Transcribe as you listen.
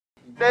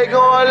They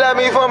gon' let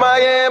me for my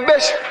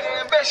ambition.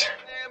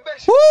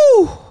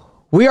 Woo!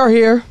 We are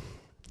here.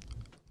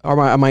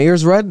 Are my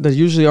ears red? They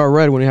usually are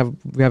red when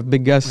we have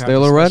big guests. They're a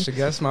little red.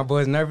 Guest. My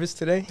boy's nervous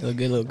today. Look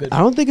good. I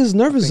don't think it's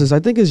nervousness. I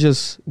think it's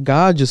just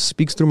God just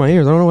speaks through my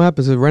ears. I don't know what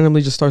happens. It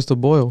randomly just starts to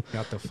boil.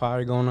 Got the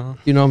fire going on.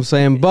 You know what I'm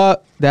saying?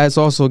 But that's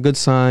also a good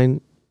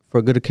sign for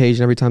a good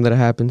occasion every time that it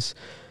happens.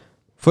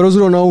 For those who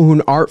don't know,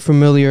 who aren't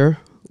familiar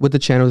with the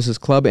channel, this is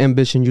Club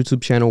Ambition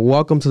YouTube channel.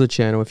 Welcome to the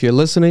channel. If you're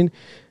listening,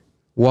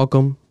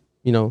 welcome.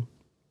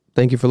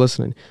 Thank you for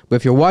listening. But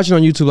if you're watching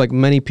on YouTube like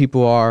many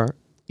people are,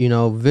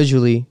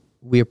 visually,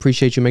 we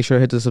appreciate you. Make sure to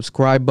hit the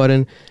subscribe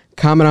button,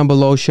 comment down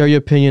below, share your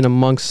opinion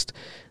amongst,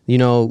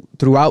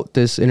 throughout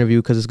this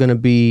interview because it's going to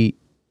be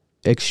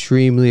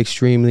extremely,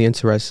 extremely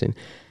interesting.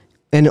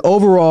 And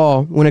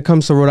overall, when it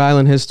comes to Rhode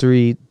Island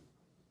history,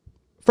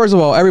 first of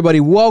all, everybody,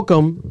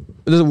 welcome.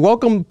 There's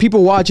welcome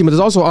people watching, but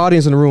there's also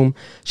audience in the room.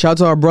 Shout out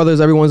to our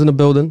brothers. Everyone's in the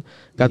building.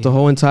 Got the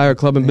whole entire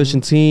Club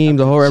Ambition team,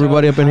 the whole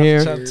everybody up in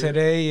here.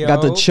 Today,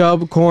 got the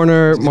Chubb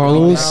corner.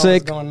 Marloon's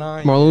sick.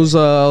 Marloon's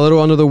a little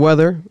under the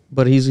weather,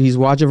 but he's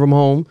watching from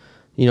home.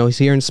 He's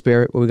here in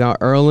spirit. But we got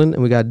Erlen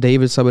and we got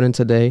David subbing in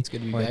today. It's good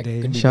to be back.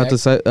 Good to Shout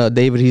out to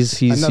David. He's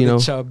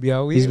Chubb,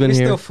 yo. He's been we're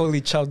here. Still fully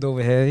chubbed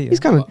over here. He's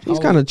kind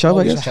of Chubb,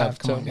 I guess.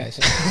 Come on, guys.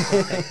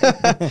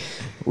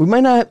 We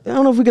might not. I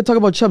don't know if we could talk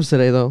about Chubbs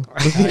today though.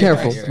 Let's be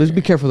careful. Let's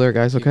be careful there,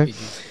 guys. Okay.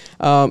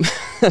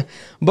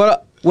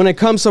 But when it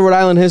comes to Rhode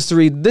Island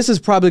history, this is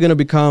probably going to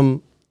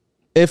become,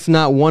 if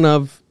not one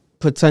of,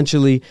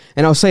 potentially,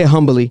 and I'll say it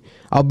humbly,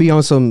 I'll be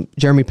on some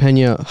Jeremy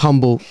Pena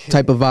humble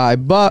type of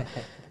vibe, but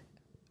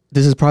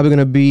this is probably going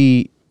to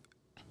be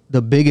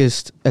the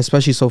biggest,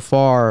 especially so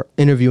far,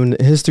 interview in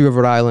the history of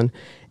Rhode Island.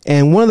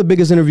 And one of the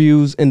biggest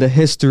interviews in the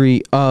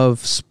history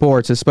of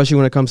sports, especially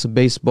when it comes to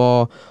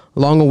baseball,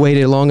 long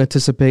awaited, long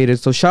anticipated.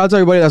 So shout out to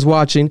everybody that's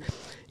watching.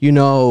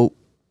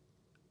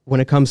 When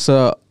it comes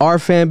to our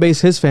fan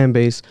base, his fan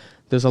base,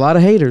 there's a lot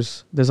of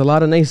haters. There's a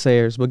lot of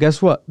naysayers. But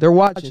guess what? They're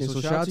watching. So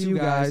shout out to you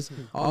guys.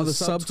 All the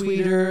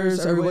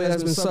subtweeters, everybody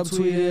that's been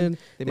subtweeted.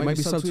 They might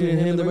be subtweeting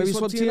him. They might be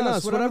subtweeting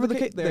us. Whatever the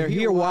case, they're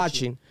here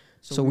watching.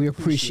 So we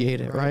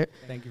appreciate it, right?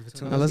 Thank you for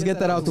tuning in. Now let's get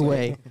that out the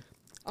way.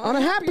 On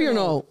a happier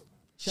note,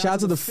 shout out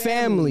to the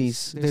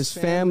families. There's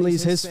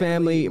families, his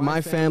family,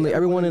 my family,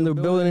 everyone in the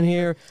building in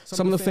here.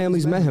 Some of the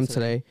families met him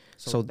today.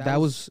 So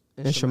that was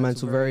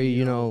instrumental, very,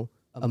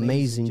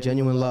 amazing,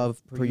 genuine love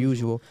per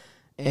usual.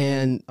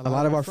 And a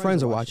lot of our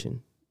friends are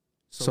watching.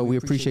 So we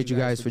appreciate you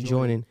guys for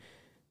joining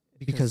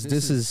because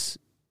this is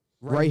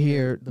right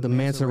here, the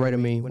man to the right of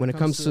me. When it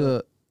comes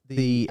to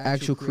the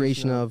actual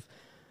creation of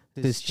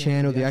this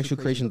channel, the actual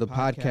creation of the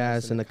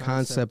podcast and the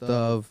concept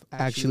of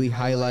actually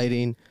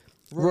highlighting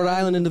Rhode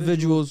Island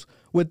individuals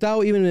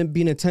without even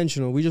being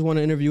intentional. We just want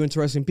to interview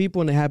interesting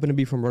people and they happen to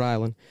be from Rhode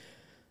Island.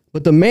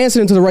 But the man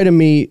sitting to the right of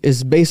me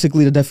is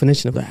basically the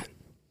definition of that.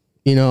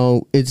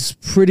 It's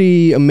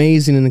pretty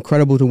amazing and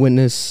incredible to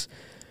witness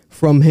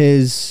from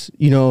his,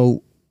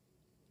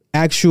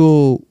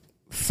 actual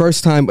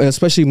first time,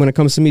 especially when it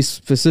comes to me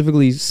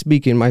specifically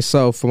speaking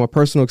myself from a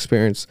personal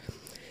experience.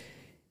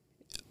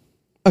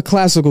 A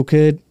classical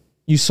kid.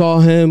 You saw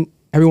him.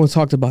 Everyone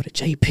talked about it.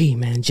 JP,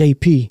 man,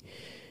 JP.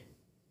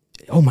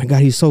 Oh my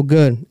God, he's so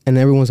good. And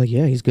everyone's like,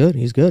 yeah, he's good.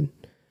 He's good.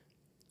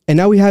 And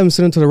now we have him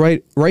sitting to the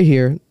right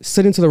here,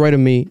 sitting to the right of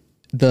me,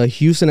 the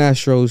Houston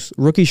Astros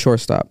rookie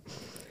shortstop.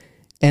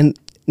 And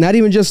not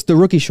even just the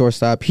rookie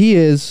shortstop. He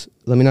is,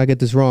 let me not get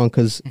this wrong,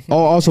 because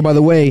also, by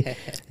the way,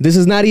 this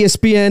is not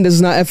ESPN. This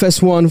is not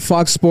FS1,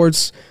 Fox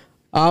Sports.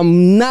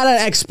 I'm not an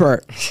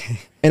expert.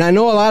 And I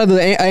know a lot of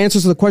the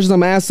answers to the questions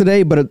I'm asked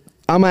today, but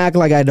I'm going to act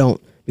like I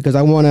don't because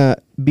I want to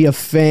be a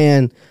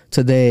fan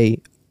today,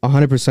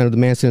 100% of the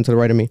man sitting to the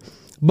right of me.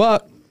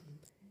 But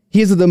he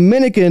is a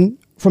Dominican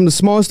from the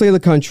smallest state of the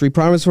country,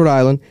 Providence, Rhode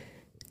Island.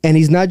 And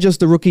he's not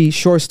just the rookie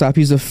shortstop.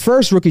 He's the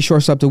first rookie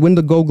shortstop to win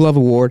the Gold Glove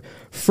Award,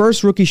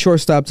 first rookie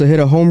shortstop to hit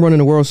a home run in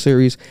the World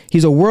Series.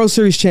 He's a World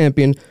Series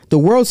champion, the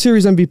World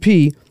Series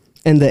MVP,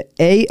 and the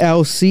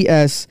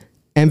ALCS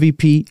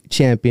MVP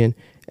champion.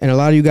 And a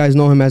lot of you guys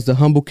know him as the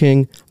Humble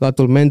King, La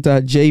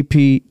Tormenta,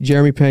 JP,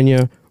 Jeremy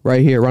Pena,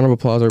 right here. Round of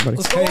applause, everybody.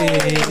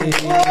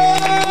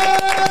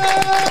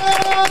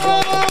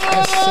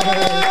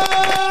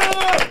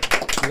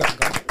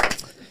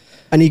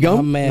 I need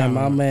gum?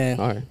 My man.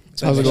 All right.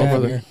 How's it going,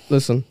 brother?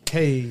 Listen.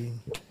 Hey.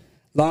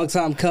 Long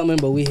time coming,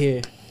 but we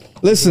here.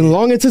 Listen,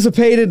 long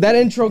anticipated. That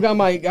intro got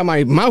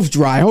my mouth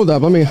dry. Hold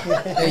up. I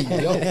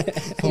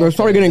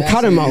started getting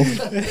cotton mouth.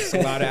 It's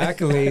a lot of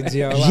accolades,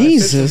 yo.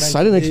 Jesus,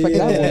 I didn't expect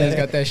that one. He's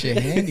got that shit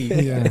handy.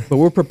 Yeah. But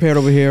we're prepared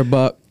over here.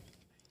 But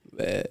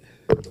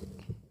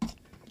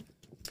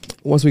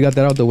once we got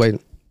that out the way,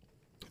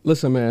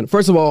 listen, man.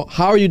 First of all,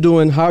 how are you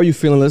doing? How are you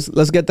feeling?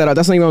 Let's get that out.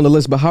 That's not even on the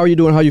list. But how are you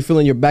doing? How are you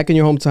feeling? You're back in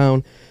your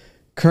hometown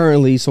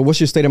currently. So what's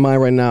your state of mind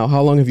right now?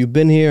 How long have you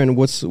been here? And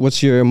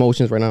what's your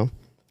emotions right now?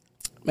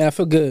 Man, I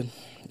feel good.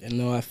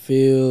 I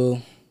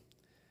feel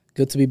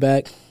good to be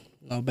back.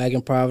 Back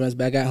in Providence,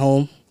 back at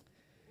home.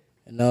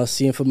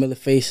 Seeing familiar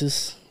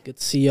faces. Good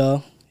to see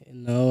y'all.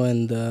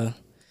 And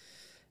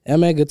Yeah,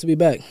 man, good to be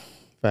back.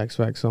 Facts.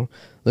 So,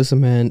 listen,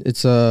 man,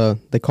 it's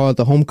they call it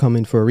the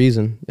homecoming for a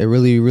reason. It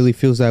really, really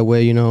feels that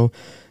way. You know,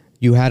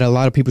 you had a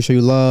lot of people show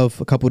you love.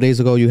 A couple of days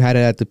ago, you had it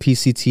at the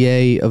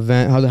PCTA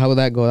event. How did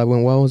that go? That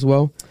went well as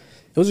well.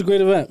 It was a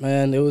great event,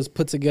 man. It was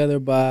put together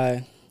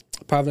by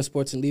Providence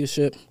Sports and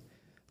Leadership,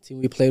 team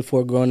we played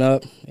for growing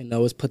up. You know,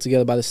 it was put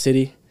together by the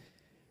city.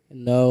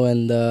 You know,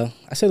 and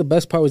I say the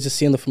best part was just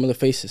seeing the familiar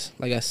faces.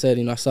 Like I said,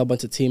 you know, I saw a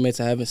bunch of teammates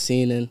I haven't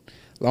seen in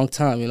a long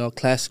time. You know,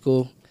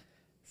 classical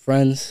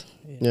friends.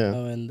 You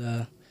know, and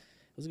it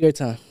was a great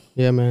time.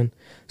 Yeah, man.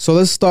 So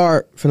let's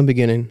start from the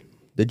beginning.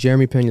 The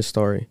Jeremy Pena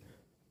story.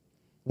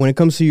 When it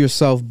comes to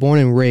yourself, born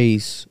and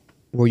raised,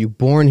 were you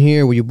born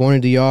here? Were you born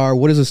in DR?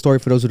 What is the story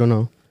for those who don't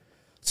know?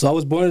 So I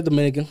was born in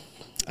Dominican.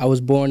 I was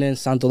born in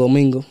Santo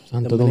Domingo,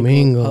 Santo Dominican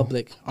Domingo.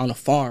 Republic, on a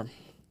farm.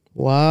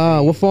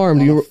 Wow, what farm?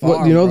 Do On a you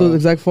farm, do you know bro. the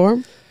exact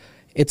farm?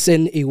 It's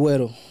in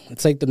Iguero.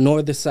 It's like the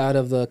northern side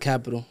of the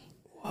capital.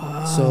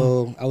 Wow.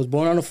 So I was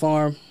born on a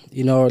farm,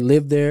 you know,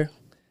 lived there.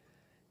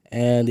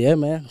 And yeah,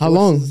 man. How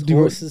long?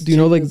 Do you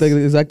know like the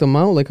exact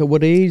amount? Like at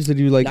what age did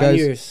you like 9 guys?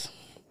 years.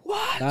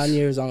 What? 9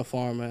 years on a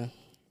farm, man.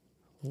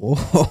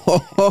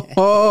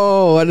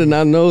 Whoa! I did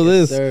not know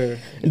Yes, this. sir.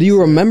 Do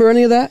you remember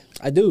any of that?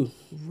 I do.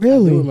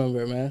 Really? I do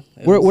remember it, man.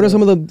 What are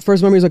some of the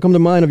first memories that come to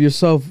mind of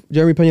yourself,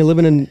 Jeremy Pena,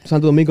 living in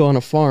Santo Domingo on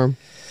a farm?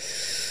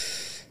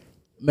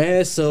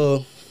 Man,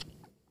 so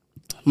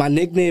my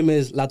nickname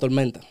is La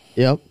Tormenta,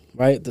 Yep.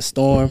 right? The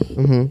storm.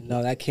 Mm-hmm. You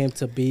know, that came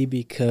to be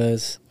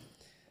because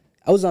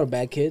I was not a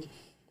bad kid,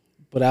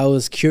 but I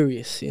was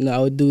curious. You know, I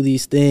would do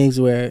these things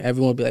where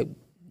everyone would be like,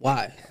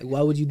 why? Like,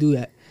 why would you do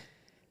that?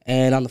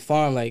 And on the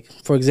farm, like,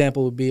 for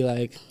example, would be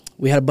like,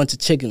 we had a bunch of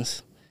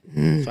chickens.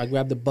 So I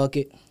grabbed the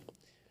bucket,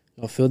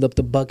 you know, filled up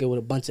the bucket with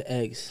a bunch of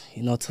eggs,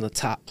 you know, to the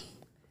top.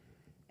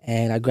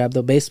 And I grabbed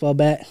a baseball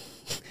bat,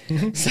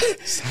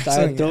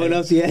 started throwing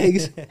up the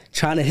eggs,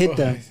 trying to hit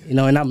them, you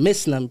know, and I'm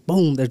missing them.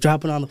 Boom, they're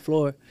dropping on the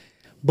floor.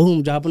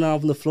 Boom, dropping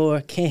on the floor.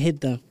 Can't hit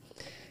them.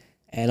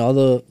 And all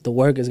the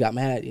workers got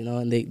mad, you know,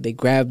 and they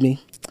grabbed me.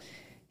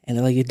 And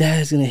they're like, your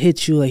dad's going to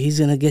hit you. Like, he's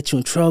going to get you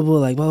in trouble,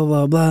 like, blah,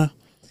 blah, blah.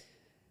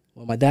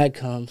 When my dad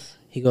comes,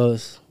 he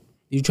goes,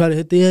 you try to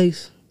hit the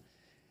eggs?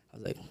 I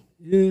was like,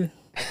 yeah.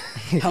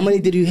 How many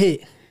did you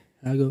hit?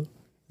 And I go,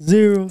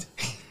 0.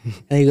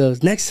 And he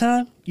goes, next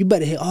time, you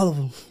better hit all of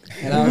them.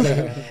 And I was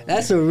like,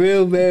 that's a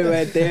real man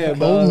right there,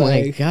 bro. Oh,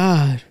 my like,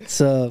 God.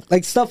 So,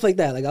 like, stuff like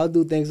that. Like, I'll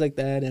do things like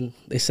that. And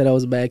they said I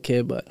was a bad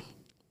kid, but,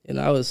 you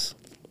know, I was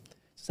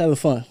just having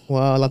fun.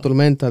 Wow, La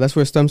Tormenta. That's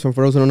where it stems from.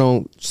 For those who don't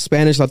know,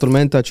 Spanish, La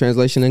Tormenta,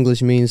 translation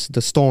English means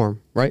the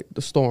storm, right?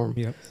 The storm.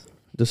 Yep.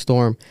 The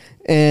storm.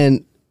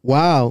 And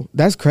wow,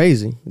 that's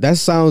crazy. That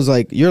sounds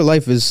like your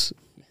life is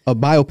a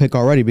biopic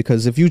already,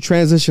 because if you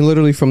transition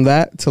literally from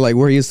that to like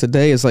where he is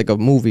today, it's like a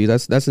movie.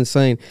 That's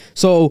insane.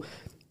 So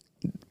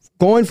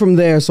going from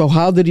there, so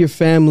how did your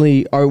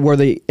family, or were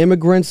they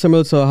immigrants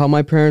similar to how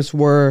my parents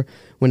were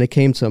when they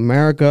came to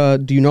America?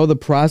 Do you know the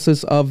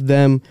process of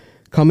them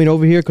coming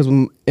over here? Because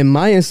in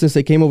my instance,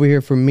 they came over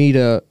here for me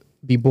to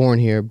be born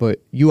here, but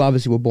you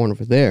obviously were born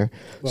over there.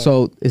 Right.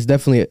 So it's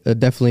definitely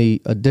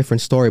a different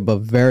story, but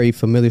very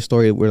familiar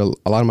story with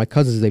a lot of my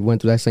cousins. They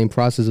went through that same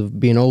process of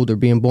being older,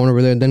 being born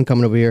over there, and then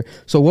coming over here.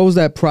 So what was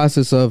that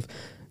process of,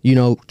 you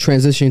know,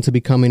 transitioning to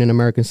becoming an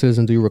American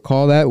citizen? Do you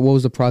recall that? What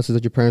was the process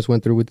that your parents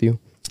went through with you?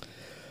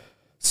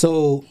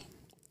 So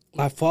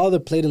my father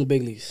played in the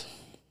big leagues.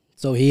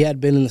 So he had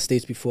been in the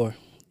States before,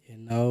 you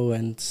know,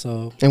 and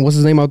so. And what's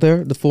his name out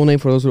there? The full name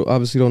for those who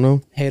obviously don't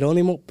know.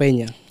 Jeronimo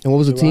Peña. And what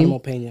was the team?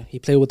 Jeronimo Peña. He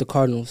played with the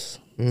Cardinals,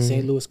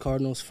 St. Louis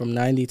Cardinals, from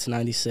 90 to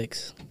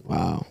 96.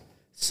 Wow.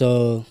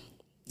 So,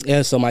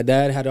 yeah, so my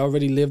dad had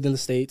already lived in the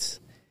States.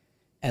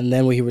 And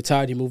then when he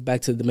retired, he moved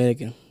back to the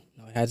Dominican.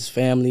 You know, he had his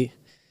family.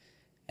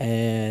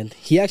 And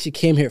he actually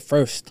came here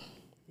first.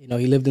 You know,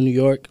 he lived in New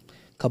York,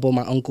 a couple of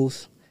my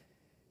uncles.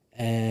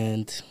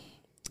 And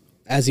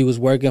as he was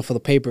working for the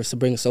papers to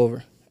bring us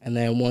over. And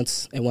then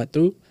once it went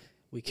through,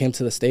 we came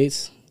to the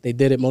States. They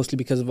did it mostly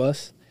because of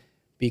us,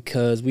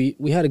 because we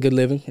had a good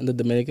living in the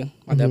Dominican.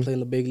 My dad played in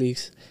the big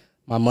leagues.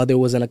 My mother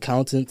was an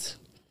accountant.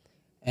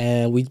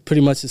 And we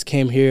pretty much just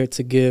came here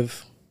to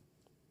give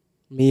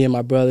me and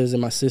my brothers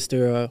and my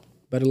sister a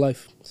better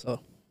life. So,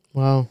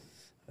 Wow.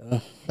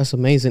 That's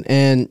amazing.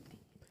 And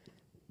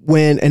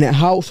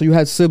so you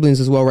had siblings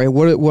as well, right?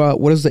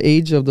 What is the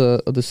age of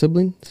the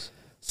siblings?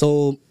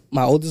 so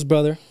my oldest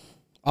brother,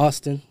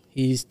 Austin,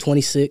 he's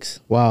 26.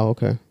 Wow,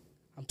 okay.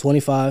 I'm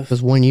 25.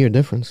 That's 1 year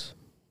difference.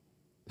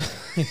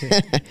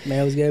 Man,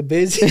 I was getting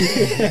busy.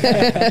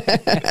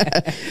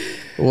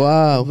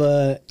 Wow.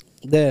 But,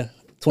 yeah,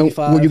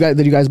 25.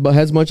 Did you guys butt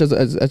heads much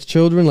as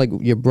children? Like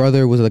your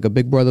brother, was it like a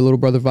big brother, little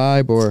brother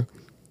vibe, or?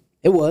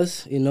 It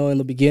was, you know, in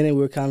the beginning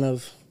we were kind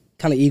of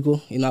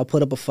equal. You know, I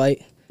put up a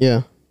fight.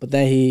 Yeah. But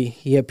then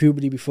he had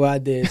puberty before I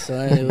did, so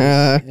it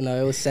was, you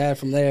know, it was sad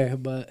from there.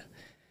 But,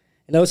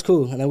 you know, it's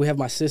cool. And then we have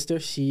my sister.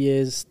 She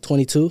is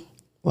 22.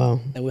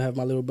 Wow. And we have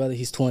my little brother.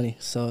 He's 20.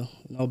 So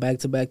back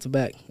to back to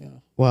back.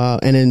 Wow.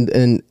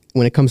 And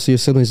when it comes to your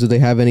siblings, do they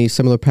have any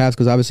similar paths?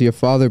 Because obviously your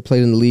father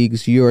played in the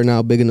leagues. You are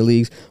now big in the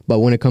leagues. But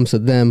when it comes to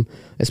them,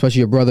 especially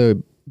your brother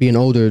being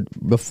older,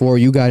 before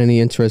you got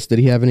any interest, did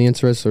he have any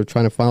interest or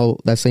trying to follow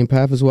that same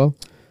path as well?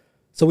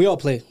 So we all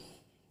played.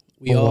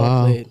 We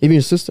all played. Even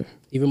your sister?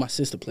 Even my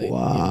sister played.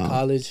 Wow. In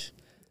college.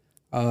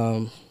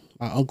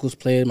 My uncles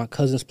played. My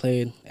cousins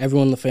played.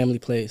 Everyone in the family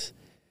plays.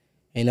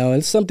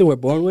 It's something we're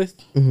born with.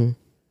 Mm-hmm.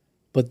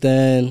 But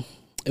then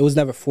it was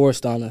never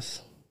forced on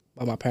us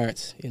by my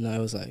parents. It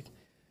was like,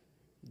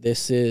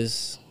 this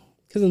is,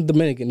 because in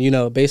Dominican,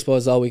 baseball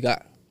is all we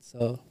got.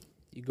 So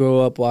you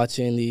grow up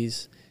watching the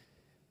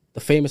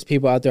famous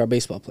people out there are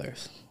baseball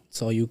players.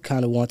 So you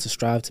kind of want to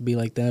strive to be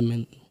like them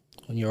and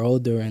when you're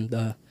older. And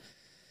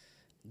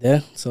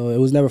so it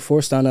was never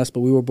forced on us, but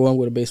we were born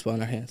with a baseball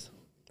in our hands.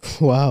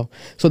 Wow.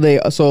 So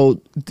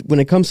when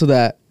it comes to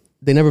that,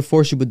 they never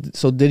forced you, but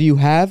so did you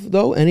have,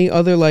 though, any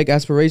other, like,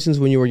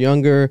 aspirations when you were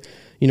younger,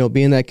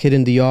 being that kid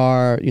in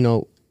DR,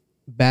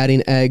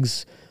 batting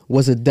eggs?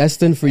 Was it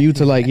destined for you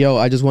to, like, yo,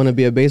 I just want to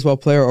be a baseball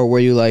player? Or were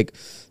you like,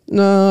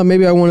 nah,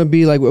 maybe I want to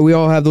be, like, we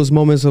all have those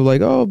moments of,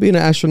 like, oh, being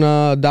an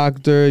astronaut,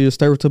 doctor, your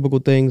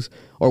stereotypical things?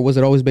 Or was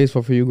it always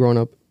baseball for you growing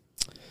up?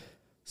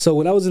 So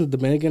when I was in the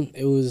Dominican,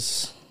 it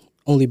was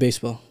only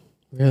baseball.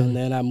 Really? And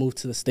then I moved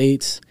to the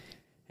States,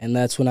 and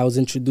that's when I was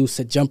introduced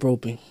to jump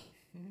roping.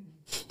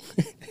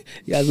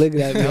 You guys look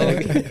at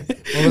that, man.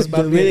 What was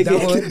about to be a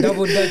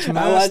double Dutch master?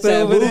 I watched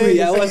that over there?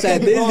 movie. I watched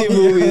that Disney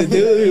movie,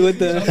 dude, with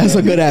the That's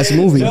a good-ass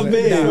movie. jump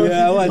in.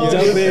 Yeah, I watched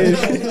Jump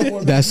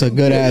In. That's a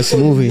good-ass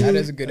movie. That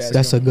is a good-ass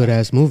That's a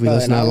good-ass movie.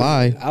 Let's And not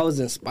lie. I was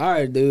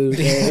inspired, dude.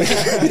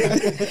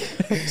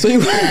 So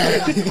you...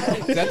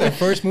 Is that the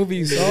first movie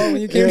you saw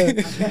when you came?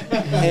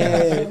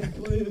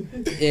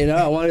 And,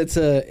 I wanted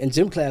to, in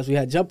gym class, we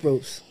had jump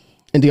ropes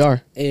in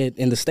DR?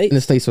 in the States. In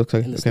the States, okay.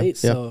 In the Okay,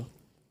 States. yeah. So,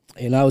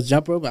 I was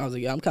jump rope. I was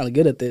like, I'm kind of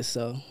good at this.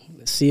 So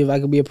let's see if I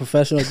could be a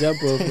professional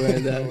jump roper.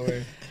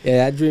 And,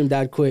 that dream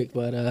died quick.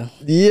 But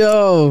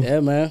Yo,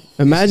 yeah, man.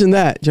 imagine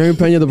that. Jeremy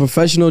Pena, the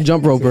professional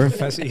jump roper,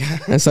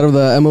 instead of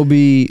the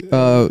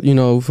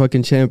MLB,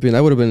 fucking champion.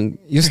 That would have been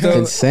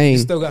insane. You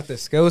still got the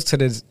skills to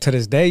this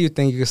day. You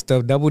think you can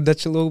still double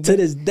dutch a little bit? To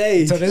this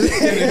day. To this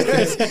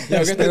day.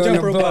 Get the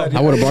jump rope out.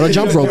 I would have brought a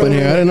jump rope in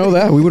here. I didn't know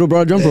that. We would have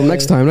brought a jump rope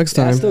next time. I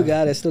still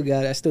got it.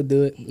 I still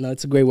do it.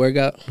 It's a great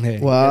workout. Yeah.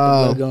 Wow.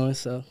 Got the blood going,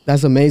 so.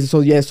 That's amazing.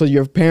 So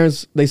your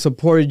parents, they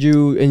supported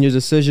you in your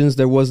decisions.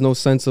 There was no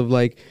sense of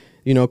like,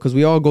 because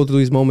we all go through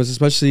these moments,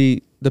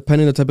 especially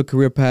depending on the type of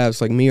career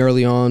paths. Like me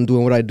early on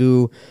doing what I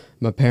do,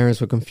 my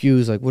parents were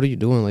confused. Like, what are you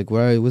doing? Like,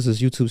 what's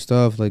this YouTube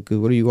stuff? Like,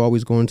 what are you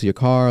always going to your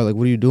car? Like,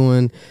 what are you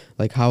doing?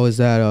 Like, how is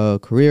that a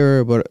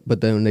career?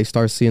 But then they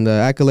start seeing the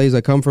accolades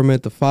that come from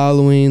it, the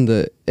following,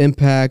 the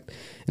impact,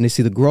 and they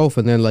see the growth,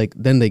 and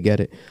then they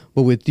get it.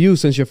 But with you,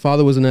 since your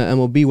father was in the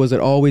MLB, was it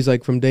always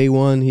like from day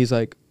one, he's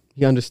like,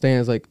 he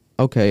understands, like,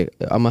 okay,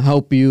 I'm gonna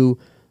help you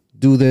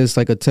do this,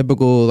 like a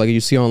typical, like you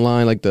see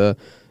online, like the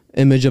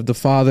image of the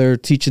father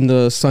teaching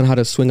the son how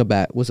to swing a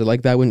bat. Was it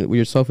like that with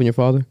yourself and your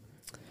father?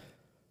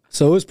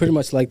 So it was pretty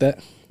much like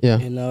that. Yeah.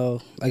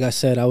 Like I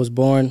said, I was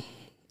born,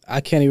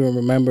 I can't even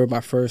remember my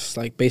first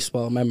like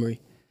baseball memory.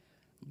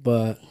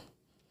 But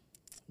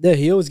yeah,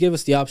 he always gave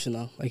us the option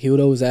though. Like he would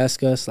always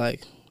ask us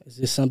like, is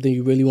this something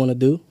you really want to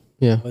do?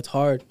 Yeah. It's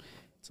hard.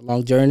 It's a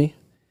long journey.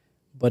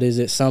 But is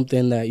it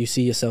something that you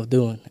see yourself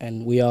doing?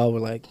 And we all were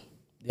like,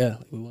 yeah,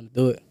 we want to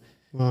do it.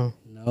 Wow.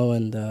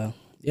 And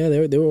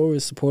they were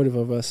always supportive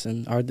of us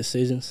and our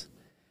decisions.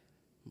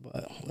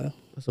 But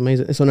that's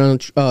amazing. So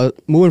now,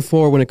 moving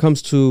forward, when it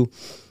comes to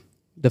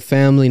the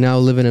family now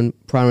living in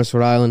Providence,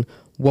 Rhode Island,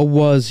 what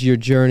was your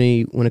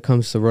journey when it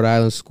comes to Rhode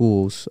Island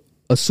schools?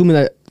 Assuming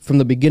that from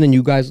the beginning,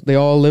 you guys, they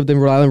all lived in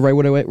Rhode Island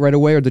right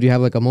away, or did you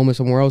have like a moment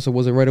somewhere else, or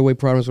was it right away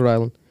Providence, Rhode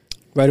Island?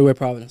 Right away,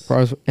 Providence.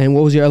 And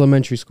what was your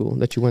elementary school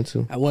that you went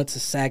to? I went to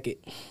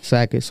Sackett.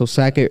 Sackett. So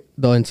Sackett,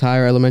 the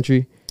entire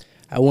elementary?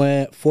 I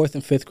went 4th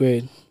and 5th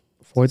grade.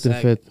 4th and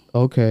 5th.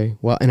 Okay.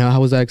 Well, and how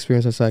was that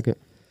experience at Sackett?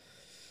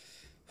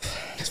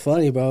 It's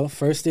funny, bro.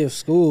 First day of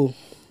school,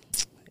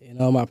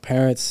 my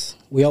parents,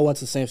 we all went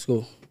to the same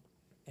school.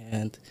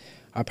 And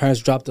our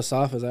parents dropped us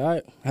off. I was like, all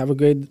right, have a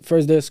great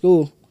first day of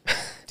school.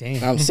 Damn.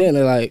 And I'm sitting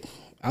there like,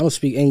 I don't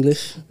speak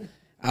English.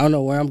 I don't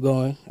know where I'm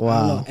going. Wow. I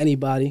don't know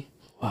anybody.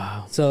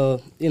 Wow.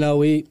 So,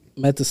 we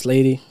met this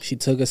lady. She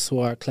took us to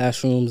our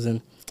classrooms,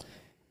 and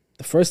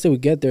the first day we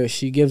get there,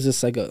 she gives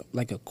us like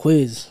a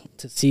quiz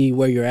to see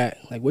where you're at,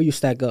 like where you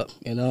stack up.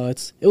 It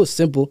was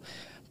simple,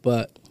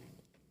 but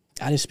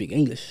I didn't speak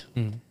English.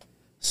 Mm.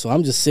 So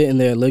I'm just sitting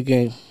there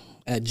looking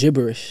at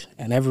gibberish,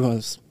 and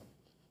everyone's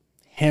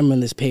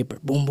hammering this paper,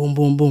 boom, boom,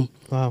 boom, boom.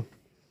 Wow.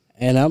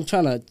 And I'm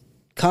trying to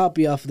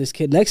copy off of this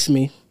kid next to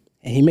me,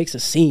 and he makes a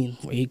scene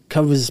where he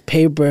covers his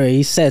paper.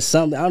 He says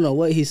something. I don't know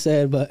what he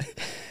said, but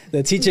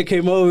the teacher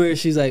came over, and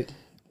she's like,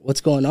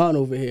 what's going on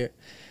over here?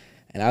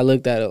 And I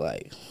looked at her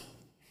like,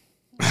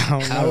 I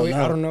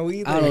don't know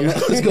either. I don't know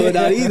what's going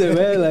on either,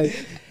 man.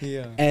 Like,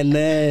 Yeah. and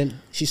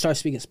then she starts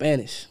speaking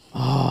Spanish.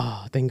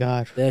 Oh, thank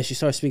God. Then she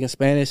started speaking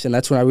Spanish, and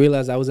that's when I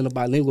realized I was in a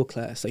bilingual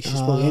class. Like she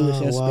spoke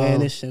English and wow.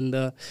 Spanish, and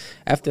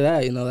after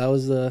that,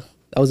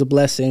 that was a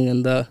blessing.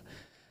 And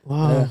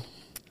Wow.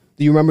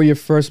 Do you remember your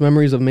first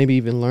memories of maybe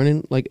even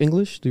learning like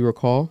English? Do you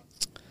recall?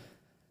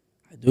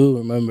 I do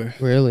remember.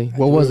 Really? I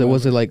What do was it?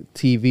 Was it remember. like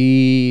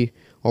TV,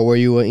 or were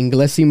you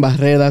Inglés Sin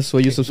Barreras? Were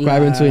you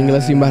subscribing to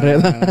Inglés Sin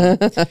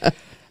Barreras?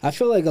 I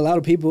feel like a lot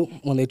of people,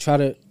 when they try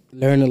to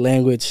learn a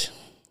language,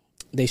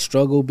 they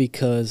struggle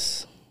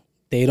because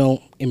they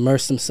don't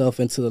immerse themselves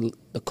into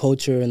the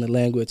culture and the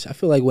language. I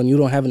feel like when you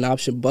don't have an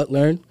option but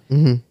learn,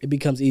 it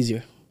becomes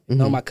easier.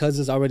 My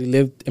cousins already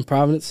lived in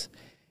Providence,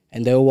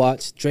 and they'll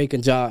watch Drake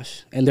and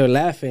Josh, and they're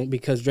laughing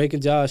because Drake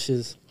and Josh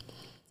is,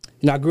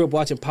 I grew up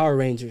watching Power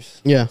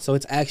Rangers. Yeah. So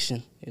it's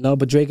action,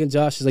 but Drake and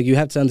Josh is like, you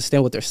have to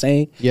understand what they're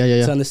saying.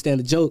 Yeah. To understand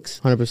the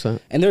jokes. 100%.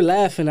 And they're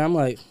laughing. I'm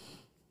like,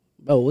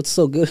 bro, what's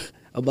so good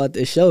about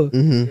this show?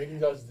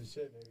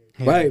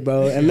 Right,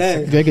 bro. And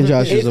then Drake and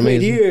Josh is 8th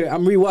grade amazing. year,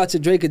 I'm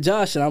rewatching Drake and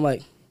Josh, and I'm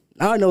like,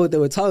 I don't know what they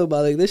were talking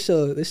about. Like this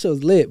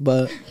show's lit.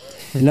 But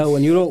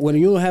when you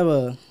don't have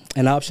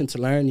an option to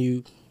learn,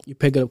 you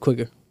pick it up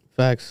quicker.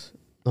 Facts.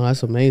 Oh,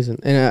 that's amazing.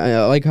 And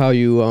I like how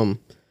you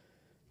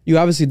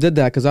obviously did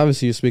that, because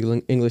obviously you speak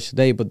English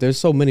today, but there's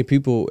so many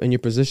people in your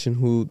position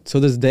who, to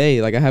this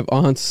day, like I have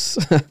aunts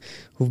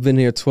who've been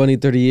here 20,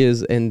 30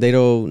 years, and they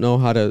don't know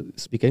how to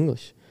speak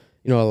English.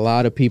 A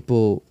lot of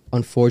people,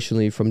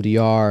 unfortunately, from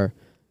DR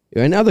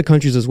and other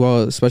countries as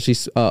well, especially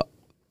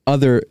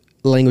other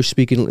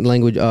language-speaking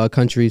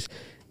countries,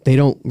 they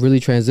don't really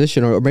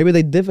transition, or maybe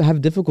they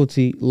have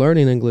difficulty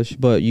learning English,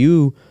 but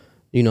you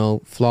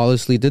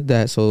flawlessly did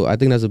that. So I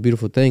think that's a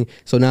beautiful thing.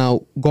 So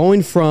now,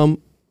 going from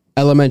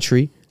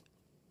elementary,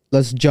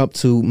 let's jump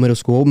to middle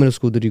school. What middle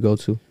school did you go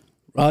to?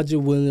 Roger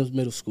Williams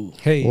Middle School.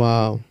 Hey,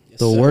 Wow. Yes,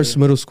 The sir. worst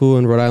middle school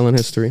in Rhode Island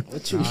history.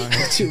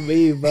 What you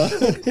mean, bro?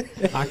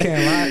 I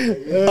can't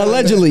lie.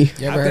 Allegedly.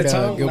 You ever At heard the of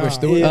time, Gilbert nah.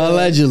 Stewart? Yeah.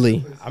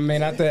 Allegedly. I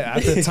mean, at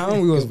the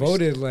time, we was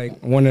voted like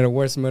one of the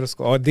worst middle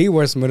school, or the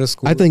worst middle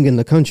school. I think in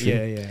the country.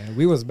 Yeah,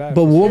 we was bad.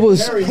 But what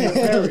was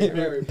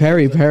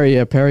Perry?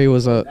 Yeah, Perry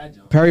was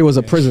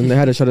a prison. They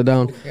had to shut it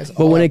down.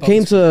 But when it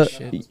came to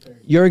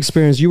your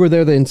experience, you were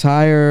there the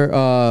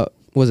entire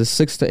was it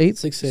 6 to 8?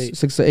 6 to 8.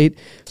 6 to 8.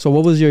 So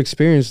what was your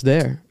experience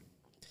there?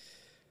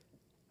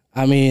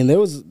 I mean, there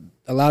was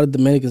a lot of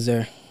Dominicans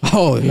there.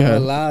 Oh yeah, A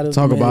lot of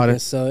talk about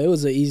Dominicans. it. So it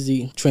was an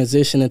easy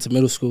transition into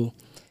middle school,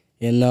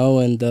 and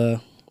I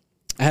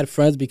had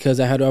friends because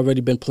I had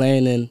already been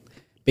playing in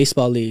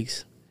baseball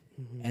leagues,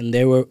 and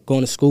they were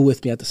going to school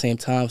with me at the same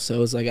time. So it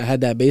was like I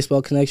had that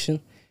baseball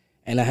connection,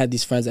 and I had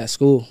these friends at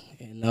school,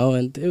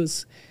 and it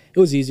was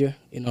easier.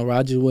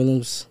 Roger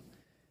Williams,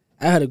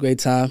 I had a great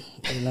time.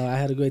 I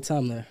had a great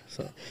time there.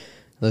 So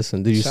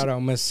Listen, did you? shout out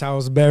Miss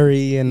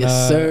Salisbury and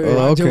Yes, sir. Oh,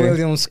 Roger okay.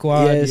 Williams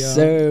squad. yes, yo.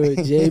 sir.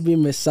 JB,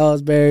 Miss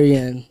Salisbury,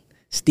 and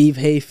Steve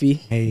Hafey.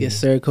 Hey. Yes,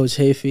 sir, Coach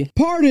Hafey.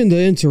 Pardon the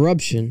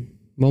interruption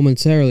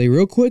momentarily,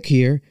 real quick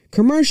here.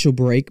 Commercial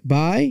break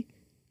by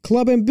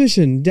Club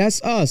Ambition. That's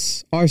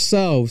us,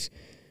 ourselves.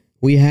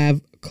 We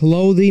have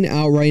clothing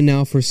out right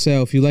now for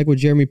sale. If you like what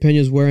Jeremy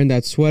Pena's wearing,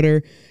 that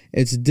sweater,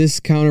 it's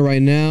discounted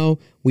right now.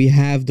 We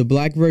have the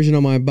black version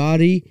on my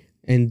body,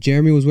 and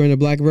Jeremy was wearing the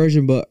black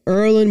version. But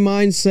Erlen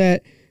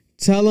Mindset,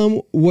 tell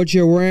them what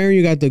you're wearing.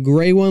 You got the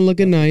gray one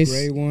looking nice.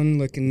 Gray one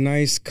looking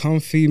nice,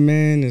 comfy,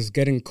 man. It's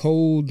getting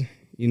cold.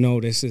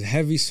 This is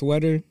heavy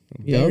sweater.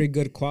 Very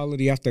good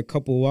quality after a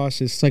couple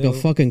washes. It's like a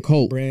fucking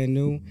coat. brand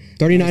new.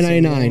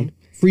 $39.99.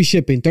 Free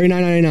shipping.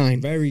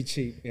 $39.99. Very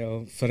cheap,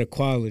 for the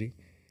quality.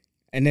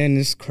 And then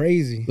it's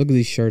crazy. Look at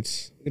these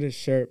shirts. Look at this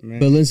shirt, man.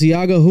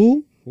 Balenciaga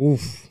who?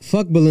 Oof.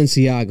 Fuck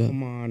Balenciaga.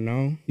 Come on,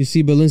 no. You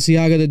see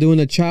Balenciaga, they're doing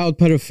the child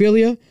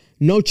pedophilia.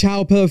 No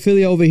child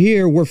pedophilia over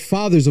here. We're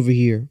fathers over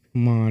here.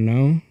 Come on,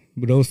 no.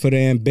 But those for the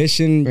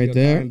ambition. Right y'all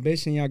there. got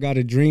ambition, y'all got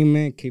a dream,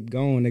 man. Keep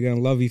going. They're going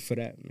to love you for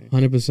that, man.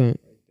 100%.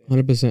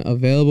 100%.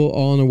 Available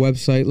all on the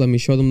website. Let me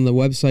show them the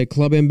website,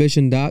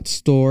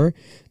 clubambition.store.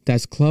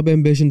 That's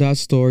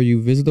clubambition.store.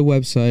 You visit the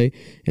website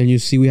and you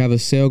see we have a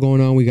sale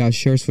going on. We got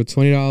shirts for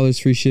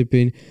 $20, free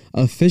shipping.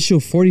 Official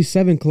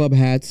 47 Club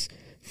hats,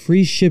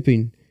 free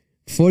shipping.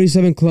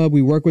 47 Club,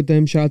 we work with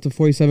them. Shout out to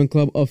 47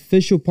 Club.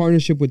 Official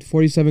partnership with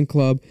 47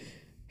 Club.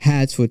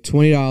 Hats for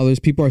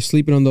 $20. People are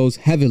sleeping on those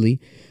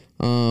heavily.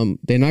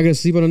 They're not gonna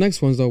sleep on the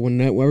next ones though.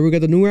 Whenever we got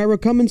the new era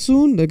coming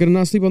soon, they're gonna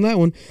not sleep on that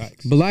one.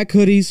 Facts. Black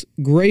hoodies,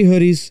 gray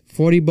hoodies,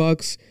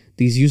 $40.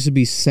 These used to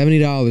be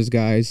 $70,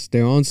 guys.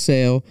 They're on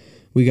sale.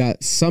 We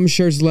got some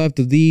shirts left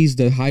of these,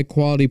 the high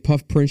quality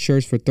puff print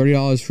shirts for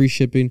 $30, free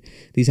shipping.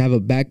 These have a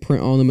back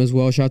print on them as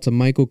well. Shout out to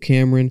Michael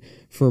Cameron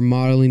for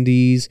modeling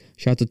these.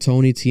 Shout out to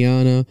Tony,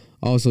 Tiana,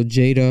 also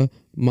Jada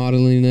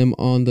modeling them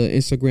on the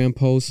Instagram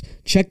posts.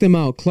 Check them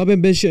out. Club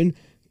Ambition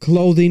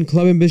clothing,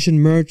 Club Ambition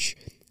merch.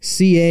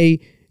 CA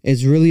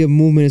is really a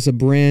movement. It's a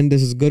brand.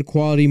 This is good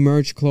quality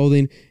merch,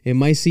 clothing. It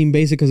might seem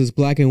basic because it's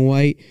black and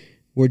white.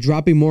 We're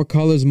dropping more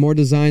colors, more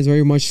designs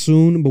very much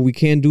soon, but we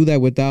can't do that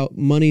without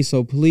money.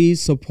 So please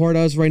support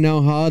us right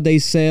now. Holiday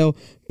sale,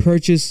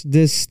 purchase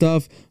this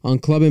stuff on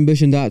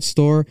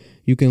clubambition.store.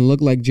 You can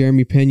look like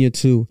Jeremy Pena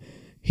too.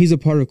 He's a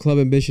part of Club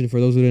Ambition, for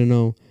those who didn't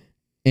know.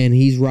 And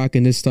he's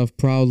rocking this stuff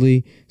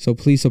proudly. So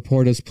please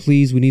support us.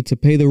 Please, we need to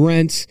pay the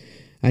rent.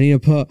 I need to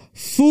put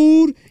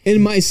food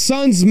in my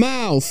son's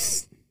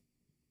mouth.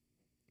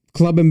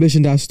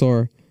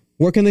 Clubambition.store.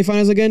 Where can they find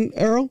us again,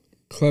 Errol?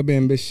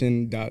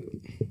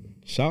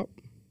 Clubambition.shop.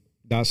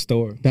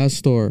 .store.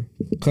 .store.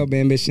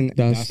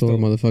 Clubambition.store,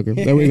 motherfucker.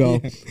 There we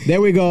go.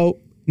 There we go.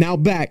 Now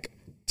back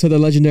to the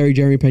legendary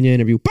Jeremy Pena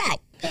interview. Pow!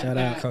 Shout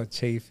out Coach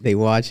Chief. They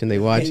watching.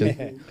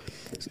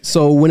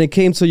 So when it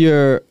came to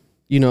your,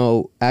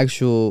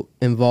 actual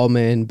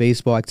involvement in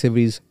baseball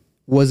activities,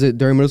 was it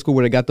during middle school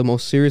where it got the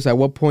most serious? At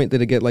what point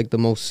did it get like the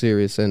most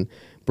serious? And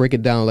break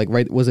it down,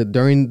 was it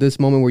during this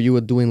moment where you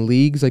were doing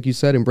leagues, like you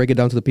said, and break it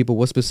down to the people,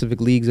 what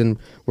specific leagues in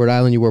Rhode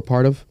Island you were a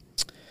part of?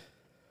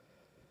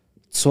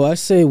 So I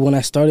say when I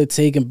started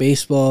taking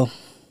baseball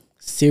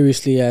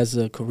seriously as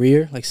a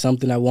career, like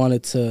something I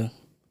wanted to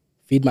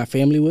feed my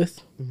family with,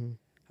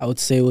 I would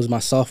say it was my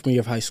sophomore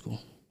year of high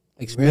school.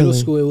 Like middle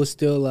school, it was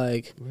still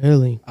like,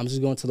 I'm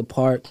just going to the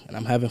park and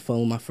I'm having fun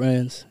with my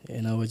friends.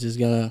 We're just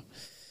going to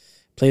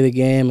play the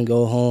game and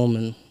go home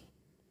and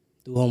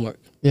do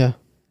homework. Yeah.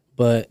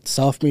 But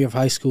sophomore year of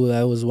high school,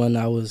 that was when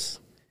I was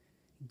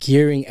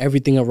gearing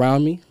everything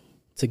around me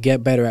to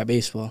get better at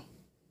baseball.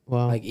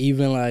 Wow. Like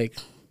even like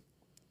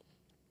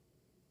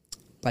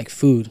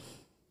food.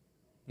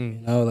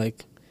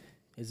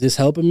 Is this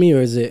helping me or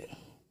is it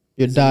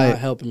your diet not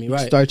helping me?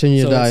 Right. Start changing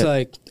your diet. It's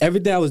like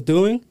everything I was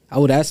doing, I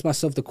would ask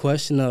myself the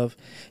question of,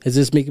 is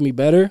this making me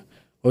better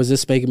or is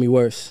this making me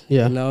worse?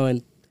 Yeah.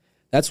 And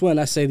that's when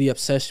I say the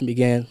obsession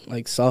began.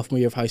 Like sophomore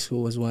year of high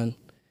school was when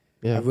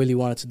I really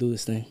wanted to do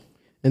this thing.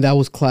 And that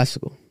was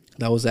classical.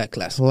 That was that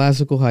classical.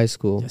 Classical high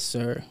school. Yes,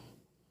 sir.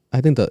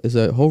 I think is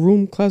a whole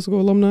room classical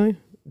alumni?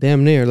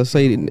 Damn near. Let's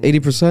say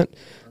 80%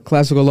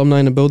 classical alumni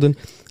in the building.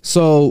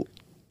 So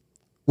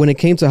when it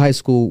came to high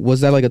school,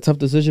 was that like a tough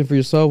decision for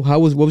yourself?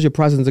 What was your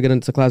process to get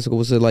into classical?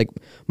 Was it like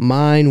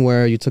mine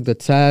where you took the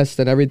test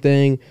and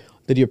everything?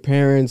 Did your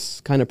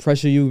parents kind of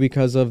pressure you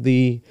because of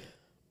the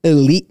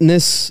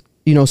eliteness,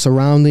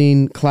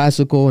 surrounding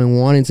classical and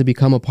wanting to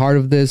become a part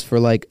of this for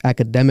like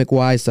academic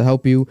wise to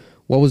help you?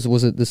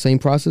 Was it the same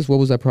process? What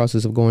was that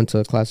process of going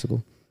to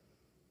classical?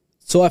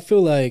 So I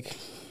feel like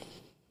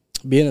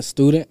being a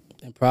student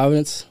in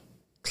Providence,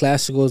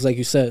 classical is, like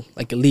you said,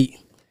 like elite.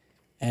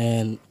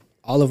 And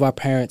all of our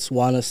parents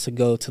want us to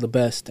go to the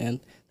best.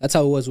 And that's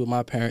how it was with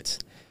my parents.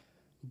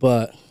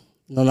 But,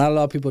 not a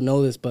lot of people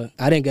know this, but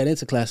I didn't get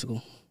into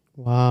classical.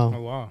 Wow.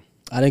 Oh, wow.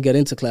 I didn't get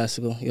into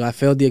classical. I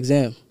failed the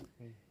exam.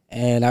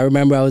 And I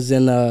remember I was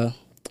in Mr.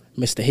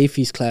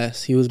 Hayfie's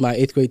class. He was my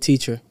 8th grade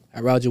teacher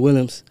at Roger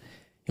Williams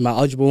in my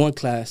Algebra 1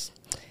 class.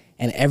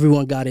 And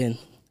everyone got in,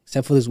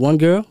 except for this one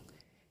girl.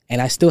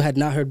 And I still had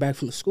not heard back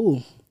from the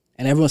school.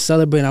 And everyone's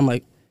celebrating. I'm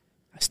like,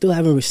 I still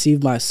haven't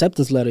received my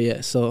acceptance letter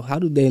yet. So how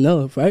do they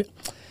know, right?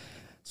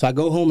 So I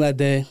go home that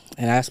day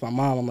and I ask my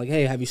mom, I'm like,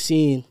 hey, have you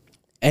seen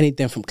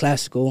anything from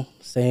classical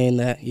saying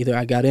that either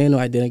I got in or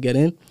I didn't get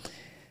in?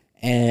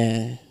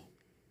 And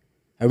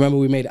I remember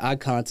we made eye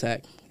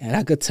contact. And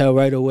I could tell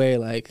right away,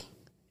 like,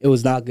 it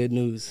was not good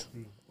news.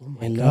 Oh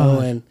my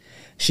God. And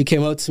she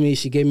came up to me,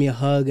 she gave me a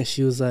hug, and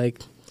she was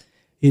like,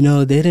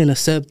 they didn't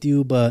accept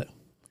you, but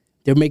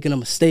they're making a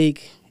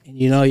mistake. And,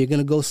 you're going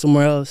to go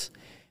somewhere else.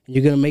 And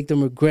you're going to make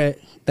them regret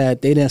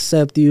that they didn't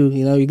accept you.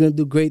 You're going to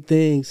do great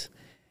things.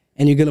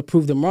 And you're going to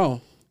prove them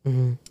wrong.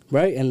 Mm-hmm.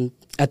 Right? And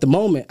at the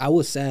moment, I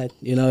was sad.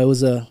 It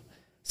was a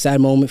sad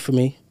moment for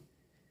me.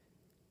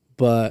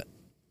 But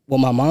what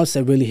my mom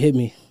said really hit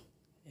me.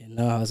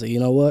 I was like, you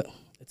know what?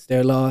 It's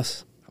their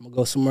loss. I'm going to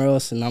go somewhere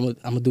else, and I'm going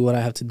to do what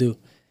I have to do.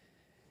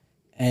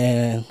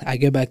 And I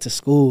get back to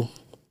school,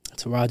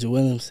 to Roger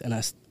Williams, and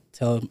I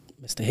tell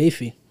Mr.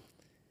 Hayfie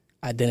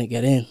I didn't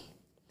get in.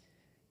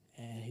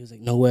 And he was like,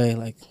 no way,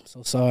 like, I'm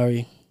so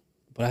sorry,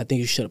 but I think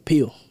you should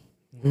appeal.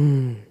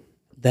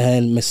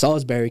 Then Miss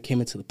Salisbury came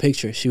into the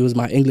picture. She was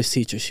my English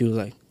teacher. She was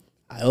like,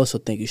 I also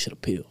think you should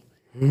appeal.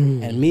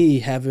 And me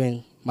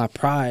having my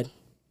pride,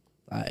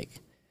 like,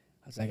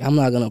 I was like, I'm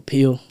not going to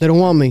appeal. They don't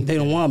want me. They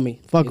don't want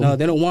me. Fuck them.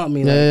 They don't want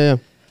me. Yeah.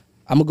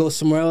 I'm going to go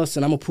somewhere else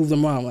and I'm going to prove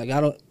them wrong. Like,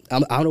 I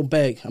don't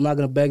beg. I'm not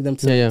going to beg them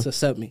to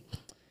accept me.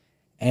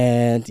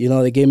 And,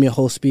 they gave me a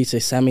whole speech. They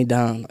sat me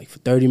down, like, for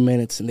 30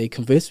 minutes, and they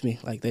convinced me.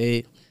 Like,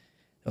 they're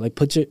like,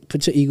 put your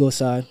ego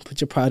aside, put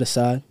your pride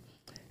aside,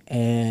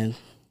 and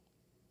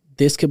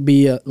this could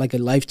be a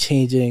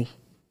life-changing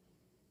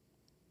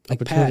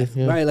path,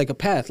 right? Like a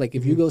path. Like,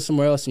 if you go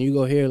somewhere else and you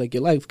go here, like,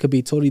 your life could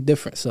be totally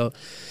different. So,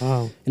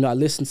 wow. I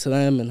listened to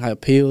them and I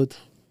appealed.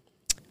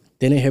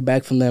 Didn't hear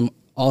back from them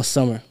all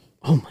summer.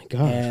 Oh, my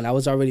God. And I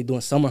was already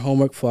doing summer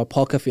homework for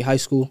Paul Cuffey High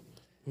School.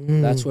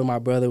 That's where my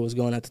brother was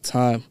going at the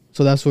time.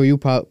 So that's where you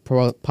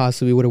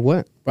possibly would have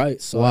went?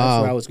 Right. So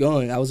that's where I was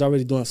going. I was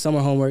already doing summer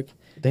homework.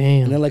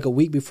 Damn. And then like a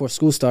week before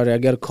school started, I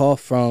got a call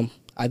from,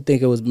 I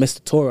think it was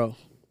Mr. Toro.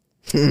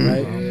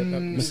 Right?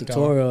 Mr.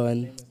 Toro.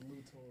 And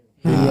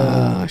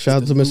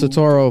shout out to Mr.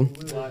 Toro.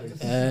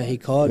 Yeah, he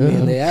called me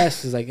and they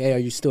asked, he's like, hey, are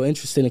you still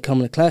interested in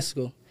coming to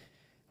Classical?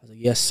 I was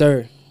like, yes,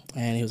 sir.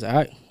 And he was like, all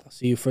right, I'll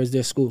see you first day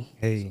of school.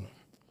 Hey.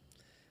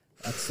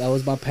 That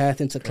was my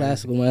path into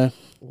Classical, man.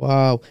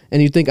 Wow.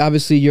 And you think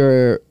obviously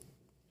your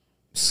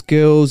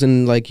skills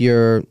and like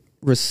your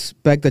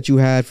respect that you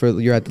had for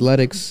your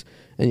athletics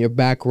and your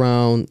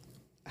background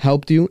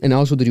helped you? And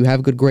also, did you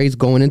have good grades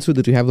going into it?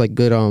 Did you have like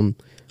good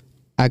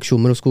actual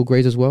middle school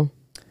grades as well?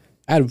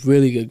 I had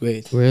really good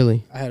grades.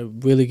 Really? I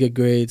had really good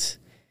grades.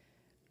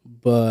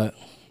 But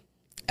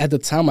at the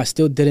time, I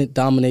still didn't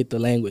dominate the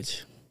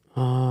language.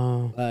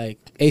 Oh. Like,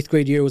 8th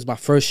grade year was my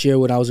first year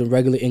when I was in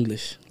regular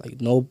English.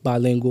 Like, no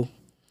bilingual.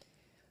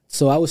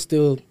 So I was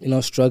still,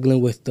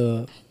 struggling with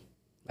the,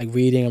 like,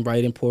 reading and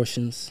writing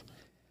portions.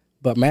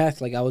 But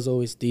math, like, I was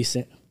always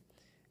decent.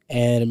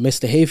 And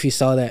Mr. Hafey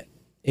saw that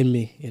in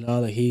me,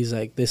 like, he's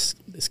like, this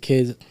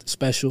kid's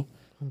special.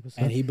 100%.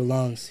 And he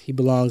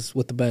belongs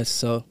with the best.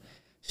 So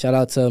shout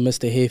out to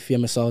Mr. Hafey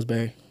and Miss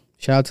Salisbury.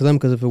 Shout out to them,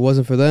 because if it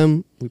wasn't for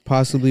them, we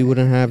possibly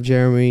wouldn't have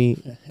Jeremy,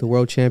 the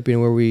world champion,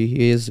 where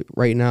he is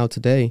right now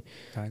today.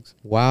 Thanks.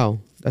 Wow,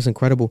 that's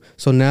incredible.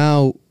 So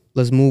now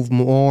let's move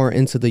more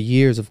into the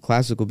years of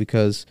Classical,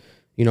 because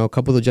a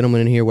couple of the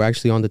gentlemen in here were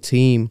actually on the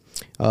team.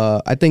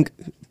 I think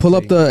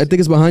I think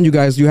it's behind you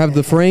guys. You have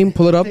the frame.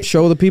 Pull it up.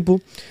 Show the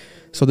people.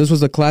 So this was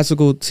the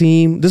Classical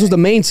team. This was the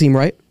main team,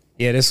 right?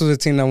 Yeah, this was a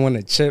team that won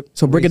the chip.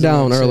 So break it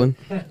down, Erlen.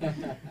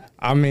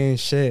 I mean,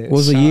 shit. What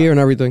was the year and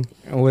everything?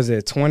 Was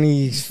it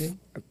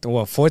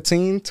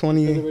 14, 20?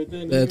 20.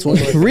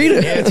 Read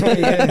it. Yeah,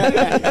 20.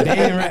 Yeah.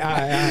 Damn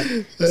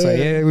right. So,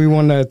 yeah, we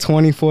won the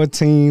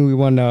 2014. We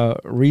won the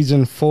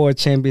Region 4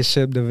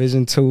 Championship,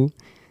 Division 2.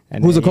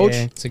 And Who's the coach?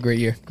 It's a great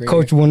year.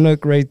 Coach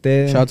Winook right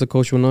there. Shout out to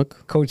Coach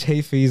Winook. Coach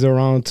Hafey's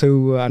around,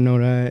 too. I know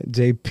that.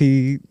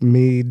 JP,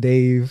 me,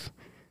 Dave.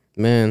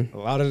 Man. A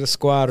lot of the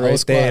squad right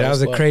there. That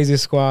was a crazy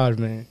squad,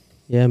 man.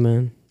 Yeah,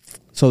 man.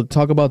 So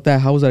talk about that.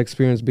 How was that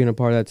experience being a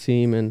part of that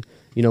team and,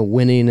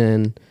 winning?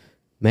 And,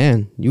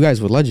 man, you guys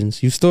were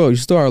legends. You still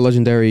are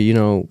legendary,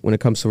 when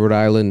it comes to Rhode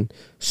Island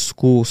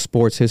school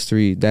sports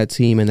history. That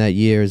team and that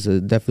year is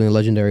definitely a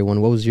legendary one.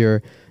 What was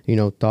your,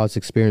 thoughts,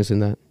 experience in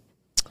that?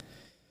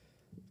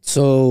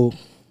 So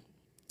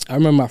I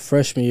remember my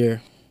freshman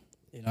year,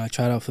 I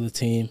tried out for the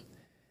team.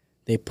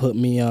 They put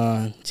me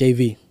on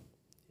JV.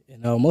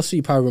 Most of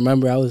you probably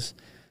remember I was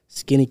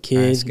skinny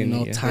kid,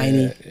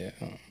 tiny. Yeah.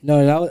 No,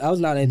 and I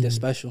was not anything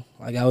special.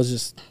 Like, I was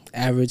just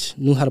average,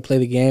 knew how to play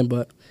the game,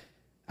 but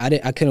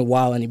I couldn't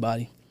wow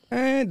anybody.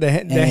 The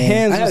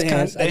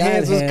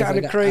hands was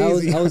kind of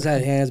crazy. I always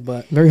had hands,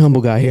 but very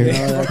humble guy here.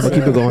 But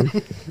keep it going.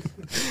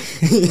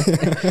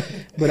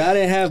 But I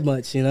didn't have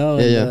much,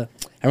 Yeah.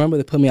 I remember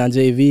they put me on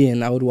JV,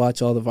 and I would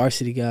watch all the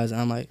varsity guys,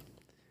 and I'm like,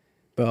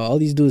 bro, all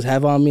these dudes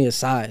have on me is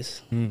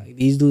size. Like,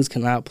 these dudes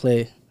cannot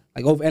play.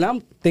 Like, and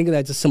I'm thinking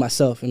that just to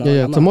myself,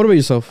 Yeah, to motivate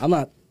yourself. I'm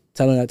not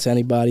telling that to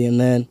anybody. And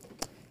then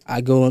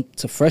I go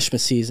into freshman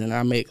season, and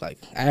I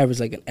average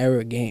like an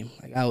error game.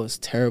 Like, I was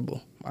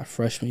terrible my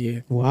freshman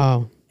year.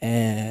 Wow.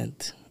 And,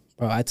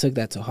 bro, I took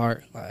that to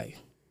heart. Like,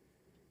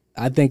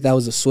 I think that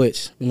was a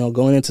switch.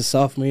 Going into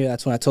sophomore year,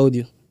 that's when I told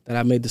you that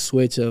I made the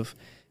switch of,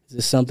 is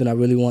this something I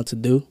really want to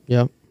do?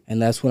 Yeah.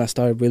 And that's when I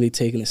started really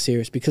taking it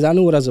serious, because I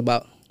knew what I was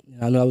about.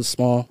 I knew I was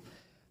small.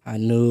 I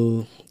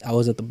knew I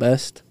wasn't the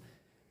best,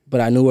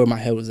 but I knew where my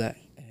head was at.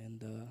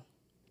 And,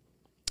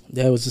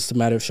 it was just a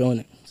matter of showing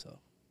it. So.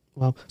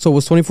 Wow. So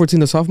was 2014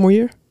 the sophomore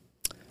year?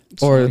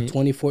 Or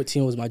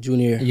 2014 was my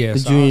junior year. Yeah, the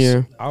junior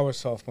year. Our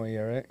sophomore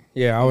year, right?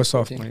 Yeah, our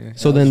sophomore year.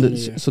 So then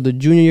the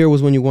junior year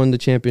was when you won the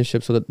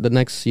championship. So the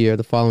next year,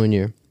 the following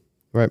year,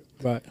 right?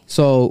 Right.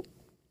 So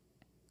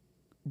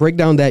break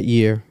down that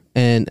year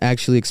and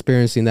actually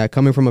experiencing that,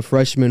 coming from a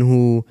freshman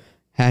who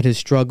had his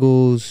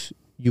struggles.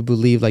 You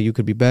believe like you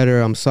could be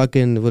better. I'm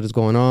sucking. What is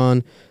going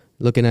on?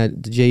 Looking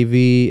at the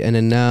JV, and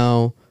then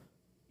now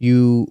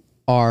you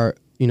are,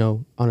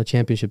 on a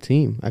championship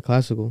team at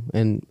Classical,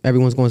 and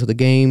everyone's going to the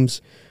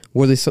games.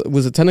 Was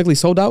it technically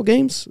sold out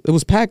games? It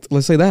was packed.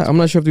 Let's say that. I'm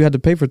not sure if you had to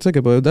pay for a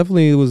ticket, but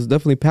it was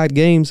definitely packed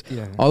games.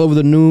 Yeah. All over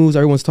the news.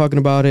 Everyone's talking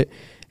about it,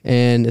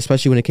 and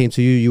especially when it came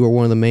to you, you were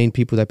one of the main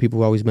people that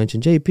people always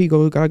mention.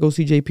 JP, gotta go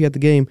see JP at the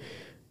game.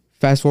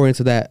 Fast forward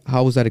into that.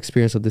 How was that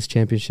experience of this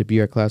championship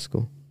year at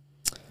Classical?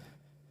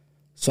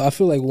 So I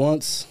feel like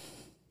once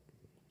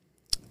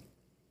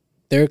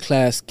their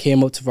class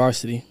came up to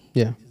varsity,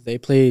 Yeah. they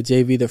played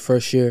JV their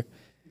first year,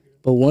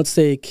 but once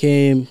they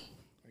came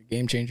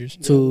Game changers.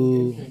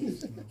 to,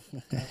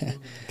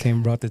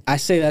 Brought the. I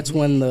say that's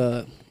when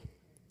the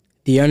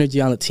energy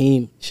on the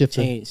team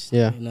Shifted. changed.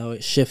 Yeah.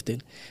 It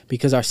shifted,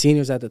 because our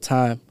seniors at the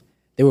time,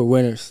 they were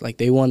winners. Like,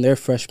 they won their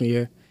freshman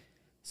year,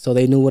 so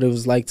they knew what it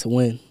was like to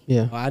win.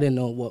 Yeah. I didn't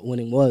know what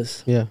winning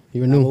was. Yeah.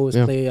 You were I've new. always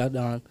Yeah. played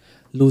on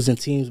losing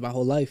teams my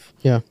whole life.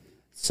 Yeah.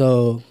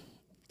 So,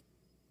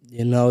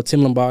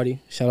 Tim Lombardi,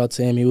 shout out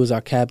to him. He was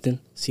our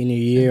captain senior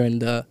year,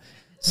 and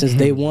since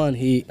day one,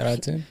 Shout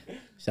out to him.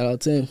 shout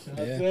out to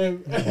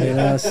him.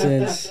 Yeah.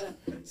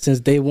 Since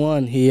day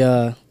one, he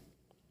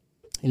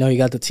he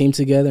got the team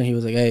together, and he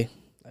was like, "Hey,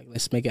 like,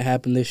 let's make it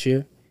happen this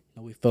year.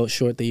 We We fell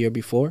short the year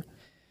before,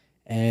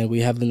 and we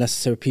have the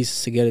necessary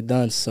pieces to get it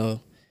done.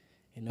 So,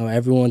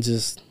 everyone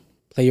just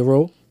play your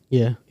role.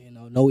 Yeah.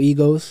 No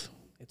egos.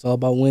 It's all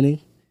about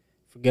winning.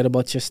 Forget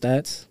about your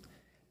stats.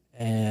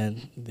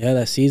 And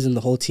that season,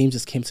 the whole team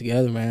just came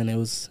together, man. It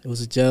was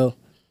a gel.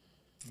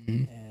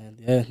 Mm-hmm.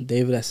 And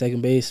David at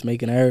second base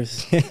making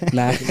errors.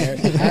 Nah, I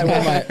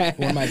had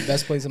one of my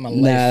best plays in my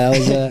life. that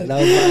was my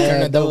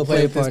Turn a double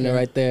play with this partner guy.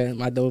 right there.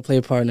 My double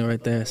play partner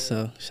right there.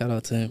 So shout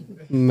out to him.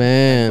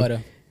 Man.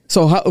 But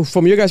So,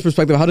 from your guys'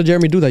 perspective, how did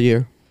Jeremy do that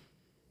year?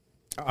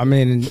 I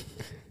mean,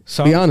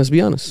 so Be honest.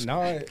 Be honest.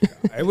 No,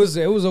 it was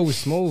always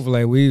smooth.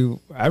 Like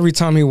every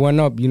time he went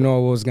up, what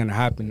was gonna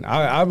happen.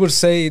 I would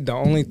say the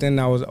only thing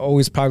that was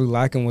always probably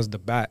lacking was the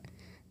bat.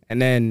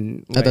 And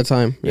then At that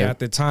time, at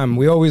the time,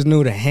 we always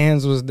knew the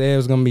hands was there. It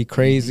was gonna be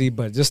crazy,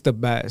 but just the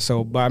bat.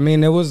 So, but I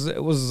mean, it was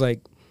like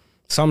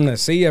something to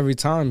see every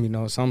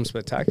time. Something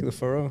spectacular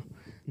for real.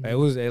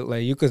 Like,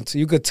 like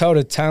you could tell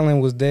the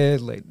talent was there.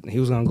 Like he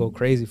was gonna go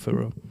crazy for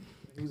real.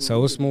 So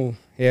it was smooth.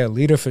 Yeah,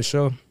 leader for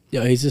sure.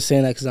 Yo, he's just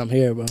saying that because I'm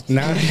here, bro.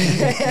 Nah,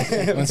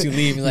 once you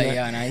leave, you're like,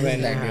 yeah, nah, he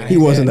wasn't that good. He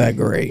wasn't that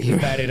great. he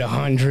batted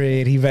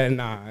 100. He batted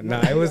nah.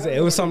 It was something to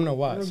I don't know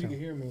watch. if you can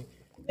hear me.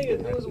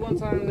 Nigga, there was one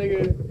time,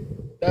 nigga,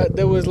 that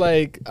there was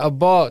like a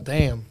ball.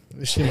 Damn.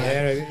 This shit,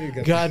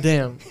 man. God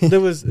damn.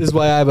 This is YI,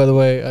 by the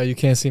way. You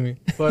can't see me.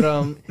 But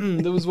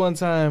there was one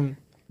time,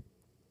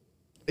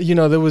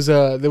 there was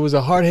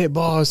a hard hit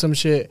ball or some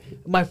shit.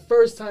 My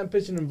first time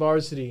pitching in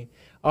varsity,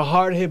 a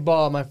hard hit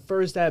ball, my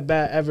first at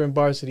bat ever in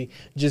varsity.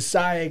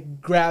 Josiah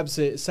grabs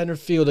it center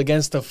field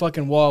against the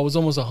fucking wall. It was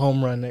almost a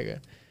home run, nigga.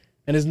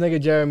 And this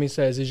nigga Jeremy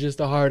says, "It's just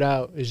a hard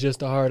out. It's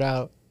just a hard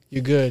out.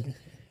 You're good."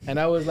 And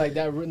I was like,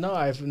 "That no,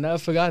 I never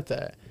forgot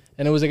that."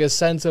 And it was like a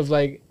sense of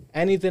like,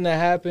 anything that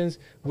happens,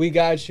 we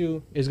got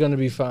you. It's gonna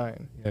be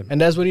fine. Yeah. And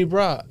that's what he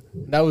brought.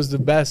 That was the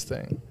best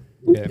thing.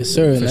 Yeah, Yes,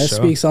 sir. And for that sure.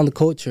 speaks on the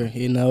culture.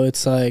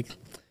 It's like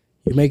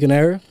you make an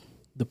error,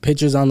 the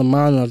pitchers on the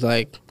mound are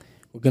like,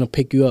 "We're gonna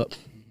pick you up."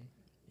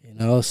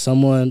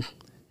 Someone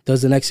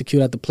doesn't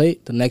execute at the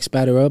plate, the next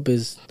batter up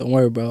is, "Don't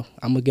worry, bro.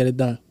 I'm gonna get it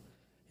done."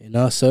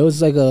 So it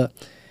was like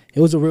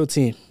it was a real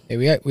team. Hey,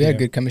 we had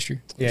good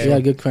chemistry. Yeah, We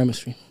had good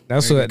chemistry.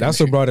 That's Very what good that's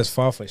chemistry. what brought us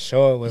far for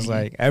sure. It was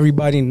like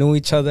everybody knew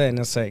each other, and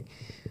it's like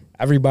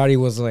everybody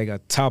was like a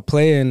top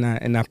player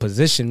in that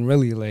position.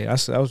 Really, like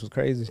that was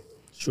crazy.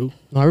 It's true.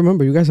 I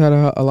remember you guys had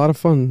a lot of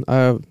fun.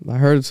 I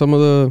heard some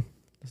of the,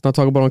 let's not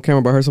talk about it on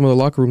camera, but I heard some of the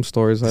locker room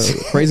stories.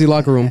 Crazy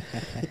locker room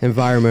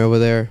environment over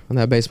there on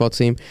that baseball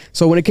team.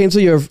 So when it came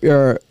to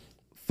your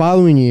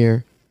following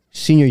year,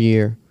 senior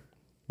year,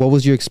 what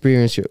was your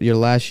experience, your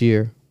last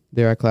year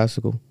there at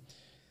Classical?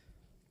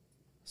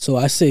 So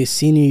I say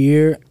senior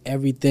year,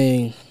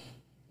 everything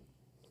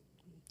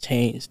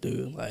changed,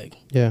 dude. Like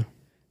Yeah.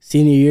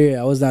 senior year,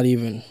 I was not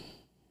even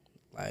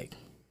like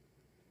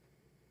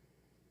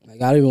I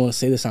don't even want to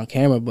say this on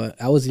camera,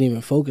 but I wasn't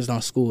even focused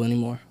on school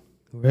anymore.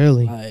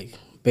 Really? Like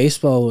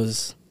baseball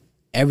was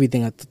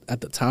everything at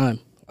the time.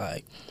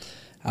 Like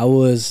I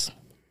was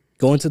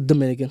going to the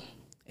Dominican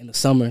in the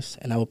summers,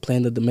 and I would play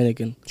in the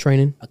Dominican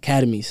Training?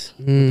 academies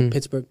with the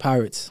Pittsburgh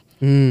Pirates.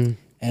 Mm.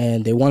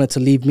 And they wanted to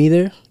leave me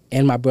there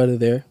and my brother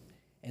there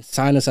and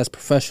sign us as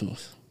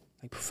professionals,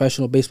 like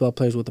professional baseball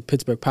players with the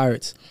Pittsburgh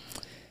Pirates.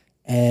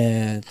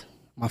 And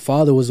my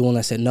father was the one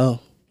that said,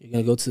 "No, you're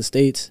going to go to the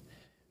States,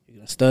 you're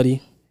going to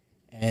study,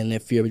 and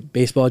if your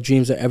baseball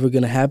dreams are ever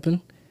going to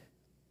happen,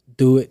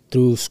 do it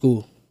through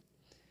school."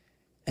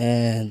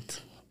 And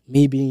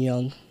me being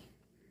young,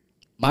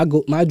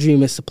 my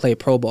dream is to play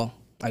pro ball.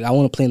 Like, I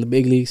want to play in the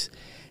big leagues,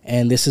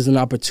 and this is an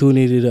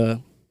opportunity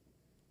to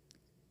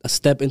a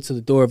step into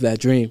the door of that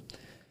dream.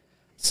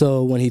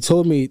 So when he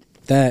told me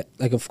that,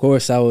 like, of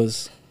course, I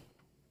was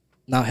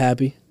not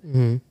happy.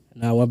 Mm-hmm.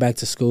 And I went back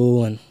to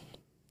school and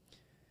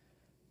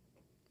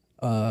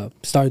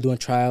started doing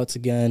tryouts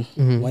again.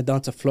 Mhm. Went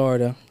down to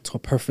Florida to a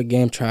perfect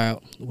game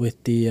tryout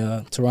with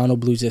the Toronto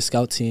Blue Jays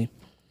scout team.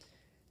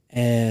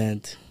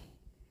 And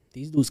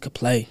these dudes could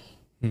play.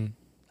 Mm.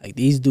 Like,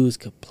 these dudes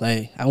could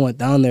play. I went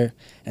down there,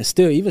 and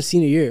still, even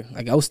senior year,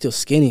 like, I was still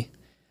skinny.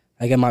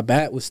 Like, and my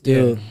bat was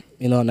still,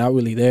 not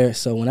really there.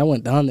 So when I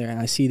went down there and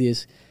I see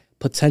these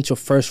potential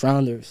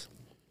first-rounders,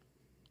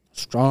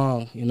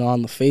 strong,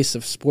 on the face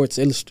of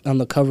on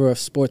the cover of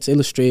Sports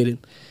Illustrated,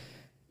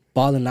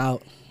 balling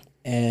out,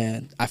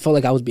 and I felt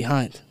like I was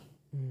behind.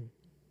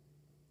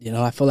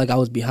 I felt like I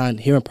was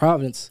behind. Here in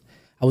Providence,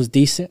 I was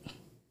decent,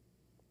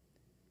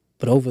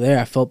 but over there,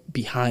 I felt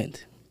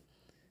behind.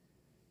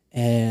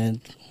 And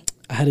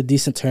I had a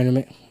decent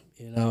tournament.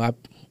 I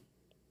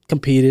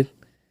competed.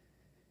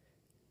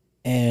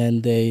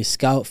 And a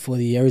scout for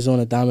the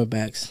Arizona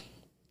Diamondbacks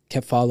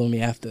kept following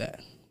me after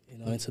that.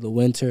 Into the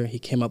winter, he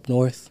came up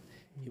north.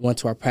 He went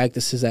to our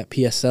practices at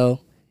PSL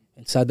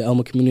inside the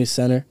Elma Community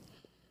Center.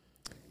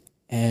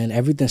 And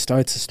everything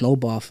started to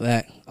snowball for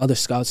that. Other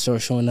scouts started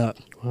showing up.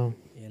 Wow.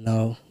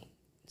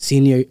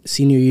 Senior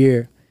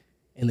year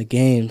in the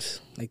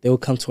games, like, they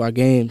would come to our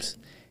games,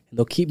 and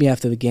they'll keep me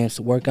after the games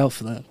to work out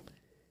for them.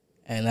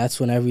 And that's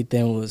when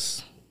everything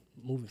was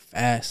moving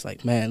fast.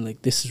 Like, man,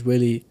 like this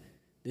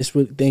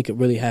thing could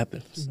really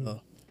happen.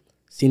 So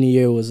senior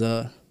year was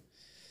a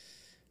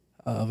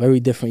very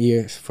different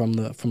year from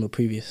the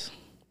previous.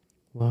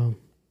 Wow.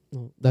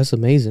 Well, that's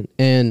amazing.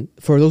 And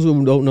for those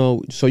who don't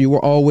know, so you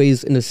were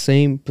always in the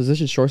same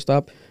position,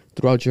 shortstop,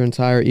 throughout your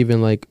entire, even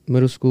like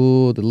middle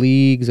school, the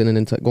leagues, and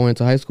then going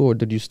into high school, or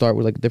did you start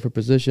with like different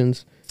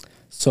positions?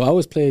 So I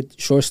always played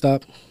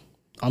shortstop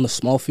on the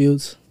small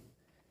fields.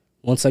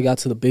 Once I got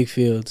to the big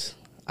fields,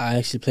 I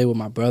actually played with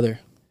my brother,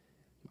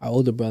 my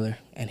older brother,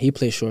 and he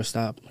played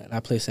shortstop, and I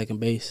played second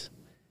base.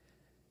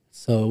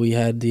 So we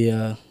had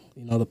the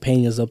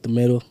Peñas up the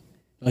middle.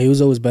 He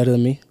was always better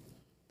than me.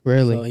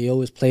 Really? So he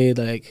always played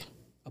like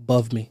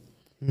above me.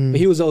 But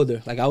he was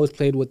older. Like I always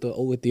played with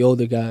the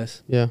older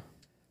guys. Yeah.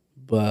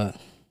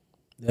 But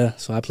yeah,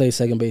 so I played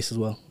second base as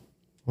well.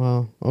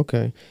 Wow.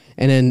 Okay.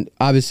 And then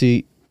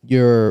obviously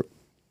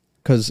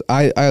because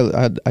I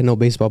know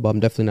baseball, but I'm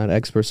definitely not an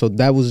expert. So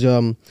that was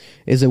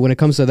is it when it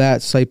comes to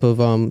that type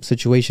of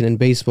situation in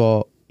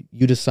baseball,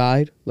 you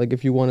decide like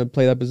if you want to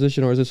play that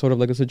position, or is it sort of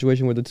like a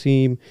situation where the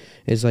team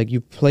is like, you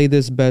play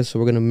this best, so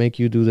we're gonna make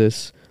you do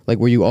this? Like,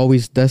 were you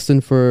always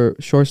destined for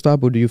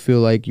shortstop, or do you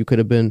feel like you could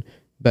have been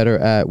better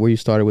at where you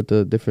started with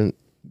the different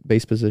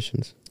base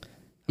positions?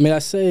 I mean, I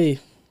say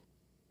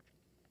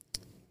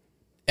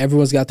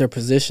everyone's got their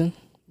position,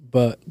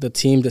 but the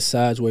team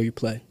decides where you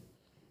play.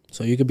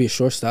 So you could be a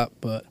shortstop,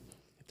 but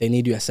if they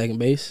need you at second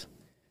base,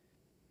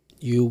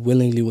 you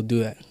willingly will do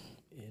that.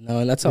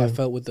 And that's how I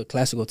felt with the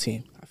classical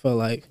team. I felt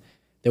like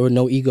there were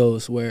no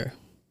egos where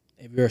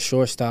if you're a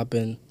shortstop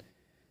and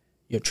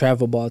your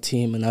travel ball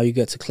team and now you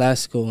get to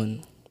classical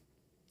and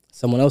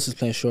someone else is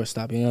playing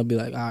shortstop, you're going to be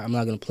like, all right, I'm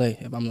not going to play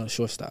if I'm not a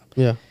shortstop.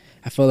 Yeah.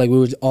 I felt like we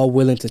were all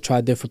willing to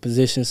try different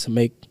positions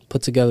to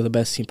put together the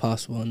best team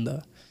possible,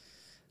 and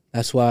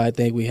that's why I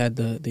think we had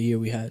the year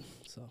we had.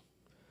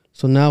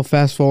 So now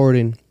fast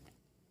forwarding.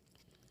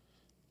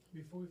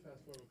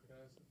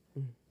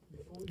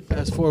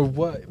 Fast forward,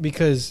 what?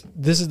 Because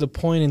this is the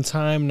point in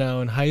time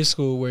now in high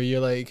school where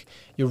you're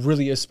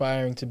really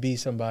aspiring to be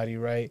somebody,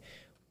 right?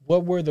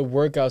 What were the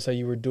workouts that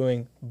you were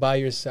doing by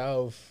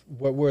yourself?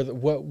 What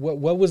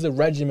was the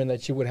regimen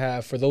that you would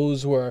have for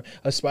those who are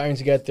aspiring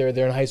to get there?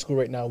 They're in high school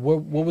right now.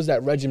 What was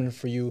that regimen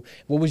for you?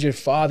 What was your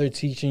father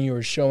teaching you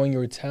or showing you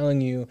or telling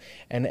you?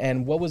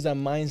 And what was that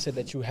mindset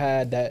that you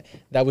had that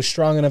was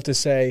strong enough to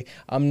say,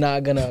 I'm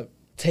not gonna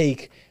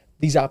take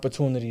these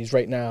opportunities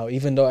right now,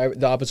 even though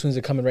the opportunities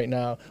are coming right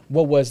now?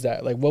 What was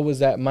that? Like, what was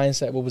that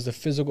mindset? What was the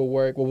physical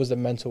work? What was the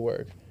mental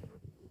work?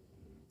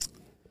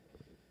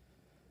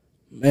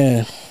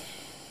 Man.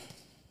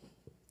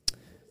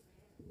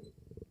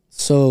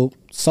 So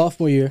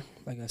sophomore year,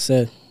 like I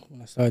said,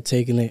 when I started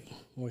taking it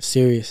more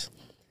serious,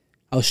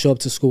 I'll show up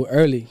to school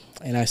early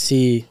and I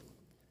see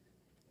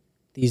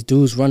these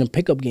dudes running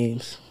pickup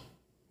games.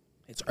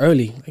 It's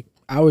early, like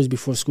hours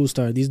before school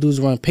started. These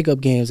dudes running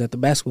pickup games at the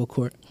basketball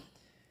court.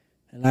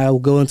 And I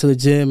would go into the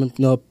gym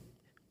and,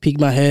 peek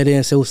my head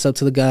in, say what's up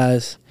to the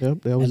guys.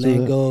 Yep, they always and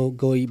then do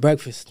go eat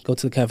breakfast, go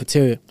to the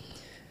cafeteria.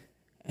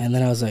 And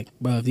then I was like,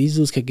 bro, if these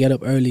dudes could get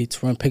up early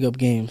to run pickup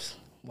games,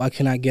 why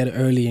can't I get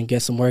early and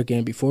get some work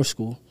in before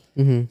school?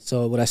 Mm-hmm.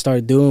 So what I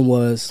started doing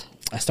was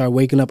I started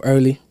waking up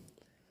early,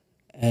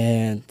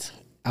 and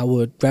I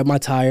would grab my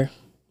tire.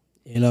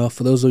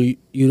 For those of you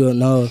who don't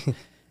know,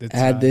 I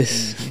had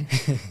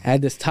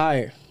this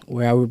tire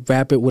where I would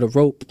wrap it with a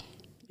rope,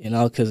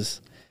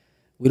 because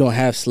we don't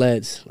have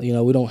sleds. We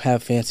don't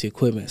have fancy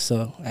equipment.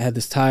 So I had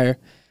this tire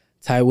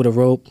with a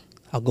rope.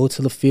 I'll go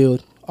to the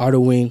field, Arthur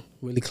Wing,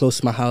 really close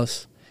to my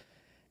house,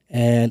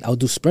 and I'll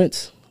do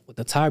sprints with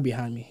the tire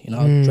behind me.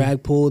 I'll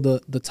drag pull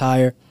the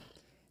tire,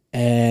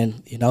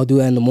 and I'll do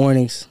that in the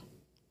mornings.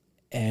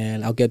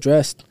 And I'll get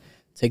dressed,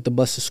 take the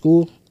bus to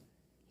school,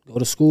 go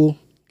to school,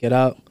 get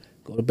out,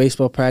 go to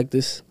baseball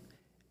practice,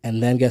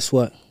 and then guess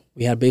what?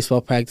 We had baseball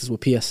practice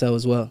with PSL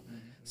as well.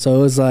 So it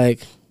was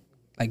like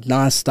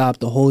nonstop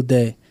the whole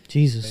day.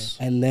 Jesus.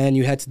 And then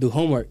you had to do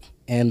homework,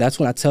 and that's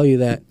when I tell you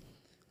that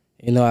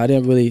I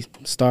didn't really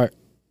start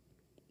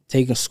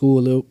taking school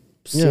a little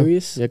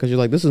serious. Yeah, because you're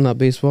like, this is not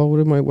baseball.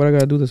 What I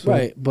gotta do this for?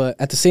 Right, but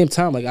at the same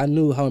time, I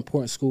knew how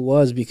important school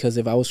was, because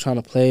if I was trying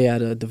to play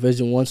at a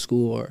Division I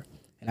school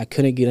and I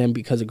couldn't get in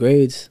because of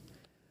grades,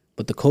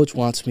 but the coach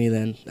wants me,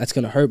 then that's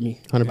gonna hurt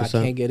me. 100%. If I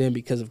can't get in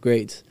because of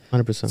grades.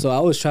 100%. So I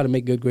always try to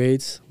make good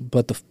grades,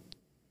 but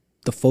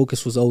the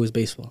focus was always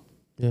baseball.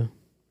 Yeah.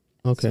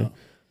 Okay.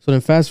 So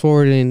then fast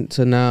forwarding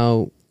to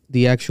now,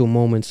 the actual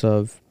moments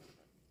of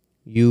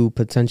you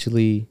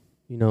potentially,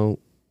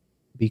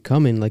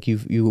 becoming like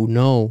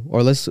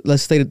or let's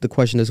state the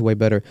question this way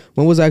better.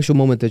 When was the actual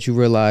moment that you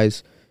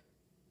realized,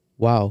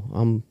 wow,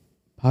 I'm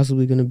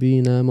possibly going to be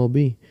in the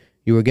MLB?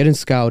 You were getting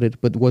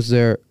scouted, but was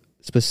there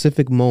a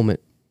specific moment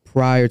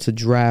prior to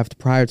draft,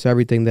 prior to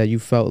everything, that you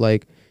felt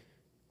like,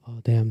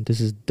 oh, damn, this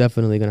is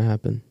definitely going to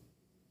happen?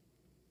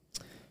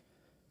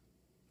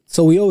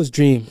 So we always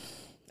dream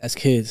as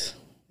kids,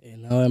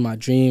 and my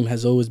dream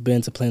has always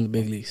been to play in the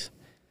big leagues.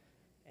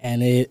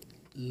 And it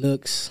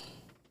looks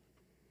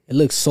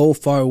so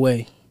far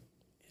away.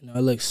 You know,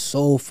 it looked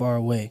so far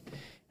away.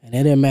 And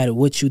it didn't matter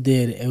what you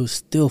did, it was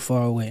still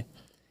far away.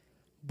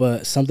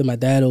 But something my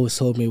dad always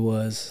told me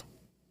was,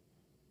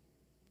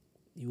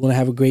 you want to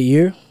have a great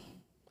year?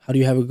 How do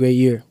you have a great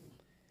year?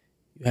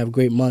 You have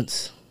great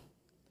months.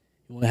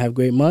 You want to have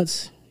great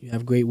months? You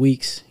have great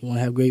weeks. You want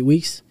to have great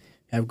weeks?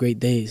 You have great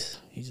days.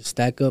 You just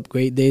stack up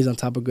great days on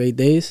top of great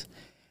days.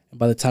 And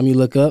by the time you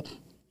look up,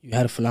 you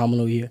had a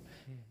phenomenal year.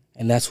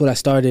 And that's what I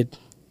started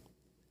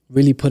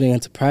really putting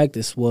into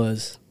practice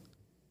was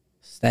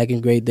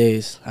stacking great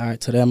days. All right,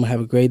 today I'm going to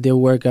have a great day of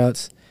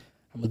workouts.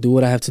 I'm going to do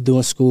what I have to do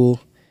in school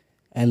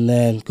and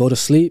then go to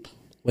sleep,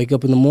 wake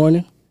up in the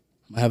morning.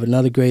 I'm going to have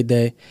another great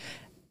day.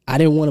 I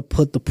didn't want to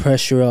put the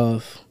pressure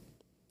of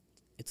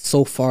it's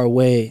so far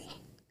away.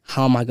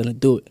 How am I going to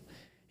do it?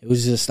 It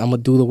was just I'm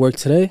going to do the work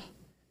today.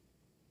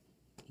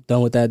 I'm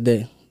done with that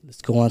day.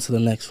 Let's go on to the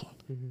next one.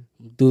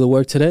 Do the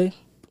work today,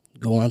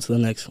 go on to the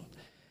next one.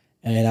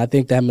 And I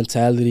think that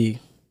mentality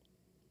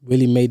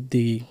really made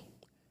the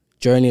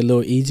journey a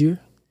little easier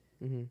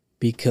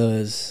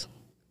because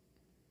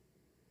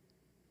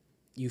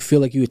you feel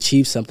like you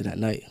achieved something that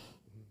night.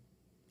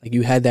 Like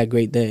you had that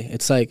great day.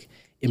 It's like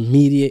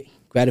immediate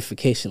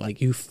gratification.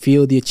 Like you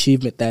feel the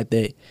achievement that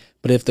day.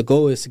 But if the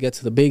goal is to get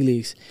to the big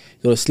leagues,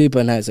 you go to sleep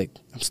at night, it's like,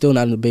 I'm still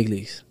not in the big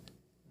leagues.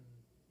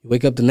 You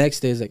wake up the next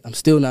day, it's like, I'm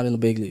still not in the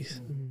big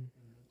leagues.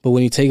 But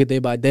when you take it day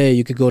by day,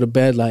 you could go to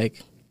bed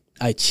like,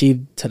 I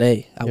achieved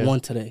today. I won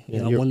today.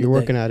 Yeah, I won you're the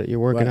working day. at it. You're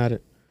working Right. at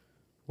it.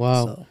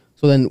 Wow.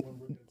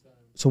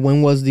 So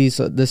when was this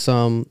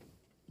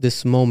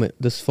moment,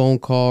 this phone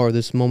call or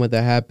this moment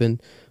that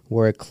happened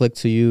where it clicked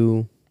to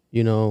you,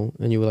 you know,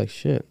 and you were like,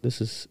 shit,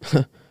 this is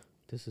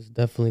this is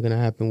definitely gonna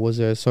happen? Was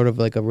there sort of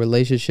like a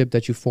relationship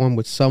that you formed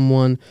with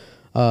someone?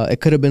 It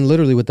could have been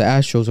literally with the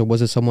Astros, or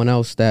was it someone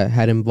else that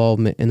had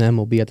involvement in the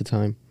MLB at the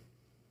time?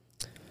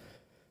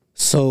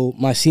 So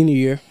my senior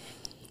year,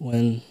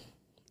 when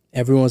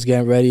everyone's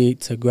getting ready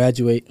to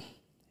graduate,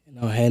 you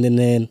know, handing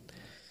in,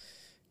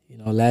 you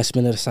know, last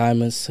minute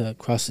assignments to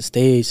cross the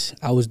stage,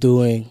 I was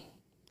doing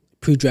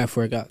pre-draft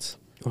workouts.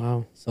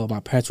 Wow. So my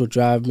parents would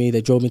drive me.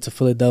 They drove me to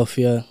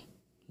Philadelphia,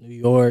 New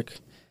York,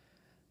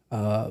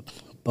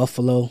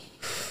 Buffalo.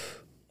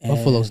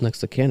 Buffalo's next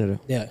to Canada.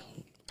 Yeah,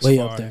 It's way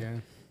far, up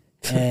there.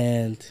 yeah.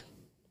 And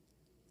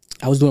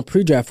I was doing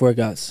pre-draft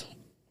workouts.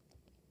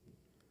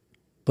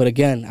 But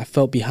again, I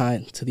felt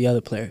behind to the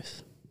other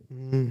players.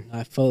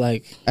 I felt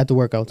like At the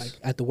workouts.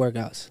 at the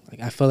workouts.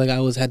 Like I felt like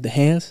I had the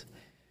hands,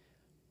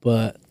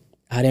 but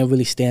I didn't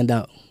really stand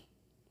out.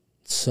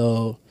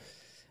 So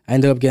I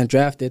ended up getting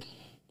drafted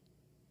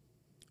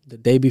the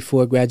day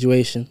before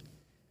graduation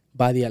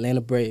by the Atlanta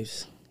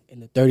Braves in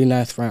the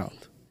 39th round.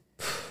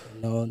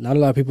 You know, not a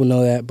lot of people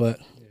know that, but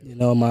you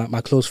know,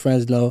 my close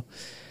friends know.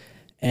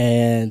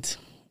 And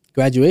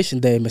graduation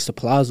day, Mr.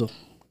 Palazzo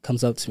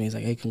comes up to me. He's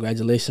like, "Hey,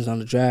 congratulations on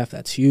the draft.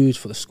 That's huge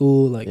for the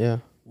school. Like, Yeah.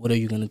 what are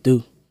you gonna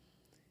do?"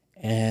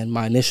 And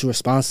my initial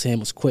response to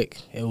him was quick.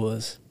 It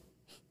was,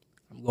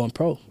 "I'm going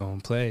pro. Go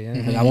and play, yeah.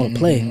 Like, I want to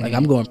play. Like,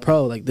 I'm going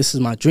pro. Like, this is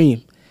my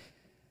dream."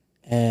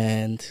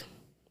 And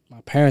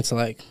my parents are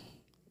like,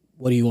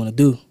 "What do you want to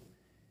do?"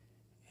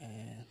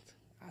 And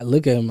I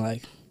look at him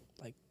like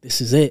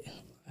this is it.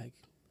 Like,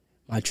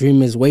 my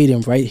dream is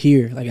waiting right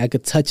here. Like, I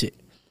could touch it.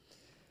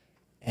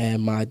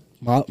 And my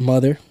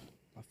mother,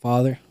 my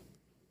father,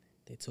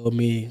 they told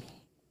me,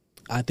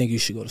 "I think you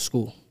should go to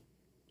school."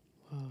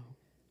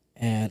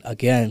 And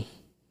again,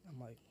 I'm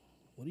like,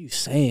 "What are you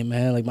saying,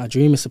 man? Like, my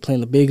dream is to play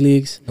in the big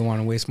leagues. Don't want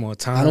to waste more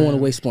time. I don't want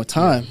to waste more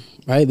time,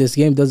 right? This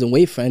game doesn't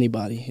wait for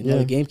anybody. You know, Yeah.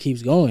 the game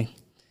keeps going.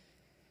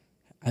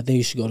 I think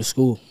you should go to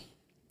school."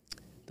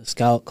 The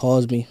scout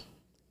calls me.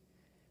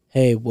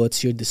 "Hey,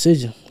 what's your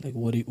decision? Like,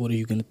 what are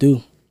you gonna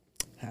do?"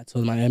 I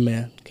told him, "Hey,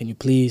 man, can you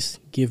please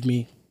give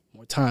me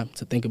more time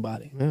to think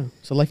about it?" Yeah.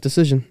 It's a life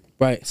decision.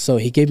 Right. So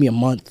he gave me a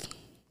month.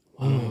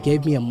 He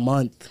gave me a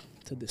month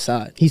to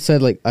decide. He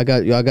said, like, I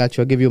got you. I'll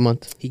give you a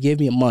month. He gave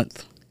me a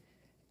month.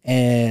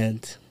 And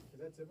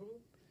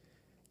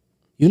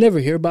you never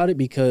hear about it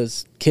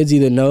because kids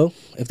either know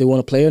if they want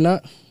to play or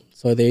not.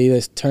 So they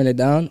either turn it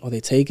down or they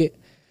take it.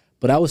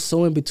 But I was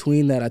so in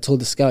between that I told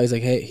the scout, he's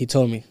like, he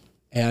told me,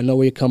 "Hey, I know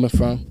where you're coming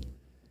from,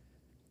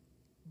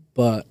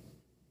 but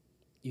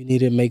you need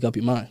to make up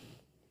your mind.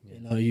 You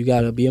know, you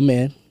got to be a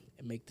man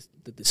and make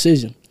the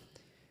decision."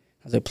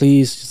 I was like,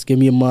 "Please just give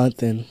me a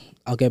month and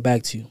I'll get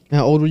back to you."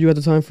 How old were you at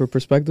the time for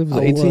perspective? Was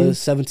it I 18? was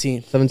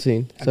 17.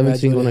 17. I 17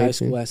 graduated going to high 18.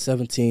 school at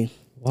 17.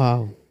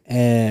 Wow.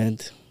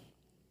 And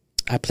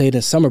I played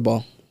in summer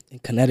ball in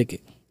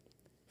Connecticut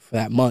for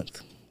that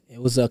month.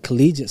 It was a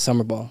collegiate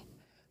summer ball.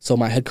 So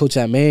my head coach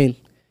at Maine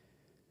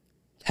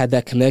had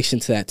that connection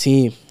to that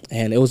team,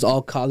 and it was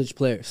all college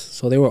players.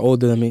 So they were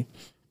older than me.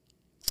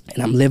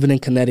 And I'm living in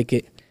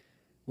Connecticut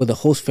with a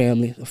host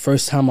family. The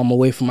first time I'm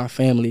away from my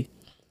family,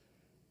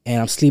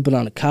 and I'm sleeping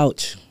on the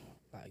couch,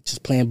 like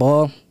just playing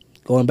ball,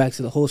 going back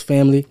to the host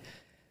family.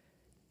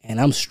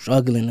 And I'm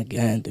struggling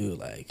again, dude.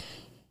 Like,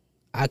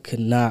 I could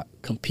not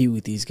compete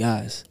with these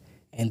guys.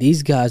 And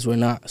these guys were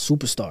not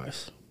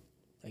superstars.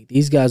 Like,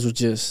 these guys were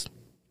just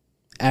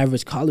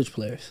average college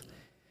players.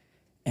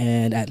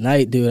 And at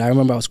night, dude, I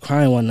remember I was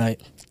crying one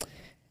night,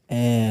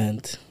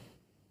 and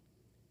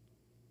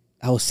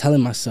I was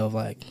telling myself,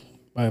 like,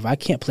 bro, if I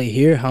can't play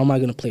here, how am I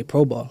going to play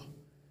pro ball?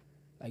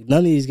 Like, none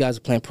of these guys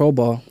are playing pro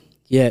ball,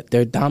 yet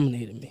they're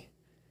dominating me.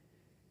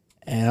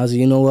 And I was like,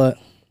 you know what?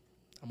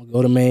 I'm going to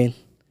go to Maine.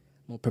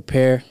 I'm going to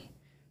prepare.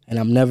 And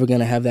I'm never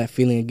going to have that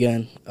feeling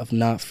again of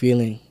not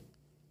feeling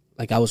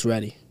like I was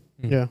ready.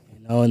 Yeah.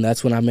 You know, and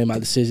that's when I made my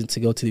decision to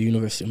go to the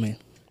University of Maine.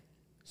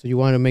 So you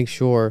wanted to make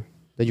sure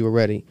that you were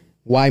ready.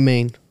 Why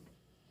Maine?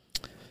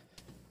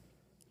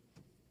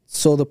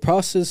 So the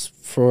process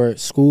for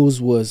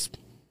schools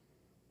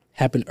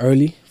happened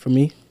early for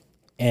me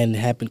and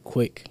happened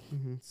quick.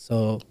 Mm-hmm.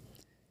 So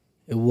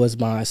it was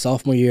my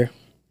sophomore year.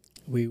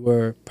 We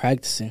were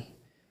practicing.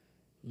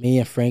 Me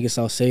and Frank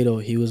Salcedo,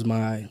 he was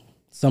my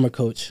summer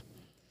coach.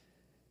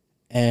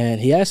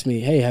 And he asked me,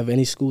 hey, have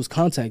any schools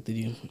contacted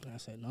you? And I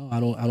said, no, I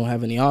don't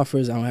have any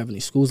offers. I don't have any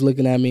schools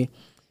looking at me.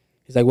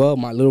 He's like, well,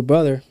 my little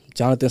brother,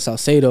 Jonathan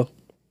Salcedo,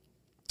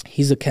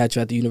 he's a catcher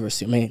at the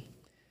University of Maine.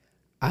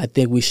 I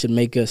think we should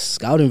make a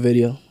scouting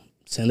video,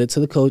 send it to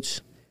the coach,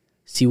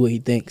 see what he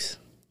thinks.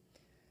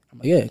 I'm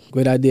like, yeah,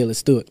 great idea.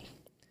 Let's do it.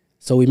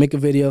 So we make a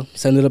video,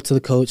 send it up to the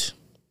coach.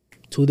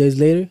 2 days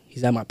later,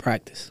 he's at my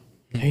practice.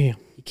 Damn.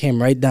 He came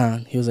right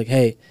down. He was like,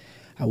 hey,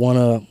 I want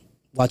to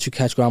watch you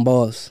catch ground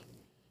balls.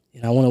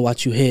 And I want to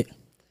watch you hit.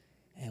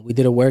 And we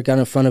did a workout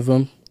in front of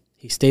him.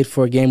 He stayed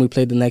for a game we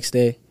played the next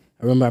day.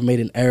 I remember I made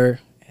an error,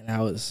 and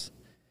I was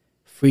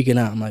freaking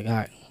out. I'm like, all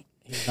right,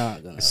 he's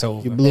not going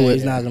to. You blew it.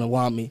 He's not going to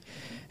want me.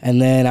 And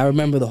then I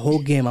remember the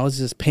whole game, I was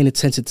just paying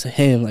attention to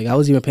him. Like, I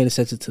wasn't even paying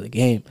attention to the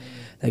game.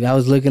 Like, I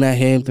was looking at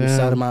him through the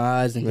side of my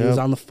eyes, and he was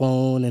on the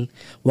phone and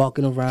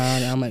walking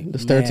around. And I'm like, The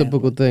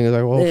stereotypical thing is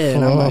like, well, yeah,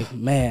 and I'm like,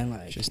 man,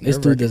 like, this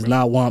dude does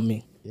not want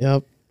me.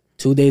 Yep.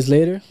 2 days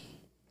later,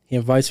 he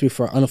invites me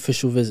for an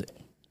unofficial visit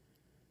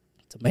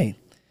to Maine.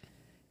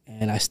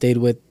 And I stayed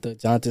with the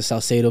Jonathan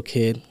Salcedo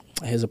kid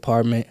at his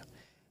apartment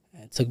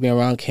and took me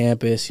around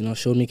campus, you know,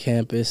 showed me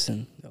campus.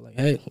 And they're like,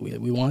 hey,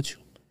 we want you.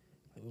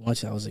 We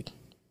want you. I was like,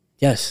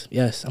 yes,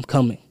 I'm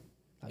coming.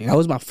 Like, that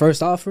was my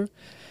first offer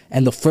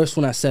and the first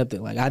one I accepted.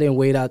 Like, I didn't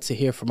wait out to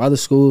hear from other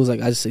schools.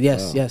 Like, I just said,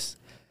 yes,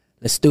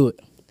 let's do it.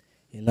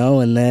 You know,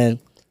 and then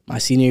my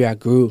senior year, I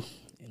grew.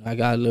 You know, I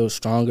got a little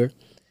stronger.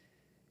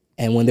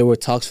 And when there were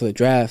talks for the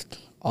draft,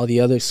 all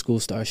the other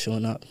schools started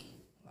showing up,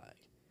 like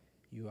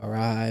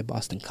URI,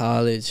 Boston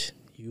College,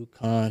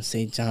 UConn,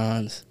 St.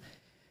 John's.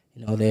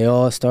 You know, they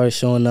all started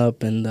showing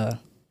up, and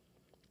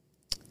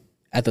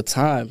at the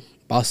time,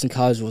 Boston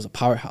College was a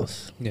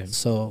powerhouse. Yeah.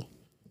 So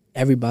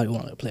everybody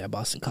wanted to play at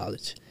Boston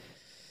College.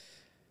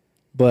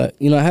 But,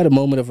 you know, I had a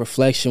moment of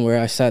reflection where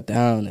I sat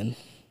down and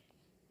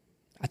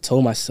I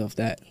told myself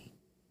that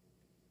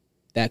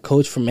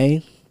coach from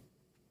Maine,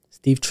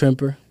 Steve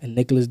Trimper and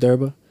Nicholas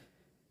Durba,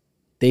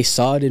 they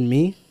saw it in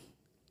me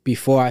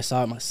before I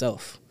saw it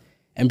myself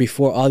and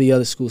before all the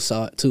other schools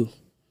saw it too.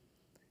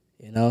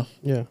 You know?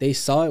 Yeah. They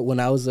saw it when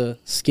I was a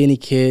skinny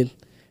kid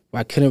where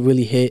I couldn't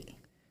really hit.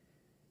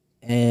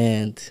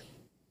 And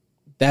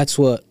that's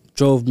what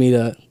drove me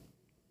to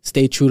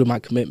stay true to my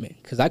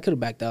commitment, because I could have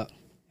backed out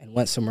and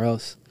went somewhere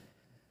else.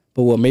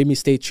 But what made me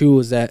stay true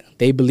was that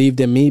they believed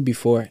in me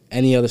before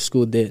any other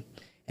school did.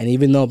 And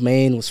even though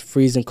Maine was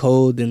freezing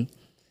cold and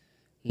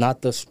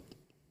not the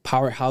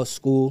powerhouse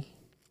school,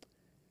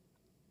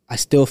 I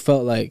still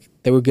felt like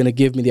they were going to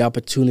give me the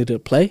opportunity to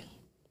play,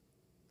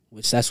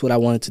 which that's what I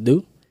wanted to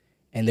do.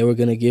 And they were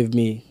going to give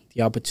me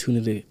the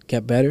opportunity to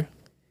get better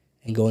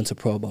and go into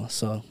pro ball.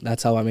 So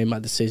that's how I made my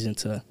decision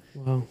to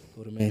go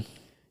to Maine.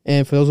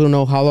 And for those who don't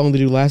know, how long did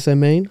you last at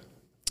Maine?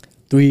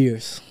 3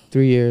 years.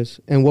 3 years.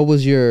 And what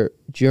was your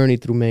journey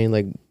through Maine?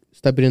 Like,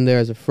 stepping in there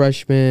as a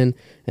freshman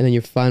and then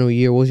your final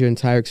year, what was your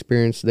entire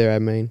experience there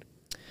at Maine?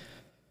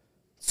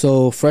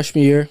 So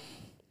freshman year,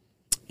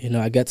 you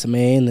know, I got to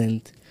Maine,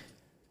 and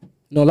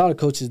you know, a lot of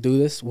coaches do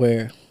this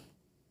where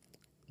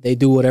they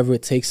do whatever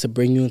it takes to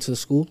bring you into the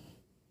school.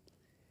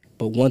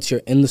 But once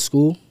you're in the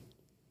school,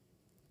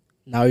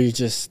 now you're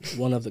just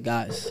one of the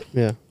guys.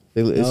 Yeah.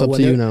 It's up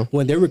to you now.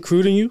 When they're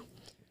recruiting you,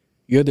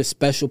 you're the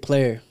special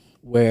player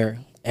where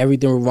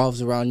everything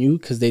revolves around you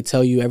because they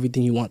tell you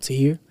everything you want to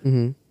hear.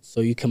 Mm-hmm.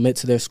 So you commit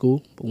to their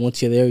school. But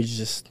once you're there, you're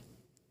just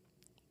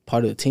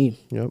part of the team.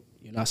 Yep.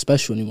 You're not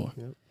special anymore.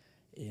 Yep.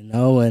 You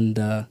know, and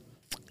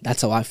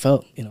that's how I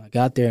felt. You know, I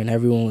got there and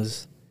everyone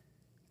was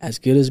as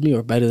good as me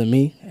or better than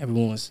me.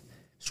 Everyone was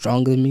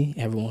stronger than me.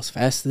 Everyone was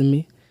faster than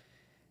me.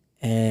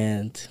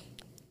 And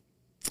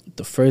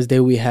the first day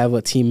we have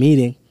a team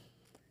meeting,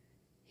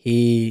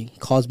 he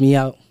calls me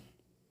out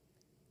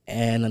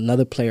and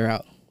another player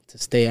out to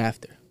stay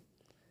after.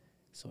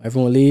 So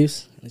everyone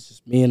leaves, and it's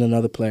just me and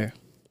another player.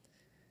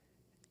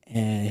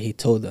 And he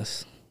told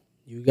us,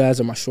 you guys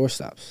are my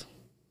shortstops.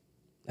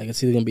 Like,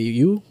 it's either going to be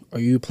you or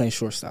you playing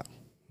shortstop.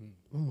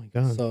 Oh, my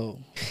God. So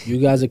you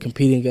guys are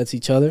competing against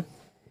each other.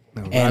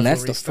 And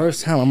that's the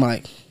first time I'm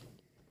like,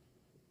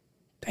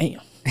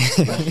 damn.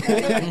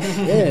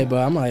 Yeah, but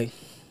I'm like,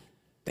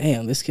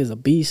 damn, this kid's a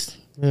beast.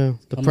 Yeah,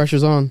 the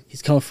pressure's on.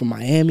 He's coming from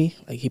Miami.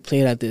 Like, he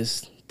played at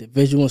this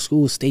Division I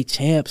school, state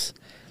champs.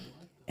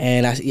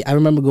 And I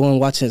remember going and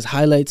watching his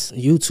highlights on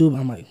YouTube.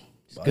 I'm like,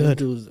 bro, this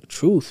dude's the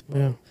truth,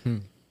 bro. Yeah.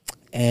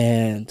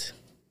 And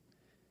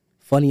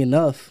funny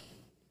enough,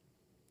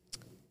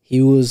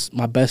 he was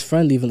my best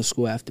friend leaving the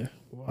school after.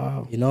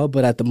 Wow. You know,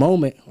 but at the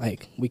moment,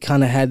 like, we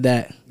kind of had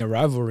that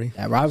rivalry.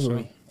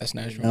 That's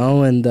natural. You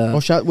know, and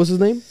what's his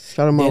name?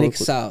 Shout him out. Danny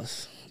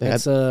Casals.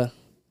 That's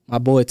my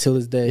boy till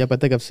this day. Yep, I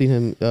think I've seen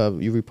him.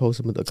 You repost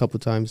him a couple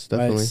times,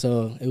 definitely. Right,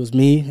 so it was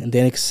me and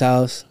Danny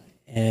Casals,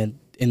 and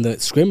in the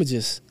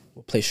scrimmages,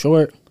 we'll play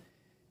short.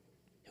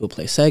 He'll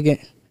play second.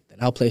 Then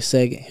I'll play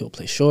second. He'll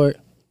play short.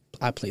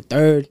 I play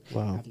third.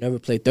 Wow. I've never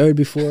played third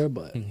before,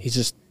 but he's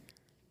just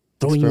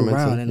throwing you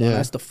around. And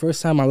that's the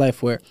first time in my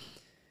life where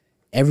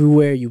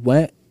everywhere you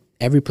went,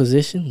 every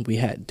position, we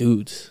had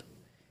dudes.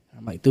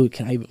 I'm like, dude,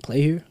 can I even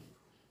play here?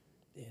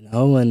 You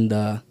know, and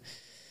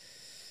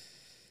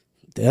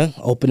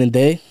opening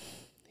day,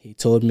 he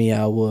told me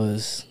I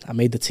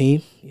made the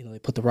team. You know, they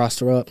put the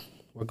roster up.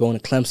 We're going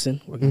to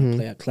Clemson. We're going to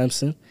play at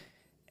Clemson,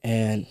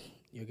 and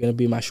you're going to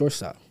be my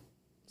shortstop.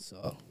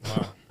 So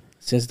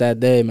since that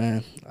day,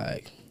 man,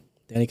 like,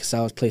 Danny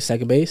Casals played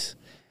second base,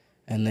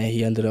 and then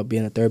he ended up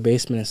being a third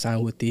baseman and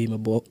signed with the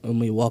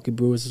Milwaukee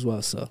Brewers as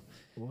well. So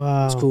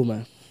wow, it's cool,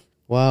 man.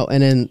 Wow,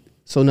 and then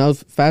so now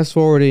fast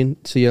forwarding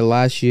to your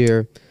last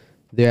year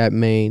there at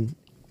Maine,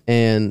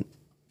 and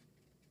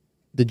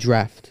the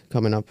draft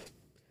coming up,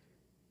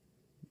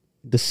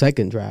 the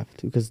second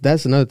draft, because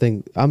that's another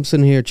thing. I'm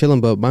sitting here chilling,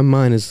 but my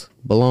mind is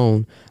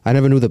blown. I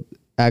never knew the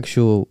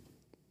actual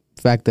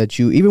fact that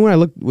even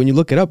when you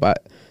look it up,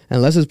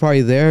 unless it's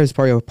probably there, it's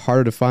probably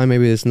harder to find.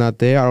 Maybe it's not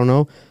there. I don't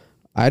know.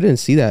 I didn't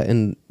see that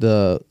in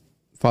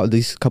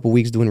these couple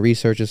weeks doing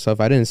research and stuff.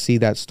 I didn't see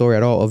that story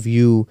at all of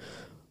you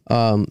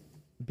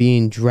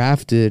being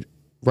drafted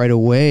right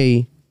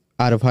away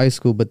out of high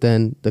school, but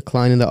then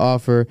declining the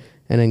offer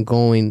and then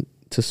going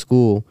to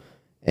school.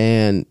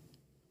 And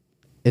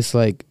it's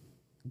like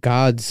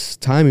God's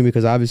timing,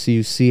 because obviously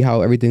you see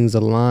how everything's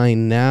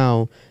aligned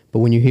now, but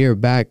when you hear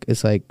it back,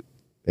 it's like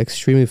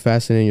extremely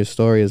fascinating. Your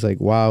story is like,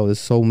 wow, there's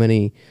so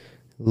many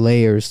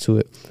layers to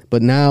it.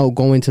 But now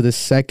going to the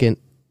second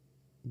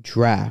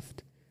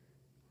draft,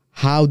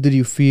 how did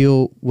you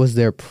feel? Was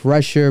there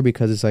pressure?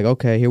 Because it's like,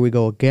 okay, here we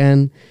go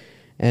again.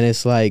 And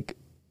it's like,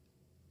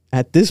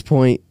 at this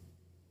point,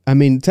 I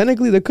mean,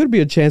 technically there could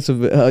be a chance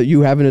of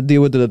you having to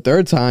deal with it a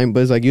third time, but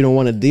it's like you don't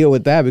want to deal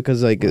with that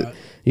because, like,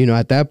 you know,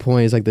 at that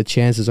point, it's like the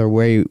chances are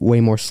way, way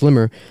more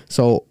slimmer.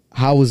 So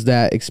how was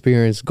that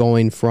experience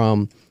going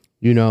from,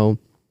 you know,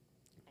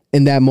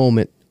 in that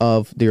moment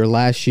of your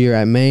last year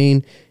at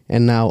Maine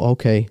and now,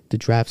 okay, the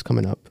draft's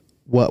coming up?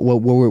 What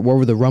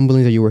were the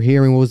rumblings that you were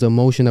hearing? What was the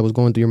emotion that was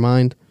going through your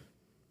mind?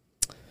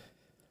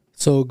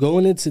 So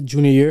going into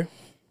junior year,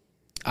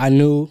 I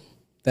knew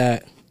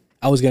that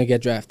I was going to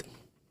get drafted.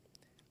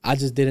 I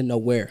just didn't know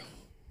where.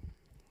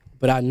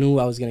 But I knew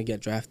I was going to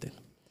get drafted.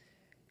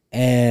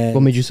 And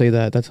what made you say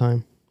that at that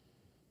time?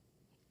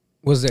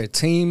 Was there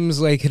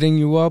teams like hitting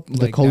you up?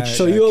 The like coach?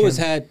 So you always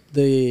had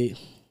the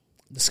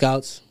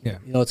scouts, yeah,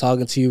 you know,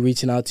 talking to you,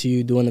 reaching out to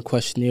you, doing the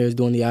questionnaires,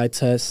 doing the eye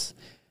tests,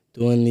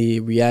 doing the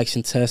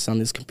reaction tests on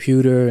this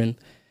computer. And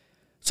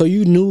so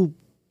you knew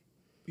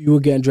you were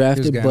getting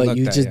drafted, but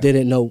you just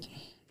didn't know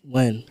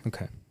when.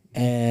 Okay.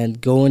 And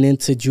going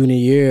into junior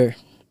year,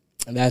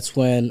 that's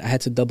when I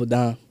had to double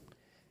down.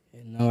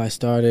 You know, I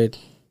started,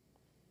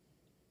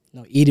 you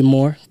know, eating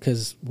more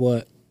because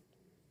what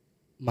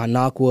my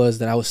knock was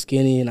that I was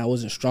skinny and I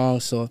wasn't strong.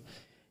 So,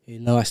 you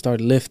know, I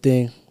started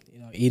lifting, you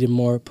know, eating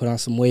more, put on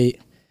some weight.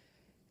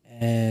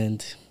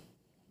 And,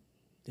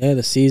 yeah,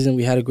 the season,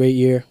 we had a great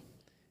year.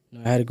 You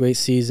know, I had a great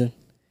season.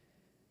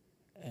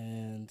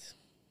 And,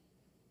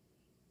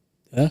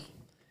 yeah,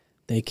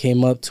 they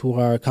came up to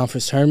our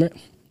conference tournament.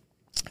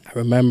 I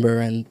remember,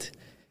 and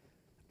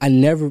I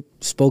never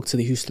spoke to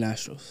the Houston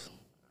Astros.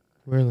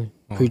 Really?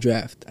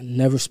 Pre-draft. I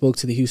never spoke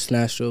to the Houston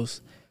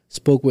Astros.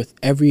 Spoke with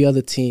every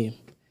other team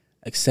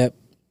except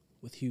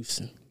with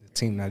Houston. The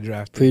team that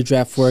drafted.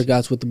 Pre-draft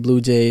workouts with the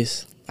Blue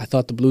Jays. I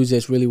thought the Blue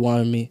Jays really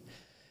wanted me,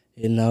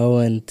 you know,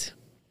 and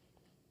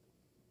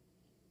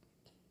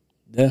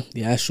yeah,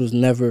 the Astros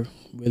never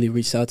really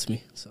reached out to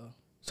me.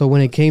 So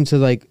when it came to,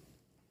 like,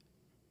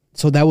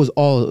 so that was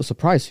all a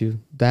surprise to you,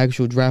 the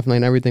actual draft night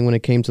and everything. When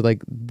it came to,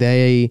 like,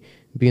 they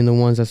being the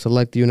ones that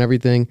select you and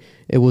everything,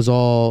 it was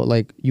all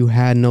like you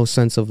had no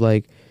sense of,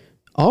 like,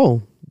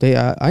 oh,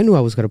 I knew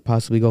I was gonna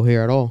possibly go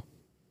here at all.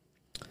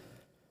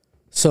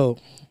 So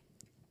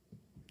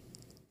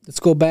let's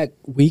go back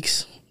a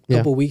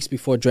couple weeks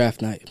before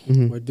draft night.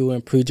 Mm-hmm. We're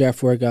doing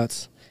pre-draft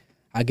workouts.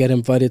 I get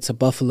invited to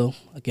Buffalo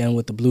again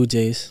with the Blue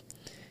Jays,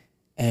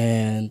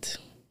 and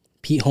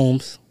Pete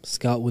Holmes,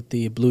 scout with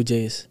the Blue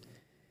Jays,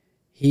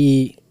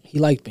 he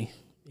liked me.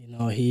 You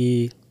know,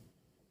 he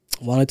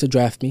wanted to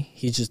draft me.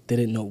 He just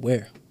didn't know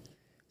where.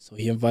 So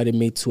he invited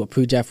me to a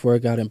pre-draft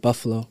workout in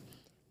Buffalo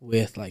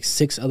with like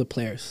 6 other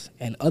players.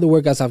 And other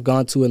workouts I've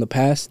gone to in the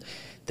past,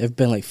 there have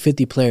been like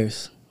 50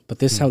 players. but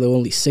this time there were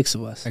only 6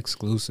 of us,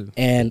 Exclusive.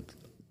 and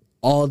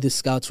all the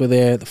scouts were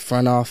there, the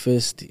front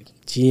office, the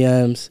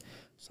GMs.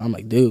 So I'm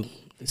like, dude,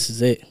 this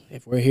is it.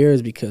 If we're here,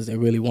 it's because they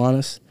really want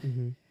us.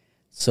 Mm-hmm.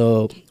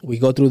 So we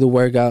go through the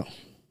workout.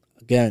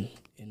 Again,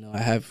 I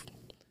have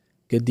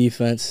good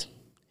defense,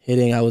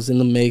 hitting. I was in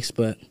the mix,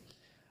 but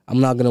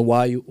I'm not gonna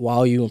wow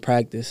you in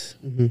practice.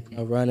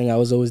 Mm-hmm. Running, I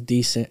was always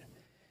decent,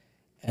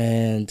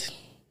 and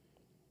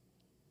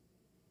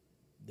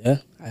yeah,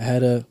 I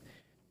had a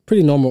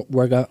pretty normal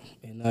workout.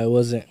 It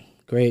wasn't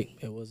great.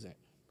 It wasn't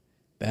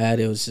bad.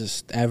 It was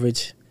just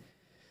average.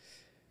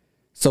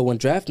 So when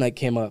draft night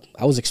came up,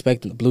 I was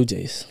expecting the Blue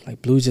Jays.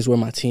 Like, Blue Jays were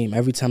my team.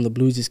 Every time the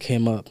Blue Jays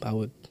came up, I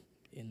would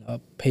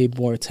pay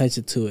more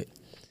attention to it.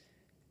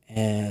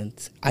 And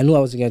I knew I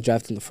wasn't going to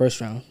draft in the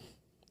first round.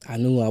 I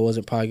knew I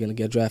wasn't probably going to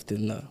get drafted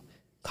in the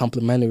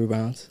complimentary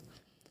rounds.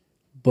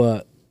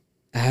 But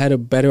I had a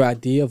better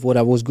idea of what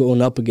I was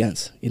going up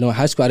against. In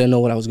high school, I didn't know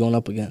what I was going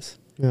up against.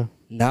 Yeah.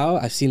 Now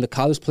I've seen the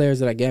college players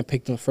that I get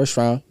picked in the first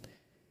round,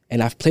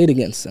 and I've played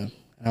against them.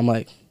 And I'm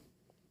like,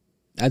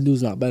 that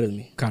dude's not better than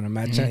me. Kind of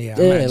match up. Yeah,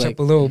 Yeah, match like- up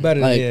a little better.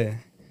 like- Yeah.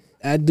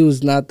 That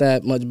dude's not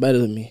that much better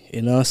than me,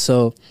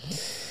 So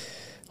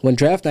when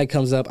draft night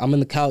comes up, I'm in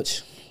the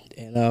couch,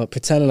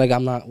 pretending like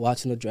I'm not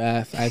watching the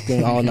draft,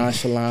 acting all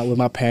nonchalant with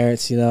my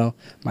parents.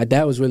 My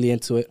dad was really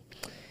into it,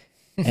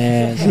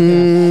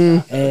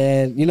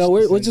 and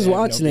we're just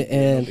watching it,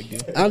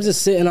 and I'm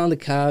just sitting on the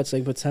couch,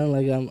 like pretending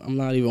like I'm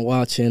not even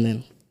watching,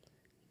 and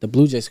the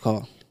Blue Jays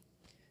call,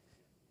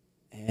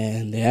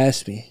 and they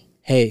asked me,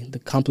 "Hey, the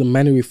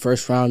complimentary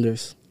first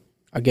rounders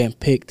are getting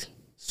picked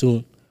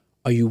soon.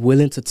 Are you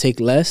willing to take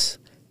less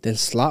than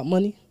slot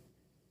money?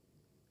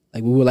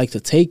 Like, we would like to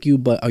take you,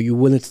 but are you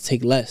willing to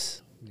take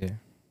less?" Yeah.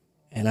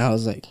 And I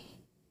was like,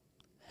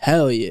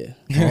 hell yeah.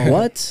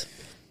 What?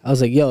 I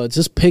was like, yo,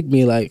 just pick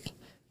me. Like,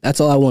 that's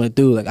all I want to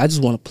do. Like, I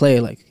just want to play.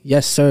 Like,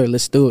 yes, sir,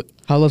 let's do it.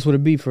 How less would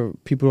it be for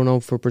people who don't know,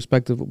 for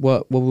perspective?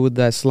 What would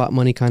that slot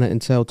money kind of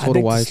entail I total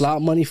think the wise?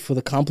 slot money for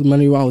the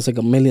complimentary round was like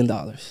 $1 million.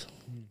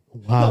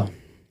 Wow.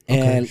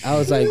 And I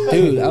was like,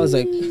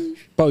 dude,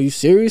 bro, you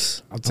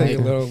serious? I'll take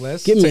a little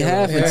less. Give me Take a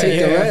half little- and take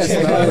the rest.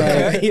 And I was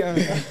like,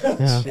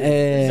 Yeah.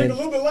 and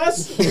little bit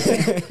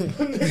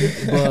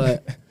less.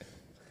 but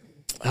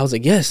I was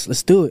like, yes,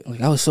 let's do it.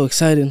 Like, I was so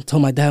excited.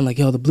 Told my dad, I'm like,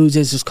 yo, the Blue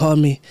Jays just called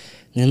me.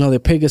 Their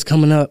pick is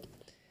coming up.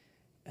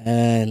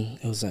 And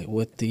it was like,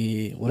 with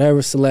the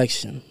whatever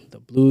selection, the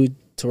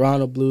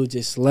Toronto Blue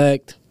Jays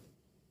select,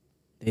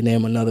 they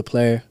name another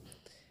player.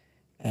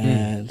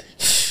 And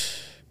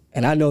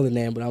and I know the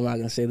name, but I'm not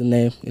going to say the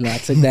name. I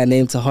took that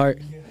name to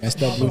heart.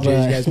 Messed up, Blue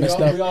Jays. You guys messed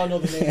up. We all know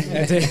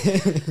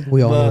the name.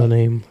 We all know But- the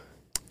name.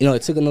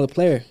 It took another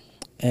player.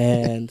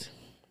 And,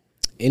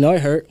 it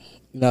hurt,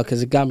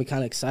 because it got me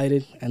kind of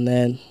excited. And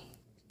then,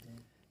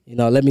 it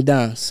let me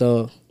down.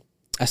 So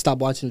I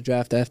stopped watching the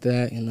draft after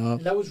that,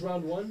 That was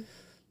round 1?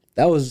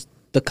 That was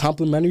the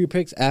complimentary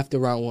picks after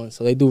round 1.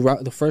 So they do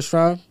the first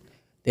round,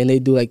 then they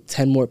do like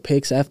 10 more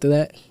picks after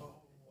that.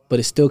 But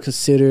it's still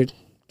considered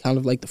kind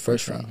of like the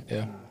first round.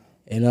 Yeah.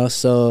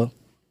 So,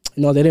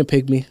 they didn't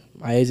pick me.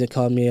 My agent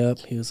called me up.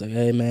 He was like,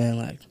 hey, man,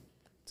 like,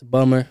 it's a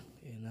bummer,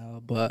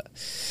 but,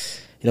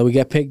 we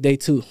got picked day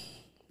 2.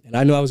 And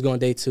I knew I was going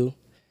day 2. I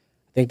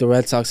think the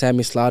Red Sox had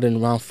me slotted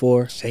in round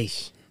 4.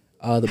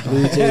 The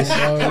Blue Jays,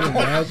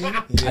 I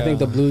think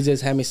the Blue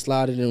Jays had me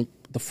slotted in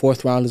the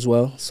 4th round as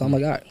well. So I'm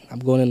like, all right, I'm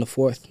going in the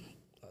 4th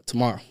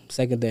tomorrow,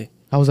 second day.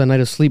 How was that night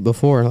of sleep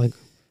before? Like,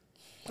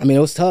 I mean,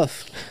 it was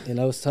tough. It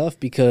was tough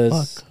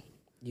because Fuck.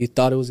 you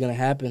thought it was going to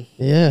happen.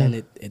 Yeah. And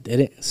it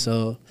didn't.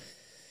 So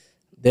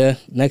the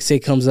next day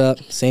comes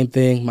up, same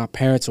thing. My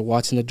parents are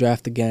watching the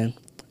draft again,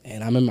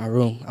 and I'm in my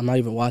room. I'm not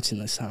even watching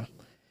this time.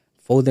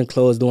 Folding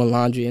clothes, doing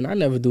laundry, and I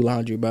never do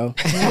laundry, bro.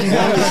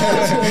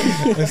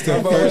 That's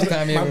the first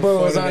time you My ever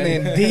boy was folded on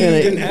it. Indeed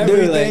and Dude,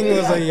 everything. like,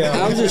 Was like, yo,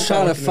 I'm just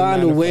trying to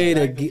find a way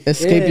to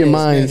Escape your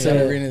mind. Instead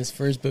of reading his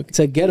first book.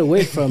 to get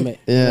away from it.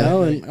 Yeah.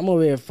 And I'm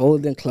over here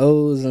folding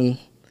clothes and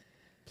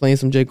playing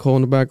some J. Cole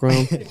in the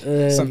background.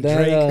 Some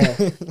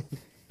then,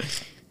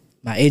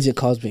 my agent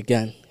calls me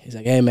again. He's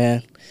like, hey,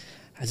 man,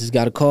 I just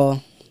got a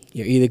call.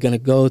 You're either going to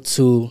go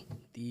to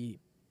the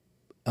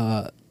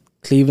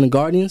Cleveland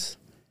Guardians,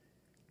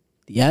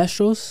 the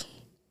Astros,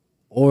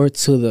 or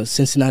to the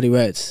Cincinnati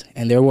Reds.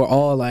 And they were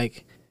all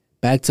like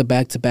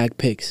back-to-back-to-back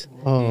picks.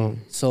 Oh,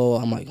 So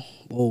I'm like,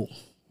 whoa,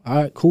 all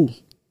right, cool.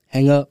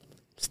 Hang up.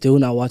 Still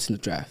not watching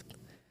the draft.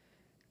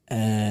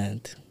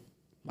 And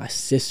my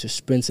sister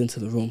sprints into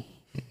the room.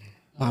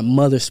 My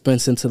mother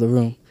sprints into the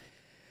room.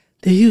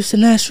 The Houston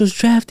Astros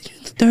drafted you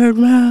in the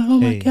 3rd round. Oh,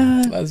 my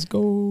God. Let's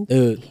go.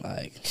 Dude,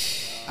 like,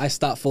 I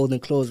stopped folding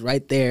clothes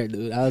right there,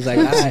 dude. I was like,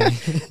 I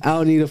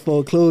don't need to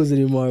fold clothes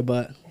anymore.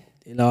 But,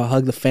 I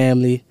hugged the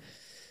family.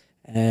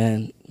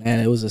 And, man,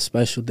 it was a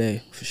special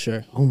day for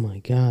sure. oh my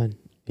God.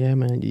 Yeah,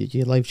 man,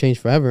 your life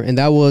changed forever. And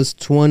that was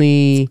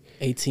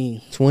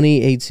 2018.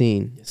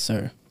 18. Yes,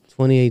 sir.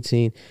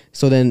 2018.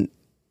 So then,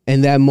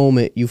 in that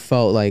moment, you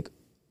felt like,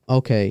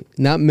 okay,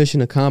 not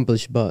mission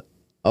accomplished, but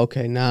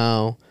okay,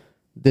 now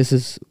this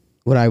is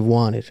what I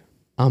wanted.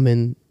 I'm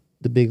in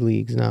the big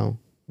leagues now?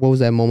 What was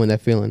that moment,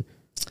 that feeling?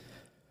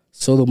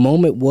 So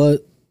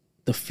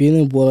the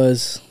feeling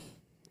was,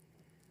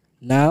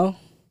 now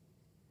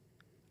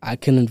I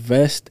can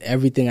invest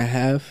everything I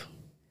have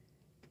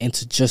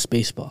into just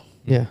baseball.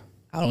 Yeah.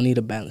 I don't need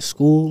a balance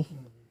school.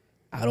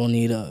 I don't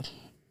need I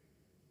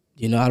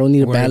don't need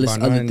to Worry balance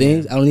about other nothing,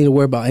 things. yeah. I don't need to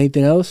worry about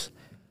anything else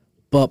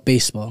but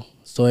baseball.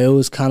 So it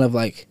was kind of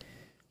like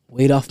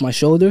weight off my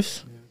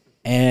shoulders,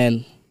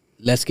 and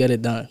let's get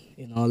it done.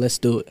 Let's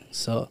do it.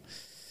 So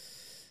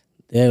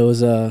there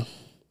was a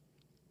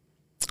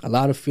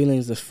lot of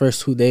feelings the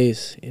first 2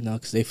 days,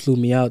 because they flew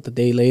me out the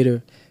day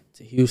later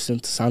to Houston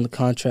to sign the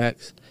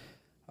contracts,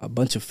 a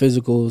bunch of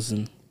physicals.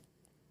 And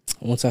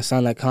once I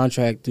signed that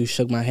contract, dude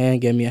shook my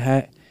hand, gave me a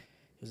hat.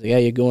 He was like, yeah,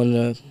 you're going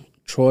to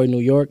Troy, New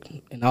York,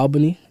 and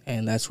Albany,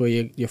 and that's where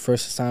your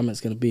first assignment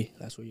is going to be.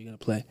 That's where you're going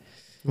to play.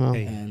 Wow.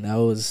 Hey. And that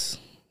was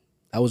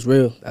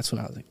real. That's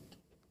when I was like,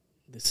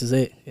 this is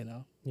it, Yeah.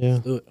 Let's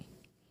do it.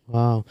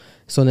 Wow.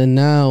 So then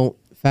now,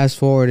 fast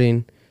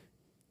forwarding,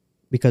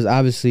 because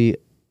obviously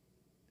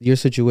your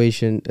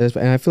situation, and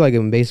I feel like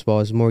in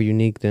baseball is more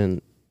unique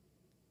than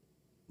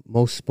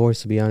most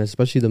sports, to be honest,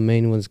 especially the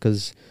main ones,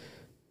 because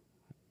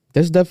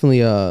there's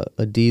definitely a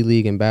D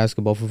league in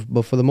basketball.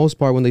 But for the most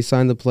part, when they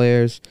sign the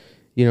players,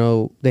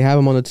 they have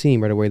them on the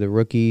team right away. The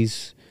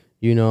rookies,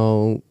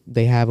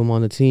 they have them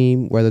on the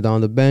team, whether they're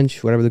on the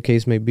bench, whatever the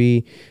case may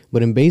be.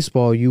 But in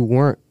baseball, you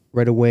weren't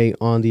right away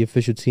on the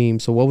official team.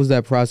 So what was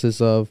that process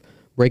of?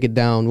 Break it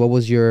down. What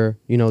was your,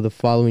 the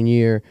following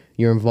year,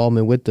 your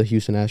involvement with the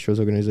Houston Astros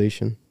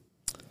organization?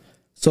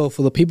 So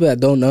for the people that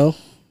don't know,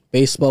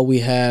 baseball, we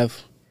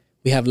have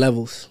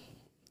levels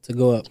to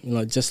go up.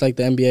 Just like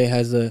the NBA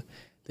has the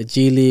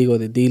G League or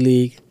the D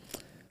League,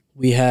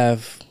 we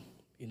have,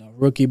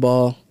 rookie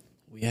ball,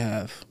 we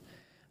have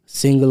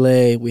single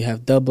A, we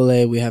have double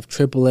A, we have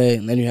triple A,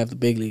 and then you have the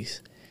big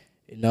leagues.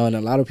 And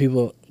a lot of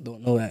people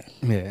don't know that.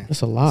 Yeah.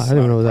 That's a lot. I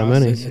didn't know that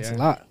many. It's a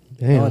lot.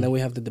 Damn. And then we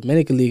have the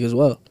Dominican League as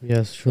well.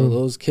 Yes, So true.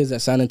 those kids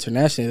that sign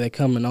internationally, they're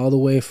coming all the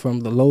way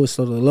from the lowest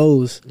of the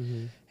lows.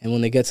 Mm-hmm. And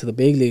when they get to the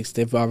big leagues,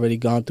 they've already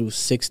gone through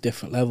 6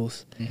 different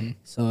levels.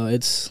 So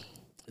it's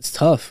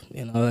tough.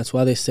 That's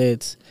why they say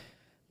it's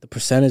the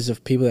percentage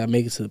of people that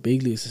make it to the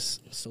big leagues is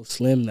so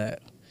slim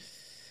that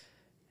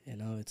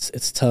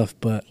it's tough.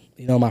 But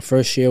my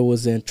first year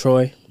was in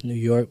Troy, New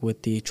York,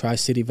 with the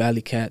Tri-City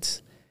Valley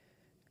Cats,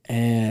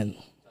 and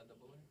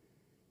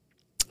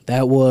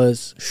that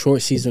was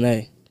short season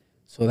A.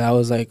 So that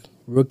was like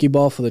rookie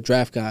ball for the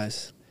draft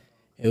guys.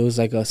 It was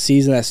like a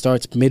season that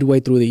starts midway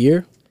through the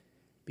year,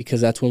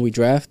 because that's when we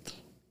draft,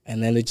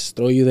 and then they just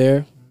throw you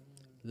there,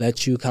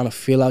 let you kind of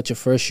feel out your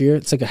first year.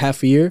 It's like a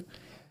half a year,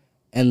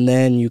 and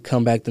then you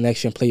come back the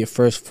next year and play your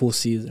first full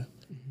season.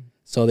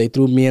 So they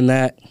threw me in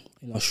that,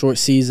 short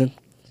season,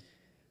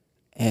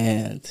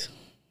 and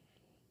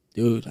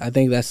dude, I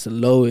think that's the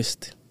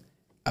lowest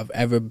I've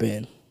ever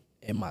been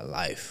in my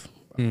life.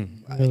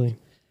 Like, Really?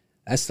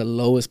 that's the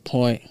lowest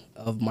point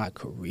of my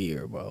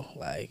career, bro.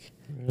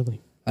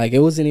 Really? Like, it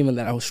wasn't even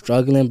that I was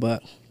struggling,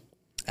 but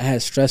I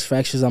had stress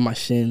fractures on my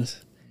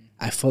shins.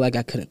 I felt like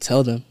I couldn't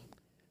tell them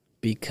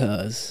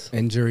because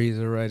Injuries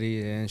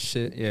already and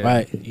shit. Yeah.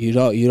 right, you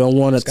don't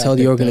want to Just got tell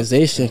the picked up.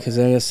 organization because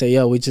they're gonna say,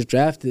 "Yo, we just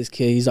drafted this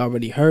kid. He's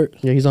already hurt."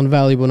 Yeah, he's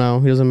unvaluable now.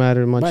 He doesn't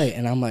matter much. Right,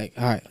 and I'm like,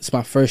 all right, it's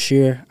my first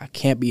year. I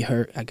can't be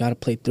hurt. I gotta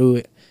play through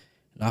it,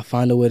 and I'll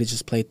find a way to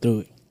just play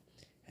through it.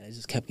 And it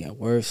just kept getting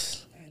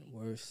worse and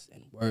worse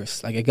and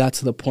worse. Like, it got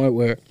to the point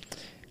where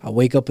I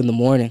wake up in the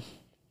morning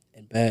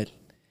in bed,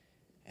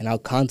 and I'll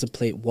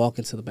contemplate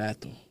walking to the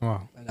bathroom.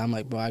 Wow. Like, I'm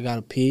like, bro, I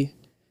gotta pee,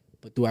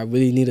 but do I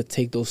really need to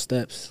take those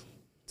steps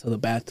to the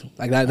bathroom?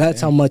 Like,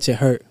 that's how much it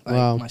hurt. Like,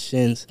 Wow. my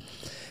shins.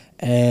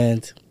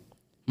 And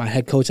my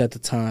head coach at the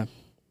time,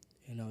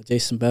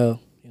 Jason Bell,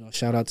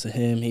 shout out to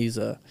him. He's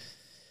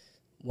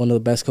one of the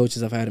best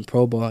coaches I've had in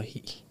pro ball.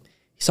 He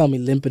saw me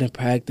limping in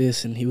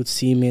practice, and he would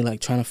see me like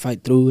trying to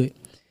fight through it.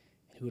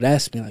 He would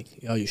ask me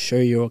like, "Yo, you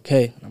sure you're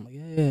okay?" And I'm like,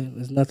 "Yeah,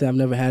 there's nothing I've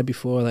never had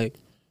before. Like,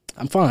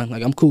 I'm fine.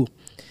 Like, I'm cool."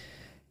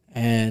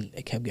 And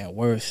it kept getting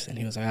worse. And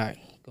he was like, "All right,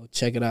 go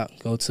check it out.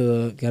 Go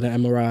to get an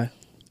MRI,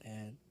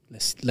 and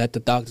let's let the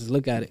doctors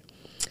look at it."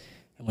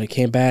 And when it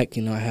came back,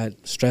 I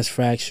had stress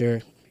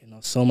fracture,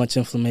 so much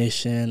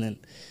inflammation, and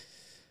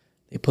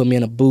they put me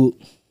in a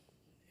boot,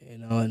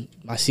 and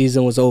my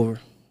season was over.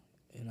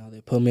 They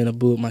put me in a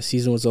boot, my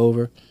season was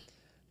over.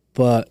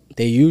 But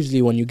they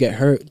usually, when you get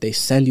hurt, they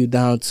send you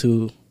down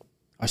to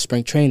our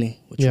spring training,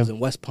 which Yeah. was in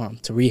West Palm,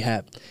 to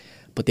rehab.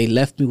 But they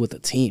left me with a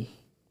team.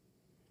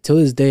 Till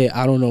this day,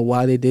 I don't know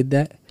why they did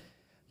that,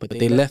 but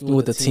they left me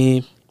with a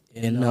team,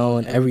 and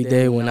every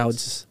day when I was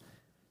just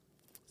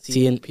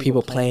seeing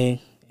people playing,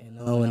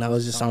 and I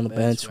was just on the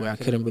bench where I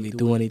couldn't really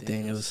do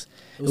anything. It was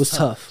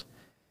tough.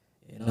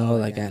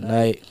 Like, at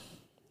night,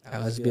 I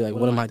would just be like,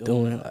 what am I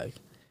doing? Like,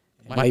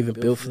 am I even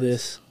built for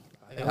this?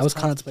 Like, I was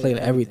contemplating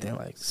everything,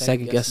 like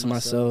second guessing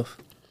myself.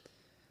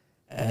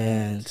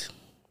 And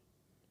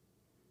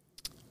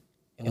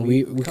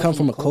we come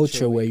from a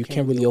culture where you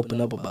can't really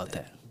open up about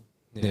that.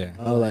 Yeah.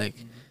 Like,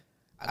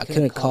 I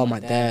couldn't call my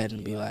dad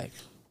and be like,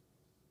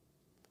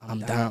 I'm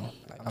down,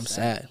 like I'm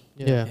sad.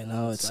 Yeah. You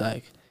know, it's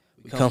like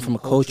we come from a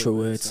culture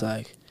where it's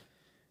like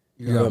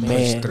You you're a gotta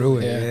man, push through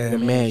it. Yeah. Yeah. you're a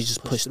man, you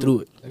just push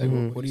through it.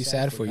 Like, what are you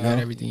sad for? You got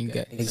everything you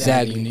got.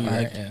 Exactly, You knew,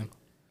 like- right? Yeah.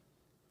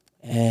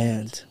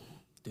 And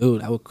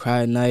dude, I would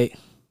cry at night.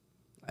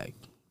 Like,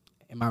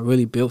 am I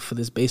really built for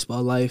this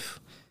baseball life?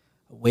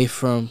 Away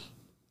from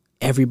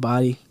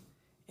everybody,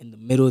 in the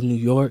middle of New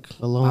York,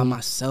 Alone. by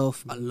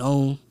myself,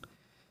 alone,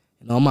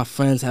 and all my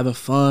friends having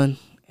fun,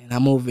 and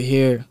I'm over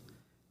here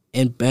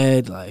in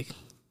bed, like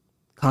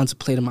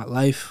contemplating my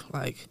life,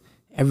 like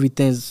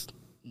everything's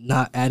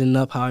not adding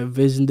up how I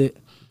envisioned it.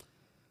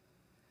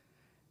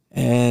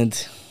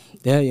 And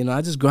yeah, you know,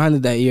 I just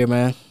grinded that year,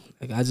 man.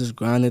 Like, I just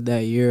grinded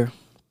that year.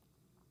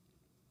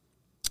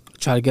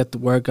 Try to get the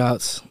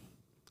workouts.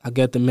 I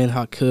get them in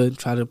how I could.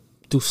 Try to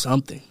do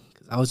something,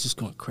 because I was just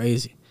going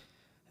crazy.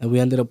 And we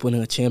ended up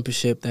winning a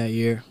championship that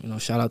year. You know,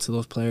 shout out to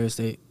those players.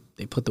 They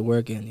put the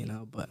work in, you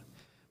know. But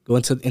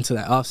going into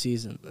that off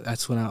season,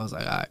 that's when I was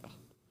like, all right,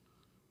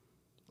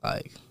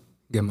 like,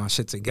 Get my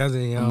shit together,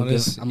 you know.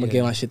 I'm gonna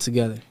get my shit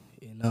together.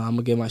 You know, I'm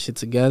gonna get my shit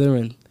together,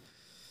 and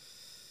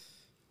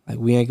like,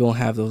 we ain't gonna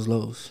have those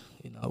lows.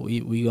 You know,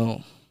 we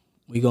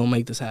gonna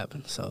make this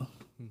happen. So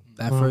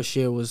that Wow. first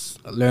year was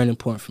a learning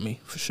point for me,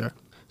 for sure.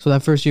 So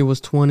that first year was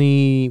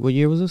 20. What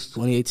year was this?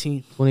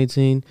 2018.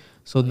 2018.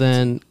 So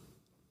then,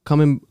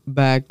 coming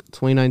back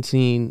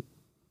 2019,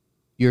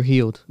 you're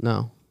healed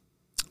now.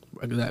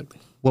 Exactly.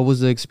 What was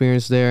the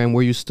experience there, and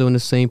were you still in the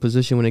same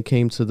position when it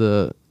came to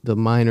the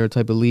minor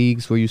type of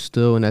leagues? Were you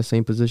still in that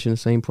same position,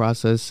 same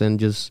process, and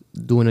just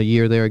doing a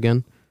year there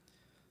again?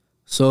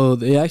 So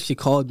they actually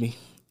called me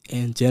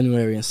in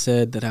January and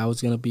said that I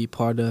was going to be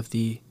part of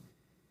the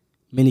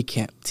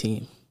minicamp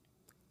team.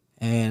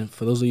 And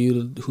for those of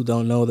you who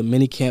don't know, the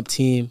minicamp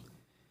team,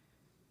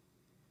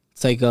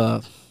 it's like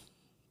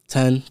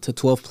 10 to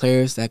 12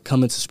 players that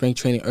come into spring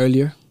training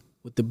earlier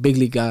with the big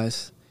league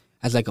guys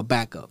as like a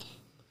backup.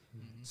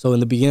 So in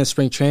the beginning of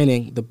spring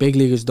training, the big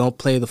leaguers don't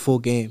play the full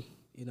game.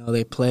 You know,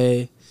 they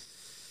play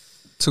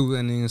 2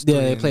 innings. Yeah,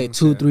 3 they play innings,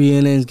 2, yeah. 3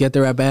 innings, get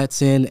their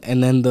at-bats in,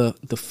 and then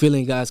the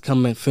filling guys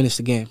come and finish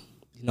the game.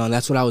 You know, and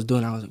that's what I was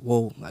doing. I was like,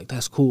 whoa, like,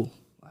 that's cool.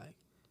 Like,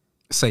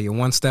 So you're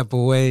one step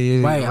away.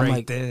 You're Right, right, I'm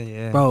like, there,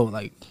 yeah. bro,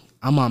 like,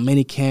 I'm on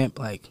mini camp,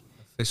 like,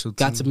 Official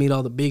got team. to meet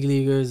all the big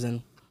leaguers,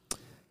 and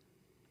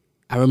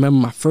I remember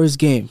my first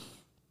game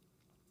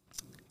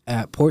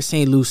at Port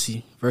St.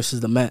 Lucie versus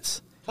the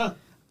Mets.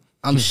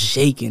 I'm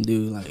shaking,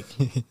 dude. Like,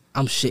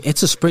 I'm shaking.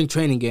 It's a spring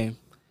training game.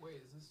 Wait,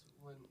 is this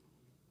when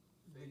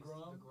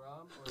DeGrom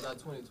or is that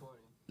 2020?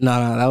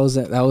 No,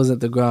 that wasn't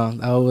the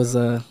ground. That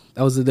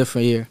was a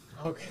different year.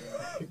 Okay.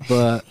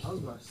 But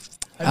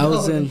I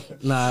was in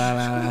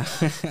nah.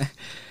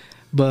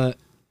 But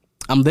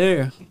I'm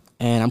there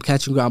and I'm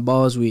catching ground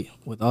balls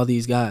with all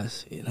these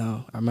guys. You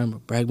know, I remember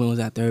Bregman was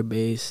at third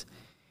base,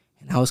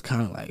 and I was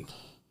kind of like,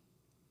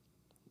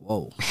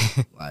 whoa,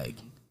 like,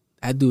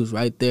 that dude's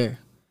right there.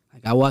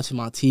 Like, I watch him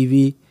on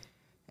TV,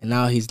 and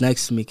now he's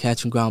next to me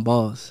catching ground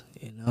balls.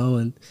 You know,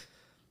 and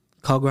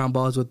call ground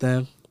balls with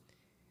them.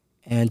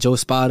 And Joe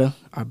Spada,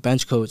 our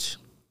bench coach,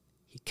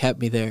 he kept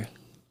me there.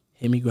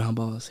 Hit me ground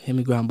balls, hit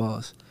me ground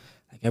balls.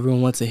 Like,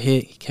 everyone wants a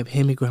hit. He kept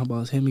hitting me ground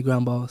balls, hitting me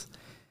ground balls.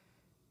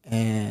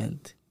 And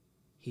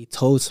he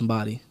told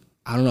somebody,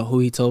 I don't know who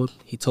he told.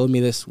 He told me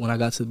this when I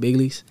got to the big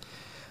leagues,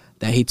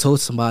 that he told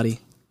somebody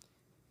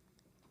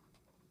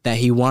that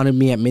he wanted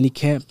me at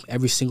minicamp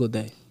every single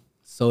day.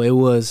 So it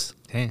was,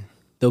 Damn.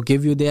 they'll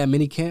give you a day at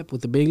minicamp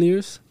with the big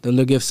leaguers, then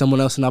they'll give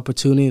someone else an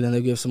opportunity, then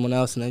they'll give someone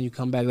else, and then you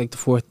come back like the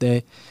fourth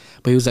day.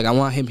 But he was like, I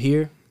want him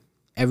here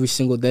every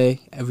single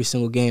day, every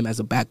single game as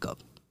a backup.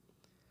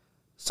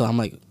 So I'm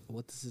like,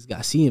 what does this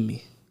guy see in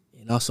me?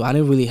 You know, so I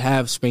didn't really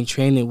have spring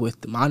training with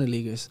the minor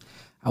leaguers.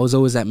 I was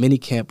always at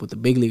minicamp with the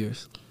big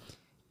leaguers.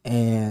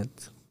 And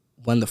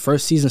when the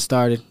first season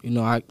started, you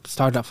know, I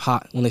started off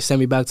hot. When they sent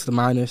me back to the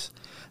minors,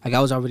 like, I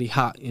was already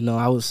hot. You know,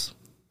 I was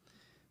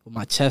with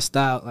my chest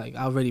out. Like,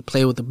 I already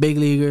played with the big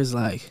leaguers.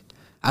 Like,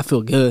 I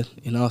feel good,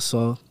 you know.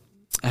 So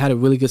I had a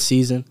really good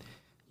season.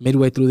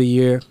 Midway through the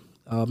year,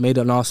 made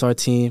an all-star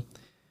team.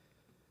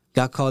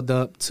 Got called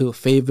up to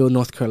Fayetteville,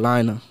 North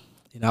Carolina.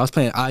 You know, I was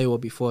playing Iowa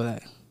before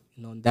that.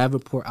 You know, in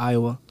Davenport,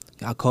 Iowa.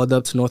 Got called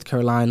up to North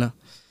Carolina,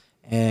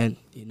 and,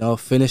 you know,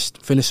 finished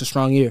a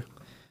strong year.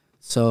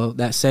 So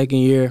that second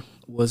year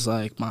was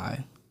like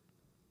my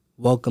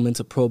welcome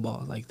into pro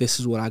ball. Like, this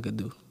is what I could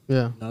do.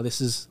 Yeah. You know, this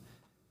is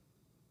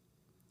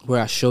where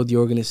I showed the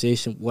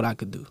organization what I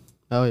could do.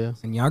 Oh yeah.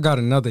 And y'all got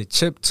another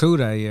chip too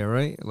that year,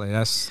 right? Like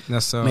that's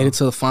Made it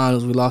to the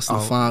finals. We lost in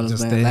the Oh, finals,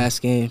 just man. there.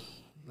 Last game.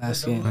 That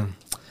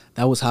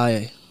was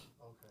high.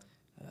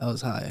 That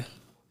was high.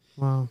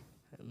 Wow.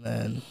 And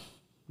then,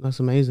 That's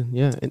amazing.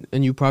 Yeah.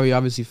 And you probably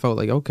obviously felt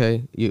like,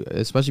 okay, you,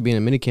 especially being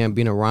in minicamp,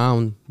 being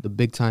around the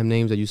big time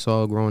names that you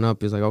saw growing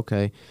up, is like,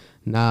 okay,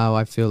 now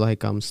I feel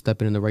like I'm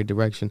stepping in the right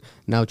direction.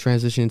 Now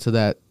transitioning to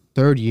that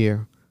third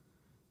year,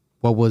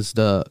 what was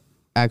the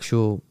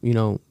actual, you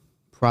know,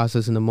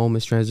 process in the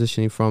moments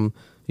transitioning from,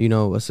 you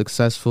know, a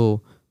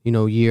successful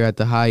year at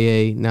the high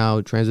A,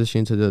 now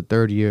transitioning to the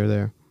third year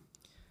there?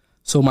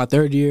 So my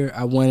third year,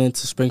 I went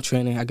into spring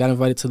training. I got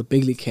invited to the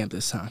big league camp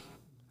this time.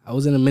 I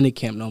was in a mini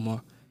camp no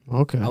more.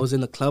 Okay. I was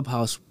in the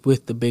clubhouse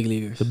with the big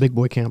leaguers. The big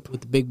boy camp.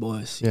 With the big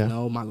boys. Yeah. You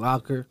know, my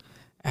locker.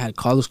 I had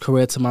Carlos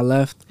Correa to my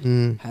left.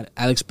 Had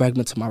Alex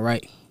Bregman to my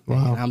right.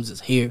 Wow. And I'm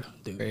just here,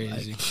 dude.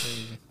 Crazy.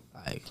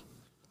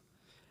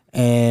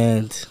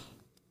 And,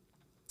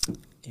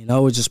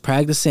 we're just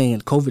practicing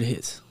and COVID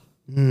hits.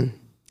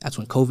 That's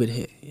when COVID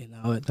hit.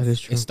 That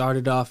is true. It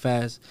started off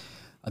as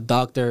a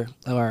doctor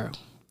or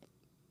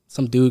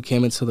some dude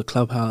came into the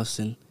clubhouse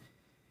and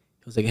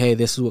he was like, hey,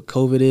 this is what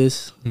COVID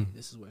is.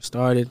 This is where it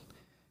started.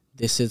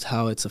 This is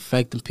how it's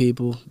affecting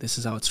people. This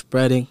is how it's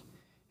spreading.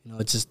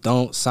 Just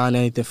don't sign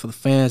anything for the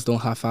fans. Don't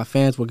high-five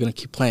fans. We're going to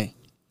keep playing.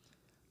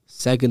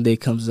 Second day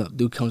comes up.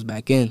 Dude comes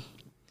back in.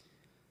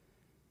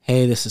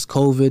 Hey, this is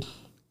COVID.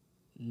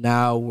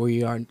 Now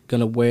we are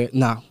going to wear –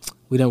 no,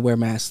 we didn't wear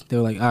masks. They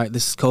were like, all right,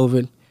 this is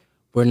COVID.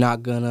 We're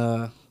not going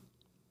to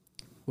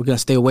 – we're going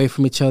to stay away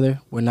from each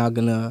other. We're not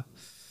going to –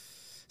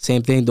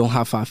 same thing, don't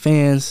high-five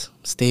fans.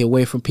 Stay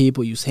away from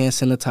people. Use hand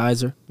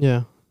sanitizer.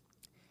 Yeah.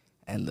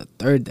 And the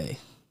third day,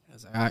 I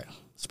was like, all right,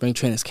 spring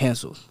training is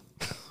canceled.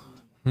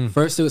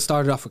 First, it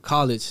started off with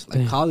college.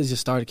 College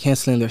just started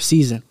canceling their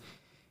season.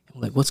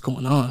 I'm like, what's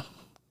going on?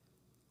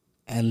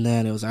 And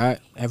then it was, all right,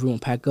 everyone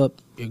pack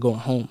up. You're going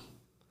home.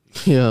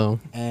 Yeah.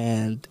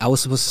 And I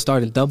was supposed to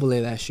start in Double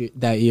A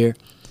that year.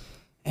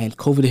 And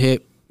COVID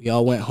hit. We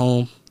all went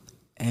home.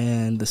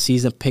 And the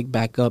season picked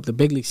back up. The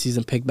big league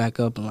season picked back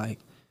up. And,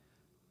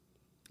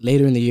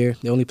 later in the year,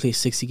 they only played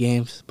 60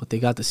 games. But they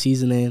got the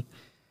season in.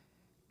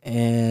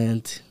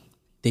 And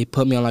they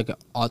put me on, an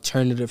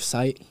alternative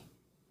site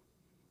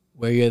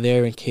where you're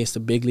there in case the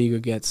big leaguer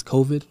gets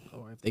COVID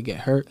or if they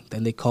get hurt,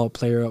 then they call a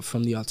player up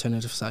from the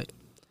alternative site.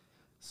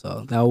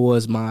 So that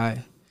was my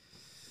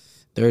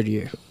third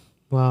year.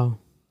 Wow.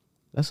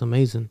 That's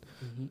amazing.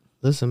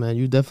 Listen, man,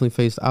 you definitely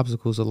faced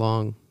obstacles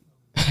along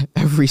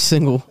every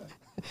single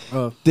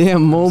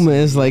damn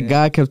moment. It's like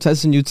God kept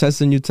testing you because,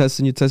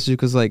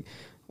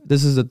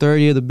 this is the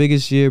third year, the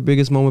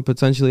biggest moment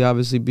potentially,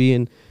 obviously,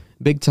 being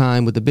big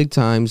time. With the big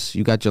times,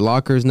 you got your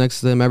lockers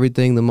next to them,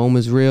 everything, the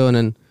moment's real, and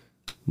then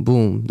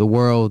boom, the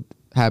world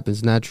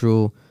happens,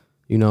 natural,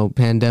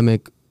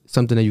 pandemic,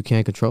 something that you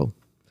can't control.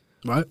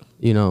 Right.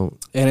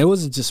 And it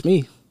wasn't just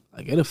me.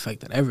 It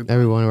affected everybody.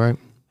 Everyone, right?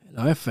 It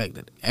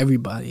affected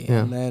everybody.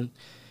 Yeah. And then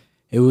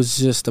it was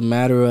just a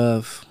matter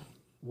of,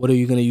 what are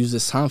you going to use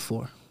this time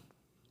for?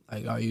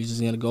 Are you just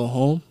going to go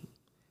home,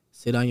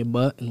 sit on your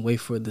butt, and wait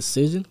for a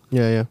decision?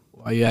 Yeah.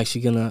 Or are you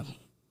actually going to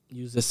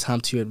use this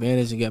time to your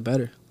advantage and get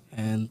better?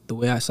 And the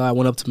way I saw it, I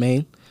went up to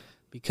Maine,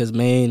 because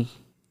Maine,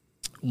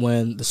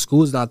 when the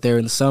school's not there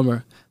in the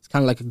summer, it's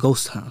kind of like a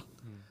ghost town.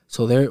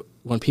 So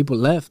when people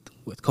left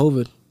with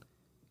COVID,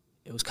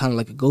 it was kind of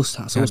like a ghost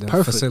town. So it was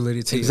perfect.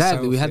 Facility to exactly.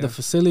 yourself, We had the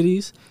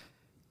facilities,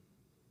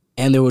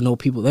 and there were no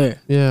people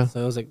there. Yeah.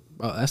 So it was like,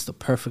 bro, that's the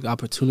perfect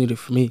opportunity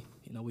for me.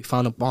 We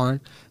found a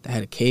barn that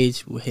had a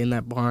cage. We were hitting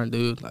that barn,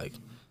 dude,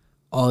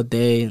 all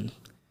day. And,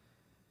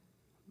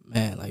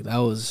 man, that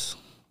was...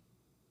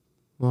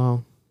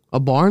 Wow. A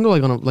barn, though?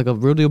 On a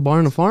real deal barn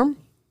on a farm?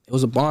 It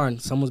was a barn,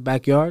 someone's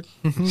backyard.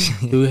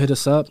 Dude hit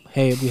us up.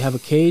 Hey, we have a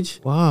cage.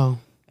 Wow.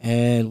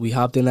 And we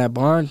hopped in that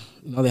barn.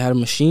 They had a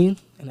machine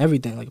and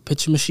everything, a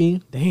pitching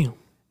machine. Damn.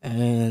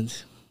 And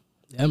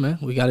yeah, man,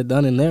 we got it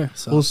done in there.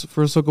 So well,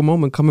 for a single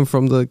moment, coming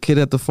from the kid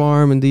at the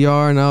farm in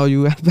DR, now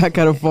you back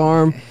at a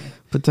farm,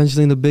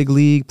 potentially in the big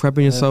league,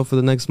 prepping yourself for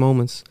the next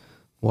moments.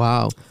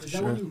 Wow. Is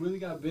that when you really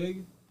got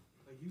big?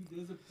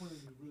 There's a point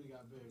when you really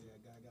got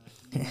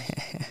big.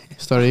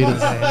 Started eating.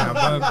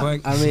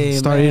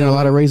 Started eating a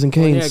lot of Raising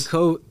Cane's.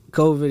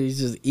 COVID, he's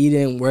just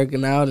eating,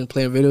 working out, and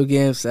playing video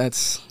games.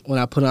 That's when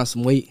I put on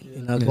some weight.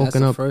 That's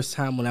the first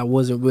time when I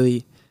wasn't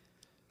really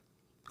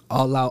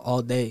all out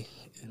all day.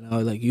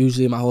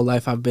 Usually my whole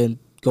life I've been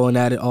going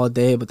at it all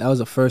day, but that was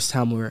the first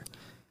time where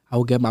I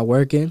would get my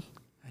work in,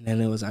 and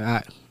then it was like, all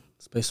right,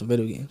 let's play some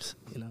video games.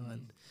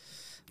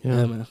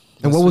 Yeah, man.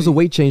 And what was the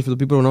weight change for the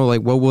people who don't know?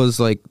 What was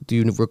do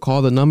you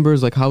recall the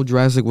numbers? How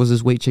drastic was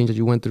this weight change that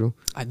you went through?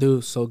 I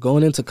do. So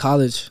going into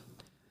college,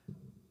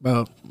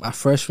 bro, my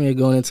freshman year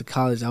going into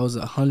college, I was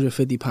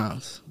 150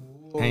 pounds.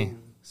 Hey.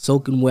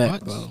 Soaking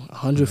wet, bro.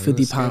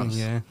 150 pounds.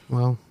 Yeah.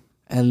 Wow.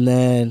 And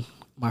then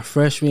my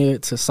freshman year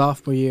to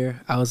sophomore year,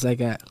 I was at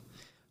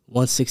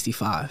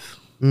 165.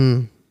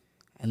 And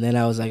then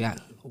I was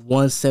at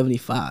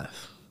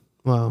 175.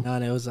 Wow.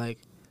 And it was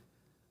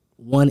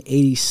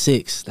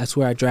 186. That's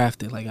where I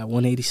drafted, at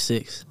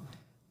 186.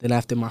 Then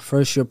after my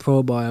first year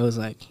pro ball, I was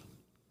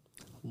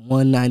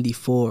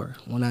 194,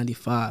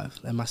 195.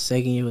 Then my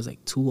second year was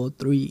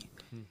 203.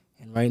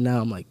 And right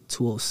now I'm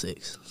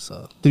 206.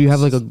 So did you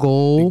have a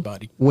goal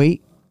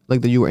weight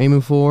that you were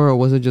aiming for, or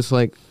was it just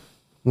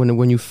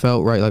when you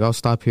felt right, I'll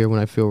stop here when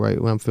I feel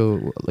right, when I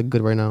feel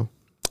good right now?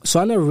 So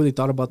I never really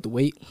thought about the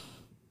weight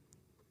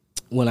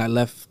when I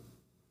left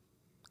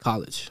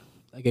college.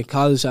 In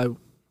college, I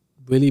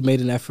really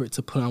made an effort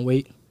to put on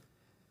weight.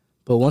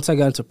 But once I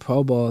got into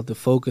pro ball, the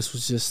focus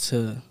was just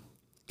to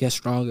get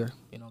stronger,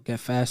 get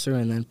faster,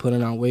 and then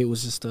putting on weight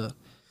was just a,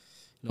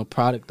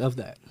 product of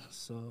that.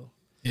 So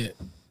Yeah.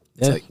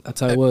 yeah, that's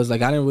how it was.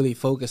 Like I didn't really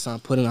focus on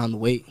putting on the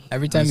weight.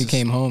 Every time you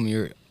came home,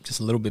 you're just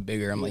a little bit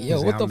bigger. I'm like,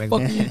 yo, what the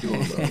fuck are you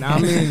doing, bro? Now, I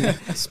mean,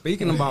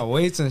 speaking about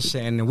weights and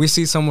shit, and we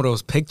see some of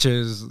those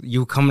pictures,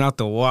 you coming out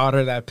the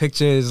water, that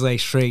picture is like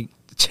straight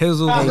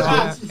chiseled.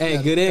 Hey,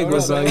 good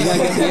angles, bro. You gotta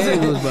get the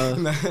angles, bro.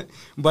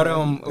 But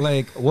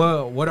like,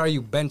 what are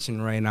you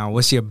benching right now?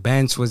 What's your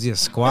bench? What's your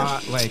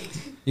squat? Like,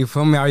 you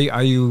feel me?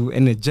 Are you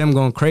in the gym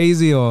going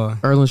crazy or?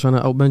 Erlen's trying to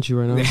outbench you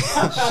right now.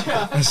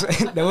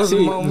 There was See, a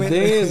the moment.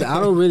 thing is, I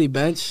don't really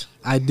bench.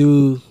 I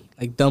do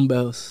like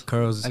dumbbells.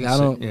 Curls. Like and I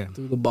don't shit,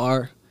 do the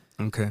bar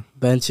Okay.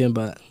 benching,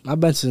 but my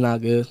bench is not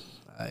good.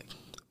 Like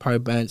probably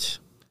bench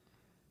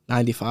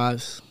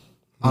 95s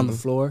on the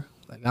floor.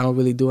 Like I don't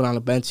really do it on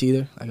the bench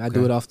either. Like I do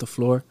Okay. it off the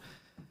floor.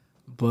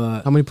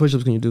 But How many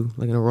push-ups can you do,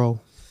 like in a row?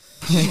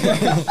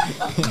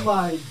 Oh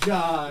my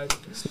God.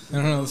 I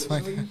don't know. It's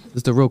fine.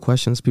 It's the real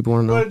questions people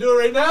want to Want know. to do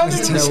it right now?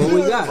 Yeah, what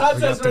we got?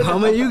 Contest right How now.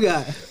 many you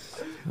got?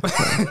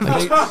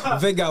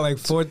 Vic got like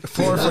four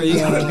for you.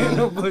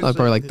 That's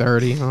probably like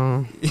 30.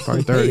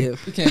 Probably 30. Yeah.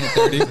 We can't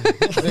hit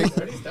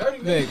 30.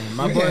 Vic,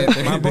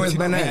 My boy's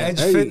been at Edge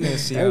Hey,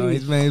 Fitness, yo. hey.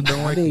 He's been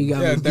I working. think you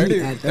got Yeah, me 30,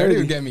 beat at 30 would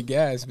 30. get me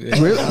gas,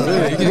 bitch.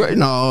 Really?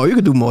 No, you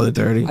could do more than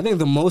 30. I think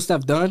the most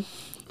I've done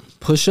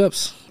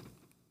push-ups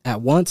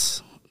at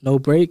once, no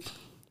break,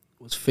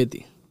 was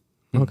 50.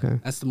 Okay.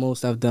 That's the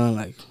most I've done,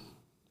 like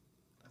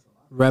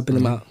repping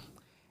them out.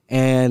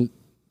 And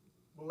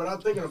But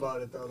without thinking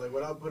about it, though, like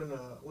without putting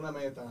una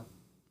meta.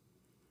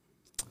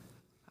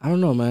 I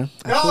don't know, man.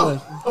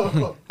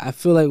 I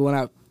feel like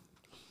when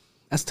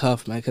that's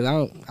tough, man, because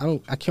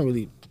I can't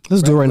really.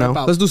 Let's do it right Rep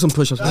now. out. Let's do some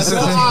push-ups. No. Let's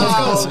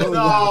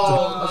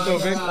go,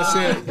 Vic. Let's see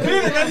it.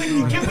 Peter,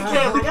 get the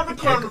camera. Get the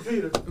camera,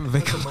 Peter.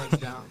 Vic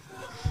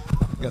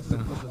got the.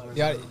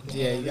 Yeah,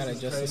 you gotta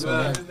adjust this one.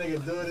 Man, There. this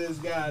nigga do this,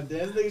 goddamn.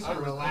 This nigga trying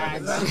to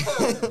relax.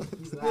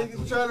 This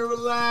nigga trying to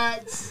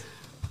relax.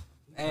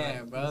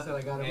 Damn, bro.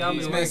 Y'all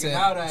be working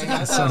out.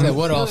 Said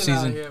what off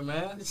season? Here,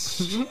 man. Just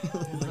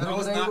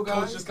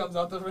comes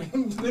out the ring.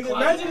 Nigga,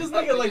 imagine this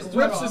nigga like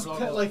rips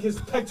his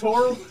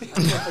pectoral.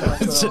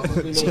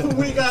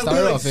 We got Start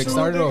it off, Vic.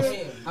 Start it off.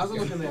 How's it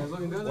looking there? It's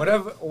looking good.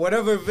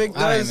 Whatever Vic I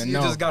don't does, even you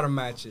know. just gotta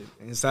match it.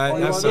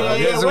 Inside, that's yeah, all.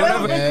 yeah, So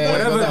whatever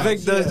whatever Vic does.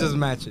 Vic does, just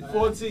match it.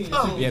 14.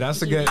 Yeah,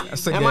 that's a good.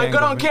 That's a Am good. I good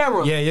angle, on Vic.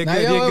 camera? Yeah, you're Nah,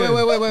 good. yo, You're good.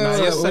 wait. Nah, We're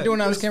you're set. doing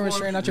on this camera.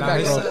 Straighten out your Nah,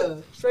 back, you're bro.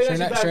 set. Straight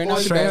out Straighten out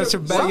your Straight back. out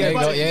your back. There you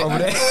go, yeah. Over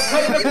there.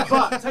 Tighten up your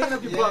butt. Tighten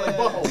up your butt like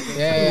butthole.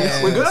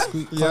 Yeah. We good?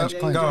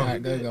 Punch. Go. All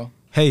right, there you go.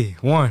 Hey,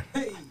 1,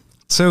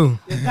 2,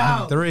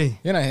 3,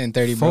 You're not hitting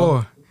 30, bro.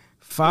 4,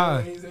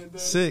 5,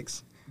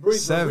 6, Breathe,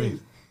 7,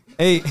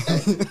 8,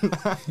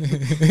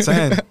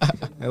 10,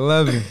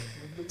 11,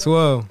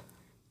 12,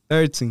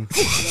 13,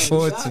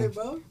 14,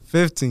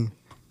 15,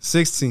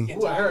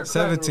 16,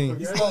 17,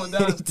 You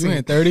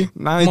hitting 30?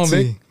 Come on,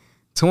 Vic. 19,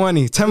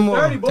 20, 10 more.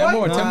 30, boy. 10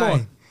 more, 10 more.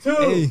 2,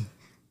 8,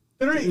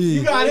 3.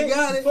 You got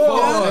it. 4.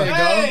 There you go.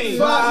 Hey, There you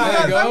go.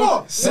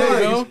 5.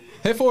 There you go.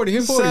 Hit 40,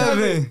 hit 40.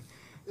 7,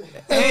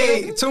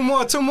 8, 2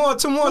 more. 9,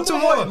 1 more.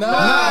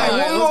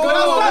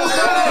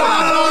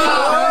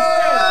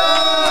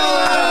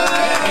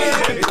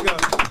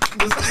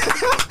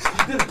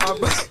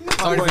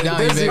 Sorry for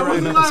down you, Dizzy right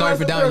Vic. now. Sorry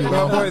for down you,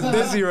 My bro. boy's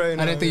dizzy right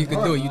now. I didn't think you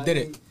could do it. You did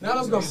it. Now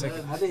let's go. I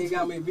think you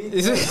got me beat.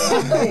 Is it?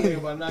 Think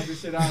about knock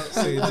this shit out.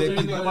 Say,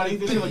 JP, Nobody eat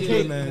this shit like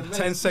cake. man,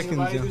 10 seconds,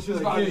 Nobody eat yo. this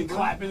shit like cake.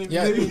 Clapping.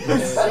 Yeah.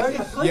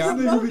 Yeah.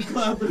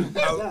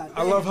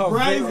 I love how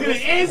Brian's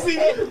Vic, getting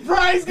antsy.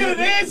 Brian's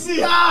getting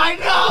antsy. I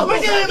know.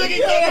 Look at him. He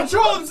can't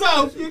control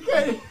himself. You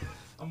can't.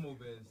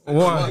 1,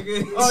 Oh,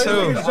 this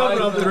nigga's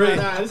jumping off the 3,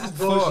 ground. Nah, this is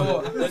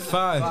bullshit. 4,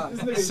 5,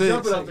 nigga's 6,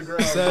 jumping off the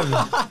ground.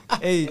 7,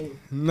 8,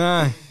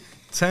 9,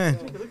 10,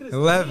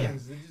 11,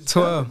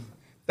 12,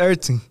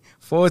 13,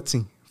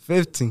 14,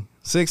 15,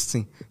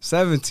 16,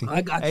 17,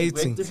 I got you,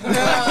 18, Vic. He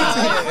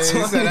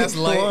said that's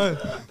light. 1,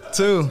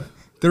 2,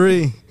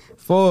 3,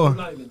 4,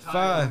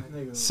 5,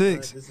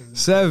 6,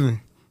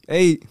 7,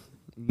 8,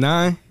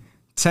 9,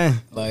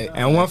 10. Like,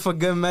 And one for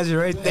good measure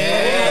right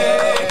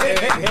there.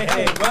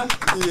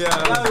 Yeah,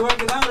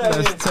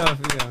 that's tough.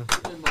 Yeah.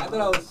 I thought I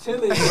was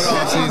chilling.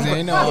 off season.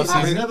 Ain't no off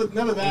season.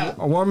 Never that.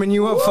 I'm warming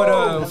you up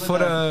for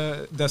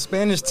the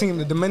Spanish team,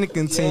 the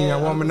Dominican team.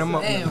 I'm warming them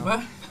up. Damn,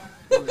 bro.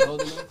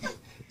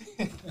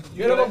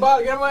 Get him a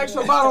bottle. Get him an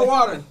extra bottle of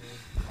water.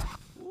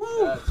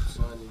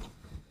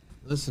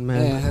 Listen, Yeah,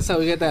 man. that's how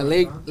we get that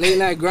late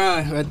night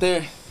grind right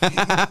there.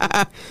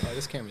 Oh,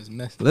 this camera's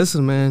messed.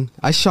 Listen, man.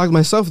 I shocked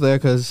myself there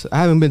because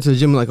I haven't been to the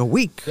gym in like a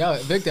week. Yo,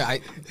 Victor,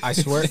 I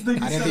swear, I didn't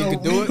think you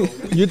could do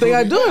it. You think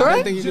I do it, I didn't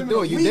right? think you could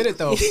do it. You did it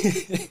though.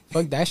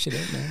 Fuck that shit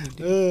up, man. You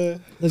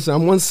did. Listen,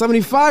 I'm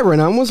 175 right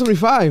now. I'm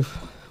 175.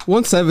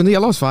 170. I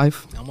lost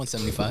 5. I'm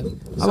 175. I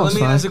So lost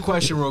let me ask 5. a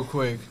question real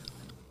quick.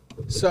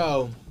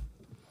 So,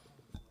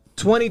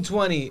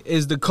 2020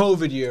 is the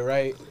COVID year,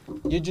 right?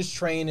 You're just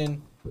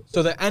training.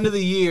 So the end of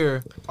the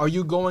year, are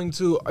you going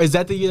to? Is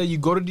that the year that you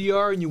go to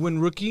DR and you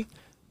win rookie?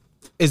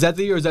 Is that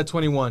the year or is that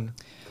 21?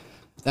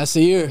 That's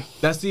the year.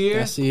 That's the year?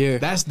 That's the year.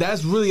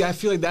 That's really, I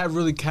feel like that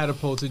really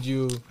catapulted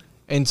you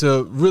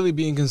into really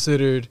being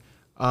considered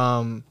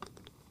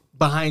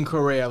behind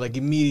Correa, like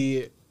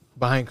immediate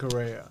behind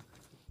Correa.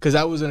 Because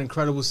that was an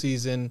incredible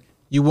season.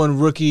 You won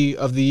Rookie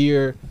of the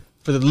Year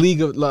for the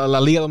League of La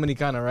Liga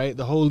Dominicana, right?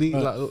 The whole league,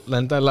 Right.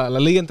 la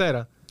Liga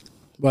entera.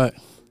 Right.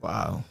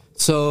 Wow.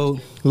 So,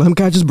 Let him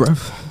catch his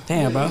breath.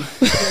 damn, bro.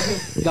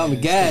 Got me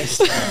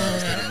gassed.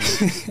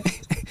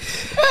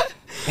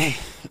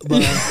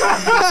 But,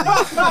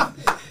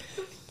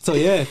 so,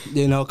 yeah,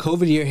 you know,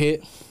 COVID year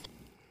hit,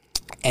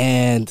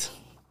 and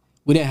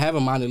we didn't have a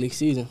minor league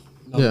season.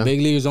 You know, Yeah. The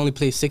big leaguers only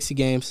played 60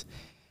 games.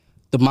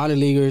 The minor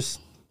leaguers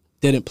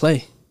didn't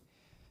play.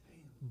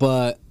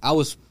 But I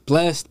was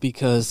blessed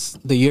because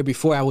the year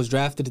before I was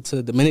drafted into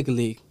the Dominican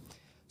League.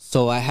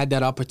 So I had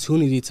that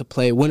opportunity to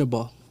play winter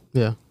ball.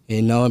 Yeah.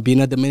 You know, and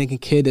being a Dominican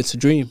kid, it's a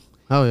dream.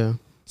 Oh yeah.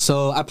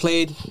 So I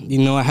played, you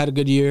know, I had a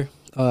good year,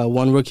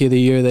 won Rookie of the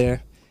Year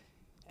there.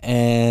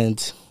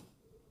 And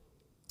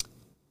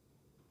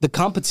the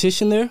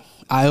competition there,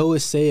 I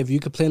always say if you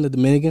could play in the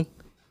Dominican,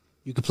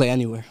 you could play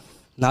anywhere.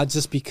 Not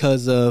just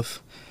because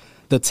of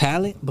the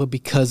talent, but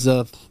because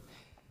of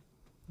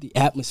the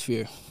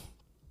atmosphere.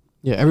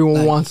 Yeah. Everyone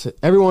Like- wants it.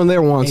 Everyone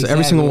there wants it.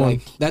 Every Exactly, single one.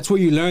 like, that's where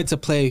you learn to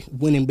play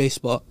winning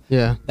baseball.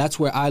 Yeah. That's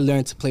where I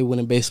learned to play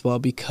winning baseball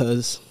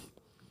because,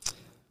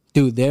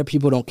 dude, there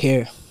people don't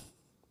care.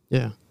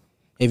 Yeah.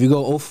 If you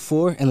go 0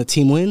 for 4 and the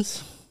team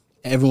wins,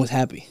 everyone's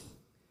happy.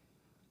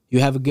 You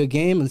have a good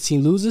game and the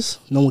team loses,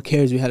 no one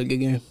cares you had a good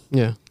game.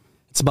 Yeah.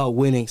 It's about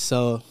winning.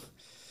 So,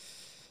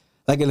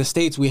 like in the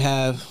States, we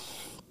have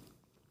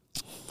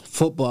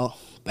football,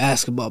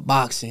 basketball,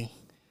 boxing.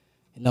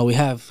 You know, we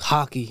have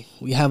hockey.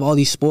 We have all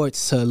these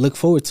sports to look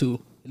forward to,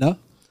 you know?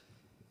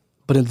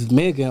 But in the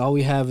Dominican, all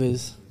we have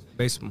is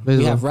Baseball.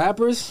 we have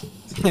rappers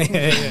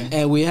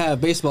and we have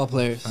baseball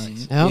players.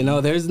 Yep. You know,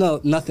 there's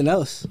nothing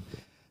else.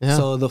 Yeah.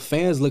 So the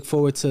fans look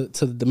forward to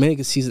the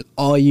Dominican season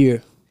all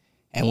year.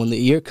 And when the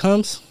year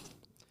comes,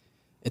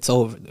 it's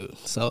over, dude.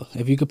 So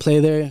if you could play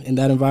there in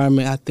that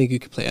environment, I think you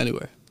could play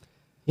anywhere.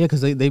 Yeah,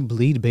 because they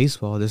bleed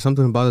baseball. There's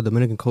something about the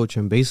Dominican culture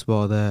in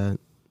baseball that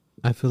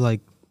I feel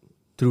like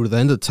through the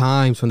end of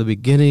times, from the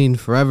beginning,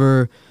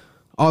 forever,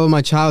 all of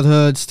my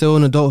childhood, still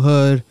in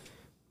adulthood,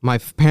 my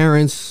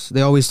parents,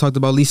 they always talked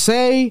about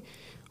Licey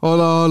or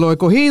lo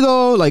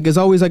Escogido. Like, it's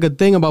always like a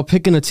thing about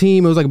picking a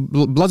team. It was like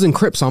Bloods and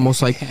Crips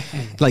almost. Like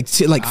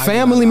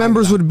family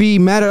members would be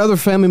mad at other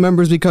family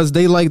members because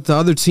they like the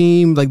other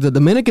team. Like, the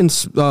Dominican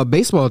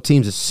baseball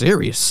teams is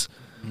serious.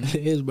 It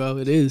is, bro.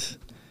 It is.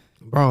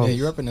 Bro. Yeah,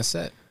 you're up in a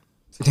set.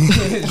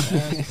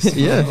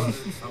 Yeah.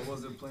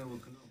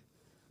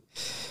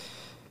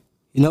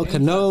 You know,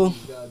 Cano.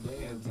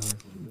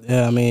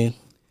 Yeah, I mean,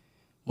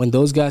 when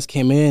those guys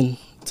came in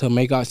to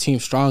make our team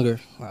stronger,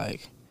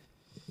 like,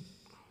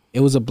 it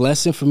was a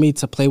blessing for me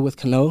to play with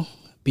Cano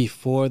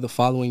before the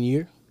following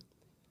year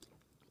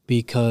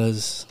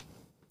because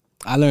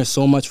I learned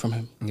so much from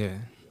him. Yeah.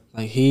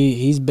 Like,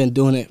 he's been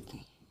doing it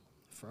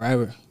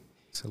forever.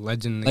 It's a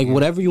legend. in the Like, game.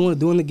 whatever you want to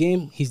do in the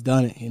game, he's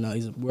done it. You know,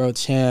 he's a world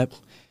champ,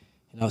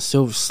 you know,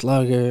 Silver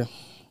Slugger,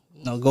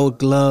 you know, Gold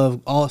Glove,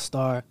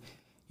 All-Star,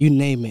 you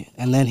name it.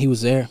 And then he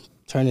was there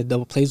turning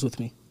double plays with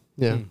me,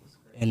 Yeah.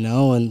 you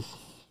know, and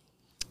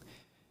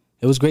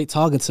it was great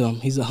talking to him.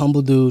 He's a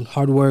humble dude,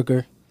 hard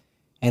worker,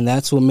 and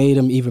that's what made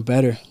him even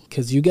better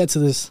because you get to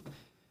this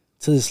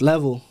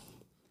level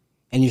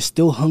and you're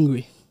still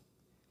hungry.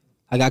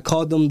 Like, I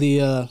called him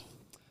the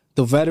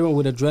veteran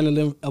with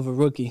adrenaline of a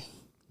rookie.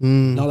 You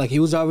know, like, he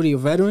was already a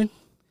veteran,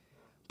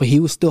 but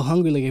he was still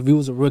hungry like if he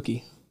was a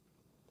rookie.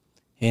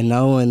 You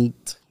know, and,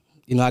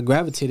 you know, I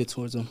gravitated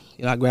towards him.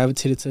 You know, I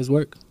gravitated to his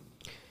work.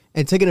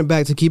 And taking it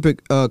back to keep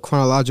it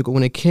chronological,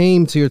 when it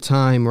came to your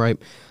time, right?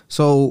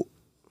 So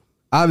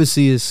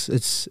obviously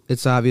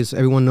it's obvious,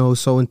 everyone knows.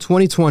 So in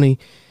 2020,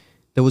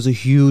 there was a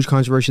huge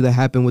controversy that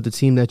happened with the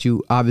team that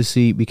you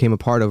obviously became a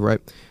part of, right?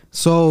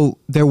 So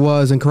there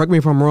was, and correct me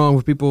if I'm wrong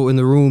with people in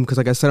the room, because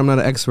like I said, I'm not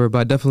an expert, but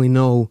I definitely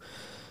know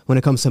when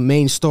it comes to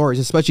main stories,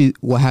 especially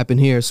what happened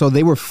here. So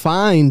they were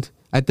fined,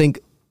 I think,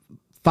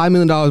 $5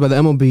 million by the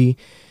MLB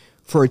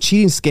for a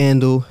cheating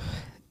scandal.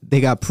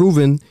 They got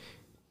proven,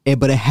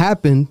 but it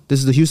happened. This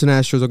is the Houston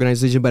Astros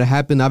organization, but it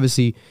happened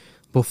obviously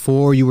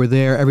before you were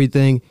there.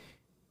 Everything,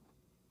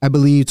 I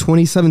believe,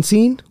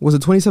 2017 was it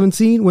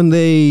 2017 when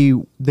they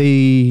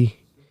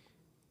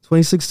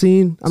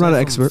 2016. I'm not an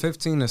expert.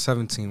 15 or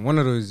 17. One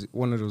of those.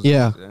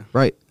 Yeah, years,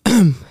 right.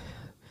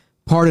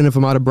 Pardon if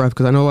I'm out of breath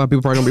because I know a lot of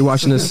people probably gonna be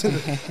watching this.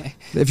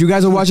 If you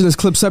guys are watching this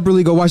clip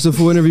separately, go watch the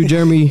full interview.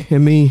 Jeremy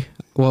and me.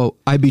 Well,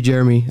 I beat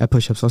Jeremy at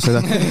push-ups. I'll say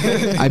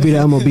that. I beat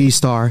an MLB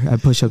star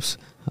at push-ups.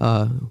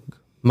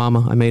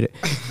 Mama, I made it.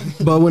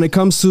 But when it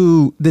comes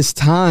to this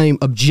time,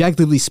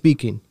 objectively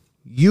speaking,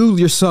 you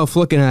yourself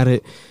looking at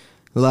it,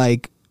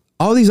 like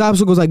all these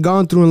obstacles I've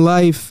gone through in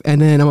life,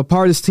 and then I'm a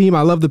part of this team.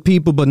 I love the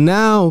people, but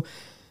now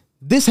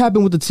this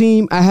happened with the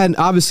team. I had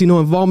obviously no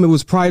involvement. It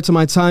was prior to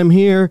my time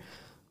here.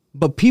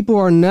 But people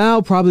are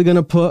now probably going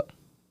to put,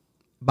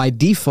 by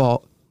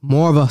default,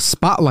 more of a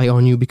spotlight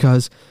on you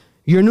because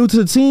you're new to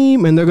the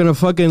team and they're going to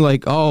fucking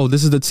like, oh,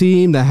 this is the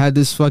team that had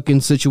this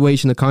fucking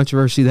situation, the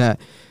controversy that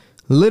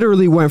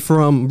literally went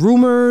from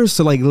rumors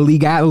to like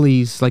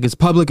legalities, like it's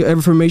public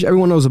information.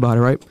 Everyone knows about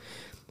it, right?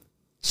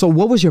 So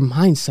what was your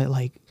mindset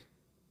like?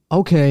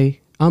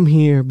 Okay, I'm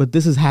here, but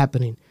this is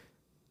happening.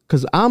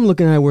 Because I'm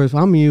looking at it where if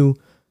I'm you,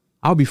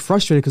 I'll be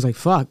frustrated because like,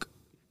 fuck,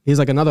 here's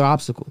like another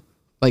obstacle.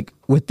 Like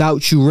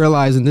without you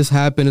realizing this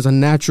happened, it's a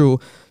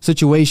natural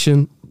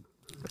situation.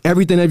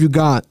 Everything that you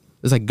got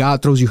is like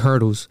God throws you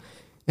hurdles.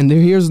 And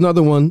then here's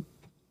another one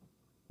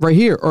right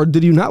here. Or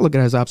did you not look at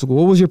it as an obstacle?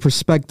 What was your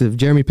perspective?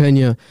 Jeremy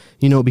Pena,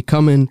 you know,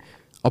 becoming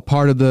a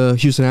part of the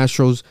Houston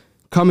Astros,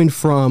 coming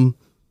from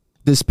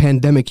this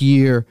pandemic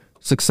year,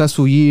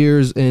 successful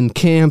years in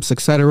camps,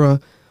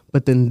 etc.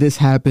 But then this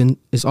happened.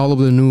 It's all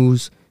over the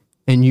news.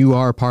 And you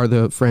are a part of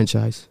the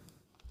franchise.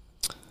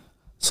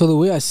 So the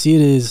way I see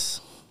it is,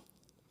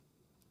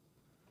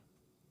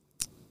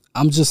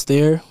 I'm just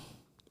there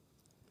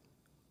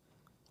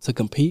to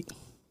compete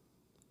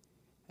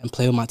and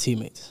play with my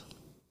teammates.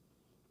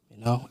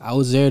 You know, I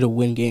was there to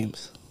win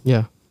games.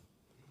 Yeah.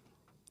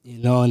 You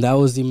know, and that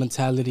was the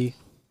mentality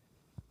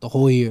the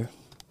whole year.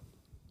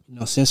 You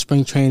know, since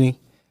spring training,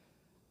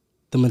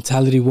 the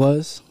mentality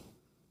was,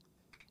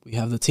 we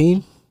have the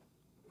team.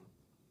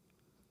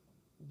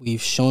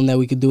 We've shown that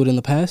we could do it in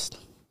the past.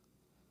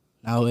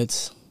 Now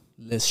it's,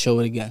 let's show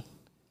it again.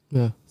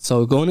 Yeah.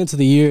 So going into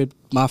the year,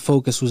 my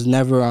focus was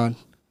never on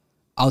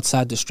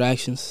outside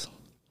distractions.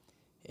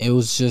 It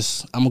was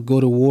just, I'm going to go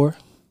to war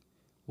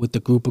with the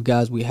group of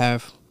guys we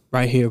have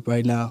right here,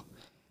 right now,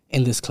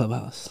 in this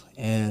clubhouse.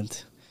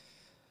 And,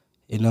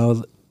 you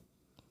know,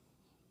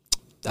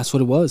 that's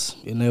what it was.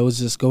 You know, it was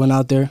just going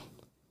out there,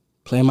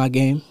 playing my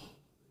game,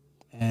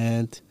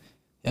 and,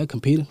 yeah,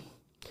 competing.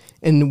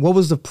 And what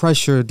was the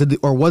pressure,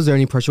 or was there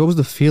any pressure? What was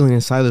the feeling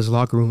inside this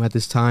locker room at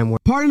this time?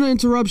 Pardon the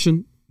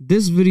interruption.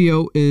 This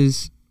video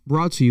is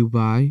brought to you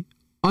by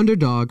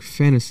Underdog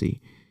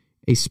Fantasy,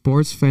 a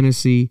sports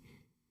fantasy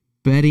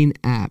betting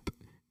app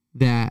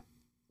that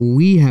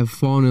we have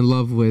fallen in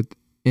love with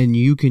and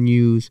you can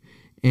use.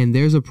 And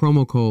there's a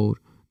promo code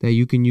that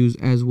you can use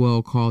as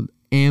well called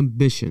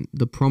Ambition.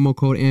 The promo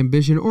code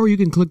Ambition, or you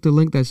can click the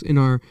link that's in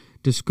our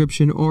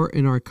description or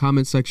in our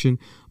comment section.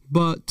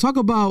 But talk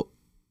about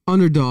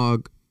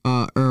Underdog,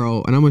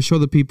 Earl, and I'm going to show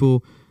the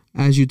people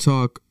as you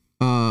talk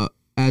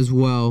as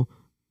well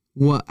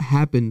what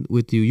happened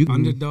with you.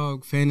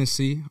 Underdog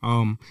Fantasy,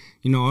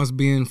 you know, us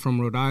being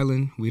from Rhode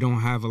Island, we don't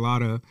have a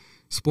lot of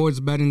sports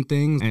betting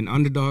things, and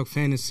Underdog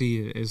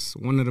Fantasy is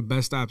one of the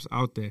best apps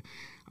out there.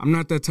 I'm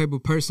not that type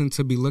of person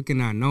to be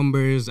looking at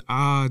numbers,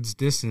 odds,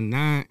 this and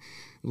that.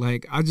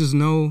 Like, I just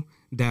know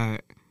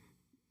that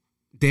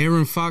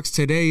Darren Fox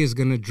today is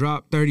going to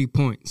drop 30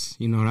 points.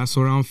 You know, that's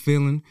what I'm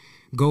feeling.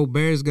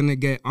 Gobert's going to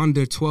get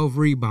under 12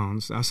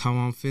 rebounds. That's how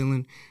I'm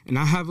feeling. And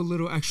I have a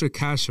little extra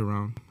cash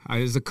around.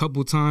 There's a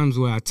couple times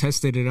where I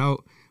tested it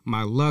out.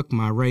 My luck,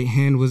 my right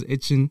hand was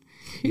itching,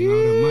 you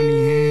know, the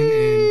money hand.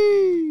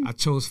 And I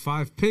chose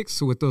 5 picks.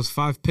 So with those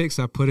 5 picks,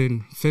 I put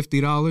in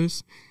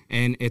 $50,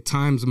 and it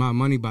times my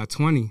money by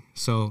 20.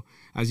 So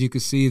as you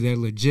can see, they're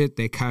legit.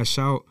 They cash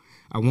out.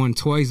 I won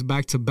twice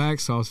back-to-back,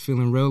 so I was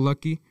feeling real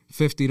lucky.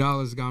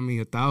 $50 got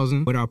me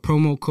 $1,000. With our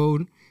promo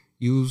code,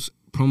 use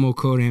promo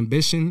code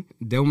Ambition,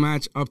 they'll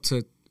match up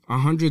to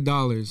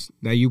 $100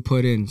 that you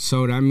put in.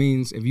 So that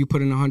means if you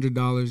put in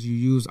 $100, you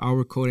use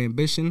our code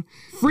Ambition.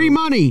 Free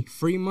money.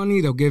 Free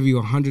money, they'll give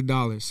you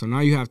 $100. So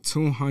now you have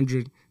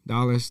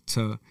 $200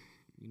 to,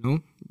 you know,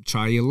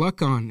 try your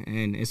luck on.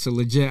 And it's a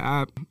legit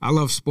app. I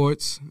love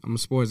sports. I'm a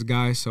sports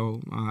guy,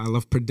 so I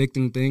love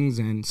predicting things.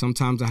 And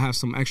sometimes I have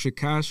some extra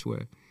cash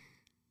where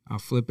I'll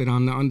flip it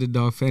on the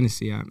Underdog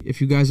Fantasy app. If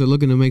you guys are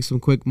looking to make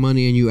some quick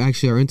money and you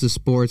actually are into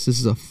sports, this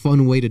is a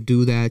fun way to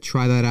do that.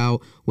 Try that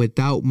out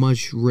without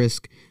much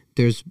risk.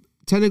 There's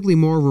technically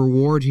more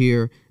reward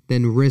here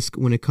than risk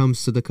when it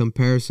comes to the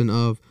comparison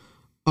of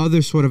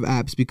other sort of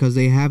apps, because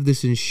they have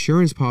this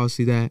insurance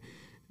policy that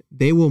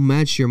they will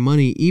match your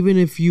money even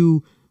if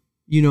you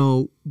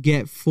know,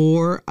 get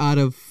 4 out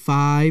of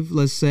 5,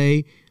 let's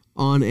say,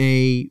 on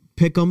a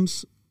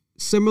pick'ems,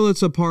 similar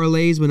to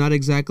parlays, but not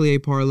exactly a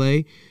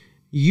parlay.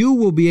 You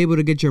will be able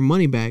to get your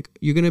money back.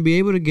 You're going to be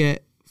able to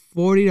get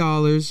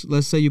 $40.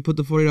 Let's say you put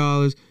the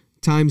 $40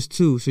 times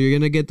 2. So you're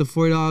going to get the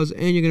 $40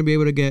 and you're going to be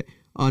able to get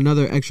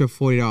another extra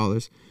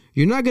 $40.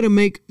 You're not going to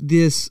make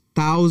this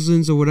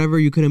thousands or whatever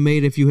you could have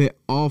made if you hit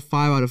all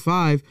 5 out of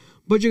 5,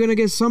 but you're going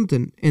to get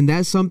something. And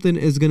that something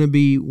is going to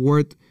be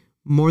worth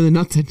more than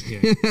nothing.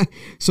 Yeah.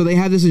 So they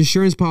have this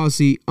insurance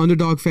policy,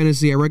 Underdog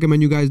Fantasy. I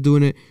recommend you guys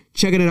doing it,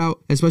 checking it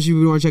out, especially if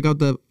you want to check out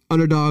the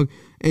Underdog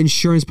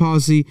insurance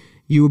policy.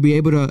 You will be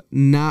able to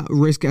not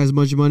risk as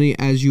much money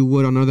as you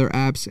would on other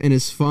apps, and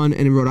it's fun.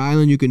 And in Rhode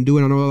Island, you can do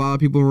it. I know a lot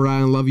of people in Rhode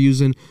Island love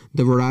using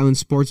the Rhode Island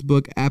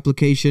Sportsbook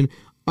application.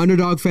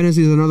 Underdog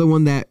Fantasy is another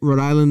one that Rhode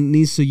Island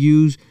needs to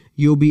use.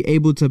 You'll be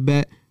able to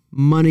bet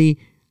money,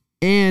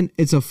 and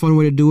it's a fun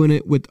way of doing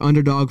it with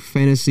Underdog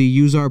Fantasy.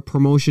 Use our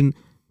promotion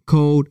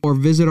code or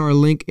visit our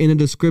link in the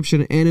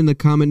description and in the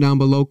comment down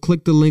below.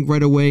 Click the link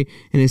right away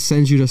and it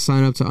sends you to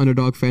sign up to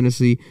Underdog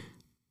Fantasy.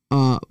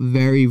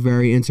 Very,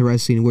 very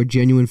interesting. We're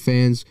genuine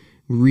fans.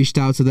 We reached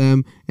out to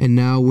them and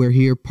now we're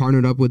here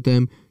partnered up with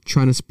them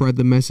trying to spread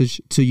the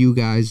message to you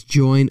guys.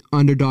 Join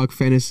Underdog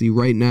Fantasy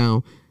right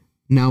now.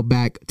 Now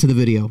back to the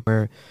video.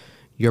 Where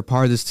you're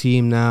part of this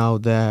team now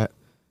that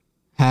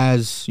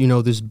has, you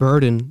know, this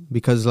burden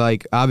because,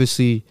 like,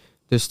 obviously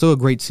there's still a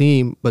great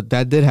team, but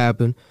that did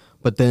happen.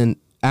 But then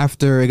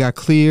after it got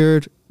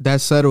cleared, that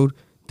settled,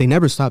 they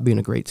never stopped being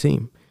a great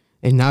team.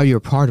 And now you're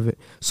a part of it.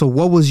 So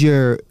what was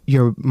your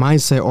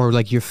mindset or,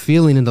 like, your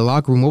feeling in the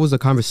locker room? What was the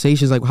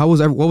conversations? Like, what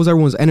was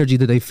everyone's energy?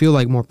 Did they feel,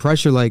 like, more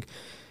pressure? Like,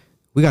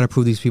 we got to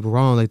prove these people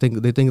wrong. They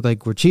think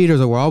like we're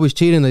cheaters or we're always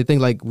cheating. They think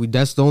like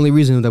that's the only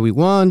reason that we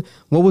won.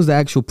 What was the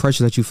actual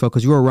pressure that you felt?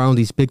 Because you were around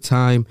these big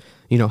time,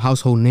 you know,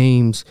 household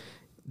names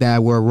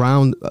that were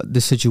around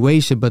this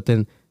situation, but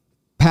then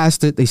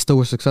past it, they still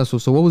were successful.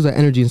 So what was the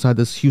energy inside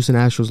this Houston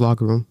Astros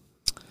locker room?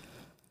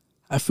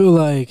 I feel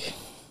like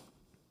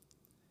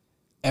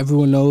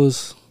everyone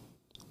knows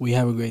we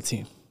have a great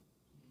team.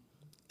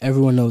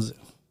 Everyone knows it.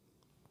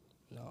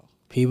 You know,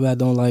 people that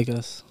don't like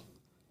us,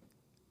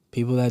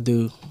 people that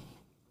do,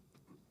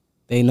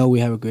 they know we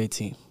have a great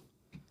team.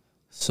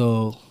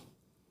 So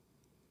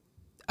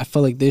I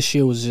felt like this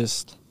year was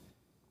just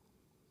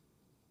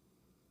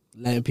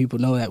letting people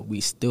know that we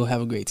still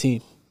have a great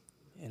team.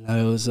 And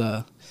it was,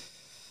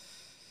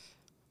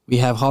 we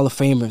have Hall of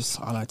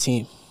Famers on our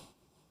team.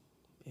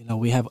 You know,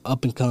 we have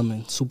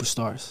up-and-coming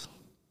superstars.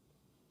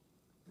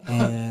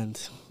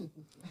 And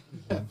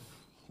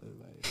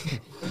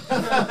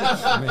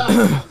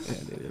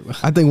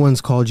I think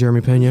one's called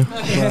Jeremy Pena.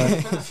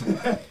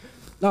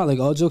 No, like,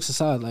 all jokes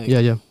aside, like,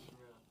 Yeah.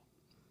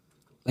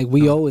 like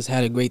we always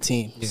had a great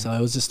team. Yeah. So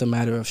it was just a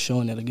matter of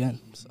showing it again.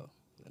 So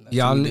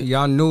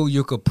y'all knew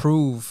you could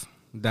prove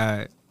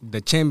that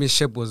the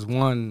championship was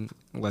won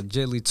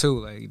legitly too.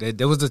 Like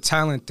there was the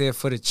talent there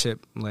for the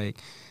chip. Like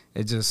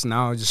it just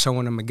now just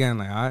showing them again.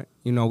 Like, all right,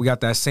 you know, we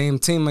got that same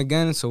team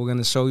again, so we're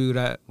gonna show you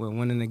that we're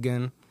winning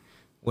again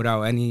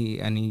without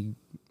any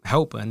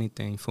help or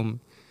anything from.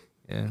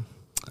 Yeah,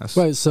 that's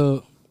right.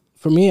 So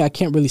for me, I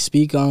can't really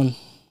speak on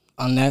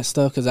that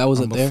stuff because I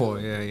wasn't before,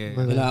 there.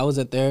 Yeah. You know, I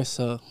wasn't there,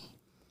 so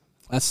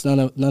that's none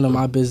of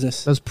my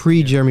business. That's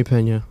pre Jeremy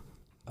Pena.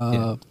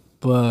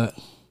 But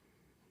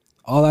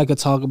all I could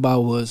talk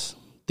about was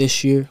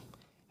this year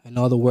and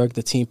all the work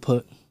the team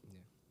put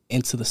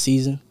into the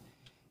season,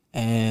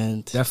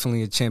 and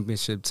definitely a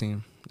championship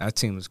team. That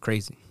team was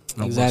crazy.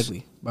 No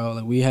exactly, bro.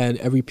 Like, we had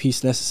every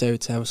piece necessary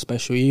to have a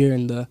special year,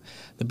 and the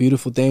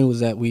beautiful thing was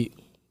that we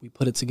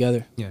put it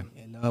together. Yeah,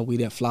 and we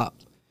didn't flop.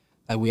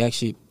 Like, we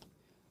actually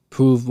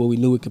proved what we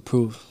knew we could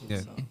prove.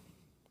 Yeah. So.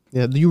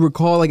 Yeah. Do you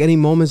recall like any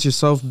moments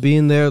yourself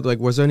being there? Like,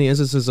 was there any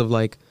instances of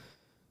like,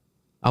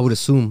 I would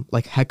assume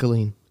like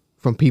heckling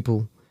from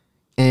people,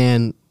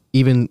 and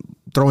even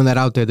throwing that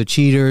out there, the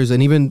cheaters,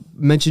 and even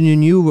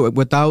mentioning you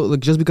without like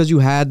just because you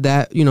had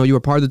that, you know, you were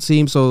part of the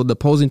team, so the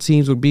opposing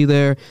teams would be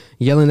there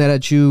yelling that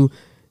at you,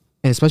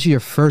 and especially your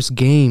first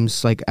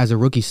games like as a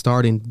rookie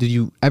starting. Did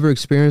you ever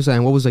experience that?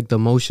 And what was like the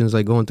emotions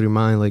like going through your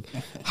mind? Like,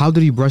 how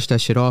did you brush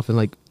that shit off and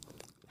like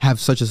have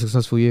such a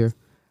successful year?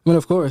 I mean,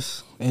 of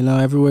course, you know,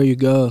 everywhere you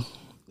go,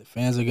 the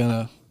fans are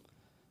gonna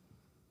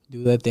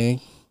do that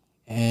thing,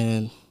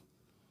 and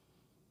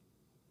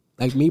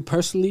like me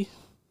personally,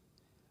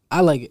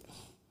 I like it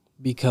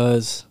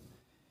because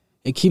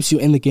it keeps you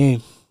in the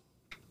game.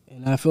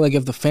 And I feel like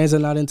if the fans are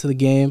not into the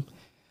game,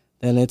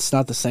 then it's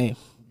not the same.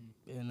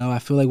 You know, I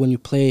feel like when you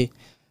play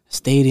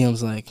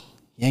stadiums like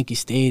Yankee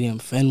Stadium,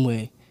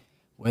 Fenway,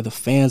 where the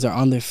fans are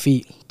on their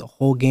feet the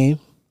whole game,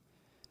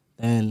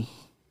 then,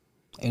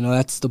 you know,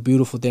 that's the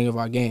beautiful thing of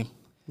our game.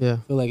 Yeah.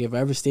 I feel like if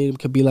every stadium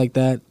could be like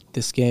that,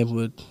 this game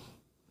would,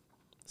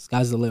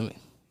 sky's the limit.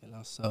 You know,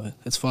 so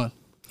it's fun.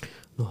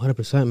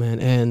 100%, man.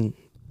 And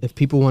if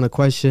people want to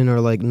question or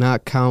like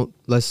not count,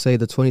 let's say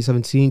the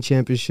 2017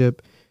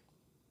 championship,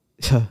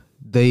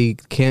 they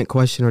can't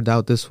question or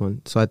doubt this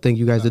one. So I think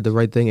you guys did the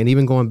right thing. And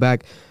even going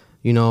back,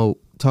 you know,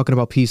 talking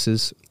about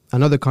pieces,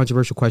 another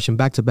controversial question,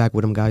 back to back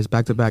with them guys,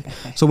 back to back.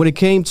 So when it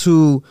came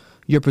to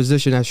your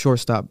position at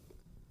shortstop,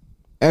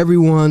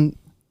 everyone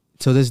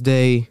to this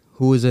day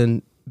who is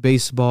in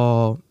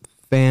baseball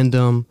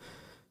fandom,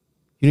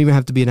 you don't even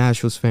have to be an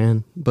Astros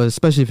fan, but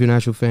especially if you're an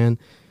Astros fan,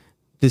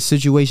 this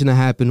situation that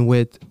happened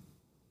with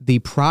the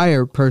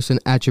prior person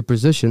at your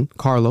position,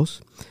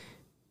 Carlos,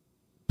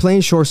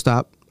 playing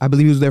shortstop. I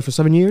believe he was there for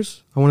 7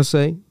 years, I want to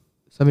say.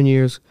 7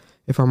 years.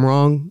 If I'm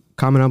wrong,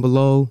 comment down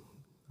below.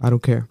 I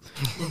don't care.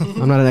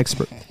 I'm not an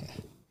expert.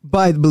 But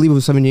I believe it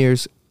was 7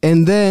 years.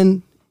 And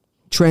then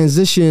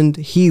transitioned.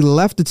 He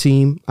left the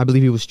team. I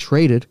believe he was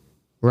traded,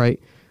 right?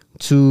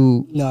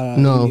 To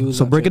No.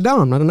 So break it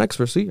down. I'm not an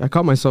expert. See, I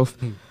caught myself.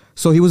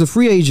 So he was a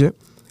free agent.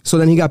 So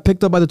then he got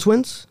picked up by the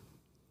Twins.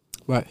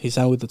 Right, he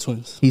signed with the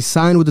Twins. He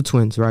signed with the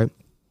Twins, right?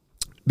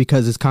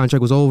 Because his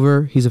contract was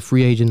over. He's a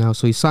free agent now.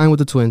 So he signed with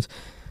the Twins.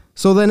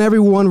 So then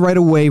everyone right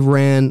away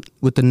ran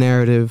with the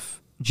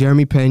narrative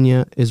Jeremy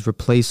Pena is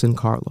replacing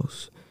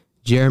Carlos.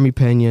 Jeremy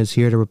Pena is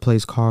here to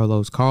replace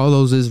Carlos.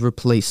 Carlos is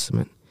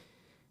replacement,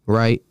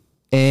 right?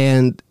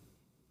 And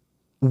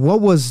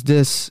what was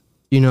this,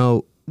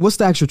 what's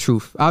the actual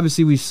truth?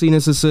 Obviously, we've seen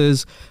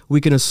instances.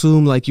 We can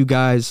assume like you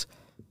guys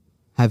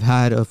have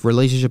had a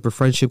relationship or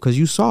friendship because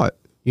you saw it.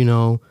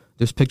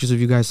 There's pictures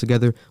of you guys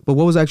together. But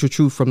what was the actual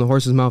truth from the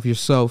horse's mouth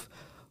yourself?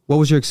 What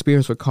was your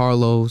experience with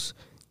Carlos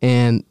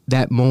and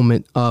that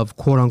moment of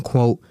quote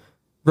unquote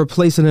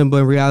replacing him? But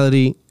in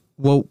reality,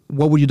 what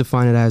would you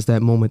define it as,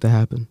 that moment that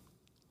happened?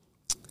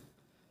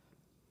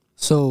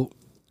 So,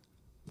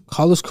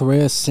 Carlos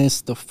Correa,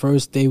 since the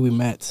first day we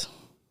met,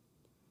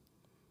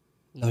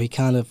 he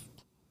kind of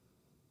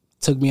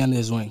took me under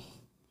his wing.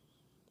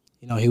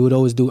 He would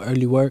always do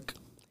early work.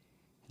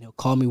 And he'll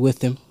call me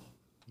with him.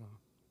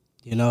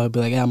 He'll be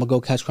like, "Hey, I'm going to go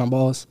catch ground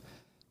balls.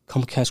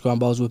 Come catch ground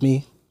balls with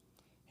me."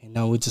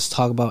 We just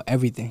talk about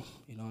everything.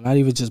 Not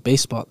even just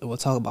baseball. We'll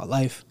talk about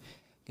life,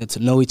 get to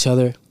know each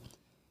other.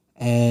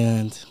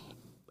 And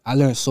I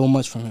learned so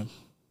much from him.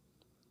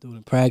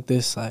 Doing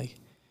practice, like,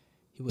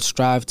 he would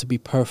strive to be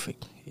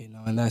perfect,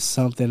 and that's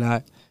something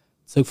I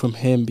took from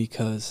him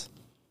because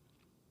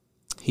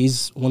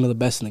he's one of the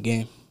best in the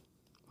game.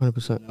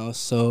 100%.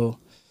 So,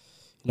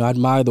 I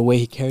admire the way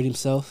he carried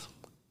himself,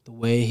 the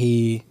way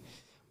he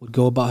would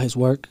go about his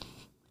work.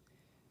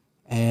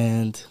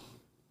 And,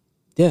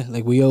 yeah,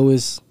 like, we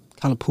always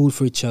kind of pulled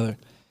for each other.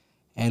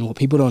 And what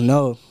people don't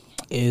know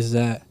is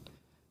that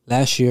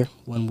last year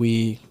when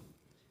we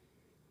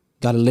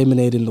got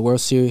eliminated in the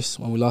World Series,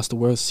 when we lost the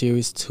World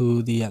Series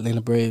to the Atlanta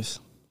Braves,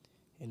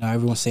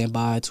 everyone saying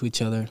bye to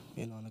each other,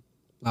 in the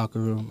locker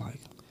room, like,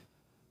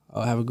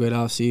 "Oh, have a great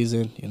off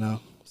season,"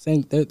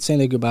 saying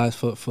their goodbyes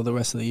for the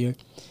rest of the year.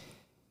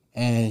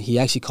 And he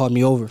actually called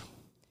me over,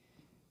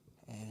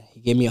 and he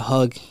gave me a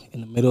hug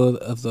in the middle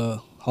of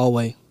the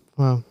hallway.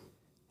 Wow.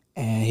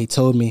 And he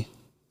told me,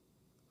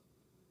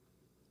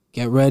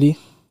 "Get ready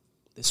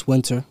this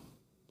winter.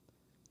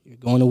 You're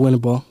going to Winter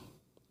Ball.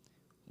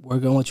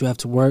 Work on what you have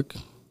to work,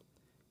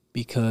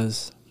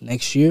 because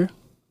next year,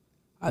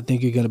 I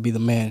think you're going to be the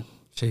man.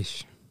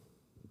 Sheesh.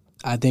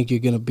 I think you're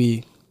going to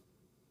be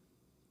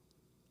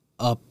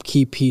a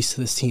key piece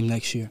to this team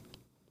next year.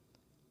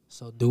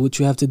 So do what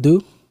you have to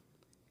do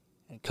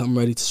and come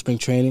ready to spring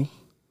training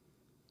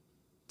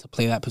to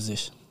play that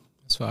position."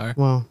 That's fire.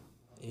 Wow.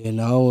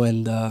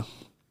 And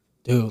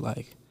dude,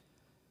 like,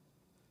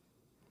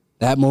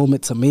 that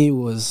moment to me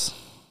was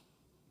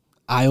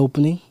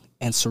eye-opening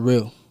and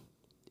surreal.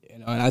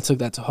 And I took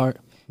that to heart.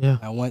 Yeah.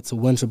 I went to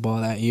Winter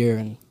Ball that year,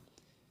 and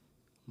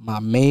my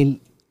main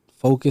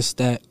focus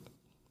that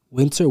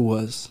winter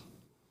was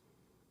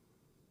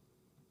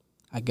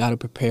I got to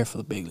prepare for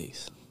the big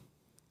leagues.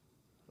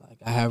 Like,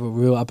 I have a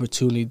real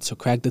opportunity to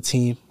crack the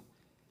team,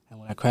 and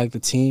when I crack the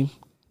team,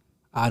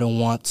 I don't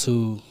want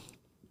to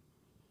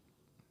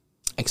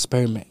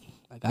experiment.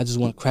 Like, I just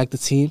want to crack the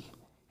team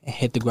and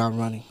hit the ground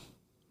running.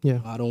 Yeah.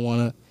 I don't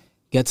want to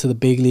get to the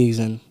big leagues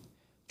and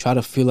try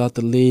to fill out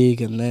the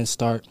league and then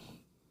start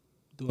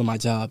doing my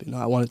job.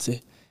 I wanted to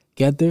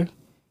get there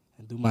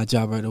and do my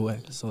job right away.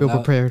 So Feel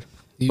prepared.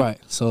 Right.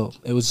 So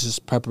it was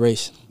just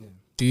preparation.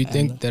 Do you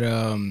think that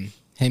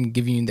him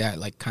giving you that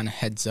like kind of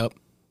heads up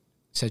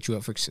set you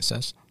up for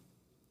success?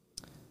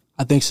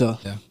 I think so.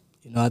 Yeah.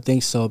 I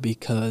think so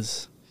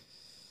because,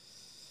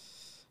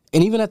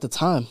 and even at the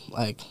time,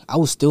 like, I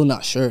was still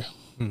not sure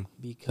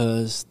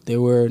because there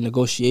were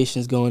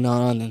negotiations going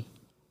on, and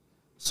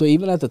so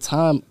even at the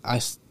time, I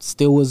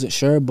still wasn't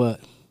sure, but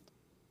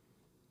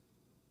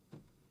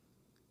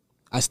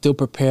I still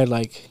prepared,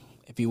 like,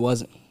 if he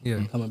wasn't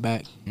coming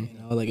back.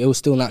 Like, it was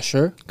still not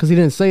sure. Because he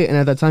didn't say it, and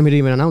at that time, he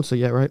didn't even announce it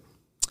yet, right?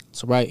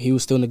 So, right, he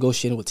was still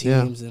negotiating with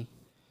teams. And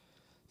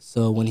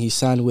so when he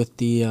signed with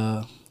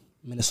the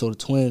Minnesota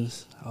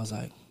Twins, I was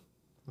like,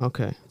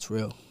 okay, it's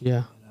real.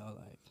 Yeah.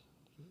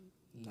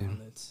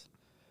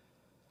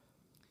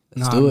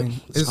 Let's do it.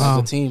 It's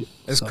a team.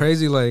 It's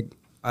crazy, like,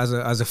 as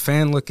a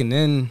fan looking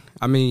in,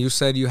 I mean, you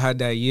said you had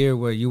that year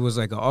where you was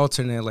like an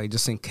alternate, like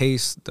just in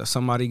case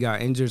somebody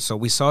got injured. So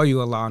we saw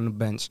you a lot on the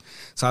bench.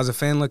 So as a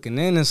fan looking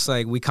in, it's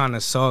like we kind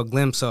of saw a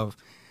glimpse of,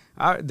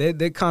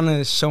 they're kind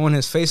of showing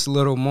his face a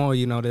little more.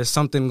 There's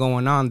something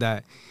going on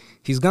that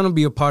he's gonna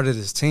be a part of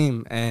this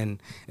team,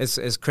 and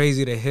it's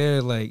crazy to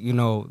hear, like,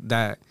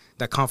 that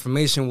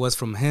confirmation was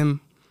from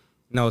him.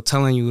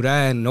 Telling you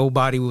that.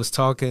 Nobody was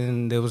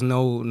talking. There was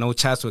no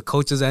chats with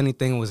coaches or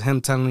anything. It was him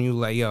telling you,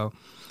 like, yo,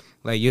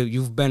 like,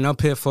 you've been up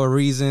here for a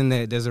reason.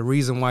 There's a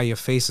reason why your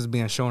face is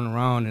being shown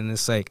around, and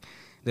it's like,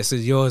 this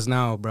is yours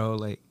now, bro.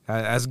 Like,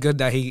 that's good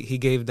that he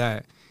gave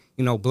that,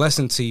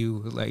 blessing to you.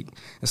 Like,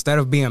 instead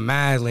of being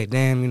mad, like,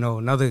 damn,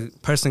 another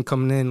person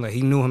coming in, like,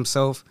 he knew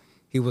himself,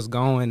 he was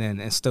going,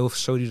 and still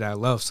showed you that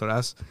love. So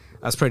that's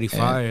pretty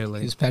fire.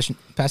 Like, he's passing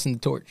the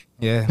torch.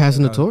 Yeah,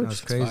 passing the torch.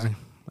 That's crazy.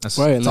 That's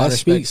right, and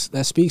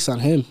that speaks on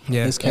him.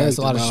 Yeah, his character. That's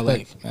a lot of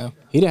respect. Like,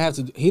 he didn't have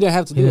to do He didn't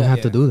have to do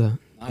that.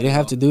 He didn't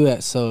have to do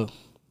that. So,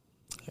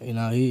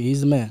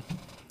 he's the man.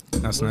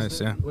 That's nice.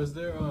 Yeah. Was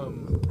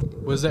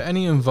there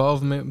any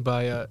involvement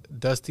by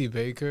Dusty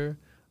Baker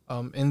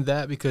in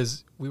that?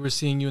 Because we were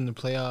seeing you in the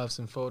playoffs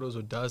and photos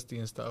with Dusty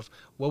and stuff.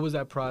 What was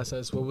that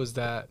process? What was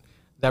that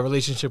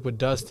relationship with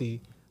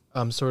Dusty?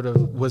 Sort of,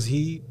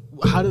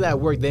 how did that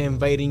work? They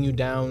inviting you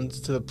down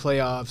to the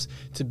playoffs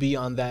to be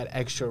on that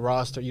extra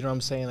roster. You know what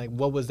I'm saying? Like,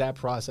 what was that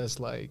process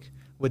like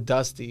with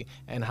Dusty,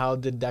 and how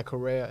did that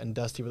Correa and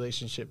Dusty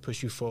relationship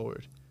push you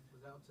forward?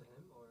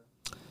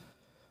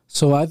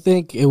 So I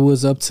think it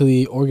was up to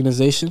the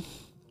organization,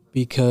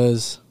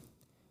 because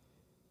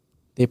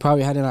they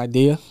probably had an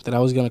idea that I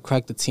was going to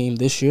crack the team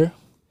this year.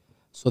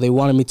 So they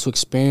wanted me to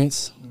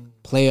experience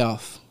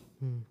playoff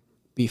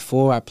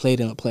before I played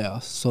in the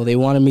playoffs. So they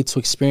wanted me to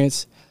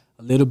experience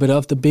a little bit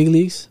of the big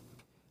leagues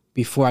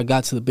before I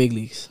got to the big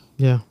leagues.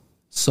 Yeah.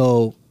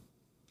 So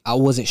I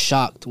wasn't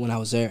shocked when I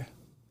was there,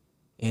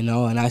 and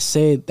I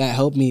say that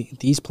helped me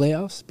these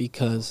playoffs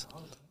because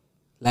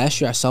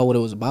last year I saw what it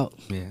was about.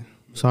 Yeah.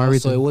 Sorry.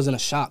 So it wasn't a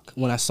shock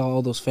when I saw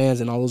all those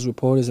fans and all those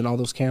reporters and all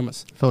those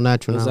cameras. Felt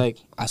natural. It was like,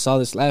 I saw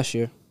this last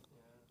year,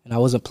 and I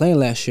wasn't playing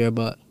last year,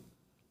 but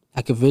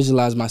I could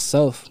visualize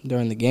myself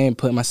during the game,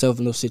 putting myself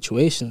in those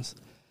situations.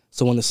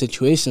 So when the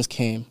situations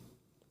came,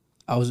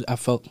 I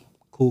felt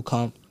cool,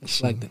 calm,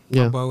 like that.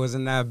 Yeah. My boy was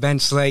in that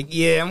bench like,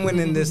 yeah, I'm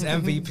winning this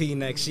MVP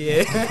next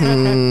year.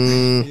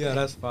 Yeah,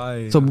 that's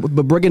fire. So,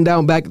 but breaking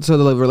down back to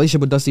the relationship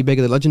with Dusty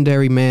Baker, the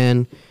legendary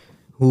man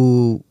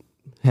who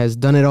has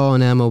done it all in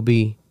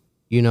MLB,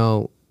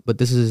 but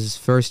this is his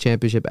first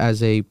championship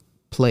as a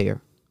player,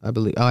 I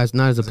believe. Oh,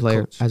 not as a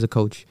player, as a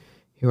coach.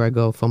 Here I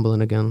go,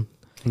 fumbling again.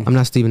 I'm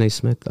not Stephen A.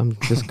 Smith. I'm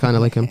just kind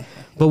of like him.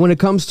 But when it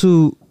comes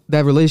to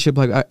that relationship,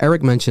 like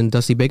Eric mentioned,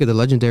 Dusty Baker, the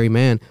legendary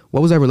man,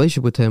 what was that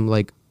relationship with him?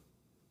 Like,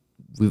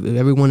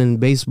 everyone in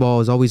baseball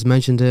has always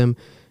mentioned him,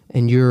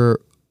 and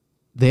you're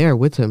there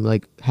with him,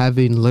 like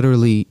having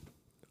literally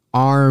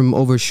arm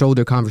over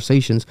shoulder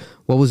conversations.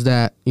 What was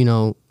that,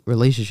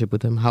 relationship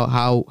with him?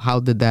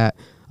 How did that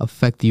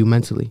affect you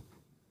mentally?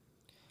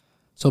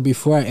 So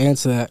before I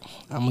answer that,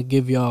 I'm going to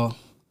give y'all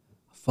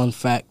a fun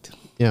fact.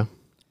 Yeah.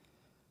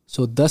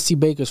 So Dusty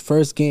Baker's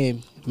first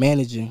game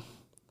managing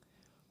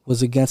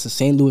was against the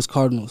St. Louis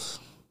Cardinals.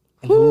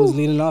 And who was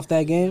leading off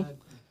that game?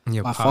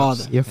 Your My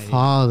pops. father. Your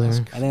father.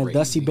 And then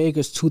Dusty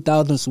Baker's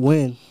 2000s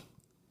win,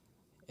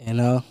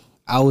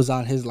 I was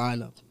on his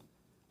lineup.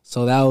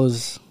 So that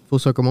was Full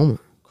circle moment.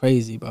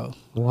 crazy, bro.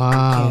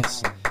 Wow.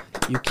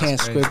 You can't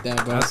script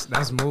that, bro.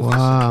 That's moving.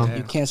 Wow. Shit, yeah.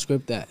 You can't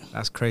script that.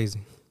 That's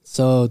crazy.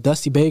 So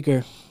Dusty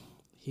Baker,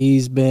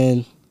 he's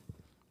a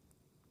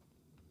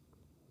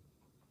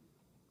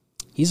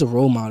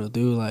role model,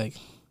 dude. Like,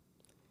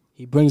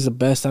 he brings the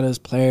best out of his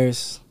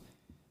players.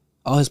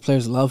 All his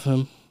players love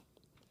him.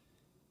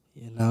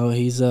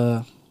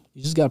 You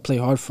just gotta play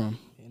hard for him.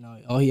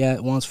 All he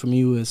wants from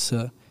you is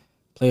to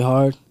play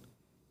hard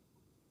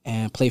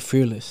and play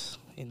fearless.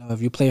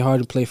 If you play hard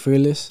and play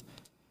fearless,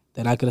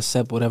 then I could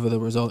accept whatever the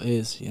result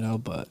is.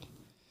 But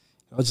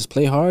I'll just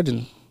play hard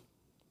and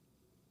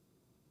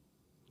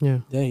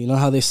Yeah. you know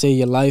how they say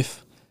your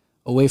life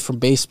away from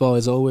baseball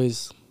is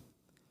always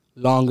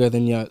longer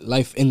than your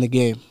life in the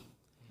game.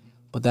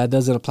 But that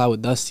doesn't apply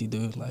with Dusty,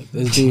 dude. Like,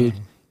 this dude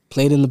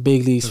played in the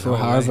big leagues for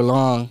however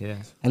long,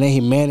 and then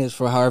he managed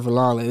for however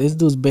long. Like, this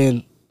dude's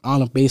been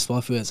on a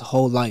baseball field his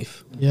whole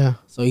life. Yeah.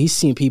 So he's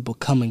seen people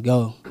come and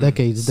go.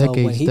 Decades. So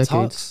when he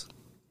talks,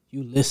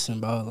 you listen,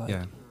 bro.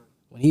 Like,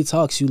 when he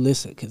talks, you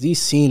listen, because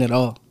he's seen it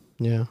all.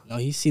 Yeah.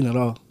 He's seen it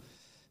all.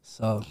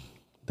 So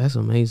That's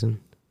amazing.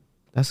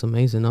 That's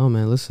amazing. Oh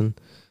man, listen,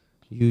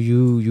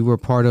 you were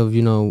part of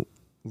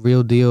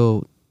real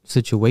deal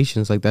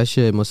situations. Like, that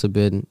shit must have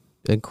been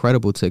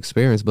incredible to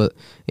experience.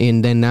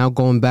 And then now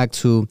going back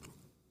to,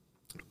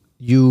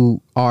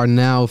 you are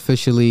now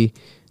officially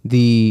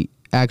the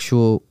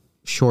actual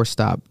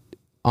shortstop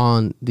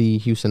on the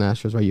Houston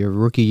Astros, right? Your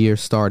rookie year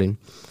starting.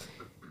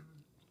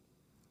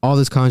 All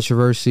this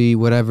controversy,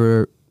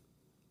 whatever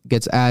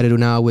gets added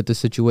now with the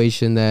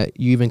situation that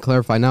you even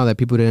clarify now that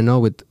people didn't know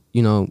with,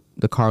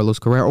 the Carlos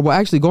Correa. Well,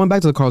 actually, going back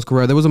to the Carlos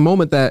Correa, there was a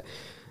moment that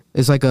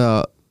it's like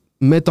a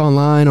myth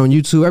online on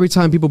YouTube. Every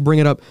time people bring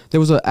it up, there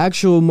was an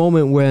actual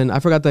moment when, I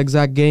forgot the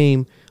exact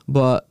game,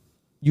 but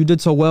you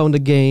did so well in the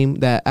game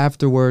that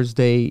afterwards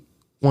they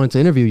wanted to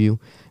interview you.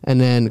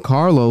 And then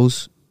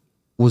Carlos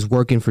was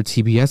working for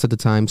TBS at the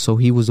time, so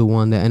he was the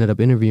one that ended up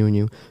interviewing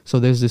you.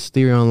 So there's this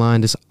theory online,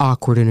 this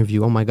awkward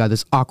interview. Oh my God,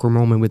 this awkward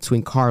moment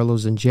between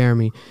Carlos and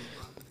Jeremy.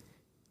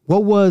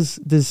 What was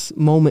this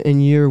moment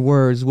in your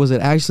words? Was it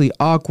actually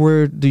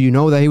awkward? Do you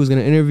know that he was going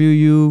to interview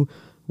you?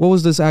 What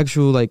was this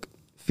actual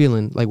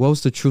feeling? Like, what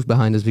was the truth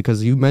behind this?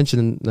 Because you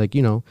mentioned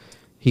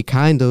he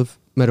kind of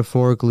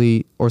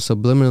metaphorically or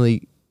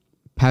subliminally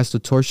passed the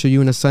torch to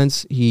you in a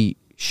sense. He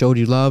showed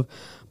you love.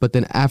 But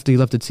then after you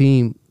left the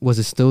team, was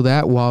it still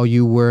that while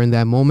you were in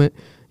that moment?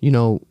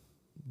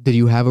 Did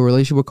you have a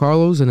relationship with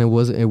Carlos and it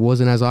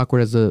wasn't as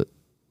awkward as the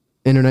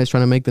internet's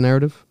trying to make the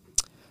narrative?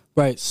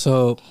 Right.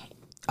 So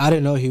I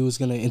didn't know he was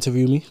going to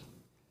interview me.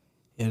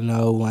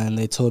 When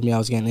they told me I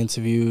was getting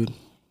interviewed,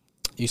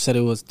 you said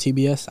it was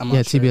TBS? I'm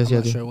not sure. TBS, I'm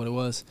not sure what it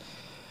was.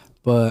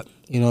 But,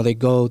 they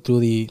go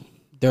through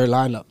their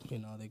lineup.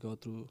 They go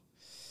through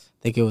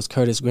think it was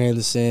Curtis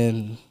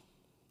Granderson,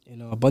 you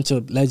know, a bunch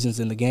of legends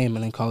in the game,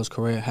 and then Carlos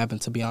Correa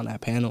happened to be on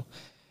that panel.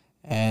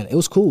 And it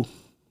was cool.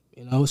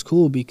 You know, it was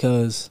cool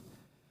because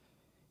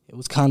it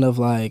was kind of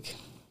like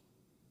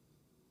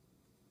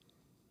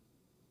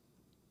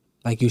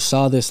you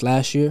saw this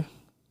last year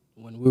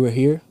when we were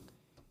here,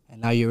 and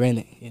now you're in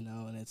it, you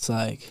know, and it's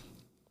like,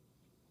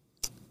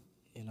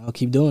 you know,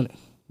 keep doing it.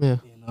 Yeah.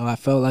 You know, I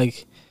felt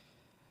like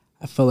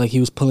he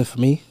was pulling for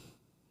me.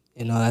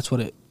 You know, that's what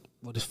it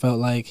felt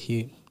like.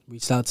 He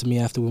reached out to me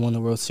after we won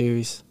the World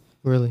Series.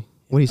 Really?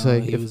 What do you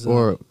say? he If, was,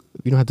 or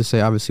you don't have to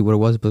say obviously what it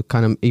was, but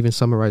kind of even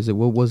summarize it.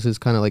 What was his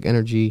kind of like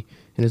energy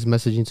and his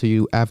messaging to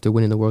you after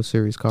winning the World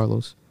Series,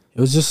 Carlos?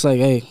 It was just like,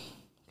 hey,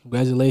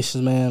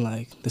 congratulations, man.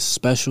 Like, this is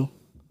special.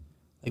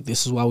 Like,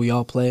 this is why we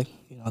all play,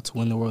 you know, to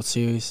win the World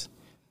Series.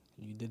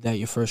 You did that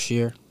your first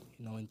year.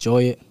 You know,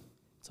 enjoy it.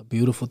 It's a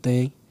beautiful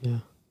thing. Yeah.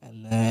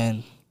 And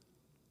then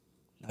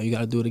now you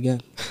got to do it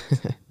again.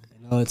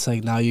 You know, it's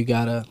like now you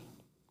got to,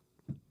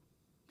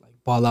 like,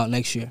 ball out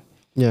next year.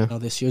 Yeah. You know,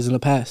 this year's in the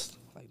past.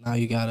 Like, now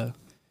you got to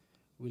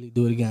really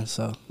do it again.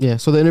 So Yeah.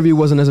 So the interview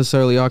wasn't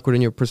necessarily awkward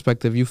in your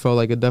perspective. You felt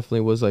like it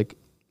definitely was like,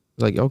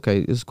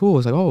 okay, it's cool.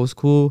 It's like, oh, it's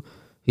cool.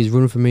 He's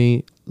rooting for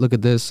me. Look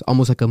at this.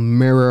 Almost like a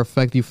mirror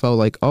effect. You felt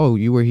like, oh,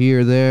 you were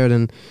here, there,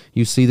 then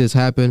you see this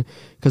happen.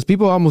 Because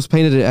people almost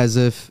painted it as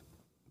if,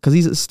 because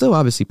he's still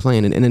obviously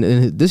playing.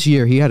 And this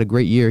year, he had a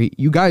great year.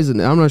 You guys,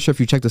 and I'm not sure if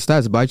you checked the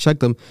stats, but I checked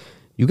them.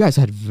 You guys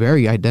had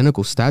very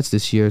identical stats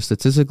this year.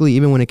 Statistically,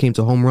 even when it came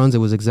to home runs, it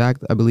was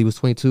exact. I believe it was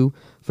 22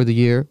 for the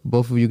year,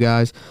 both of you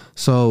guys.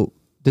 So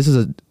this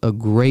is a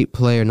great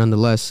player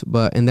nonetheless.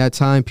 But in that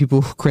time,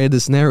 people created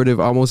this narrative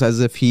almost as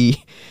if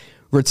he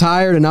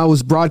retired and now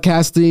was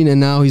broadcasting and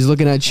now he's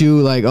looking at you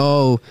like,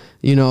 oh,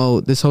 you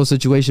know, this whole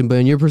situation. But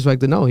in your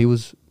perspective, no, he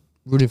was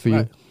rooting for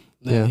right.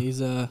 you. Yeah,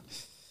 he's like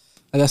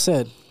I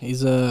said,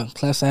 he's a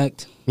class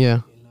act.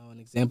 Yeah. You know, an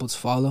example to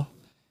follow.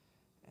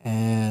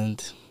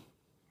 And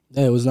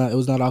yeah, it was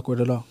not awkward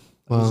at all.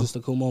 It was just a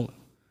cool moment.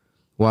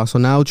 Wow. So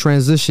now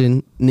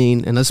transitioning,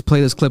 and let's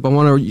play this clip. I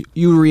want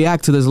you to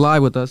react to this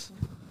live with us.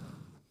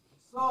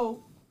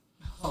 So,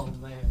 oh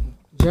man,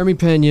 Jeremy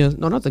Pena.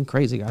 No, nothing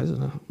crazy, guys.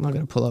 I'm not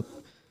gonna pull up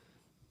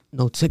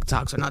no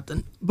TikToks or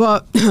nothing.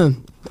 But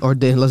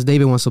unless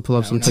David wants to pull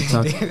up some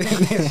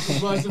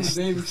TikToks.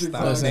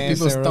 Listen,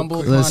 people stumble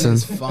upon Listen.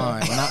 it's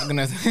fine. We're not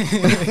gonna.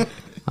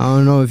 I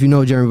don't know if you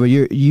know, Jeremy, but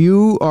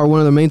you are one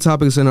of the main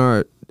topics in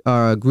our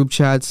group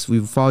chats.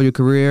 We follow your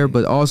career,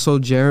 but also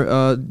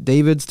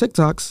David's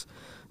TikToks.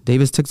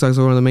 David's TikToks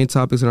are one of the main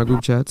topics in our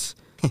group chats.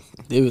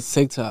 David's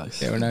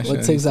TikToks. Yeah, we're not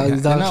what showing TikToks you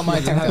They're talking not my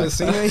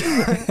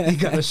TikToks. You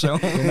gotta show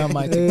them. They're not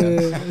my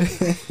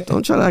TikToks.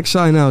 Don't try to act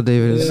shy now,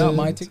 David. They're not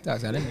my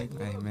TikToks. I didn't make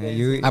them. Hey,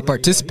 man, I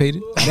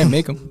participated. I didn't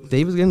make them.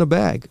 David's getting a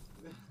bag.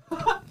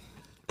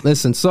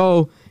 Listen,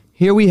 so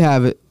here we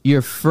have it.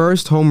 Your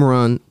first home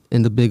run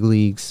in the big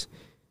leagues.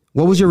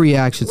 What was your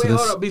reaction to Wait,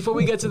 this? hold up. Before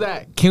we get to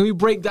that, can we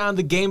break down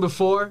the game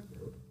before?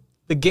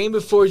 The game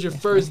before is your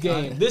first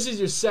game. This is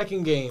your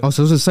second game. Oh,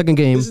 so it was the second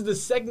game. This is the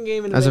second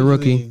game in the As a major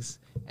rookie. leagues.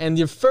 And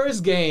your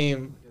first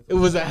game, it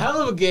was a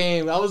hell of a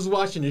game. I was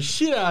watching the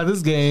shit out of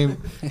this game.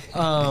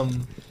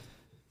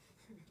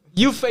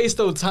 You faced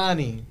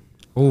Ohtani.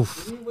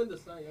 Oof.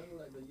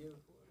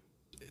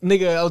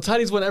 Nigga,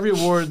 Ohtani's won every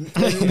award.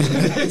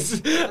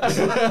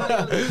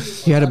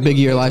 He had a big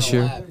year last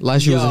year.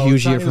 Last year was a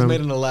huge year Ohtani for was him.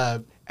 made in the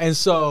lab. And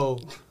so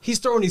he's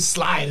throwing these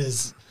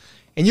sliders.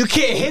 And you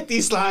can't hit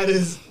these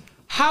sliders.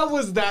 How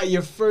was that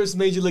your first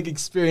major league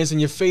experience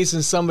and you're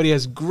facing somebody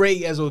as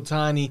great as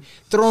Ohtani,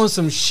 throwing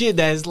some shit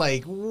that is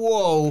like,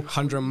 whoa.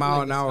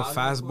 100-mile-an-hour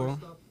fastball.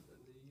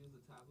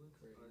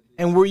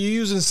 And were you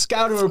using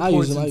scouting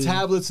reports use them. and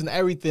tablets and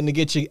everything to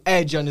get your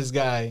edge on this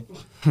guy?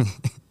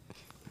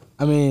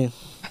 I mean,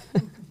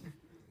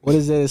 what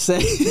is there to say?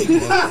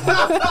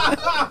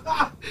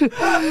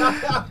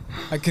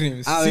 I couldn't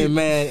even see. I mean,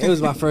 man, it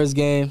was my first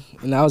game,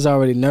 and I was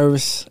already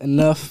nervous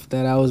enough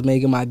that I was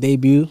making my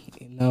debut.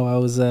 You know, I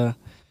was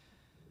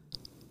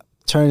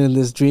turning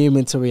this dream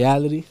into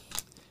reality,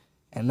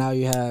 and now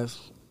you have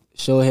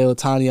Shohei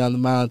Ohtani on the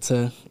mound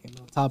to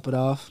top it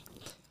off.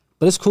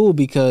 But it's cool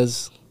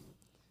because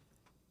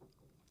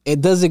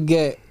it doesn't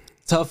get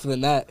tougher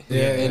than that.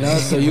 Yeah. You know,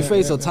 so you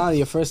face Ohtani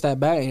your first at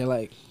bat, and you're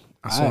like,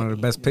 That's all one of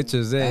the best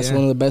pitchers there. that's yeah.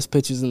 one of the best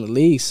pitchers in the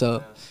league.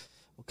 So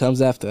what comes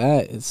after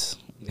that, it's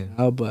Yeah. you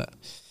know, but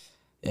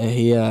yeah,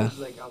 he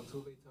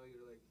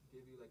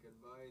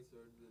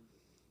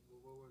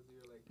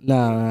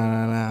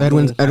Nah.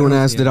 Edwin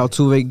asked, did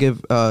Altuve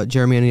give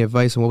Jeremy any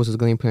advice, and what was his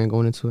game plan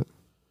going into it?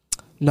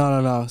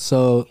 No.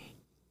 So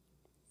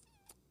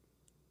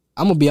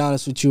I'm gonna be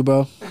honest with you,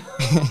 bro.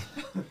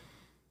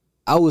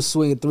 I was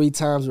swinging 3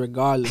 times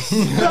regardless. Why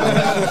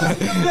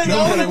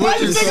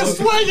this nigga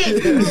swinging?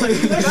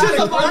 That shit's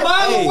a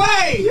mile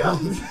away.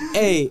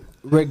 Hey,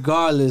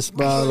 regardless,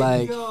 bro.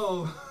 Like,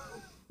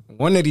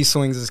 One of these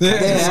swings is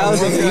yeah, I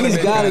was like, he's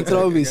gotta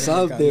throw me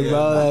something,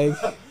 bro.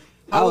 Like,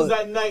 How was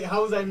that night?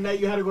 How was that night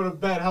you had to go to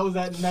bed? How was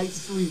that night's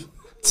sleep?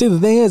 See, the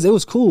thing is, it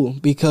was cool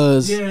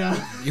because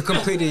You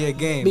completed your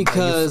game.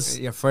 Because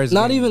your first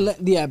not game. even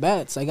the at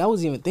bats. Like I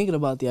wasn't even thinking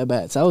about the at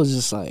bats. I was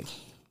just like,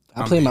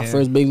 I I'm played my here.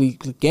 first big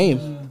league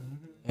game,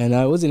 and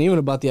I wasn't even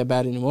about the at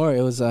bat anymore.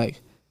 It was like,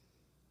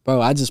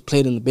 bro, I just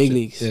played in the big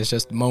leagues, It's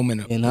just a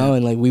moment of you know,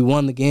 and like we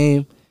won the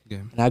game, Yeah.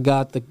 and I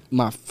got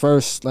my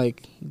first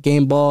like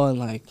game ball and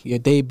like your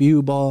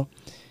debut ball,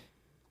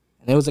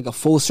 and it was like a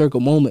full circle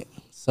moment.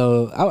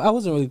 So I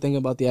wasn't really thinking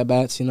about the at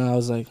bats. You know, I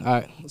was like, all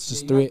right, it's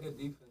just three.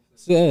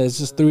 Yeah, it's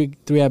just three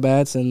at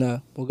bats,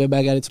 and we'll get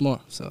back at it tomorrow.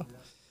 So,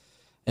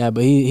 yeah,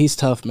 but he's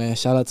tough, man.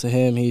 Shout out to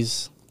him.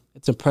 It's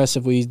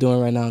impressive what he's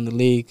doing right now in the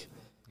league,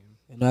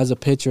 you know, as a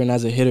pitcher and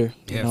as a hitter.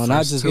 You Yeah, know, not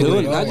first just two doing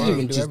it, leagues. not Wow.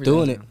 even Do just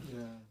doing it.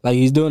 everything. Like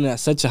he's doing it at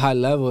such a high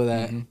level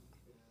that,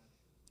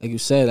 like you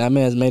said, that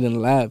man's made in the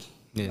lab.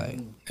 Yeah. Like,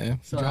 Yeah,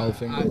 draw the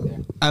finger right there.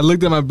 I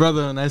looked at my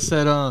brother and I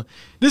said,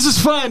 "This is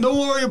fine. Don't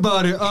worry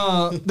about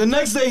it. The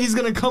next day he's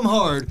gonna come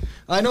hard.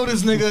 I know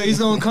this nigga. He's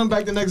gonna come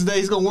back the next day.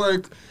 He's gonna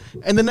work,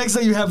 and the next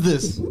day you have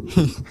this."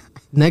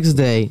 Next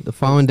day, the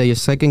following day, your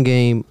second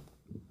game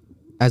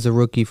as a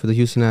rookie for the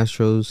Houston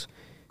Astros.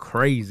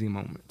 Crazy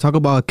moment. Talk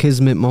about a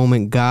kismet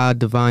moment, God,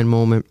 divine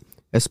moment,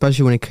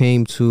 especially when it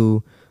came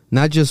to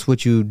not just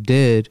what you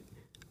did,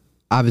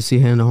 obviously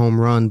hitting a home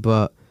run,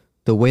 but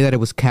the way that it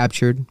was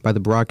captured by the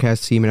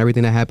broadcast team and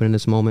everything that happened in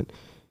this moment.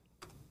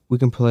 We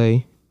can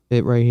play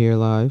it right here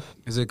live.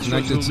 Is it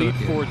connected to lead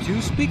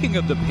 4-2. Speaking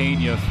of the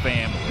Pena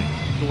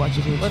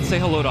family, let's say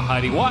hello to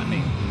Heidi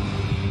Watney.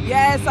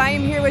 Yes, I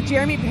am here with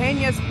Jeremy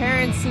Pena's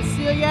parents,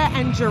 Cecilia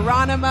and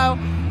Geronimo.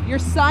 Your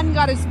son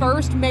got his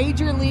first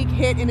major league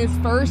hit in his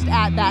first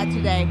at-bat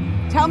today.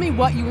 Tell me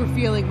what you were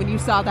feeling when you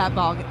saw that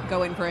ball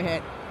go in for a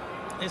hit.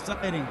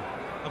 Exciting.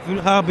 I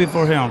feel happy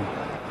for him.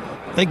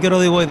 Take it all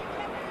the way.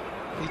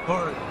 He's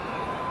hard.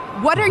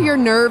 What are your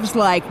nerves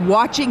like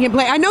watching him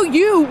play? I know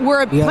you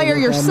were a player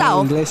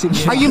yourself.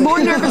 Are you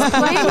more nervous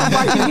playing or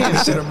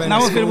watching him?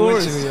 Now I feel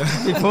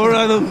worse. Before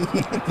I do.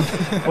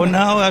 But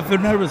now I feel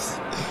nervous.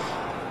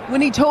 When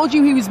he told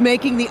you he was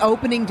making the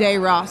opening day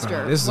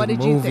roster, This is what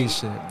did you movie think?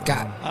 shit.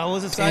 God, I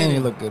was excited. damn,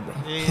 you look good, bro.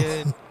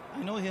 Yeah,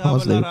 I know he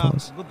Pause, has a lot lady,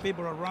 pause. of good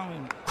people around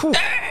him. And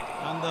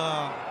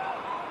now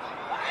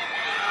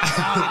he's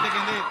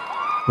taking it.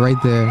 Right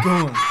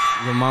there.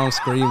 Your mom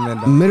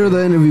screaming. Middle of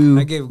the I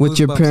interview gave with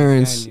your goosebumps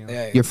parents, again,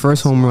 Yeah, your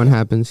first home run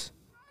happens.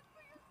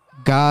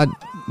 God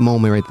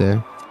moment right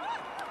there.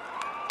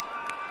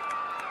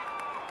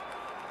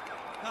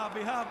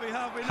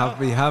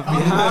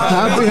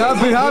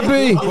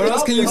 Happy. What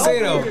else can you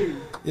say though?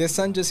 Your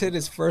son just hit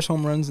his first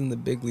home runs in the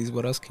big leagues.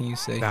 What else can you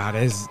say? Nah,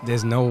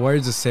 there's no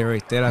words to say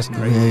right there. That's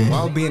crazy. Man.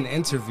 While being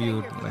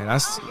interviewed, like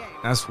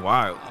that's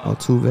wild.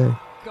 Altuve,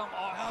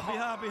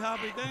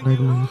 Happy. Thank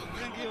Bregman,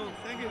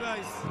 you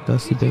guys.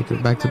 Dusty Baker,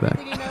 back to back.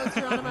 Everything he knows,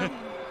 Geronimo? Did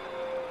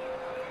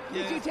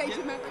you Yes, teach yes.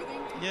 him everything?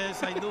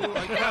 Yes, I do.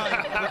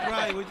 I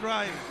try. We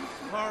try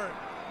hard.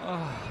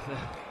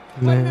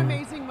 What an Man,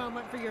 amazing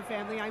moment for your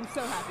family. I'm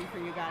so happy for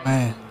you guys.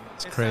 man,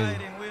 It's crazy.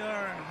 Exciting. We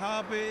are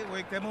happy.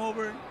 We came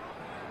over.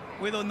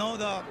 We don't know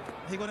that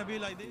he's gonna be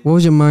like this. what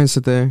was your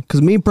mindset there?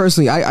 Because me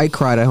personally, I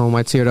cried at home.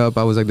 I teared up.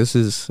 I was like, this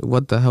is,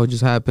 what the hell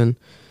just happened?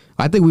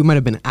 I think we might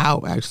have been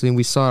out, actually, and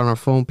we saw it on our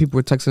phone. People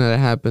were texting that it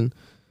happened.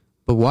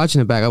 But watching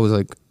it back, I was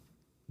like,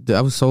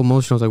 I was so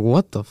emotional. I was like,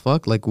 what the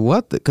fuck? Like,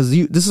 what? Because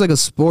this is like a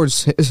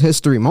sports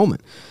history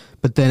moment.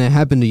 But then it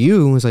happened to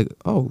you, and it's like,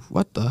 oh,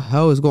 what the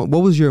hell is going on?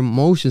 What was your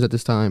emotions at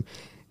this time?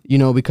 You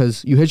know,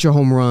 because you hit your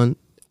home run,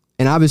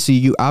 and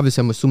obviously, I'm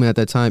assuming at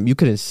that time, you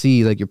couldn't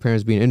see, like, your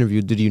parents being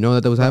interviewed. Did you know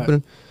that was Right.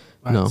 happening?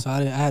 right. No. So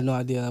I had no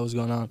idea that was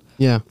going on.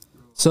 Yeah.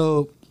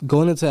 So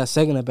going into that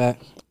second at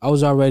bat, I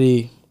was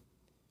already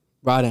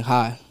riding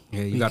high.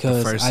 Yeah, you got the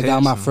because first I hit,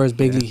 got my so, first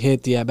big yeah. league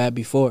hit the at bat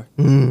before.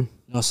 Mm.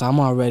 You know, so I'm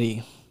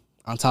already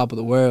on top of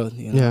the world.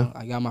 You know, Yeah.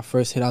 I got my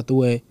first hit out the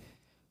way.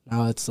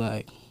 Now it's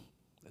like,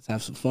 let's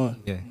have some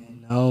fun. Yeah.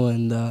 You know,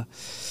 and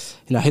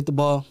I hit the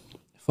ball,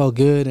 felt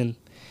good, and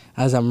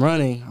as I'm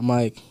running, I'm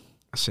like,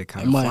 That shit I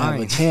kind of might have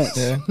flying. a chance.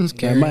 Yeah, I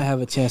scary. might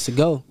have a chance to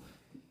go.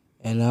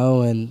 You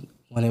know, and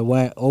when it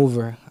went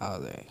over, I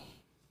was like,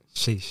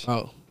 Sheesh.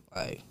 oh,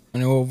 like.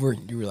 When it was over,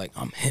 you were like,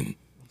 I'm him.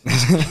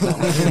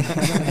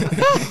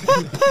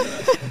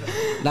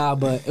 Nah,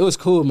 but it was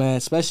cool, man.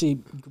 Especially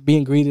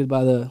being greeted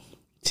by the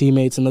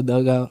teammates in the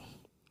dugout.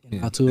 Yeah.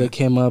 Altuve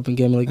came up and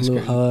gave me like That's a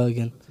little hug,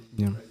 and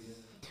Yeah.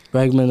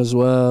 Bregman as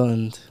well.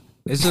 And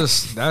It's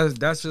just that's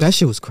just That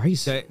shit was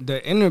crazy.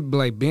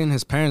 like being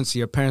his parents,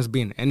 your parents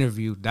being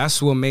interviewed. That's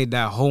what made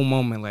that whole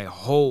moment like,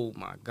 oh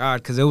my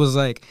god, because it was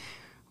like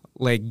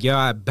yo,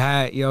 I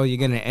bet you're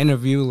getting an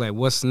interview. Like,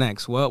 what's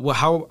next? What?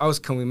 How else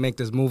can we make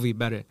this movie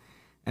better?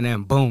 And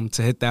then boom,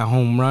 to hit that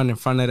home run in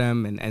front of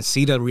them and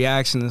see the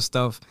reaction and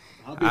stuff.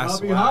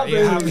 Happy.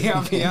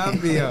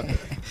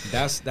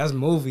 That's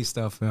movie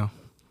stuff, yo.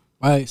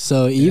 right,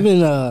 so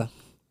even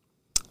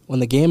when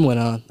the game went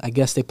on, I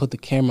guess they put the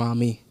camera on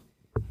me,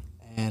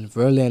 and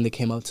Verlander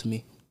came up to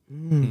me. You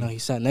know, he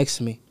sat next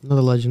to me,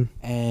 Another legend.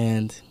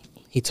 and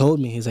he told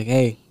me, he's like,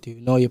 "Hey, do you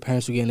know your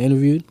parents were getting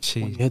interviewed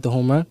when you Jeez. hit the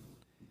home run?"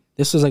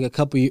 This was like a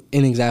couple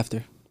innings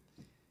after.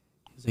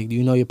 He's like, do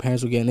you know your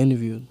parents were getting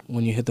interviewed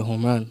when you hit the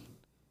home run?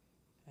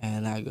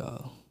 And I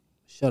go,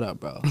 shut up,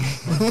 bro.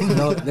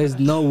 No, there's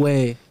no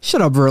way.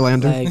 Shut up,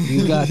 Verlander. Like,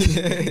 you got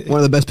one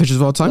of the best pitchers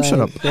of all time. like, Shut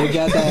up. They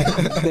got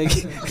that.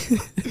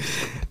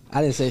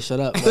 I didn't say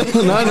shut up. Bro.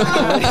 No,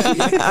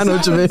 I know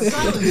what you mean.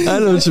 I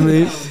know what you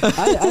mean.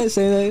 I didn't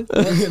say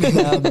that.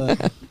 Nah,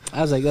 but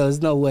I was like, yo,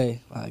 there's no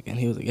way. Like, and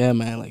he was like, yeah,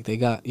 man. Like, they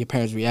got your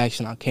parents'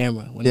 reaction on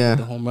camera when you hit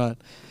the home run.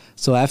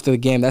 So after the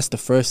game, that's the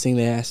first thing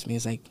they asked me.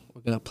 It's like,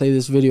 we're gonna play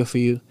this video for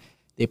you.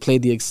 They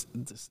played the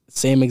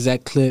same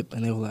exact clip,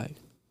 and they were like,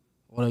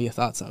 what are your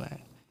thoughts on that?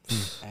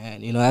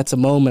 And, you know, that's a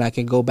moment I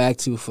can go back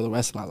to for the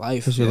rest of my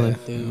life. Dude,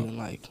 and,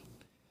 like,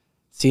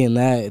 seeing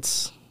that,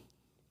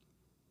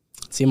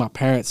 seeing my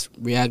parents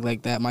react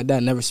like that. My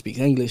dad never speaks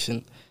English,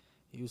 and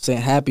he was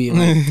saying happy. And,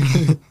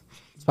 like,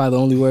 it's probably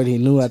the only word he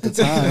knew at the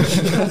time.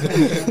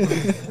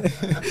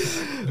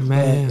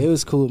 Man. But it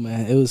was cool,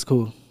 man. It was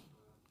cool.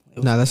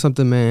 Nah, that's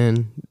something,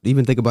 man.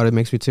 Even think about it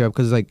makes me tear up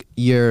because, like,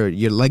 your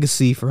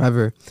legacy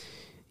forever,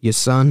 your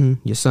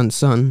son's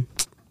son,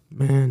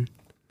 man.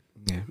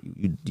 Yeah,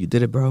 you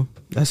did it, bro.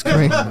 That's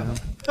crazy.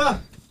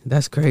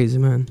 That's crazy,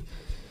 man.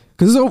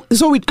 Cause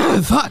it's all we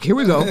fuck. Here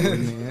we go.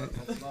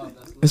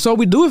 It's all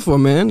we do it for,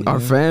 man. Our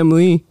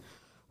family.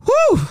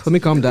 Woo! Let me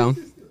calm down.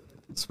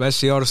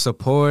 Especially all the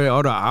support,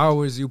 all the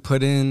hours you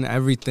put in,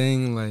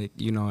 everything. Like,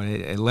 you know,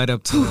 it led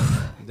up to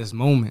this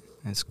moment.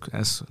 That's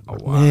a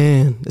while.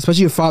 Man,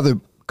 especially your father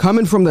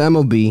coming from the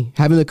MLB,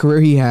 having the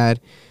career he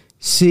had,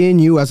 seeing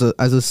you as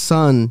a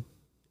son,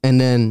 and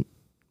then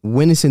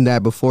witnessing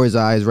that before his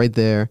eyes right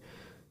there.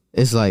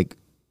 It's like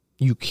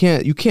you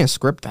can't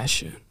script that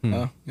shit.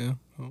 Yeah.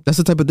 That's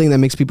the type of thing that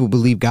makes people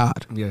believe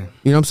God. Yeah.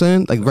 You know what I'm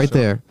saying? Like right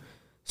sure. there.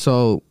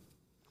 So,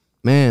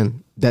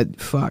 man, that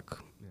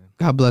fuck. Yeah.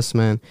 God bless,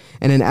 man.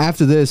 And then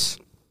after this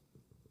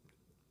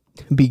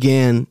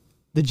began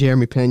the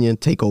Jeremy Pena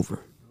takeover.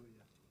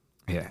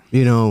 Yeah.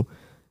 You know,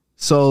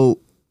 so,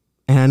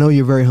 and I know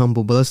you're very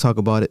humble, but let's talk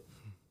about it.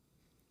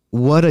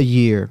 What a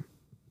year.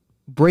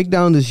 Break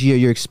down this year,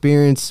 your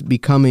experience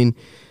becoming,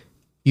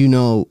 you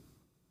know,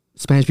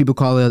 Spanish people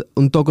call it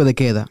un toque de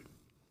queda.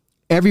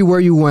 Everywhere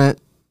you went,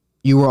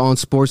 you were on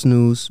sports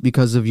news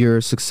because of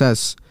your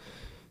success.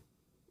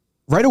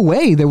 Right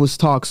away, there was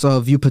talks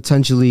of you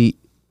potentially,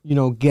 you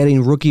know,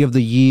 getting Rookie of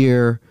the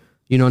Year,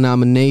 you know,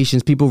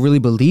 nominations. People really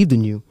believed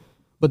in you.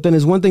 But then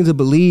it's one thing to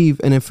believe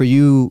and then for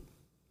you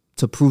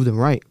to prove them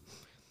right.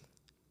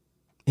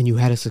 And you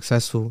had a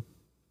successful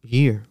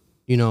year.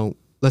 You know,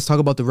 let's talk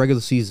about the regular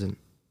season.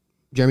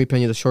 Jeremy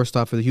Pena, the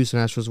shortstop for the Houston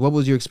Astros. What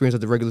was your experience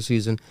at the regular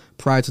season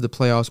prior to the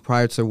playoffs,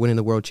 prior to winning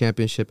the World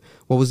Championship?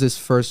 What was this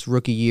first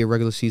rookie year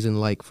regular season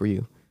like for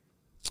you?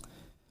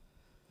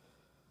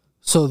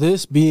 So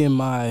this being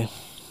my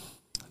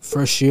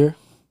first year,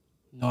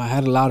 you know, I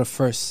had a lot of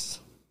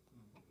firsts.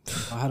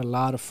 I had a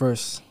lot of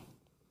firsts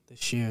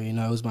this year. You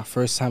know, it was my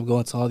first time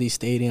going to all these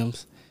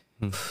stadiums.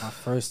 My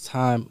first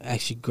time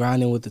actually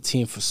grinding with the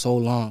team for so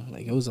long.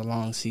 Like, it was a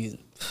long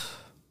season,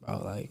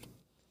 bro. Like,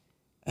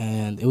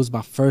 and it was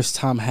my first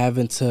time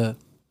having to,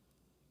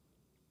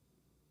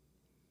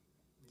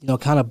 you know,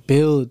 kind of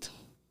build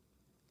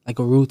like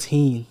a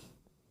routine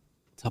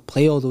to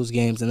play all those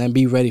games and then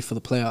be ready for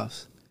the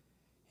playoffs.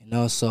 You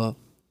know, so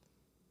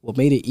what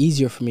made it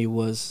easier for me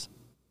was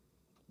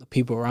the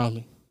people around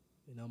me,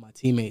 you know, my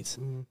teammates.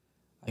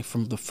 Like,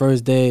 from the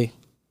first day,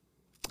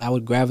 I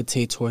would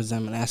gravitate towards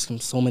them and ask them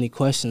so many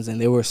questions,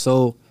 and they were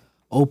so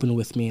open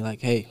with me,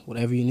 like, hey,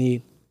 whatever you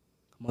need,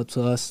 come up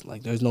to us.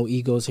 Like, there's no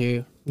egos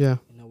here. Yeah.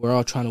 You know, we're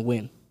all trying to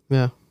win.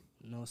 Yeah.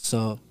 You know,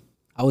 so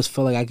I always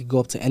felt like I could go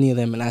up to any of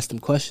them and ask them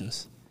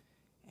questions.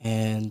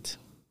 And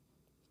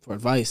for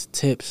advice,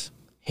 tips,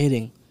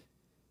 hitting,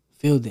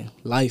 fielding,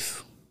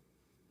 life,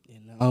 you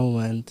know,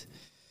 and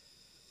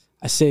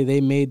I say they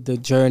made the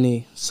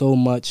journey so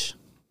much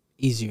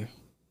easier.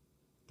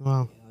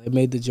 Wow. You know, they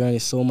made the journey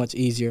so much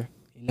easier.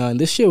 You know, and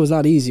this year was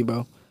not easy,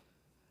 bro.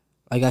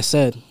 Like I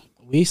said,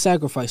 we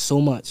sacrificed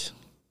so much.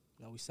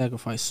 You know, we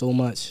sacrificed so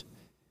much.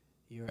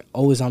 You're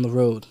always on the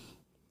road.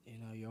 You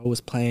know, you're always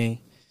playing.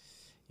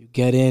 You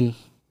get in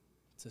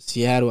to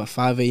Seattle at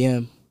 5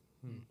 a.m.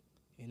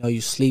 You know, you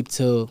sleep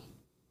till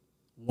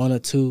 1 or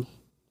 2,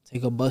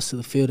 take a bus to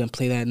the field and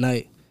play that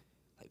night.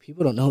 Like,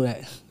 people don't know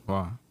that.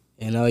 Wow.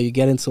 You know, you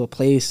get into a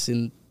place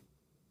and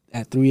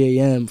at 3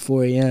 a.m.,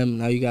 4 a.m.,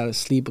 now you got to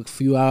sleep a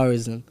few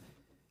hours and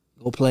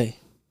go play.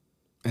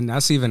 And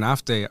that's even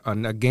after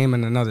a game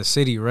in another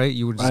city, right?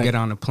 You would just get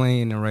on a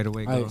plane and right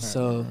away go. Right,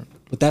 so,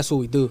 but that's what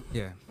we do.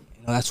 Yeah.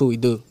 You know, that's what we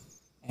do.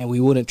 And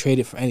we wouldn't trade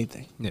it for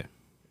anything. Yeah.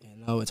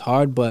 You know, it's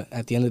hard, but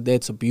at the end of the day,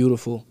 it's a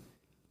beautiful,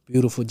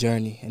 beautiful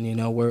journey. And, you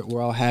know,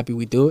 we're all happy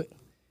we do it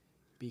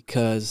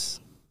because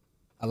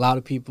a lot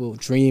of people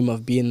dream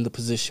of being in the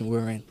position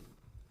we're in.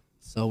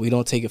 So we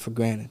don't take it for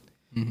granted.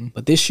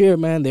 But this year,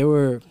 man, there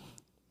were,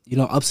 you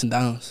know, ups and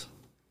downs.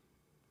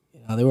 You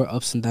know, there were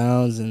ups and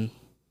downs, and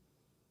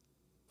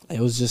it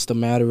was just a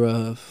matter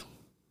of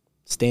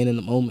staying in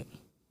the moment.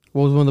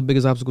 What was one of the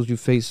biggest obstacles you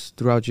faced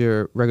throughout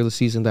your regular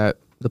season that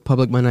the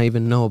public might not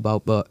even know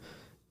about, but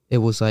it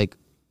was like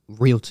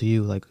real to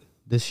you? Like,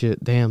 this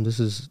shit, damn, this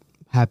is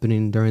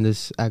happening during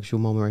this actual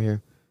moment right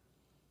here.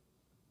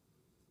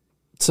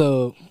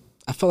 So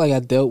I felt like I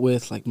dealt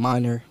with like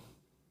minor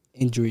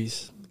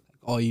injuries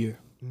all year.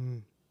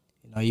 You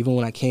know, even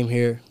when I came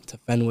here to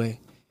Fenway,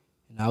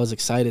 and I was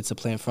excited to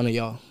play in front of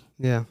y'all,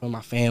 Yeah. in front of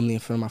my family, in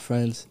front of my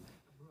friends,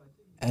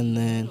 and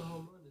then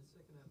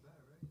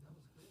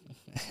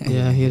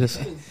Yeah, he just.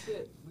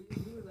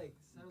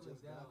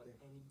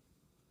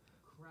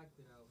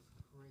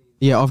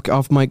 Yeah,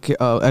 off mic,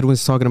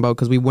 Edwin's talking about,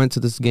 because we went to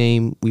this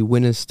game, we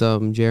witnessed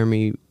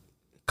Jeremy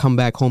come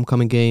back,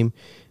 homecoming game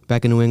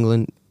back in New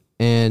England,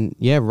 and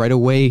yeah, right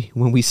away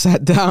when we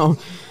sat down,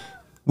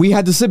 we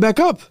had to sit back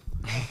up.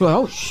 We're like,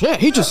 oh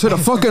shit, he just hit a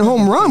fucking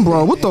home run,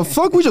 bro. What the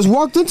fuck? We just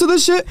walked into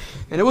this shit,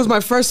 and it was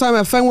my first time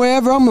at Fenway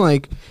ever. I'm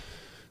like,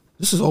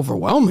 this is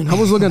overwhelming. I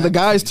was looking at the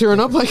guys tearing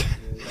up like,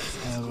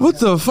 what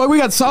the fuck? We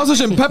got sausage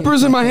and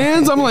peppers in my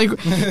hands. I'm like,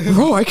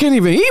 bro, I can't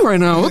even eat right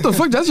now. What the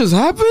fuck? That just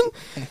happened?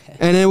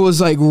 And it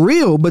was like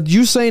real. But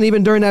you saying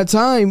even during that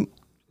time,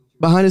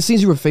 behind the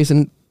scenes, you were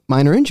facing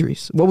minor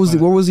injuries. What was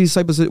what was the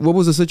situation?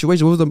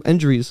 What was the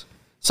injuries?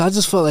 so I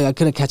just felt like I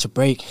couldn't catch a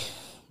break,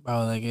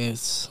 bro. Like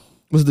it's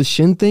Was the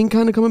shin thing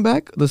kind of coming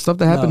back? The stuff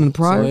that happened in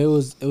prior? So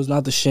it was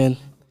not the shin.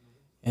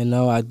 And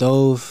I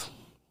dove,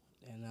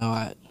 and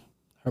I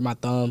hurt my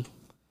thumb.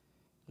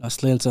 I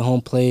slid into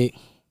home plate,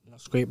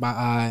 scraped my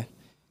eye,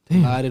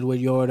 collided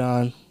with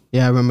Jordan.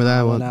 Yeah, I remember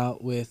that Went one.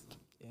 out with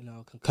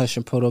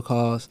concussion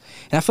protocols,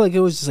 and I feel like it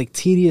was just like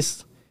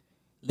tedious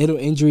little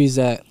injuries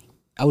that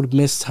I would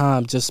miss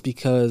time just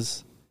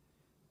because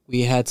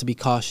we had to be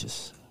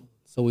cautious,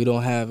 so we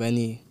don't have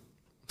any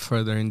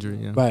Further injury,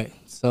 yeah. right.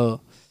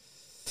 So,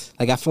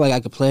 like I feel like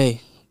I could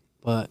play,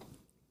 but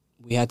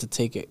we had to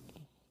take it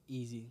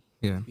easy,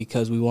 Yeah.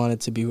 because we wanted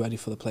to be ready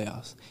for the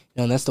playoffs.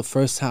 And that's the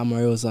first time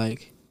where it was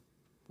like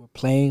we're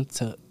playing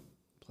to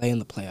play in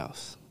the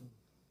playoffs.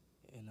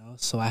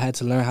 So I had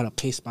to learn how to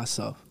pace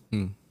myself.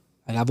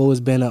 Like I've always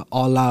been an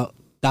all-out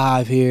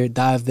dive here,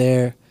 dive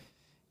there,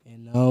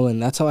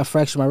 and that's how I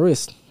fractured my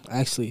wrist.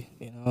 Actually,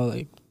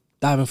 like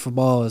diving for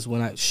balls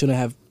when I shouldn't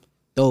have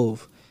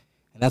dove,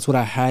 and that's what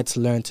I had to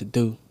learn to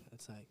do.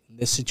 It's like in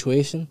this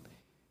situation,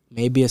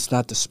 maybe it's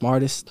not the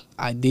smartest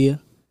idea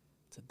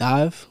to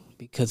dive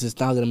because it's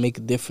not gonna make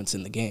a difference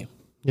in the game.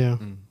 Yeah.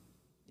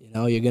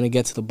 You're gonna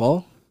get to the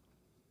ball,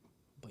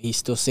 but he's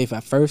still safe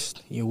at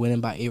first. You're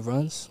winning by 8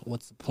 runs.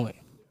 What's the point?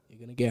 You're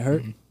gonna get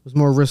hurt. It was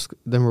more risk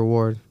than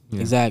reward. Yeah.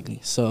 Exactly.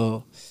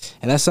 So,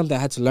 and that's something I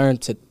had to learn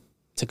to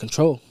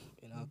control.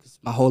 Because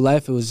my whole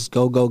life it was just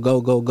go, go, go,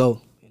 go,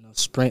 go.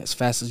 Sprint as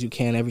fast as you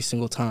can every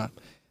single time,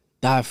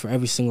 dive for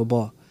every single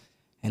ball.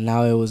 And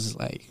now it was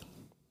like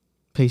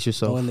Pace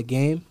yourself. knowing the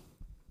game,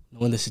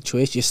 knowing the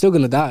situation. You're still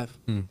gonna dive.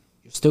 You're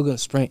still gonna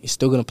sprint. You're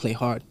still gonna play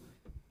hard.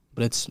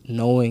 But it's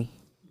knowing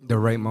The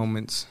right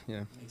moments,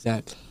 yeah.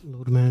 exactly.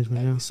 Load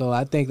management, yeah. So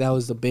I think that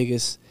was the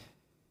biggest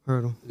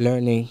Hurdle.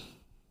 learning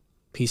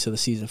piece of the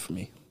season for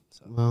me.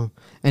 Wow.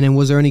 And then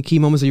was there any key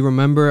moments that you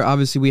remember?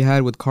 Obviously, we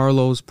had with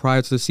Carlos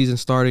prior to the season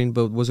starting,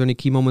 but was there any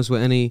key moments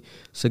with any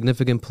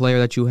significant player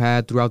that you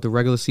had throughout the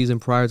regular season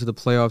prior to the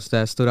playoffs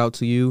that stood out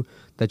to you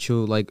that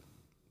you'll, like,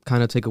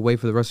 kind of take away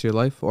for the rest of your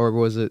life? Or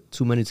was it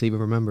too many to even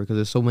remember? Because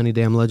there's so many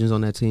damn legends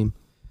on that team.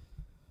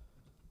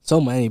 So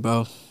many,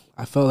 bro.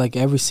 I felt like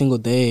every single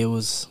day it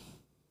was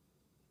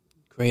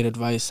great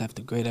advice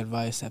after great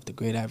advice after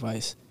great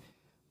advice.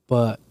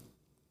 But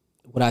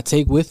what I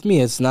take with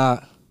me is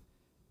not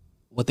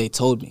what they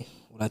told me.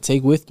 What I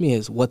take with me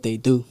is what they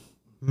do.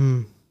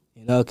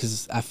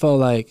 Because I felt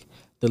like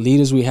the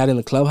leaders we had in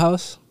the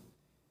clubhouse,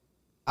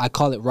 I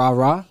call it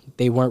rah-rah.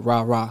 They weren't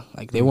rah-rah.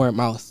 Like, they weren't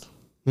mouth.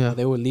 Yeah.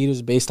 They were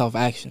leaders based off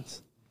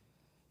actions.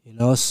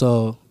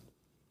 So,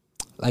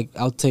 like,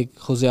 I'll take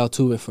Jose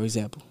Altuve, for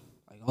example.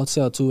 Like, Jose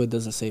Altuve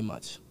doesn't say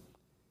much.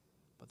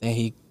 But then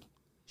he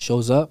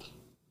shows up,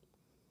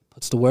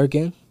 puts the work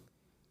in,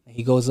 and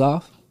he goes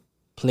off,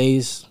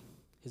 plays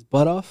his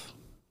butt off,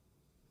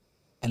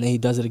 and then he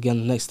does it again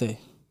the next day.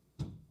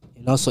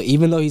 So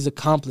even though he's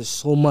accomplished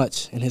so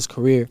much in his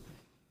career,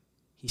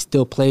 he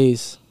still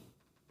plays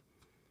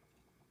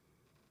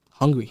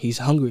hungry. He's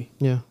hungry.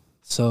 Yeah.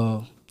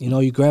 So,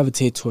 you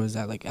gravitate towards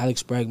that, like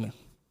Alex Bregman.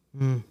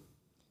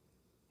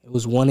 It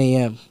was 1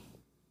 a.m.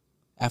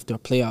 after a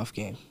playoff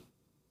game.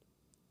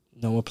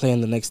 We're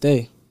playing the next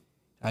day.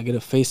 I get a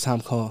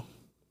FaceTime call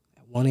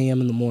at 1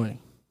 a.m. in the morning.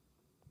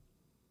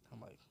 I'm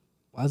like,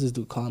 why is this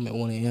dude calling me at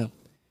 1 a.m.?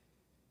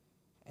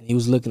 And he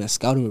was looking at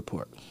scouting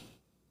report.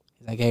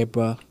 He's like, hey,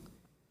 bro,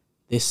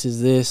 this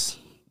is this.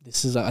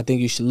 This is, I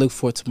think you should look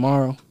for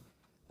tomorrow.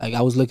 Like,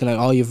 I was looking at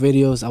all your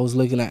videos. I was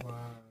looking at,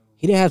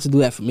 he didn't have to do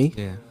that for me.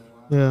 Yeah.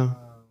 Yeah.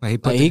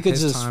 Like he could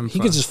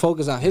just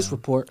focus on his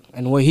report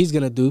and what he's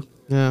going to do.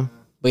 Yeah.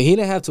 But he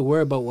didn't have to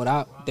worry about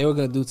what they were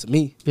going to do to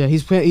me. Yeah,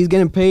 he's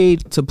getting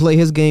paid to play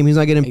his game. He's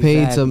not getting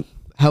paid to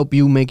help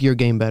you make your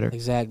game better.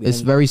 Exactly.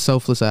 It's very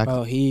selfless act.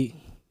 Bro, he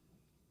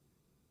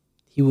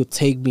would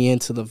take me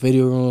into the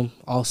video room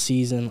all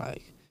season,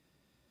 like,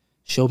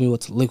 show me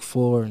what to look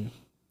for, and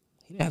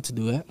he didn't have to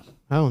do that.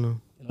 I don't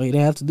know. He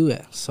didn't have to do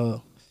that.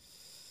 So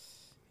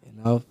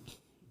know.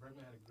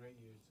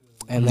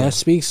 And that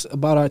speaks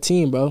about our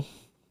team, bro.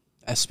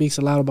 That speaks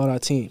a lot about our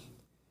team.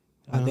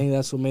 I think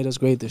that's what made us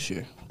great this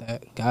year.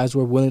 That guys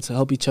were willing to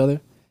help each other,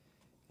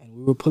 and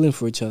we were pulling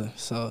for each other.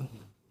 So,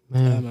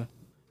 Man. yeah, man.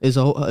 Is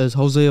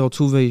Jose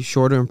Altuve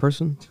shorter in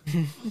person?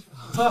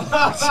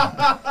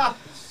 I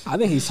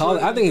think he's taller.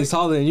 I think he's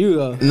taller than you,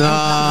 though.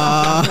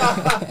 Nah.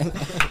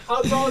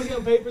 How tall is he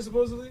on paper,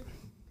 supposedly?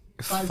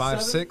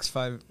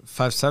 5'6",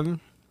 5'7".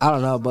 I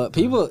don't know, but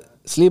people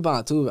sleep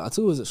on Altuve.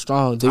 Altuve is a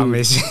strong dude.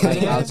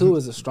 Altuve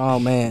is a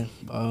strong man,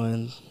 bro,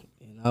 and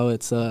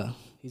it's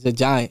he's a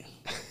giant.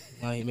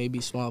 He may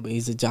be small, but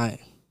he's a giant.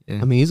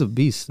 I mean, he's a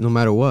beast no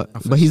matter what.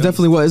 But he's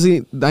definitely what is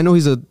he? I know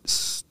he's a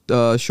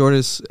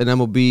shortest in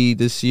MLB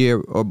this year,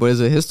 but is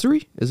it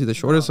history? Is he the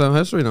shortest in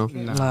history? No.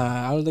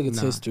 Nah, I don't think it's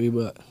history,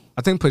 but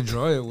I think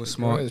Pedroia was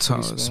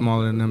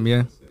smaller than him.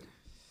 Yeah.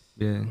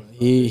 Yeah.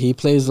 He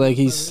plays like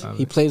he's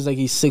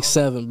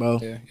 6'7", bro.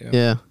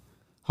 Yeah.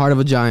 Heart of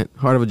a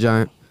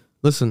giant.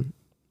 Listen,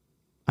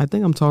 I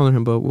think I'm taller than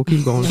him, but we'll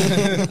keep going.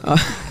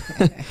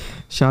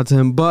 Shout out to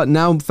him. But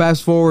now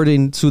fast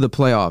forwarding to the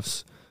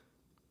playoffs.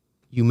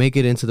 You make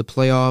it into the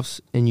playoffs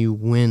and you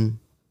win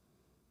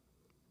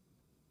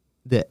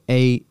the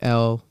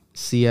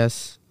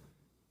ALCS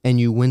and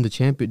you win the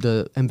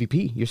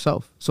MVP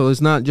yourself. So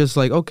it's not just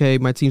like, okay,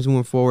 my team's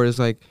moving forward. It's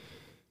like,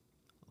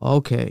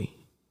 okay,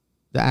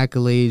 the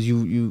accolades.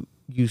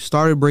 You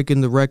started breaking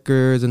the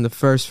records in the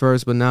first,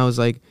 but now it's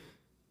like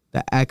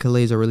the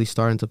accolades are really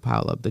starting to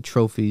pile up, the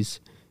trophies.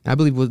 And I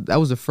believe that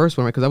was the first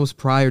one, right? Because that was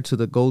prior to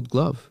the Gold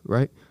Glove,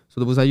 right?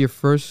 So was that your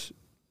first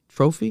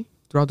trophy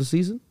throughout the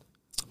season?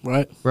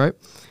 Right.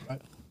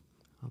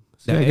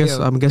 See, I guess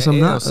I'm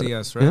not.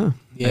 ALCS, right?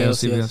 Yeah,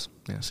 ALCS.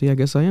 Yeah. See, I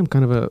guess I am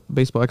kind of a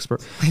baseball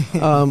expert.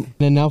 And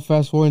now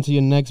fast forward into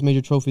your next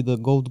major trophy, the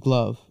Gold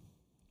Glove.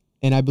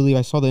 And I believe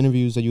I saw the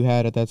interviews that you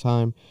had at that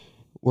time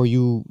where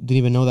you didn't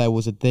even know that it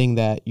was a thing,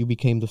 that you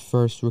became the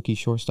first rookie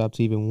shortstop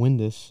to even win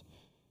this.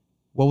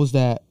 What was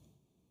that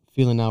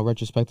feeling now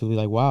retrospectively?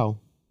 Like, wow.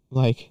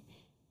 Like,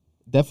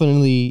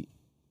 definitely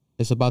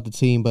it's about the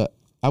team, but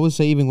I would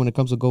say even when it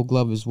comes to Gold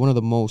Glove, is one of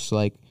the most,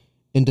 like,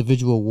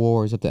 individual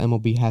awards that the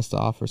MLB has to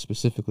offer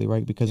specifically,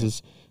 right? Because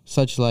it's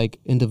such, like,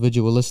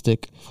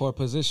 individualistic. For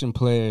position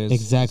players.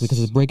 Exactly,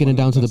 because it's breaking it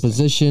down to the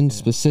position,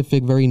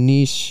 specific, very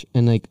niche,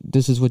 and, like,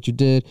 this is what you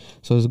did.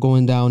 So it's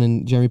going down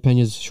in Jeremy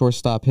Pena's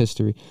shortstop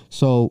history.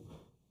 So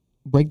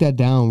break that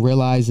down,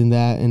 realizing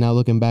that, and now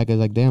looking back, as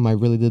like, damn, I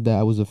really did that.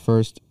 I was the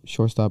first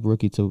shortstop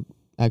rookie to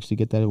actually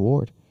get that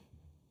award.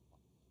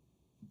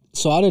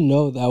 So I didn't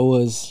know that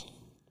was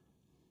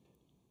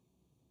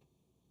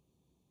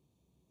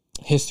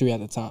history at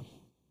the time.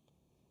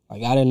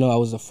 Like, I didn't know I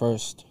was the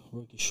first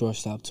rookie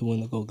shortstop to win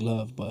the Gold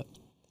Glove, but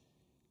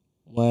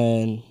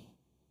when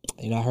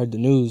I heard the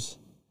news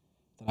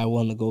that I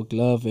won the Gold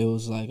Glove, it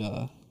was like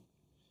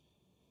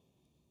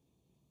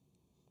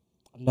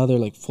another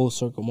like full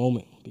circle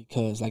moment,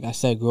 because like I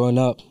said, growing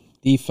up,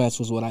 defense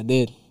was what I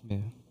did. Yeah.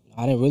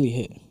 I didn't really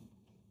hit.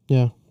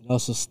 Yeah.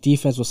 So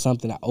defense was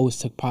something I always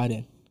took pride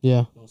in.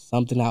 Yeah.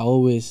 Something I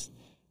always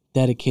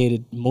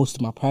dedicated most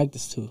of my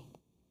practice to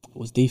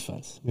was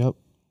defense. Yep.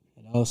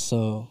 And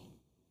also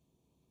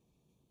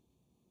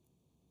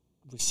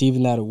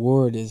receiving that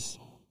award is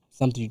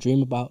something you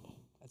dream about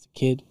as a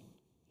kid.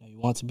 You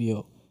want to be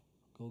a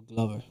Gold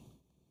Glover.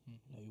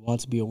 You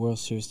want to be a World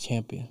Series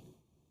champion.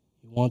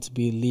 You want to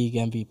be a league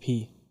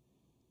MVP.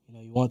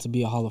 You want to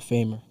be a Hall of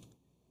Famer.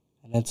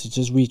 And then to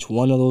just reach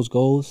one of those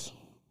goals,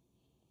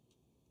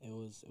 it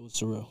was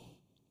surreal.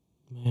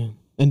 Man.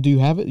 And do you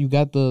have it? You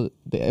got it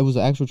was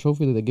an actual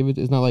trophy that they give it?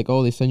 It's not like,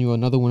 oh, they send you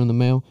another one in the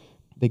mail.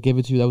 They gave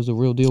it to you. That was the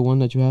real deal one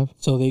that you have?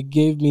 So they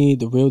gave me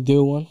the real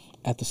deal one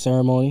at the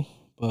ceremony,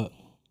 but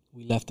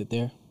we left it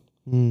there.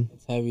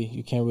 It's heavy.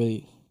 You can't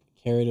really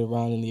carry it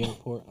around in the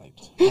airport. Like,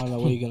 I don't know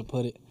where you're going to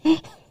put it.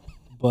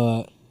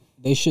 But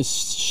they should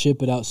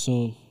ship it out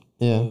soon.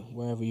 Yeah.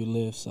 Wherever you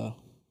live, so.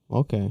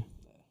 Okay.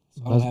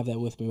 So I don't have that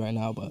with me right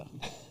now, but.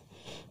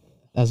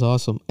 That's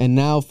awesome. And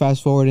now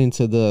fast forwarding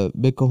to the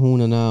Big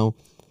Kahuna now.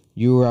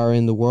 You are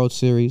in the World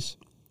Series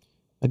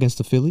against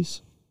the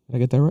Phillies. Did I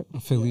get that right?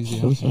 Phillies,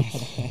 yeah.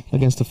 Phillies,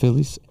 against the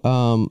Phillies.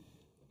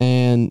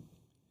 And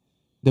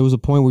there was a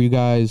point where you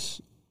guys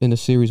in the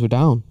series were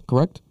down,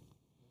 correct?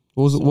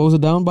 What was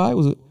it down by?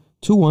 Was it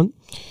 2-1?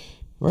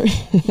 Right?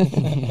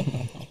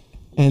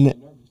 and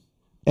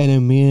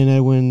then me and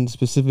Edwin,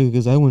 specifically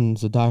because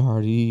Edwin's a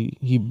diehard,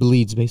 he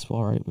bleeds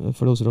baseball, right?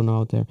 For those who don't know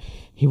out there,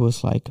 he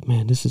was like,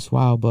 man, this is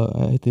wild, but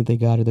I think they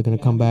got it. They're going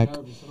to come back.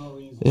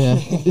 Yeah.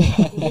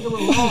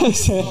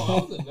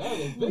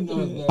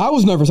 I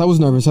was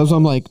nervous. So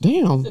I'm like,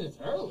 damn.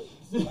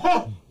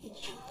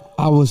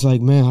 I was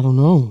like, man, I don't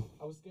know.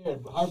 I was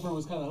scared. Harper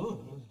was kind of.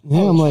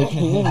 Yeah, I'm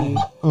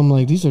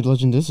like, these are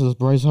legend. This is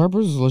Bryce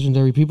Harper's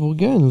legendary people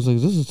again. It was like,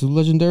 this is two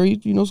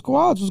legendary,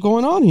 squads. What's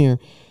going on here?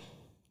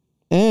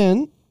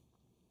 And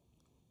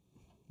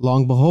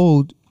long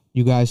behold,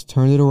 you guys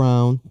turned it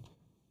around,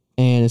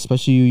 and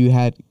especially you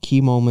had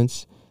key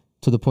moments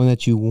to the point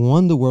that you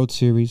won the World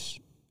Series.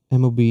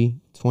 MLB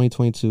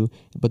 2022,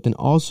 but then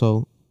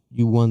also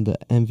you won the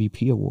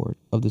MVP award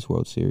of this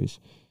World Series.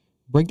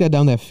 Break that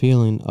down, that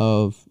feeling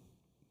of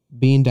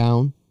being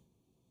down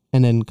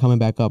and then coming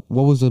back up.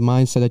 What was the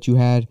mindset that you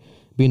had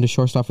being the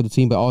shortstop for the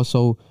team, but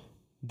also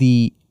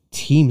the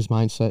team's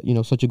mindset? You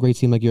know, such a great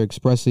team, like you're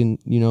expressing,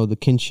 you know, the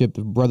kinship,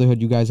 the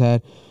brotherhood you guys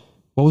had.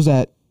 What was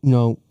that, you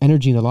know,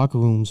 energy in the locker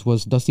rooms?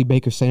 Was Dusty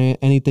Baker saying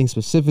anything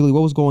specifically?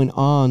 What was going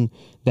on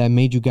that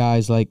made you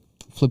guys like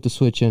flip the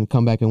switch and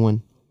come back and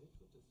win?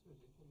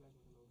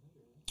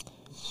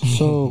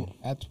 So,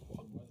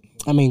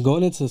 I mean,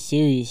 going into the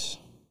series,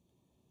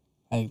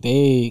 like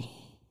they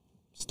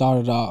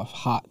started off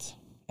hot,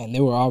 and they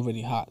were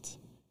already hot.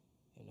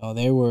 You know,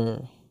 they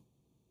were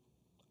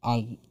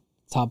on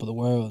top of the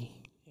world,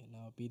 you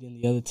know, beating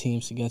the other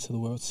teams to get to the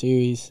World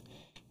Series,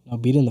 you know,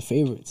 beating the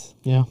favorites.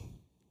 Yeah.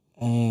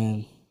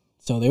 And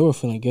so they were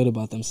feeling good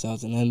about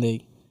themselves, and then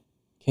they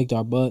kicked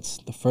our butts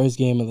the first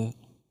game of the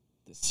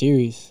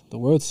series, the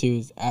World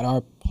Series, at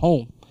our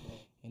home.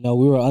 You know,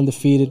 we were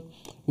undefeated.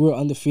 We were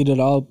undefeated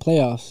all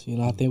playoffs. You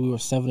know, I think we were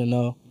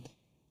 7-0,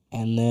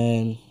 and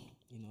then,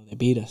 you know, they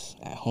beat us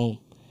at home.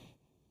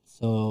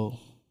 So,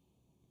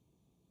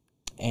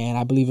 and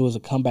I believe it was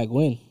a comeback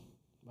win,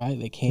 right?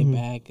 They came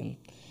back and,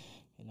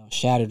 you know,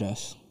 shattered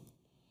us.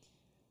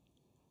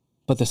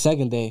 But the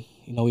second day,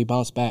 you know, we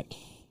bounced back.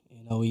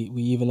 You know,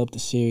 we evened up the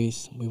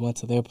series. We went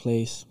to their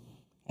place,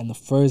 and the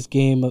first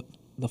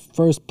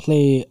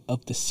play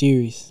of the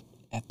series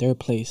at their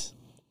place,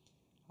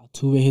 a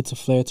two-way hit to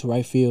flare to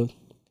right field.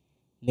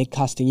 Nick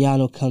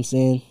Castellano comes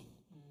in,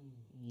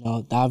 you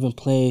know, diving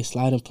play,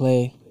 sliding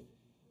play.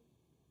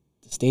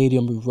 The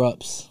stadium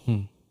erupts.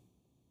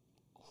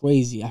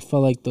 Crazy. I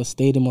felt like the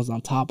stadium was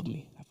on top of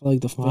me. I felt like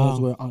the fans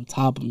were on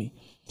top of me.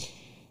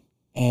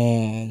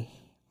 And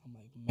I'm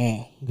like,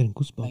 man, I'm getting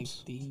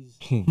goosebumps.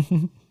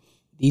 Like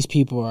these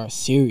people are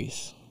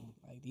serious.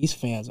 Like, these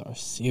fans are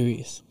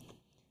serious.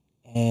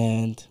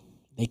 And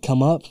they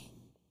come up,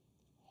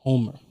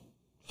 homer.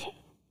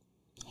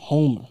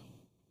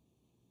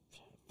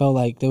 Felt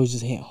like they was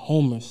just hitting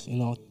homers, you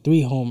know,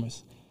 3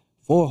 homers,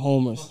 4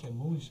 homers,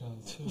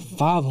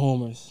 5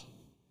 homers.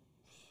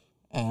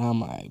 And I'm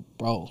like,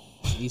 bro,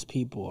 these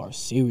people are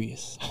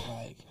serious.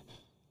 Like,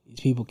 these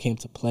people came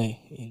to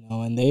play, you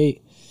know, and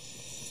they,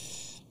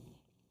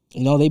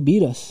 you know, they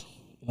beat us.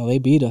 You know, they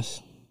beat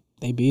us.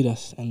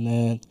 And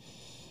then,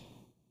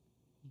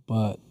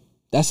 but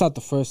that's not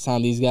the first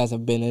time these guys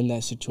have been in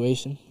that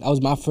situation. That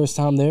was my first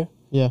time there.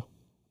 Yeah.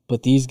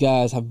 But these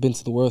guys have been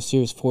to the World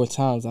Series 4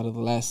 times out of the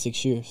last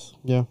 6 years.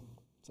 Yeah.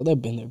 So they've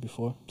been there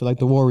before. So like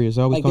the Warriors,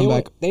 they always come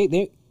back.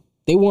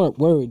 They weren't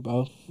worried,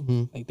 bro.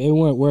 Mm-hmm. Like, they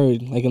weren't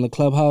worried. Like, in the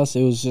clubhouse,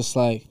 it was just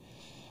like,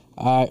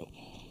 all right,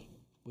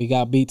 we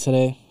got beat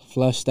today.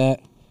 Flush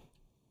that.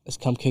 Let's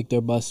come kick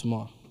their butts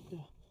tomorrow. Yeah.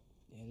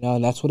 You know,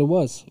 and that's what it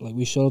was. Like,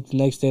 we showed up the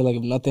next day like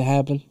if nothing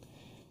happened,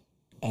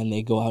 and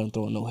they go out and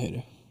throw a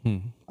no-hitter.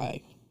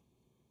 Like,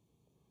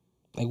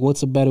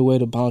 what's a better way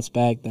to bounce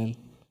back than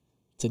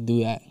to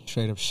do that?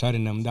 Straight up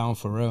shutting them down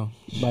for real.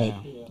 Right.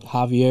 Yeah.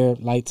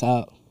 Javier, lights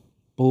out.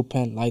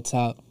 Bullpen, lights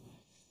out.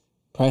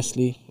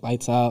 Presley,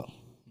 lights out.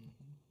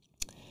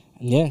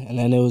 And yeah, and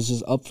then it was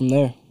just up from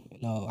there. You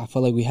know, I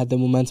felt like we had the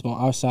momentum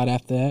on our side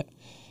after that.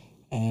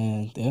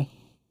 And yeah.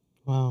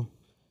 Wow.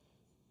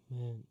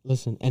 Man,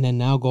 listen, and then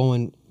now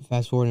going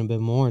fast forwarding a bit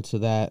more to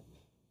that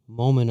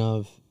moment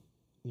of,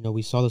 you know,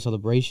 we saw the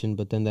celebration,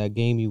 but then that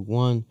game you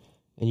won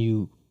and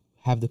you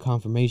have the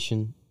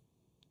confirmation,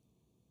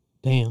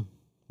 damn,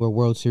 we're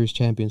World Series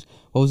champions.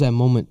 What was that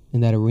moment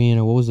in that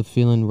arena? What was the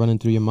feeling running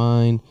through your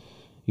mind?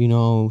 You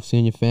know,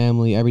 seeing your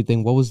family,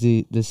 everything. What was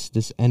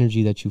this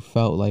energy that you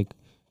felt like,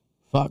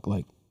 fuck,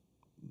 like,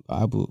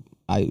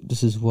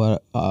 this is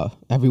what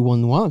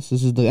everyone wants.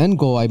 This is the end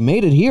goal. I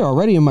made it here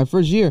already in my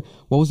first year.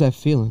 What was that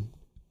feeling?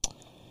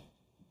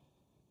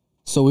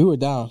 So we were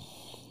down,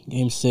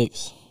 Game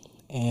 6,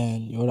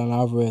 and Yordan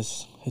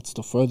Alvarez hits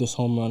the furthest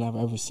home run I've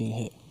ever seen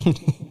hit.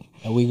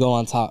 And we go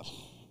on top,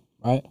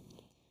 right?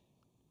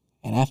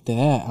 And after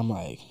that, I'm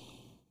like,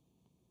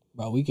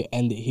 bro, we could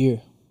end it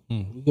here.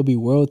 We could be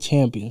world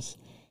champions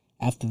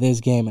after this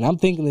game. And I'm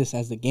thinking this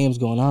as the game's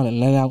going on. And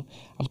then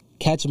I'm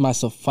catching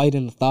myself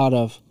fighting the thought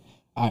of,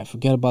 all right,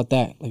 forget about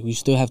that. Like, you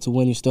still have to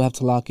win. You still have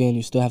to lock in.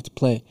 You still have to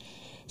play.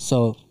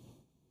 So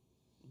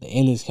the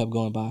innings kept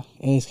going by.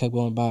 It's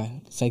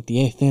like the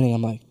 8th inning.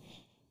 I'm like,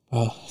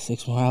 bro,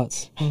 6 more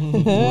outs.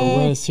 We're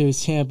World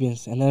Series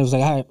champions. And then it was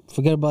like, all right,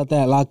 forget about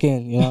that. Lock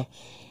in, you know.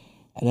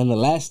 And then the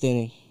last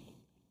inning,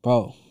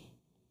 bro,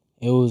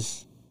 it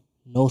was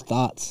no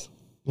thoughts.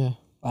 Yeah.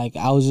 Like,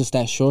 I was just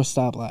that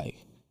shortstop, like,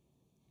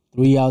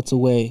 3 outs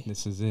away.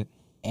 This is it.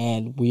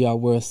 And we are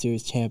World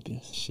Series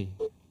champions. Shit.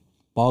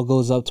 Ball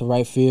goes up to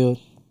right field.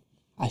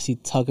 I see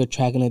Tucker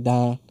tracking it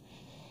down.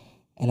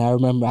 And I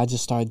remember I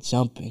just started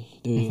jumping,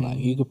 dude. Like,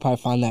 you could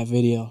probably find that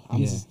video.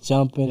 I'm just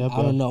jumping. Yep,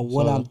 I don't know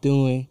what I'm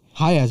doing.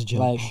 High ass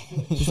jump. Like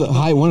Just one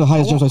of the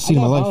highest jumps I've seen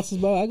in my life. Bounces,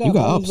 bro. I got You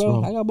got bunnies, ups,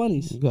 bro. I got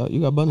bunnies.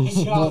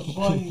 You got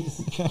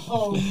bunnies.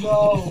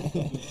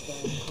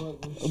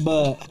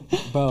 But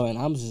bro, and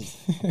I'm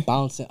just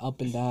bouncing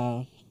up and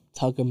down.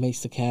 Tucker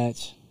makes the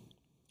catch.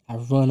 I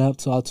run up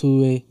to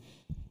Altuve.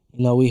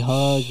 You know, we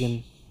hug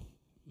and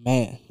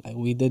man, like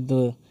we did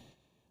the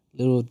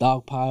little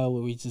dog pile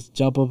where we just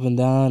jump up and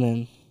down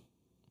and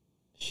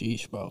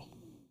sheesh, bro.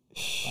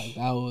 Like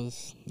that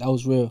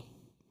was real.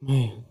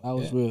 Man, That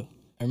was real.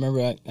 I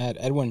remember I had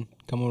Edwin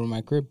come over to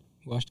my crib,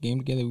 watch the game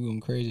together. We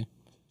went crazy.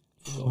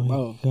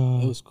 Bro,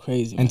 God. it was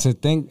crazy. And Man. to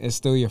think it's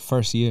still your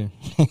first year.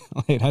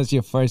 Like, that's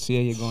your first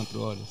year you're going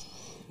through all this.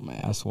 Man,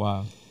 That's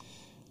wild.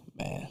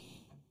 man.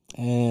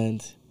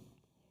 And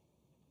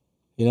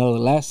you know, the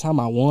last time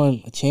I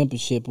won a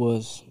championship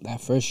was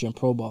that first year in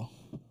Pro Bowl.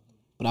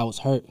 But I was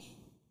hurt.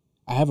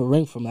 I have a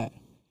ring from that.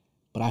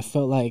 But I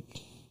felt like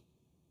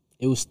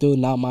it was still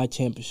not my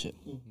championship.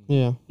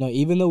 yeah. No,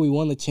 even though we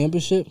won the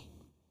championship,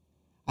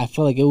 I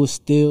felt like it was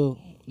still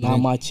not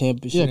my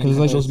championship. Yeah, because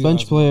like those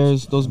bench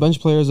players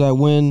that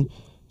win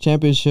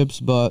championships,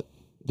 but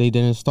they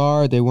didn't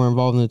start, they weren't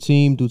involved in the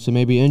team due to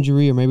maybe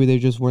injury, or maybe they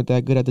just weren't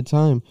that good at the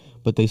time,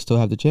 but they still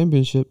have the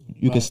championship.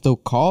 You can still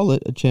call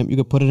it a champ. You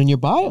could put it in your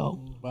bio,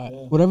 Right.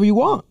 whatever you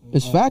want.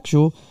 It's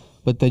factual,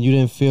 but then you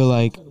didn't feel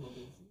like.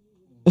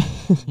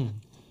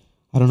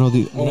 I don't know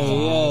the.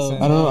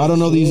 I don't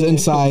know these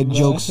inside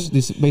jokes,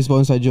 these baseball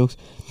inside jokes,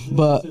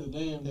 but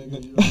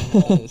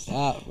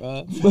Stop,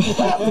 bro.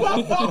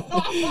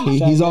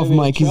 he's off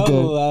mic. He's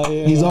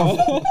good. He's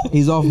off.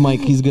 He's off mic.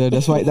 He's good.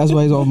 That's why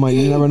he's off mic.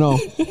 You never know.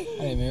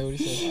 Hey man, what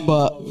he said?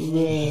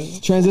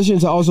 But transition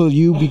to also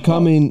you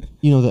becoming,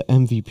 the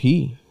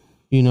MVP,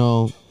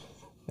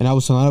 and I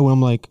was telling Edwin,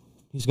 I'm like,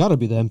 he's got to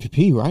be the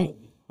MVP, right?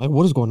 Like,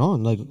 what is going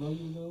on? Like,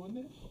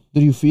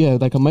 did you feel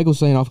like Michael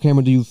saying off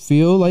camera? Do you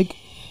feel like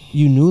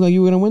you knew that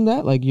you were gonna win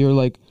that? Like, you're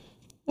like,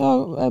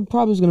 oh, that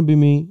probably is gonna be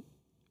me,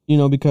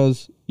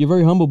 because you're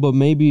very humble, but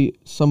maybe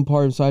some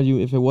part inside you,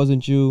 if it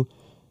wasn't you,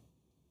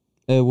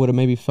 it would have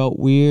maybe felt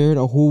weird,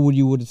 or who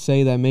would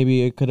say that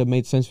maybe it could have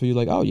made sense for you?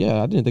 Like, oh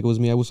yeah, I didn't think it was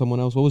me. I was someone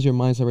else. What was your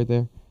mindset right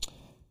there?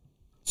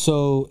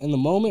 So in the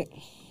moment,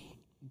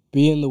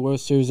 being the World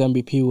Series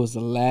MVP was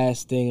the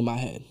last thing in my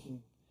head.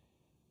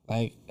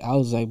 Like, I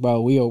was like,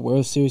 bro, we are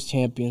World Series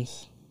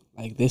champions.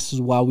 Like, this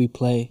is why we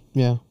play.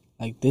 Yeah.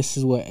 Like, this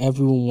is what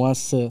everyone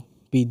wants to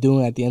be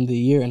doing at the end of the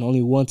year, and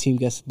only one team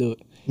gets to do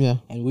it. Yeah.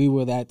 And we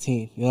were that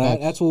team.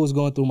 That's what was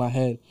going through my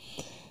head.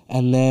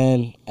 And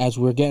then as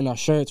we're getting our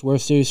shirts, World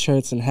Series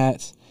shirts and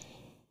hats,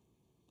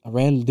 a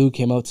random dude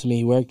came up to me.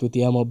 He worked with the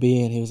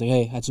MLB, and he was like,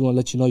 hey, I just want to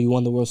let you know you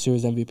won the World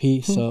Series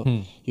MVP, so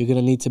you're going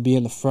to need to be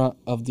in the front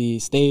of the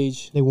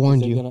stage. They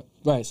warned you.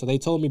 Right, so they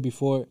told me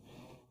before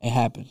it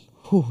happened.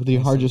 Whew, did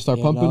your heart just start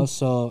pumping?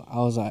 So I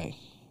was like,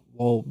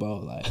 whoa, bro,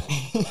 like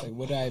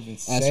What did I even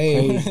that's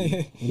say?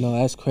 crazy.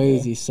 That's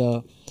crazy.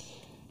 So,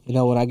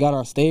 when I got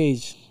on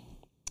stage,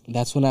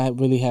 that's when I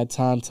really had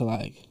time to,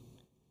 like,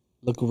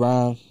 look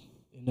around.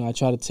 I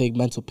tried to take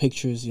mental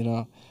pictures,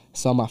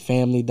 saw my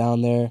family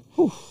down there.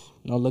 Whew.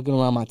 Looking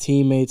around my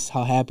teammates,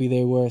 how happy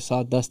they were.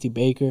 Saw Dusty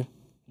Baker,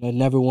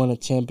 never won a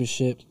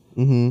championship,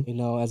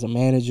 as a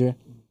manager.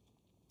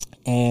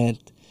 And,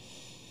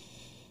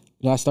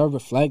 I started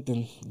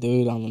reflecting,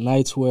 dude, on the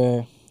nights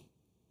where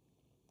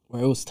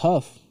it was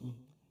tough.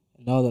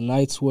 The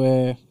nights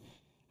where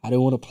I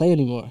didn't want to play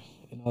anymore.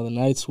 The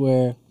nights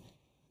where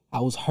I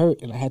was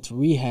hurt and I had to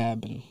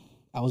rehab and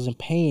I was in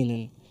pain.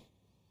 And,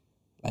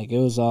 like, it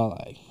was all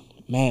like,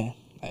 man,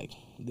 like,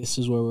 this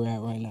is where we're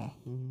at right now.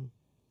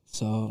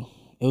 So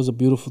it was a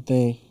beautiful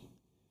thing,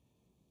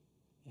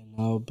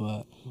 but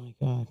Oh my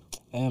God,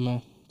 yeah,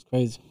 man, it's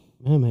crazy.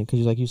 man,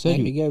 because like you said,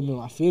 You gave me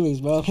my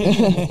feelings, bro.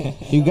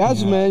 you got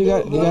to, man. You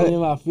got me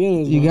my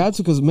feelings. you bro. got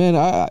to, because man,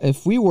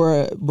 if we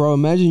were, bro,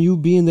 imagine you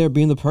being there,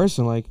 being the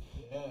person. Like,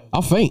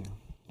 I'll faint.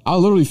 I'll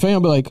literally faint. I'll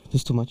be like, this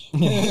is too much.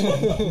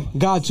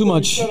 God, too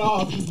much.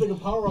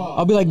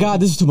 I'll be like, God,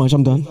 this is too much.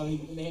 I'm done.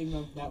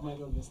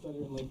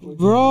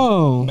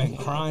 Bro. Been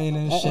crying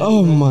and shit.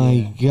 Oh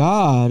my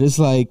God. It's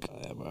like,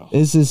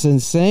 it's just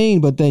insane.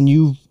 But then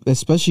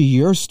especially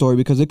your story,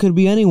 because it could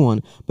be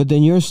anyone, but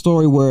then your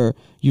story where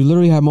you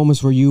literally had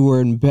moments where you were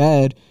in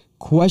bed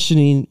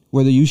questioning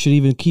whether you should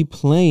even keep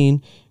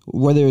playing,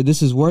 whether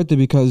this is worth it,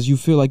 because you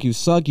feel like you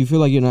suck, you feel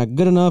like you're not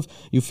good enough,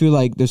 you feel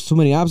like there's too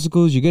many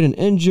obstacles, you're getting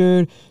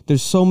injured,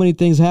 there's so many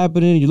things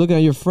happening, you're looking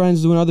at your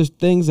friends doing other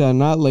things that are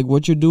not like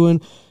what you're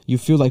doing, you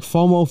feel like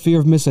FOMO, fear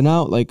of missing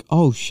out, like,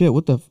 oh shit,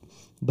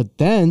 but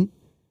then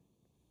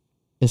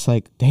it's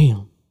like,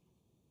 damn,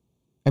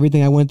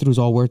 everything I went through is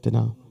all worth it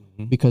now,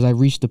 because I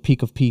reached the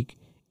peak of peak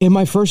in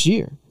my first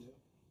year.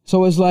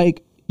 So it's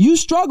like, you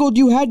struggled,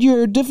 you had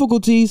your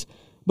difficulties,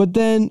 but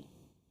then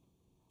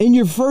in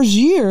your first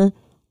year,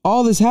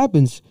 all this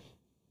happens.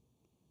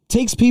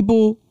 Takes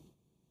people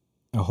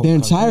their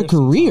entire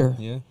career.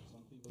 Yeah.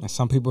 And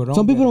some people don't.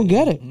 Some people don't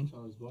get it.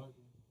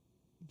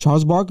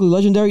 Charles Barkley,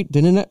 legendary,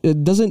 didn't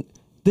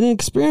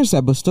experience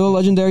that, but still a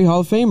legendary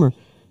Hall of Famer.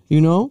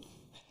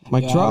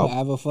 Mike Trout. I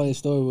have a funny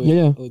story with,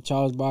 Yeah. with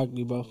Charles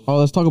Barkley, bro. Oh,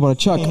 let's talk about a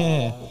Chuck.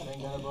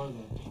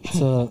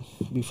 So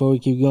before we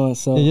keep going,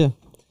 so Yeah.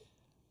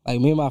 like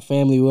me and my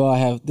family, we all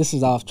have. This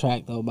is off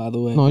track though, by the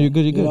way. No, you're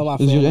good. You're You know, good. my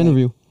This is your family,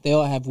 interview. They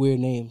all have weird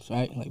names,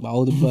 right? Like my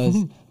older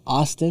brother's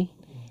Austin,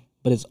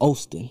 but it's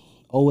Ostin,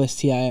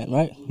 Ostin,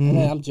 right? And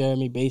then I'm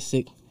Jeremy,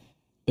 basic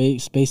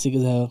as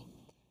hell.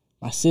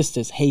 My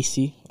sister's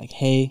Hasey, like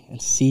Hay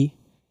and C,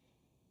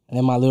 and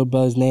then my little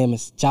brother's name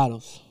is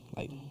Charos,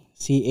 like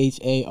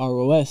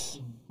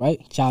Charos, right?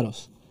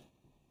 Charos.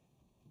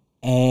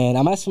 And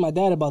I'm asking my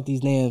dad about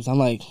these names. I'm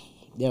like,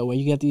 yeah, where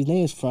you get these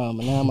names from?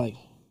 And then I'm like,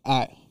 all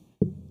right,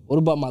 what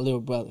about my little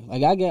brother?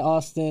 Like, I get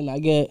Austin, I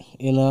get,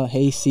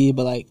 Hasey,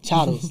 but like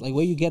Charos, like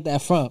where you get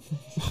that from?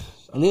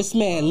 And this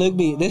man looked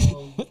me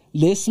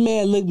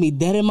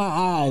dead in my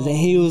eyes, and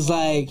he was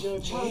like,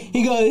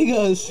 he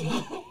goes,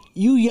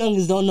 you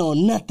youngins don't know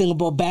nothing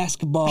about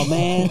basketball,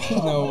 man.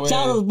 No way.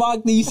 Charles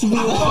Barkley used to be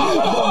like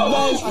the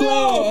best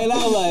player, and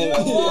I'm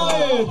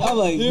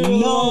like,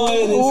 no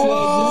way this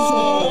man just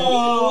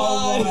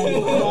said,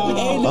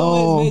 ain't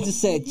no way this man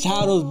just said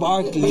Charles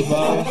Barkley, bro.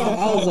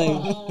 I was like,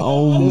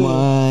 Oh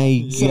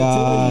my so to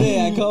God. this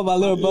day, I call my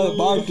little brother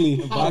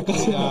Barkley.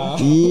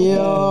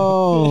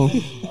 Yo.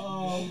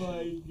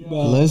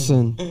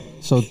 Listen.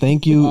 So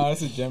thank you. Oh,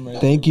 that's a gem right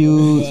Thank there, bro.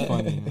 you. That's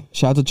funny.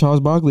 Shout out to Charles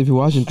Barkley if you're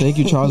watching. Thank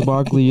you, Charles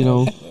Barkley.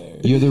 You're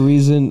the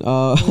reason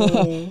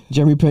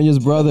Jeremy Pena's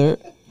brother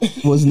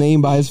was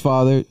named by his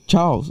father,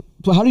 Charles.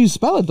 But how do you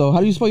spell it though? How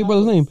do you spell your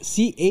brother's name?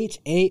 Charos.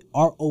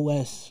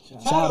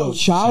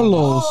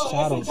 Charlos.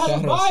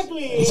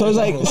 So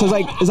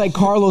it's like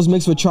Carlos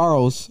mixed with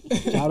Charles.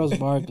 Charles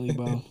Barkley,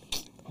 bro.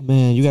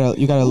 Man, you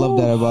gotta love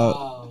that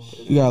about.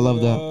 You gotta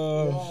love that.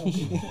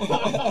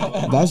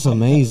 That's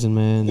amazing,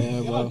 man.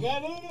 Yeah, bro.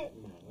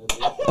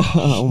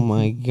 Oh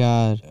my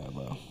God.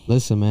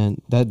 Listen,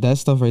 man, that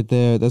stuff right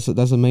there, that's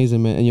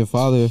amazing, man. And your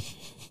father,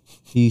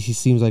 he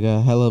seems like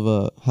a hell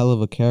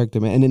of a character,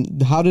 man. And then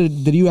how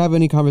did you have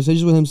any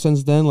conversations with him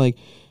since then? Like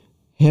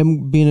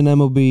him being an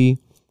MLB,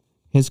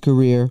 his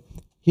career.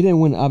 He didn't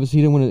win. Obviously,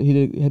 he didn't win.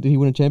 Did he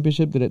win a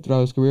championship?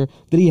 Throughout his career?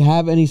 Did he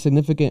have any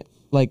significant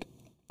like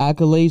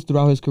accolades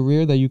throughout his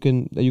career that you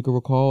can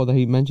recall that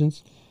he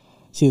mentions?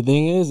 See, the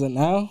thing is that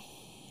now,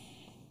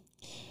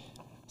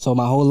 so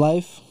my whole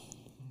life,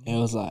 it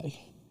was like,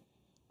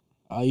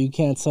 oh, you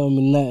can't tell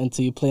me nothing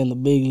until you play in the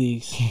big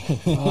leagues.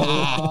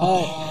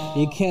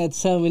 You can't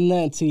tell me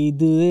nothing until you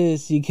do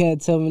this. You can't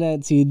tell me nothing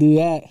until you do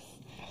that.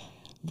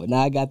 But now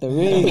I got the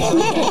ring.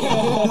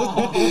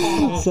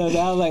 So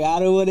now I'm like, I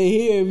don't want to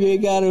hear if you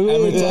ain't got a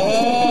ring.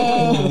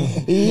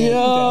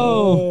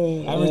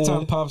 Every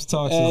time Pops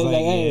talks, it's like,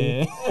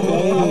 hey.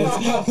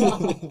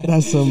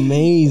 That's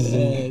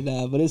amazing.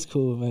 Nah, but it's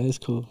cool, man. It's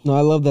cool. No, I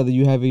love that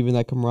you have even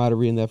that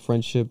camaraderie and that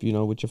friendship,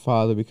 with your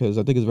father, because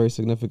I think it's very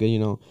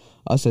significant,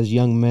 us as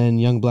young men,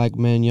 young black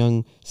men,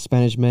 young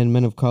Spanish men,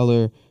 men of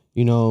color,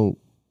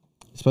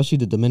 especially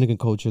the Dominican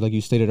culture, like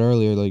you stated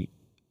earlier, like,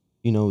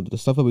 the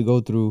stuff that we go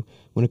through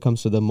when it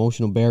comes to the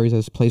emotional barriers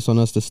that's placed on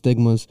us, the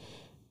stigmas.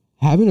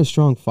 Having a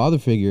strong father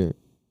figure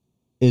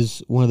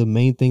is one of the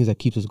main things that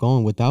keeps us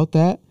going. Without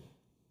that,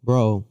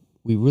 bro,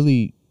 we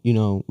really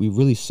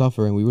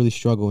suffer and we really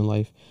struggle in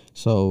life.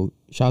 So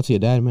shout out to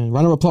your dad, man.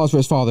 Round of applause for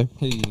his father.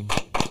 Hey.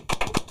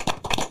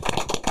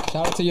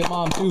 Shout out to your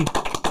mom too.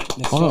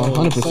 Oh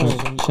no,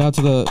 100%. Shout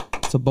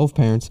out to both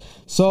parents.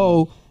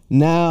 So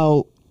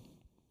now,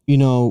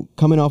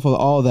 coming off of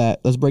all that,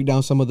 let's break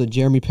down some of the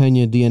Jeremy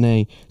Pena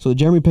DNA. So the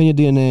Jeremy Pena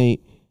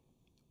DNA,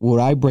 what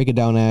I break it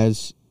down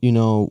as,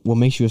 what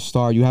makes you a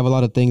star. You have a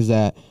lot of things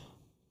that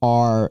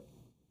are,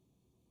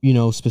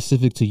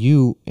 specific to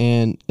you,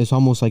 and it's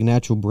almost like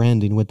natural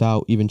branding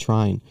without even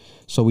trying.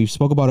 So we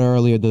spoke about it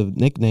earlier, the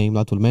nickname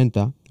La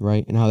Tormenta,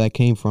 right, and how that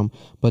came from.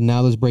 But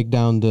now let's break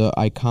down the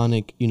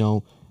iconic,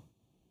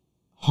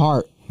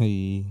 heart.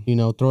 hey.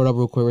 Throw it up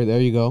real quick. Right there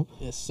you go.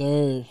 Yes,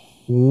 sir.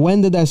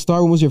 When did that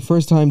start? When was your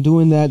first time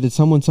doing that? Did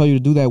someone tell you to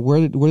do that? Where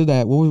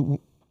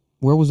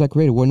was that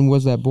created? When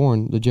was that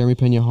born? The Jeremy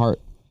Pena heart.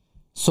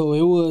 So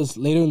it was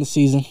later in the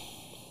season,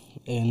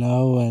 and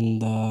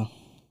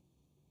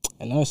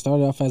it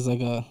started off as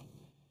like a,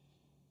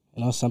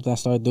 something I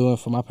started doing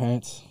for my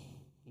parents,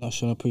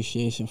 showing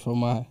appreciation for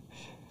my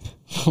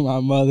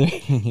mother,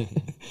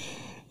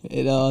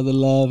 and all the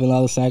love and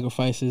all the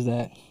sacrifices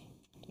that,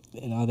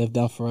 they've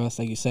done for us.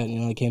 Like you said,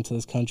 they came to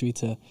this country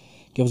to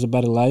give us a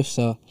better life.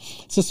 So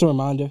it's just a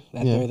reminder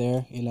that they're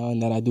there,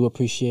 and that I do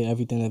appreciate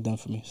everything they've done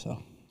for me. So.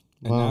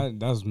 And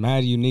that was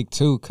mad unique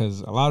too,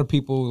 because a lot of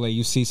people, like,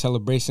 you see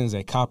celebrations,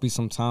 they copy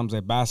sometimes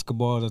like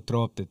basketball, to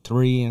throw up the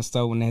three and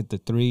stuff when they hit the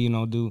three,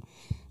 do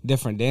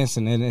different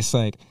dancing, and it's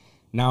like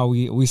now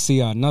we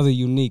see another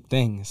unique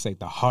thing. It's like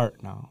the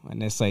heart now,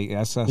 and it's like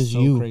that's so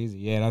you. crazy.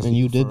 Yeah, that's And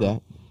you for did real.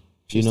 that.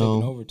 She's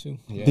taking over too.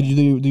 Yeah. Do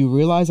you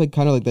realize like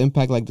kind of like the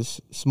impact like the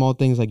small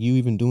things like you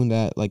even doing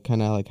that like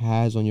kind of like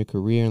has on your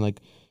career and like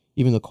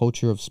even the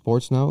culture of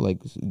sports now, like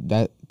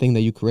that thing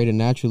that you created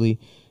naturally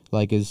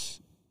like is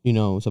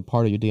it's a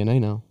part of your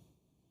DNA now.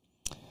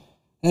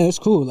 And it's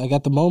cool. Like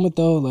at the moment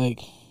though,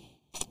 like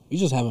he's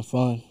just having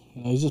fun.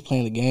 You know, he's just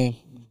playing the game.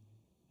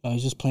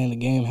 He's just playing the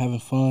game, having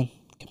fun,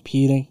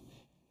 competing,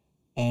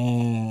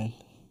 and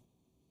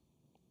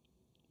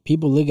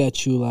people look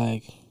at you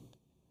like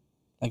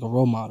a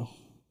role model,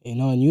 you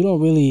know, and you don't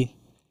really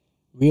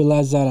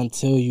realize that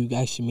until you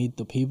actually meet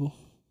the people.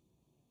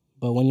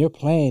 But when you're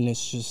playing,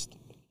 it's just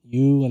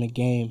you and a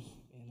game,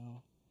 you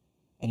know,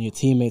 and your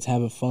teammates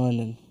having fun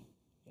and,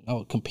 you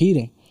know,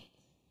 competing.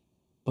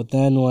 But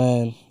then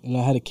when, you know,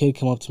 I had a kid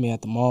come up to me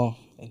at the mall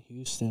in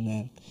Houston,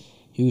 and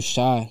he was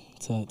shy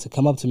to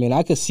come up to me, and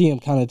I could see him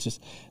kind of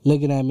just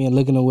looking at me and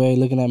looking away,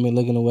 looking at me and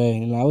looking away.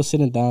 And I was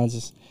sitting down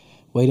just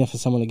waiting for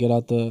someone to get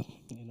out the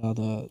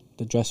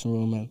dressing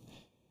room, and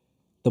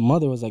the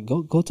mother was like,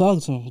 go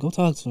talk to him, go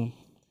talk to him.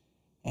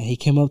 And he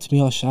came up to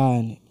me all shy,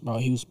 and, bro,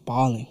 he was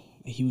bawling.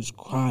 He was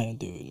crying,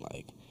 dude.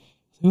 Like,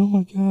 oh,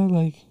 my God,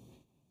 like.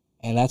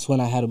 And that's when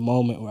I had a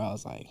moment where I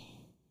was like,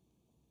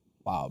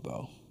 wow,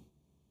 bro.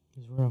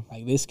 It's real.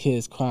 Like, this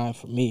kid's crying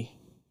for me.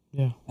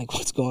 Yeah. Like,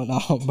 what's going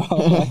on, bro?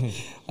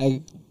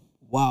 like,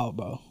 wow,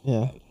 bro.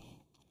 Yeah. Like,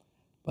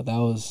 but that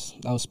was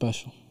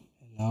special,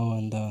 you know,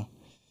 and,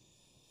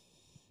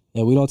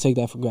 yeah, we don't take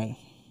that for granted.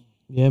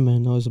 Yeah,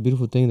 man. No, it's a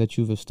beautiful thing that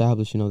you've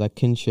established, you know, that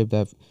kinship,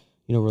 that,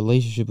 you know,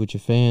 relationship with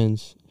your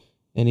fans.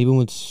 And even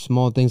with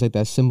small things like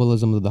that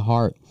symbolism of the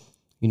heart,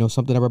 you know,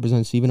 something that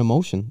represents even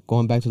emotion,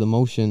 going back to the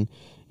emotion.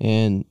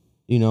 And,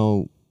 you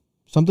know,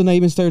 something that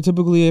even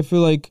stereotypically, I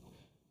feel like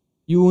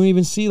you won't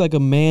even see like a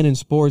man in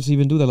sports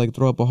even do that, like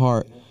throw up a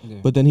heart. Yeah.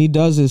 But then he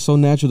does it so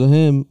natural to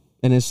him,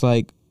 and it's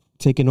like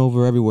taking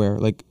over everywhere.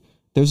 Like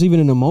there's even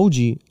an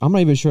emoji. I'm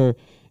not even sure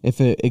if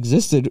it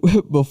existed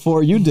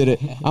before you did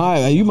it.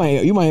 You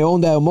might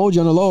own that emoji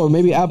on the low, or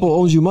maybe Apple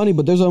owns you money,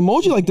 but there's an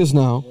emoji like this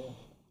now.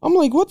 I'm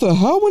like, what the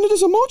hell? When did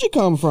this emoji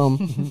come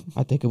from?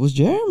 I think it was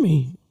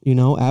Jeremy. You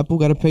know, Apple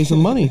got to pay some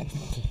money.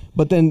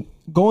 But then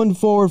going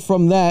forward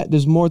from that,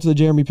 there's more to the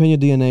Jeremy Pena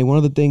DNA. One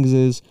of the things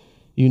is,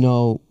 you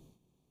know,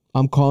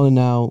 I'm calling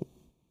now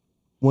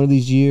one of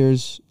these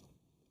years.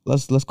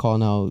 Let's call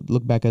now.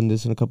 Look back on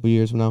this in a couple of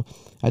years from now.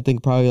 I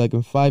think probably like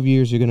in 5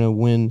 years, you're going to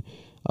win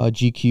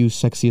GQ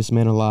Sexiest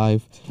Man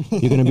Alive.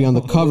 You're going to be on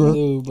the cover.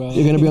 You're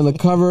going to be on the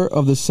cover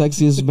of the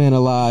Sexiest Man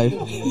Alive.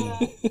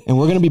 And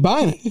we're going to be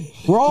buying it.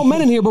 We're all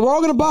men in here, but we're all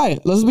going to buy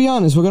it. Let's be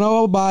honest. We're going to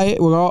all buy it.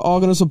 We're all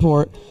going to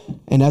support.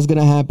 And that's going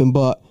to happen.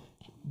 But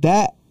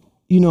that,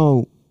 you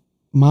know,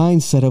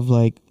 mindset of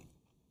like,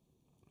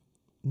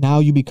 now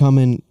you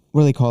becoming,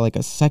 what do they call it, like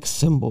a sex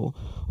symbol?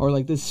 Or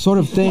like this sort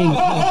of thing. We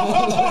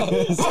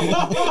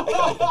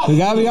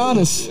gotta be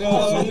honest.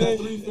 Hey,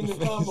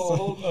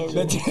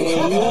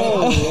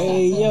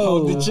 yo.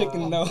 Hold the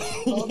chicken, though.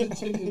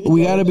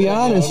 We gotta be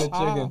honest.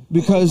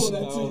 Because,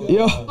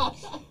 yo,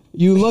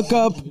 you look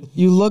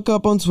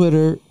up on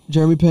Twitter,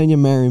 Jeremy Pena,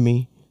 marry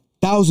me.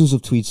 Thousands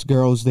of tweets,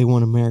 girls, they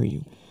want to marry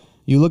you.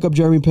 You look up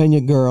Jeremy Pena,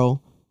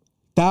 girl.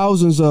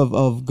 Thousands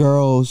of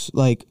girls,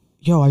 like,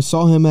 yo, I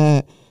saw him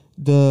at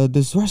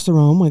this restaurant.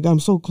 Oh my God, I'm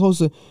so close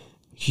to.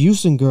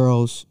 Houston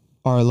girls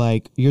are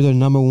like, you're the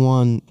number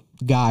one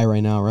guy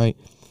right now, right?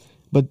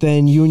 But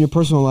then you in your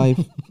personal life,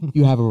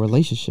 you have a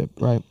relationship,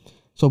 right?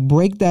 So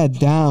break that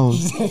down.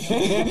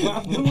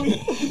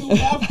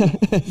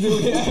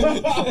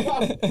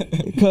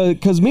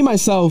 Because me,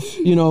 myself,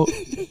 you know,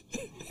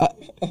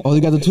 oh,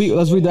 you got the tweet?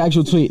 Let's read the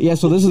actual tweet. Yeah,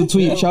 so this is the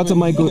tweet. Shout out to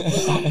Michael.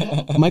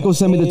 Michael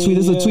sent me the tweet.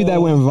 This is a tweet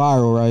that went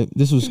viral, right?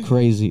 This was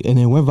crazy. And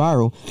it went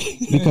viral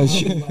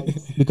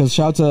because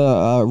shout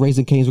out to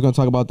Raising Cane's. We're going to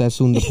talk about that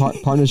soon, the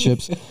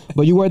partnerships.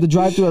 But you were at the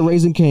drive-thru at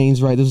Raising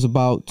Cane's, right? This was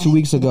about 2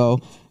 weeks ago.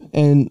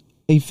 And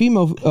a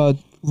female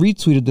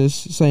retweeted this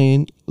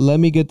saying, let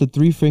me get the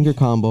 3-finger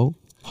combo.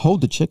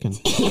 Hold the chicken.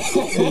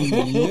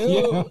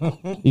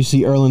 You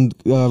see Erland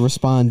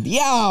respond,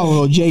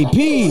 yo,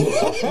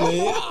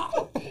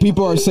 JP.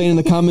 People are saying in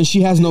the comments,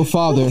 she has no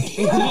father.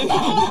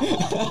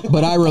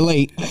 But I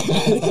relate.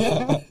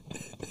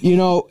 You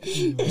know,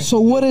 so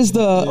what is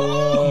the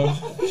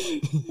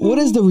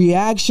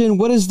reaction?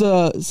 What is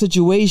the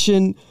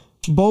situation,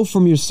 both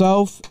from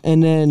yourself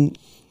and then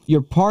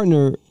your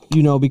partner,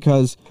 you know,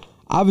 because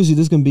obviously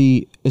this can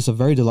be, it's a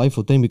very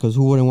delightful thing because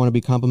who wouldn't want to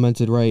be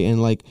complimented, right?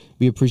 And like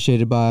be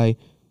appreciated by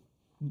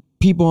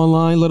people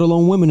online, let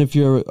alone women if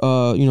you're,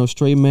 you know,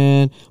 straight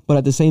man. But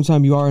at the same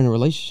time, you are in a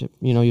relationship,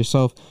 you know,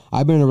 yourself.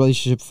 I've been in a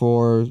relationship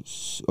for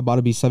about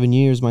to be 7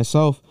 years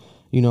myself.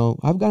 You know,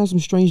 I've gotten some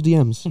strange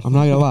DMs. I'm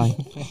not going to lie.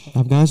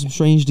 I've gotten some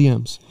strange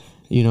DMs.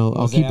 You know,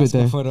 I'll keep it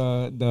there. For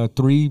the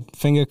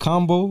 3-finger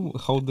combo,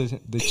 hold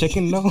the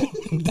chicken, though?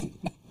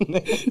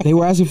 They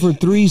were asking for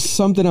 3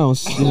 something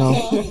else, you know,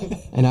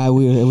 and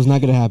it was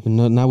not going to happen.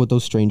 No, not with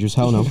those strangers.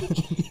 Hell no.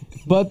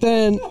 But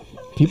then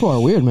people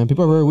are weird, man.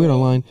 People are very weird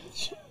online.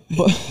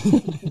 But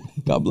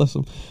God bless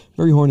them.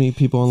 Very horny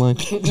people online.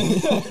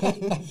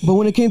 But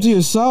when it came to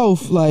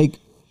yourself, like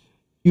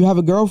you have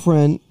a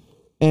girlfriend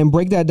and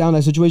break that down,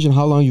 that situation,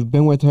 how long you've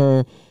been with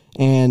her.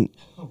 And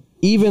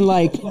even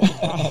like,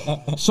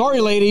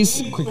 sorry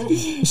ladies,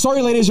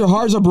 your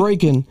hearts are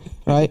breaking,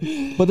 right?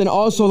 But then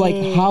also like,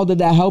 how did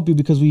that help you?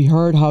 Because we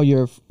heard how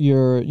your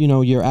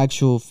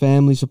actual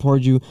family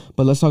supported you,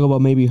 but let's talk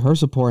about maybe her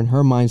support and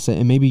her mindset,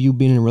 and maybe you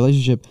being in a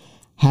relationship,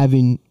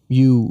 having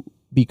you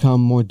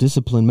become more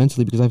disciplined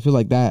mentally, because I feel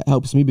like that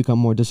helps me become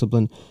more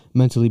disciplined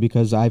mentally,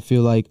 because I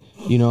feel like,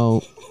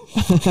 100%,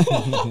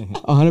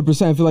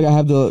 I feel like I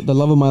have the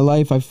love of my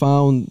life. I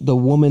found the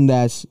woman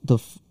that's the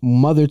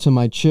mother to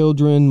my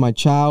children, my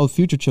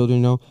future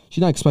children,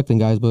 she's not expecting,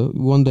 guys, but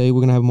one day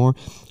we're gonna have more.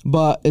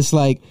 But it's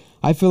like,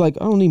 I feel like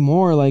I don't need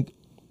more, like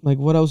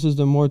what else is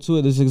there more to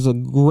it? This is a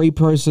great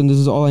person, this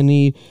is all I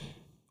need.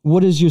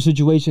 What is your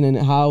situation, and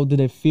how did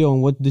it feel,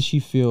 and what did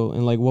she feel,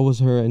 and like what was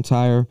her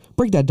entire...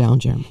 Break that down,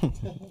 Jeremy.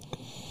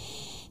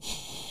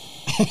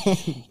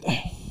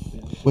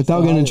 Without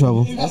getting in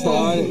trouble. That's the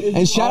hardest.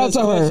 And shout out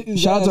to her.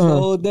 Shout out to her. The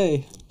whole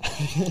day.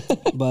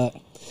 But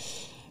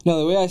no,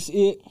 the way I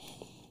see it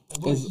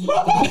is...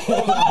 Let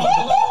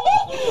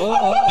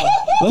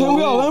him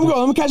go.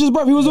 Let him catch his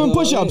breath. He was doing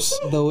push-ups.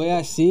 The way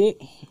I see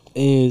it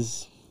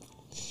is...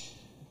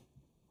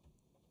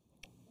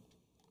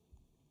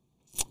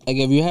 Like,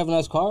 if you have a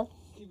nice car,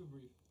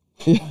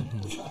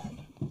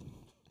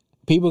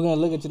 people are going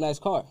to look at your nice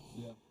car.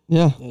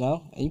 Yeah.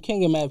 And you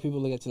can't get mad if people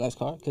look at your nice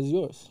car because it's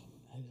yours.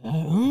 You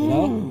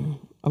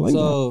know? I like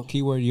that.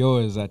 Keyword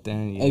yours at the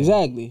end. Yeah.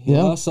 Exactly. You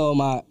know? So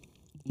my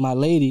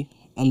lady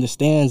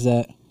understands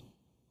that,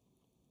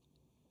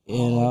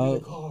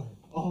 No.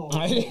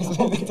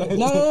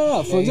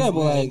 For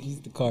example, like,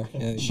 He's the car.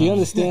 Yeah, she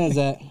understands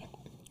that,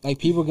 like,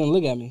 people are going to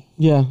look at me.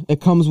 Yeah,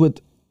 it comes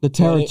with the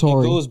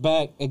territory. It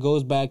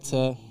goes back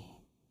to,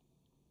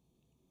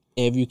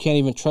 if you can't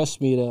even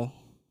trust me to,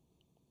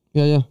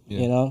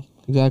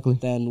 exactly,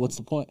 then what's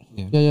the point?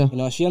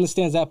 Yeah. She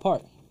understands that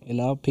part.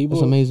 People.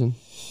 That's amazing.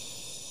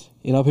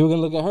 People gonna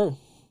look at her.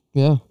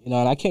 Yeah. And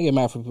I can't get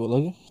mad for people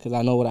looking because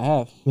I know what I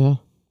have. Yeah.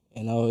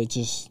 It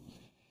just.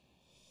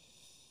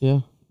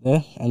 Yeah.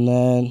 Yeah, and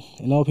then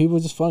people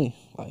are just funny.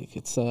 Like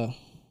it's I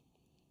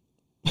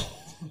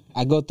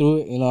go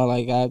through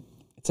it.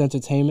 It's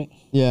entertainment.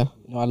 Yeah.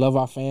 I love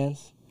our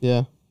fans.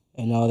 Yeah.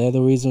 They're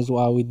the reasons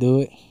why we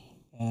do it.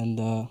 And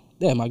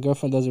my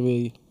girlfriend doesn't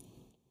really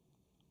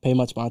pay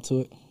much mind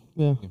to it.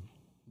 Yeah.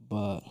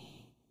 But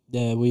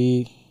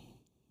we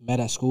met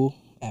at school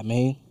at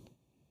Maine,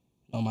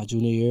 my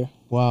junior year.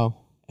 Wow.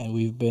 And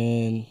we've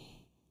been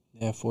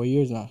there 4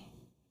 years now.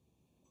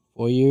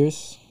 4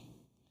 years.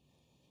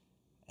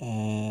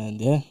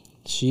 And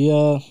she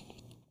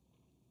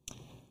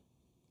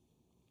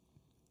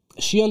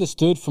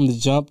understood from the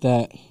jump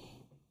that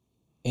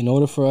in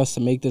order for us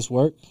to make this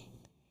work,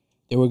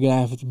 there were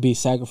gonna have to be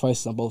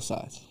sacrifices on both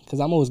sides. Because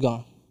I'm always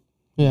gone.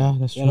 Yeah,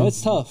 that's true.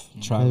 It's tough.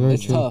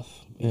 It's tough.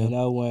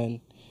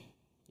 When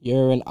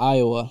you're in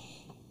Iowa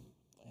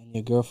and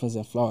your girlfriend's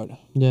in Florida.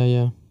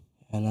 Yeah.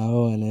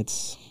 And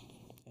it's,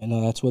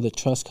 that's where the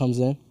trust comes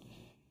in.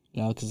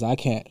 Because I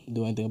can't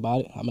do anything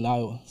about it. I'm in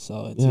Iowa,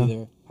 so it's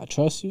either I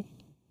trust you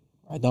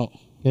or I don't.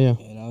 Yeah.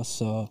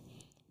 So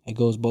it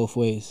goes both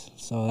ways.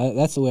 So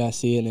that's the way I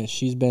see it. And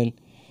she's been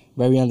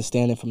very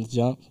understanding from the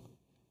jump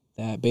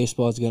that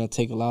baseball is going to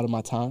take a lot of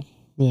my time.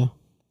 Yeah.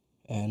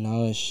 And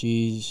now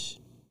she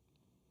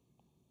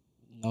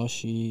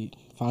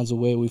finds a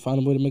way. We find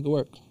a way to make it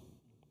work.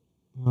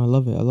 I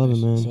love it,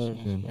 man. Sir.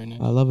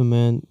 I love it,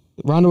 man.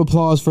 Round of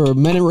applause for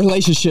men in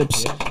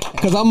relationships,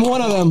 because I'm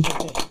one of them.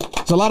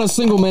 There's a lot of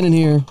single men in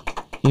here,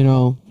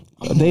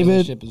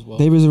 David's in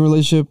a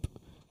relationship.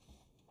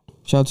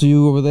 Shout out to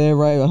you over there,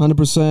 right?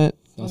 100%.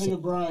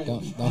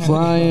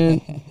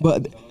 Brian.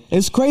 But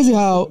it's crazy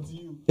how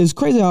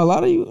a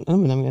lot of you.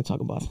 I'm not gonna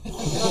talk about it.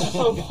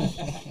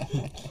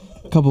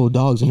 A couple of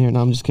dogs in here.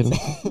 No, I'm just kidding.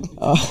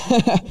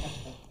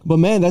 But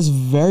man, that's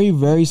very,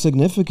 very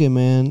significant,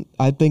 man.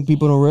 I think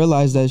people don't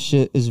realize that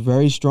shit is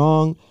very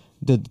strong.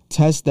 The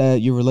test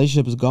that your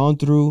relationship has gone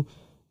through,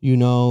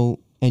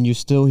 and you're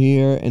still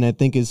here. And I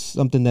think it's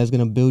something that's going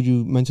to build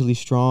you mentally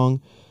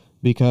strong,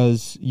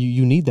 because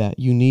you need that.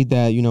 You need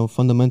that,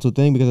 fundamental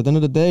thing. Because at the end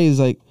of the day, it's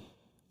like,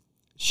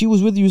 she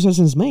was with you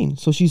since Maine.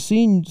 So she's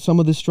seen some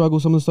of the struggle,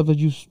 some of the stuff that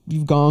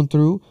you've gone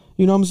through.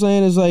 You know what I'm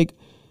saying? It's like,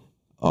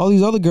 all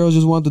these other girls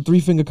just want the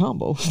 3-finger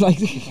combo. Like,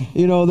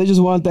 they just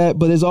want that.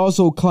 But it's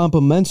also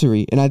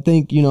complementary. And I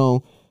think,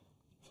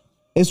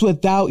 it's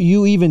without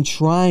you even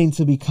trying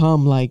to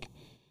become like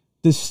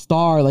this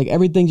star. Like,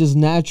 everything just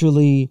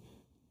naturally,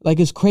 like,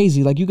 it's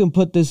crazy. Like, you can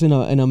put this in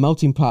a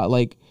melting pot.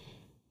 Like,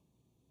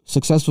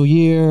 successful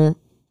year,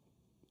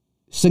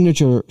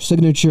 signature,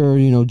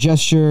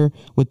 gesture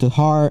with the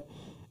heart,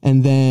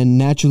 and then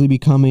naturally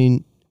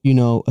becoming,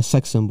 a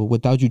sex symbol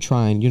without you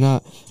trying. You're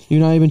not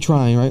even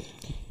trying, right?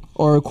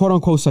 Or a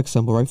quote-unquote sex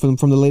symbol, right? From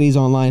the ladies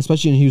online,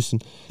 especially in Houston.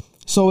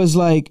 So it's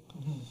like,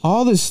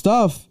 all this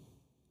stuff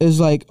is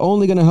like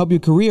only going to help your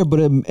career, but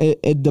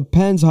it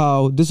depends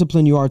how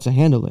disciplined you are to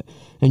handle it.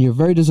 And you're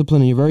very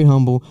disciplined and you're very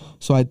humble.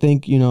 So I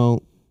think,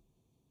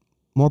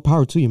 more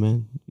power to you,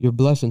 man. You're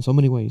blessed in so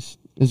many ways.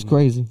 It's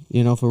crazy,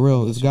 you know, for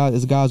real. It's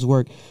God's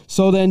work.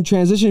 So then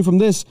transitioning from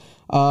this,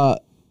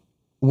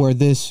 where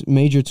this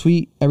major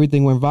tweet,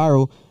 everything went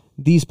viral,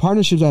 these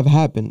partnerships have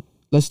happened.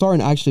 Let's start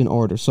in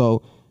order.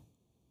 So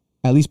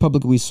at least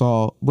publicly we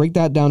saw, break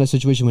that down, the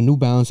situation with New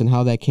Balance and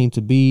how that came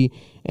to be.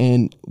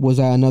 And was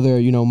that another,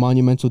 you know,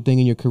 monumental thing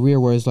in your career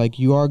where it's like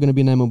you are going to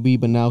be in MLB,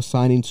 but now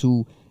signing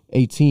to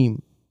a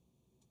team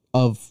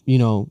of, you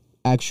know,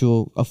 a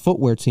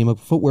footwear team, a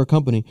footwear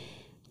company.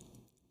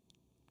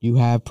 You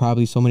have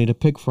probably so many to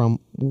pick from.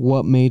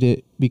 What made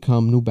it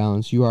become New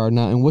Balance? You are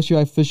now, and what's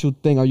your official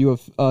thing? Are you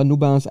a New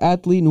Balance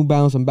athlete, New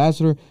Balance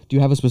ambassador? Do you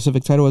have a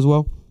specific title as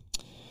well?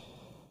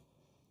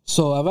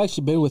 So I've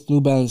actually been with New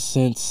Balance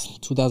since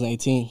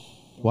 2018.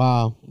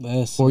 Wow,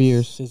 That's 4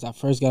 years since I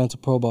first got into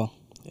pro ball,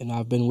 and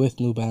I've been with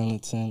New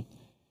Balance, and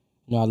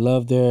you know I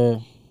love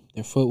their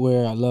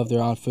footwear. I love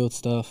their on-field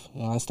stuff.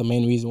 You know, that's the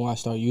main reason why I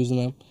started using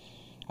them.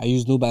 I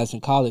used New Balance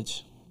in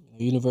college.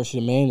 The University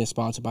of Maine is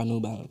sponsored by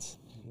New Balance.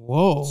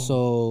 Whoa.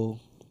 So,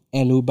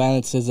 and New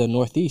Balance is a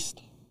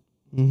Northeast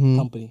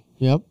company.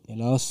 Yep. You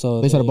know,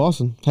 so based out of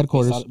Boston,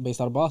 headquarters.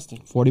 Based out of Boston.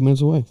 40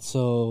 minutes away.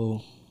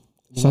 So,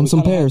 send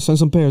some pairs, guys. Send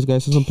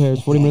some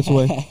pairs. 40 minutes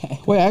away.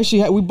 Wait,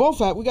 actually, we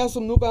got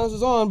some New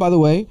Balances on, by the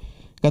way.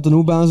 Got the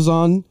New Balances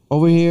on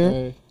over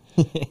here.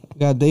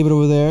 Got David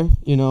over there.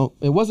 You know,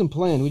 it wasn't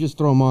planned. We just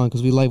throw them on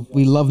because we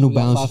love New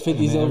Balance.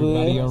 550s over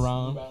there.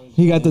 Around.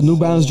 He got the New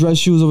Balance dress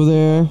shoes over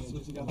there.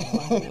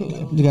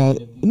 You got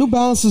New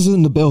Balances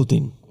in the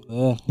building.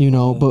 You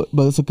know,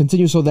 but so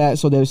continue so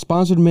they're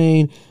sponsored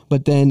Maine,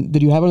 but then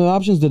did you have other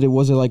options?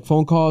 Was it like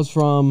phone calls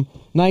from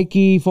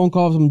Nike, phone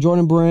calls from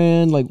Jordan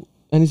Brand, like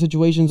any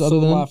situations other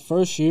than my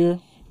first year?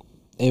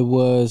 It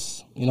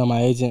was, you know,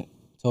 my agent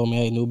told me,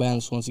 hey, New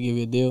Balance wants to give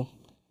you a deal.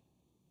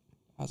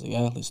 I was like,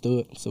 yeah, let's do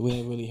it. So we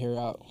didn't really hear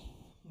out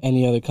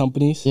any other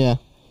companies. Yeah.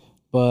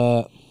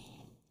 But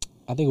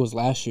I think it was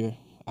last year.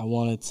 I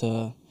wanted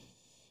to,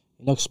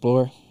 you know,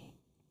 explore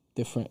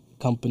different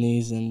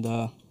companies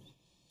and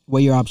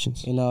weigh your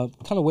options. You know,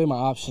 kind of weigh my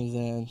options.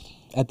 And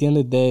at the end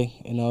of the day,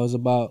 you know, it was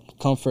about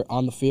comfort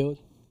on the field,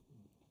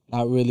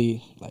 not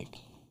really like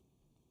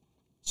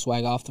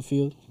swag off the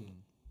field.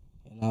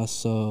 You know,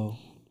 so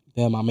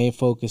then my main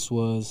focus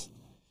was,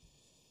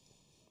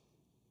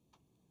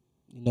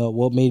 you know,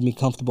 what made me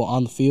comfortable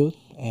on the field,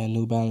 and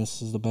New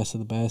Balance is the best of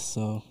the best.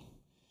 So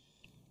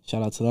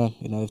shout out to them.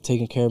 You know, they've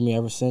taken care of me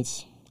ever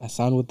since I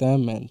signed with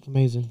them, and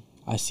amazing.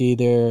 I see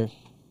they're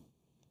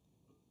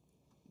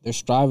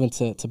striving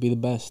to be the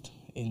best,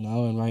 you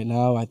know, and right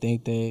now I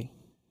think they're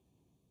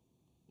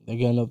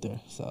getting up there.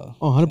 So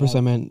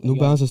 100%, man. New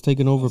Balance has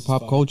taken over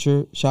pop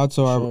culture. Shout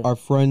out to our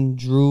friend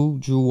Drew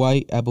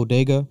White at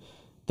Bodega.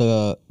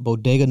 The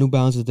Bodega New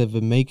Balances they've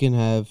been making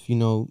have, you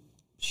know,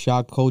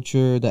 shock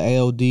culture. The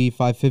ALD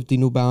 550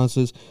 New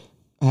Balances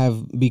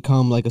have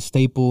become like a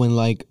staple in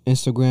like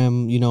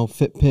Instagram, you know,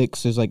 fit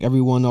pics. There's like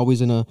everyone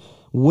always in a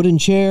wooden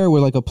chair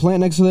with like a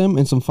plant next to them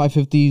and some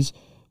 550s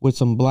with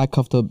some black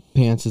cuffed up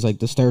pants is like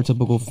the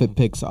stereotypical fit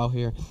pics out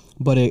here.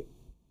 But it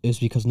is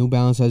because New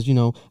Balance has, you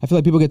know, I feel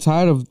like people get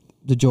tired of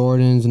the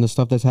Jordans and the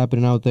stuff that's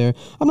happening out there.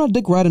 I'm not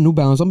dick riding New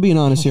Balance. I'm being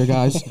honest here,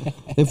 guys.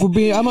 If we're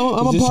being, I'm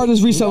a part of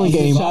this reselling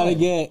game. Trying to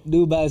get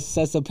New Balance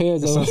sets of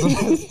pairs over.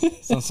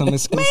 Some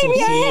exclusive.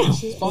 Maybe I am.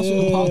 Sponsor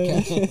the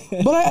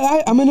podcast.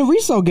 But I'm in a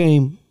resale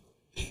game.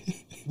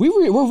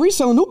 We're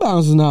reselling New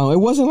Balances now. It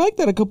wasn't like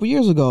that a couple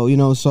years ago, you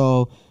know.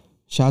 So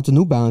shout out to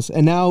New Balance.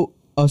 And now,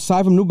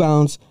 aside from New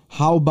Balance,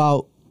 how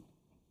about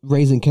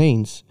Raising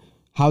Cane's?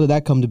 How did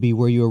that come to be?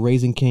 Were you a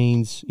Raising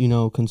Cane's, you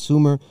know,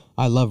 consumer?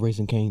 I love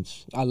Raising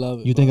Cane's. I love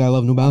it. You think I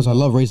love New Balance? I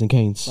love Raising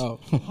Cane's.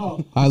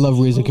 Oh. I love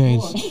Raising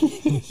Cane's.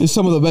 It's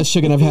some of the best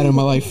chicken I've had in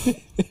my life.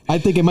 I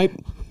think it might.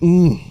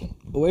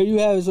 Where you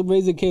have some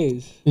Raising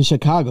Cane's? In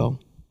Chicago.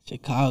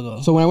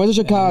 Chicago. So when I went to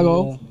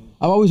Chicago,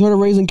 I've always heard of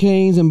Raising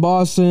Cane's in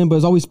Boston, but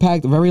it's always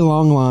packed, very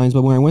long lines.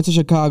 But when I went to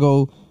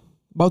Chicago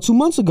about 2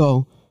 months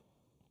ago,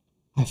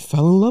 I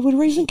fell in love with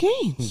Raising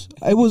Cane's.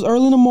 It was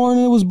early in the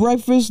morning. It was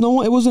breakfast.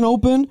 It wasn't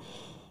open.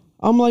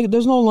 I'm like,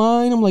 there's no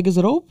line. I'm like, is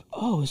it open?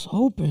 Oh, it's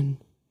open.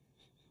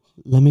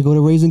 Let me go to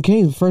Raising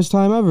Cane's. First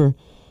time ever.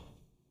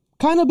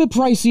 Kind of a bit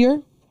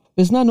pricier.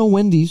 It's not no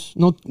Wendy's.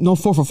 No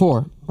 4 for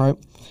 $4, right?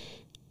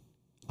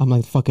 I'm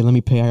like, fuck it. Let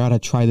me pay. I gotta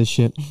try this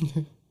shit.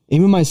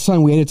 Even my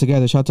son, we ate it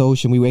together. Shout out to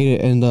Ocean. We ate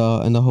it in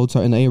the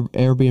hotel, in the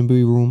Airbnb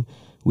room.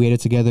 We ate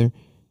it together.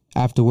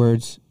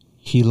 Afterwards,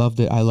 he loved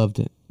it. I loved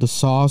it. The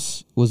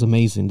sauce was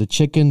amazing. The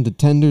chicken, the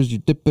tenders, you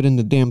dip it in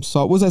the damn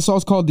sauce. What's that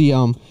sauce called?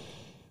 You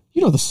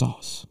know the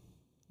sauce.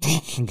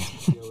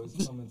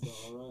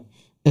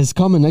 It's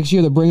coming next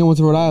year. They're bringing one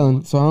to Rhode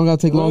Island, so I don't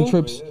gotta take long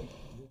trips.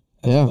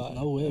 Yeah.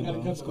 No way,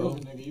 bro.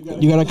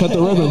 You gotta cut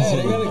the ribbons.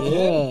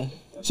 Yeah.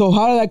 So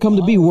how did that come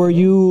to be? Were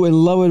you in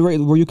love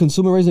with? Were you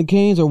consuming Raising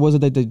Cane's, or was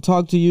it that they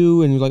talked to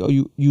you and you're like,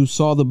 oh, you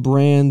saw the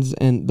brands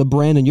and the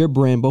brand and your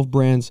brand, both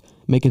brands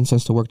making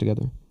sense to work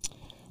together?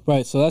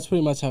 Right. So that's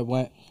pretty much how it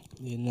went.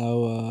 You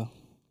know,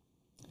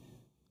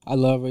 I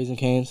love Raising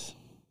Cane's.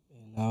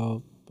 You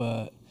know,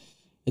 but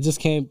it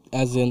just came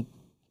as in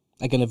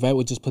like an event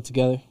we just put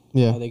together.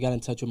 Yeah. They got in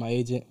touch with my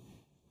agent,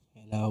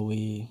 and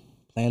we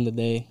planned the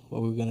day,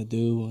 what we were gonna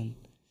do, and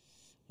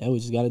yeah, we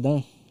just got it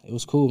done. It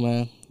was cool,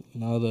 man.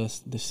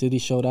 The city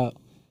showed out.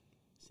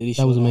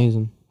 That was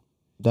amazing.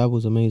 That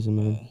was amazing,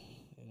 man.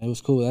 It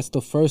was cool. That's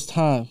the first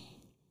time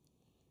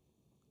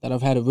that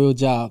I've had a real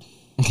job.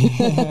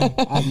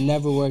 I've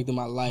never worked in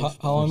my life.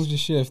 How long was your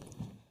shift?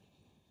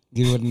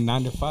 You were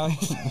 9 to 5?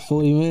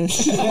 40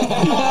 minutes.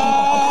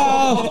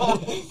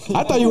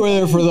 I thought you were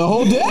there for the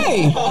whole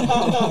day.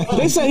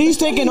 They said he's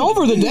taking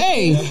over the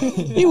day.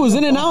 He was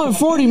in and out in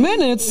 40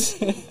 minutes.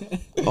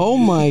 Oh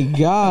my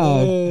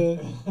God.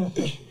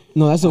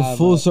 No, that's a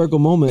full circle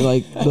moment.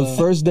 Like the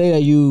first day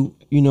that you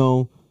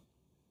know,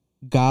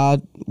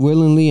 God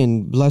willingly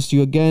and blessed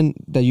you again,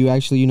 that you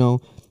actually, you know,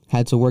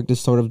 had to work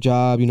this sort of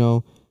job, you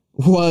know,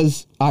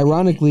 was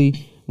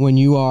ironically when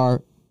you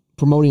are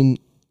promoting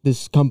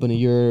this company.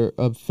 You're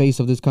a face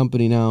of this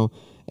company now.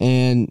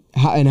 And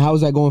how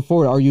is that going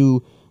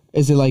forward?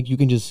 Is it like you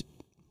can just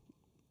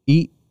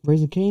eat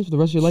Raising Cane's for the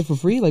rest of your life for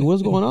free? Like,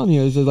 what's going on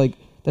here? Is it like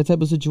that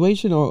type of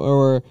situation,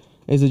 or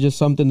is it just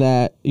something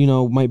that, you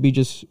know, might be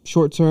just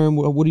short term?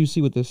 What do you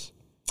see with this?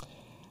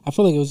 I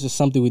feel like it was just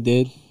something we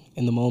did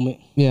in the moment.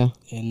 Yeah.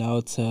 And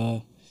now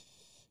to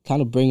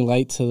kind of bring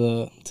light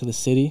to the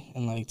city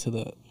and like to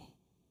the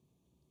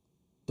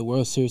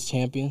World Series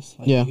champions,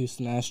 like the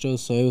Houston Astros.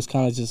 So it was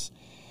kind of just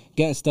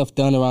getting stuff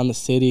done around the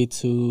city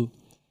to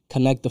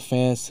connect the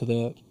fans to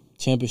the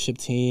championship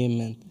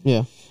team,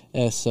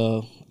 and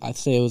so I'd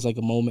say it was like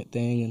a moment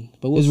thing.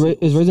 But is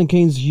Raising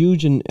Cane's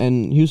huge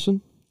in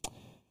Houston?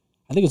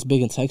 I think it's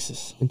big in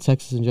Texas. In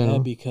Texas in general,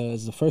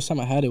 because the first time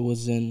I had it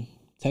was in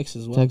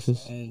Texas,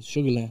 and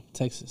Sugar Land,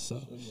 Texas.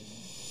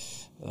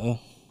 So,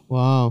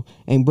 wow.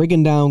 And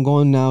breaking down,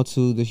 going now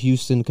to the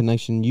Houston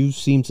connection, you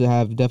seem to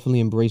have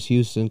definitely embraced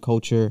Houston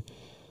culture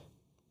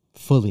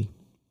fully.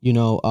 You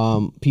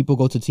know, people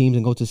go to teams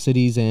and go to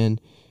cities and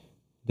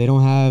they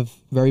don't have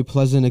very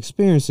pleasant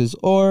experiences,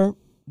 or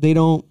they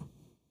don't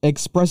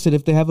express it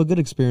if they have a good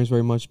experience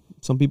very much.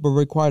 Some people are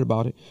very quiet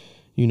about it.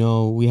 You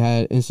know, we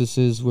had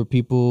instances where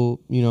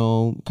people, you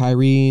know,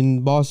 Kyrie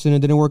in Boston, it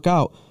didn't work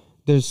out.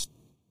 There's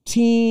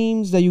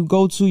teams that you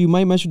go to, you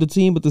might mesh with the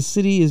team, but the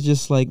city is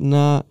just like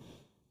not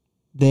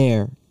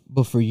there.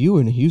 But for you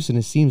in Houston,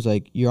 it seems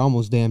like you're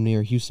almost damn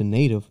near Houston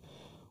native.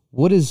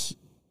 What is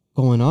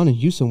going on in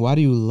Houston? Why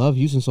do you love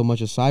Houston so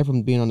much, aside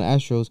from being on the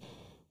Astros?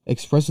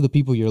 Express to the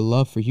people your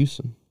love for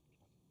Houston.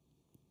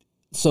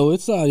 So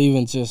it's not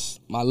even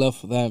just my love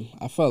for them.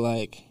 I felt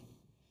like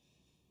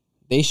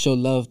they showed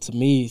love to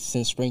me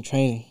since spring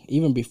training,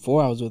 even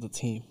before I was with the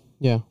team.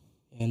 Yeah.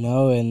 You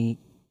know, and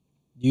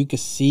you could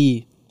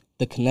see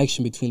the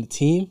connection between the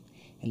team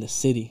and the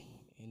city.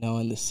 You know,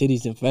 and the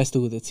city's invested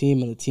with the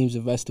team and the team's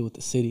invested with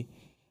the city.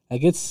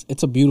 Like, it's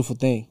a beautiful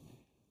thing.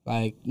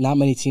 Like, not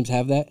many teams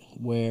have that,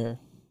 where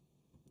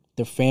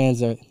their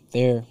fans are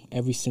there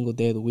every single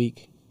day of the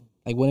week.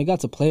 Like, when it got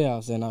to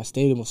playoffs and our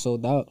stadium was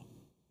sold out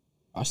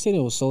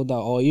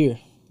all year.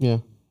 Yeah.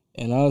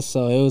 And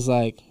also, it was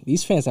like,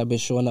 these fans have been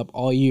showing up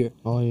all year.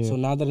 All year. So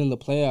now that in the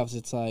playoffs,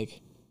 it's like,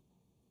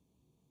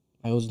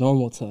 it was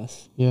normal to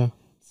us. Yeah.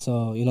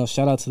 So, you know,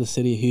 shout out to the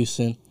city of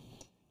Houston.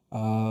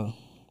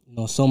 You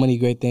know, so many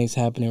great things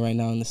happening right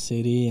now in the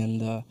city,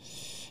 and you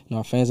know,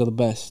 our fans are the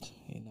best.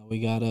 You know, we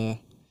gotta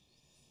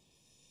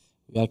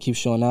keep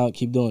showing out,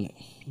 keep doing it.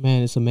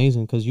 Man, it's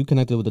amazing because you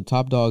connected with the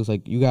top dogs.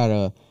 Like, you got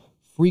a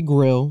free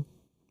grill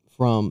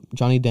from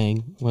Johnny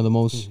Dang, one of the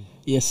most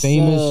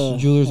famous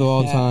jewelers of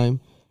all time.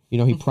 You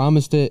know, he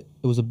promised it.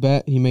 It was a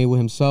bet he made with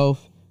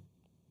himself.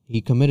 He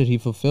committed. He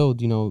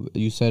fulfilled. You know,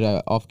 you said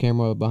off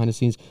camera, behind the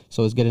scenes.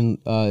 So it's getting,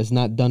 it's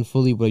not done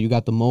fully, but you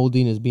got the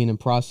molding. It's being in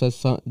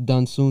process,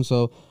 done soon.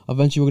 So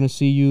eventually we're gonna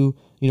see you.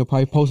 You know,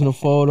 probably posting a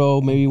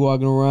photo, maybe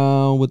walking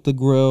around with the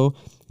grill.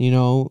 You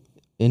know,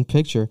 in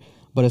picture.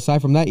 But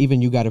aside from that,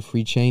 even you got a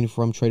free chain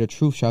from Trader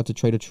Truth. Shout out to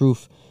Trader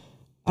Truth.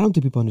 I don't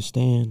think people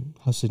understand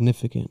how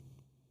significant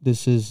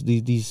this is.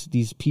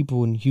 These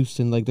people in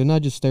Houston, like, they're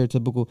not just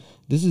stereotypical.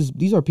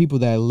 These are people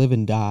that live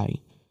and die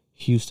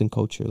Houston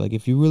culture. Like,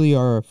 if you really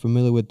are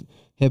familiar with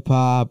hip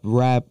hop,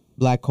 rap,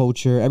 black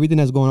culture, everything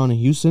that's going on in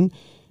Houston,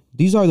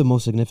 these are the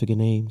most significant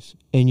names.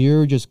 And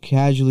you're just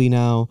casually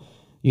now,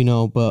 you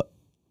know, but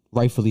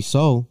rightfully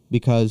so,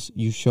 because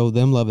you showed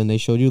them love and they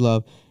showed you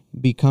love,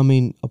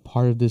 becoming a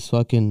part of this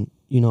fucking,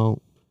 you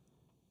know,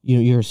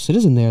 you're a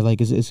citizen there.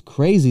 Like, it's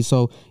crazy.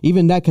 So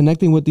even that,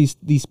 connecting with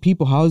these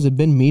people, how has it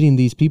been meeting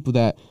these people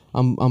that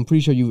I'm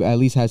pretty sure you've at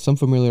least had some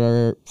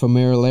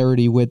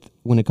familiarity with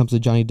when it comes to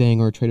Johnny Dang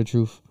or Trader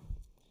Truth?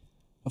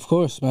 Of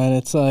course, man.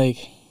 It's like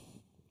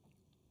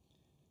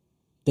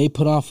they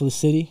put on for the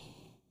city,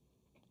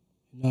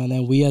 you know, and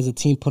then we as a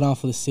team put on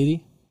for the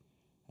city.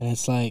 And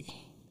it's like,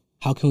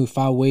 how can we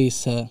find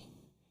ways to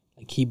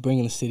like keep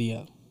bringing the city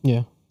up?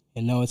 Yeah.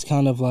 You know, it's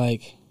kind of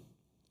like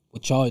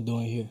what y'all are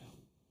doing here.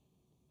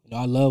 You know,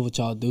 I love what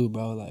y'all do,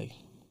 bro. Like,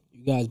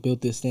 you guys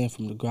built this thing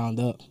from the ground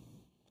up,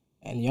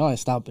 and y'all ain't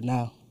stopping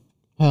now.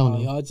 Hell no.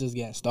 Y'all just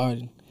getting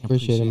started.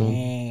 Appreciate it,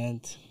 man.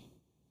 And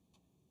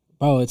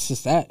Bro, it's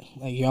just that.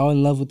 Like, y'all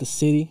in love with the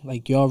city.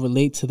 Like, y'all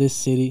relate to this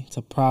city,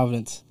 to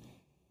Providence.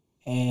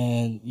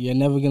 And you're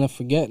never going to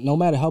forget. No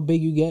matter how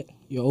big you get,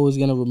 you're always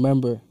going to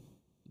remember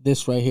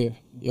this right here.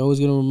 You're always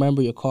going to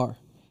remember your car.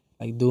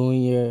 Like,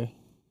 doing your,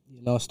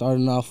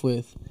 starting off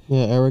with.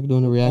 Yeah, Eric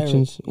doing the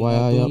reactions.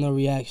 Doing the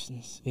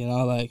reactions.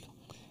 Like,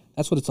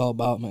 that's what it's all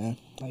about, man.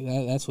 Like,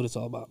 that's what it's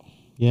all about.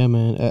 Yeah,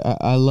 man.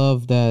 I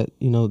love that,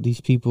 these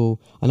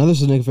people. Another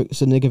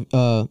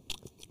significant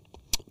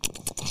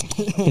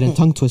getting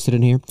tongue twisted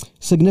in here.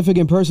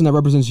 Significant person that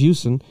represents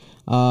Houston.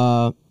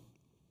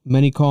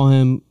 Many call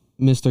him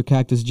Mr.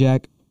 Cactus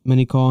Jack.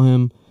 Many call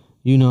him,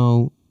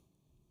 I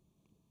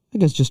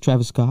guess just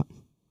Travis Scott.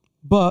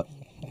 But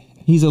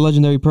he's a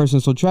legendary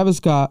person. So Travis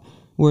Scott,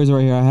 where is it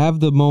right here? I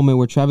have the moment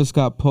where Travis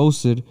Scott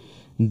posted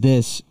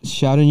this,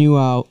 shouting you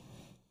out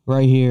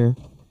right here.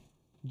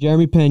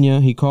 Jeremy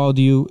Pena, he called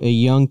you a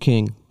young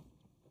king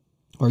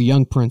or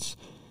young prince.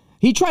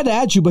 He tried to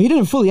at you, but he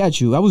didn't fully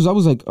at you. I was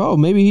like, oh,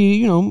 maybe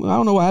he, I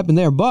don't know what happened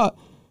there. But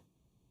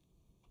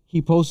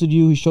he posted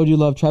you. He showed you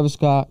love. Travis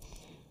Scott,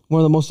 one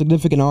of the most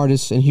significant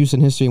artists in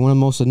Houston history, one of the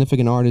most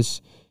significant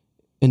artists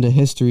in the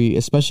history,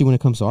 especially when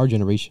it comes to our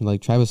generation.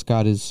 Like, Travis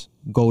Scott is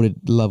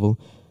goated level.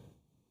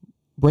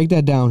 Break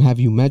that down. Have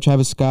you met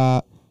Travis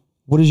Scott?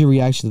 What is your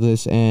reaction to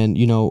this? And,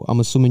 I'm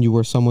assuming you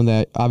were someone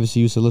that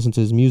obviously used to listen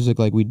to his music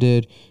like we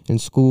did in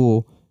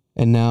school.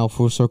 And now,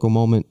 full circle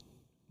moment,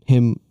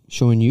 him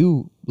showing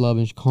you love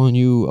and calling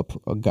you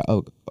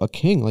a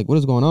king. Like, what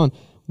is going on?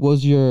 What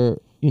was your,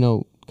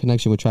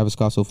 connection with Travis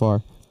Scott so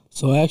far?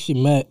 So I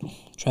actually met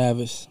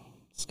Travis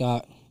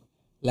Scott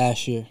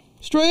last year.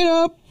 Straight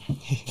up.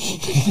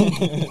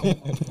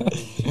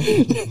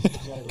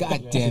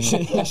 God damn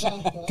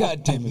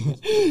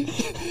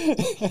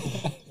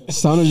it.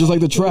 Sounded just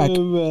like the track.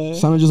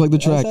 Sounded just like the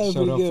track.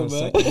 Shut up for a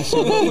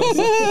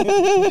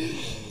second.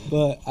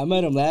 But I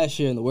met him last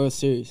year in the World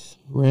Series.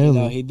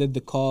 Really? He did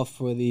the call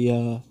for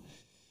the,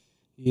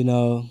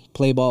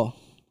 play ball.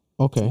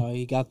 Okay.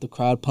 He got the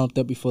crowd pumped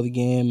up before the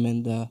game,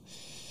 and yeah,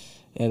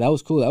 that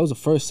was cool. That was the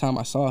first time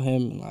I saw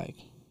him, like,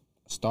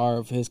 a star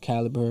of his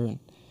caliber,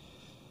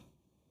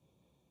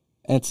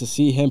 and to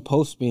see him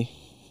post me,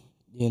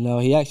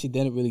 he actually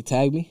didn't really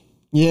tag me.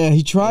 Yeah,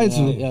 he tried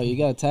to. Yo, you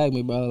gotta tag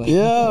me, bro. Like, you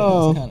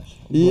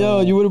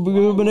would have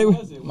been able.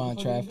 Come on,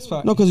 Travis.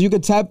 No, because you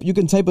can type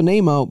a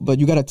name out, but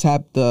you gotta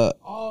tap the.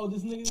 Oh,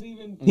 this nigga didn't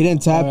even. He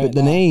didn't tap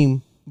the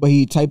name, but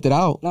he typed it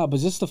out. No, but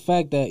just the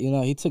fact that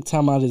he took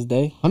time out of his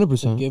day,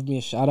 100%, to give me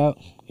a shout out,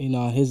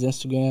 on his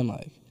Instagram,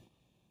 like,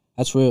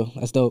 that's real.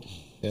 That's dope.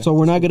 Yeah. So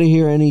we're not gonna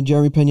hear any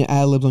Jeremy Pena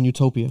ad libs on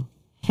Utopia.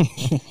 You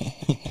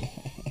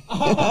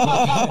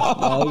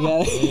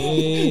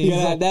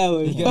gotta have that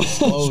one.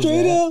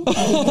 Straight up.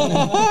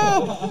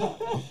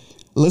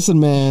 Listen,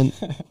 man.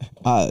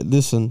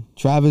 Listen,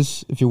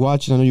 Travis, if you're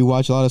watching, I know you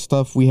watch a lot of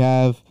stuff. We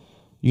have,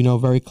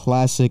 very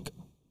classic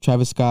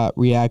Travis Scott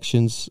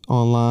reactions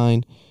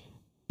online.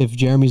 If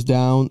Jeremy's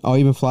down, I'll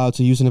even fly out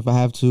to Houston if I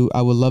have to.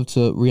 I would love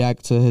to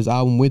react to his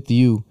album with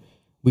you.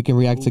 We can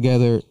react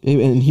together.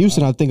 In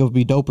Houston, I think it would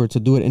be doper to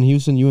do it in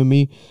Houston, you and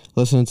me,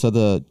 listening to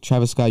the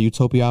Travis Scott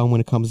Utopia album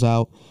when it comes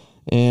out.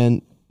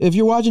 And if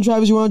you're watching,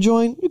 Travis, you want to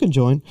join? You can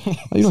join.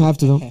 You don't have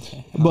to, though.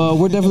 But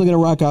we're definitely going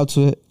to rock out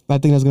to it. I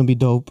think that's going to be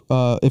dope.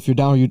 If you're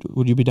down,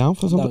 would you be down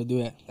for something? I'm down to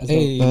do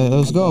that.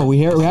 Let's go. We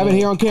have it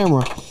here on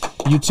camera.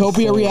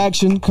 Utopia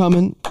reaction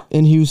coming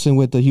in Houston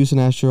with the Houston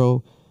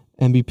Astro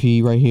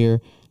MVP right here.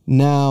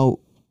 Now,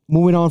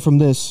 moving on from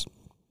this,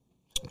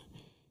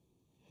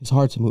 it's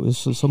hard to move.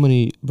 There's so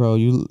many, bro.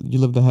 You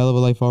lived a hell of a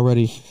life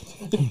already.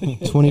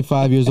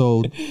 25 years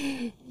old.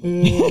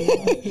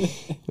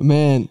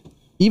 Man,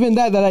 even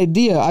that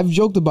idea, I've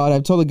joked about it.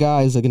 I've told the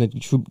guys, like, in a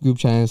group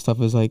chat and stuff,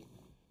 is like,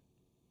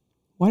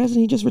 why doesn't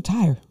he just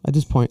retire at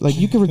this point? Like,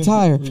 you can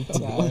retire.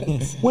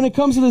 When it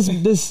comes to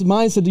this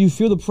mindset, do you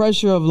feel the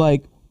pressure of,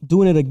 like,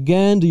 doing it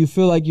again? Do you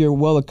feel like you're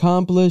well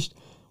accomplished?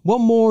 What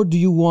more do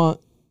you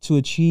want to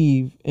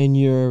achieve in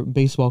your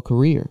baseball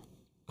career?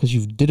 Because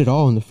you did it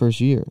all in the first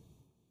year.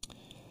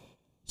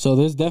 So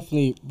there's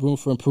definitely room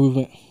for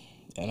improvement.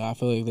 And I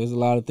feel like there's a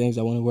lot of things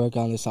I want to work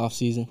on this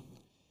offseason.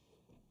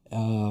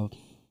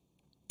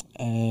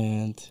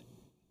 And,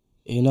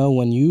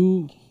 when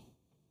you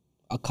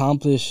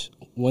accomplish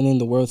winning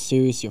the World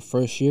Series your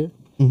first year,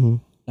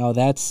 now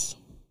that's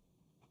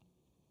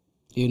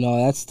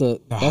the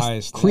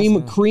highest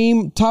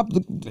cream top,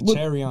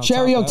 the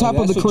cherry on top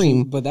of the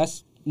cream. But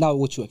that's not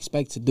what you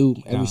expect to do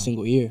every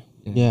single year.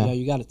 Yeah.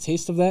 You got a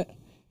taste of that.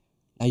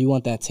 Now you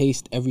want that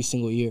taste every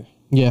single year.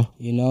 Yeah.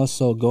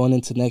 So going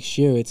into next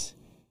year, it's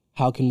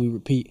how can we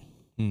repeat?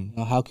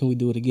 How can we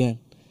do it again?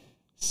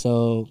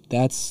 So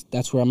that's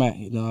where I'm at.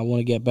 I want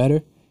to get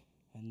better,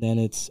 and then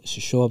it's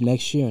to show up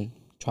next year and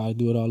try to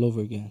do it all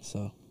over again.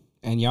 So.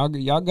 And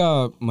y'all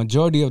got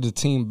majority of the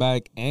team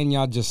back, and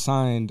y'all just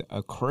signed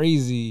a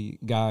crazy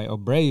guy,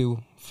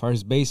 Abreu,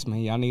 first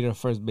baseman. Y'all needed a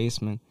first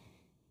baseman,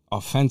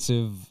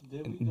 offensive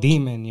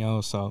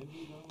demon, So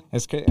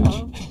It's crazy.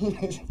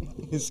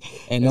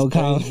 And no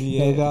comment.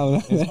 Yeah. No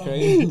comment. It's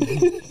crazy.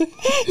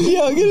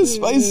 Yo, get it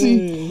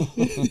spicy.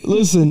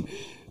 Listen,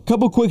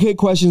 couple quick hit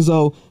questions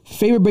though.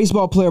 Favorite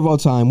baseball player of all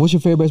time? What's your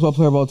favorite baseball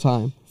player of all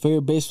time?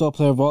 Favorite baseball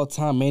player of all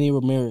time, Manny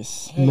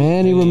Ramirez.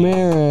 Manny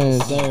Ramirez.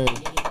 Yes, sir.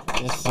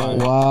 Yes, sir.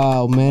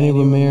 Wow, Manny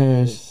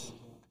Ramirez.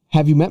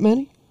 Have you met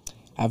Manny?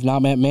 I've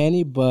not met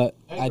Manny, but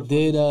I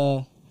did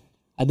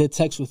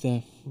text with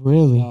him.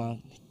 Really?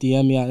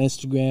 DM me on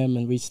Instagram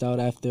and reached out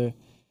after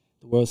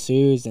the World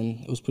Series, and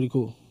it was pretty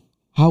cool.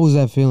 How was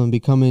that feeling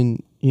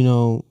becoming,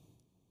 even,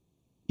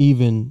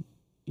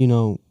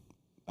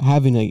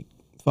 having a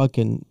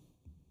fucking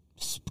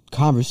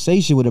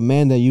conversation with a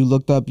man that you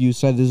looked up, you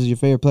said this is your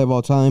favorite player of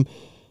all time,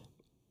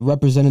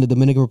 represented the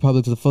Dominican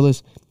Republic to the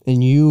fullest,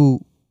 and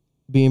you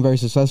being very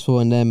successful,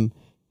 and then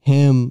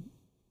him,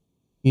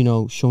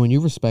 showing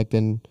you respect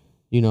and,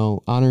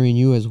 honoring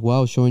you as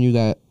well, showing you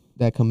that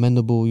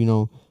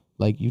commendable,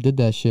 like you did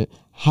that shit.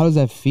 How does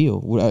that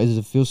feel? Does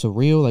it feel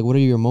surreal? Like, what are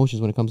your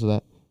emotions when it comes to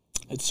that?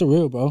 It's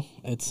surreal, bro.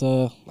 It's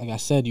like I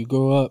said, you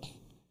grow up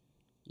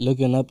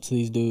looking up to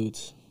these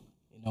dudes,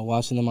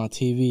 watching them on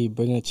TV,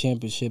 bringing a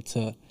championship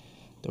to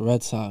the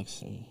Red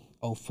Sox in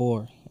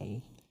 2004.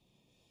 And,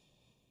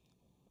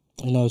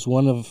 it's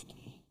one of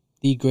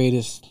the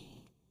greatest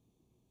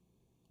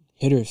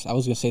hitters. I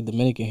was going to say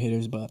Dominican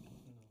hitters, but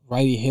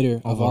righty hitter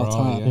of all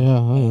time. Yeah.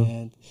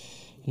 And,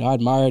 I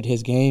admired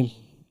his game,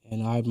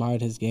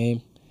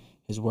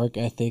 His work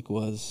ethic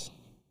was,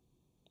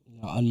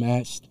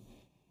 unmatched.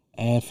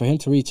 And for him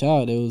to reach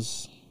out, it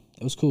was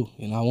cool.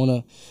 I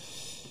want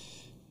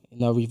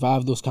to,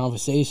 revive those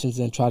conversations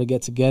and try to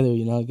get together,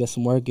 get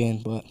some work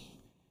in. But,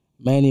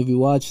 Manny, if you're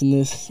watching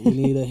this, we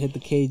need to hit the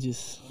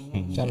cages.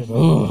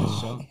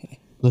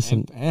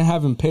 Listen. And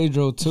having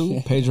Pedro,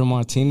 too. Pedro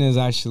Martinez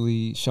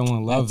actually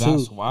showing love.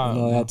 That's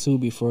wild. That, too,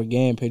 before a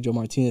game, Pedro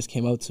Martinez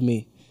came up to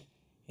me.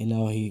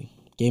 He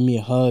gave me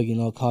a hug,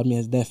 called me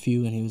his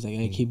nephew, and he was like,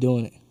 hey, keep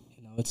doing it.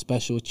 It's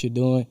special what you're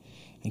doing,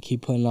 and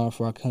keep putting on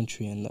for our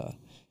country. And,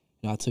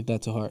 I took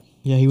that to heart.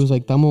 Yeah, he was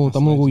like, "Estamos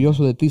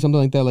orgullosos de ti," something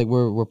like that. Like,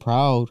 we're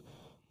proud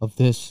of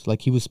this.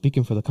 Like, he was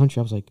speaking for the country.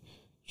 I was like,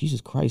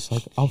 Jesus Christ,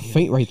 like, I'll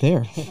faint right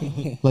there.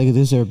 Like,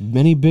 is there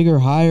many bigger,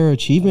 higher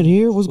achievement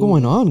here? What's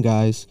going on,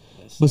 guys?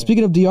 Yes, but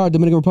speaking of DR,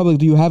 Dominican Republic,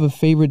 do you have a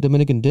favorite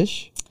Dominican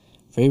dish?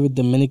 Favorite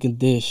Dominican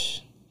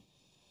dish?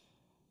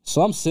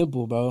 So I'm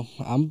simple, bro.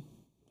 I'm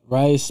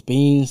rice,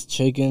 beans,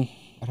 chicken.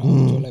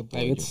 Like,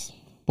 it's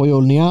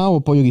pollo horneado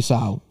or pollo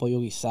guisado? Pollo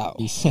guisado.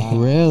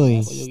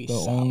 Really? Pollo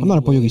guisado. I'm not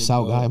a pollo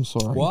guisado guy. I'm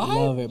sorry. What? I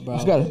love it, bro.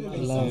 I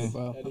love it,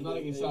 bro.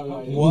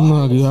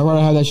 What? I'd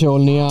rather have that shit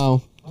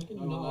horneado.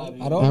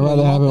 I'd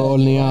rather have it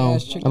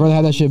horneado. I'd rather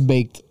have that shit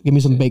baked. Give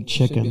me some baked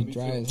chicken.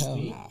 Dry as hell.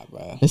 Nah,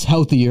 bro. It's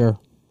healthier,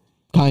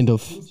 kind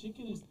of.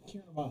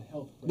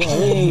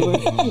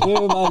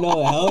 We're about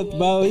no health,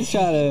 bro. He's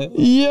trying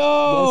to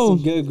Yo, get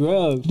some good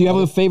grub. Do you have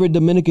a favorite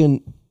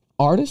Dominican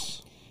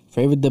artist?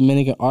 Favorite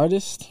Dominican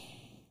artist?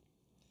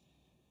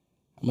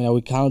 I mean, are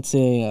we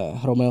counting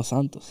Romeo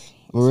Santos?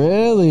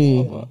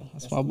 Really?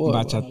 That's my boy.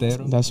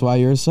 Bachatero. That's why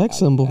you're a sex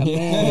symbol.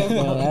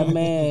 That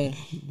man.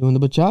 Doing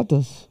the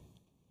bachatas.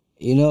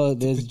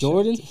 There's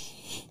Jordan.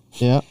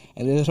 Yeah.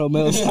 And there's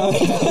Romeo Santos.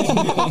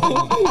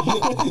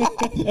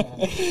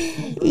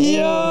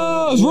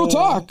 Yo, it's real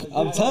talk.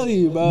 I'm telling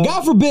you, bro.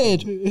 God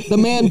forbid the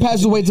man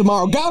passes away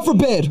tomorrow. God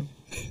forbid.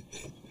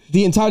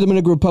 The entire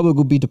Dominican Republic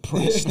will be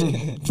depressed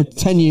for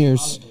 10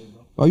 years.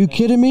 Are you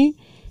kidding me?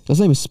 Let's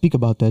not even speak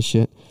about that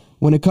shit.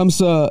 When it comes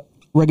to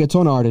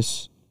reggaeton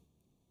artists,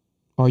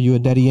 are you a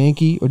Daddy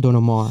Yankee or Don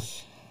Omar?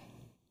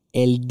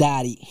 El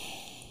Daddy.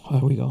 Oh,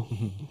 there we go.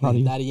 Proud of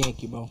you. Daddy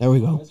Yankee, bro. There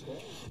we go.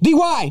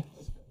 DY.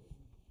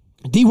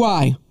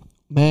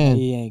 Man.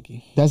 Daddy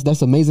Yankee.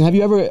 That's amazing. Have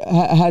you ever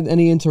had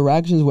any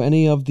interactions with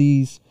any of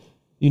these,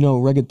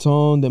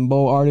 reggaeton,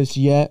 dembow artists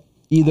yet?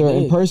 Either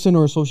in person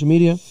or social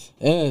media?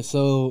 Yeah,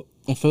 so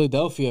in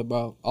Philadelphia,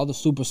 bro, all the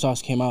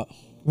superstars came out.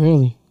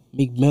 Really?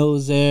 Meek Mill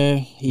was there.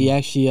 He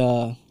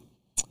actually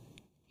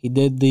he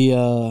did the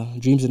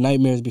Dreams and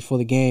Nightmares before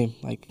the game,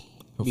 like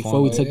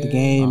before we took the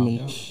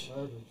game,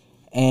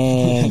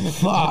 and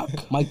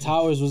fuck, Mike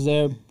Towers was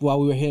there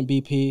while we were hitting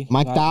BP.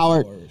 Mike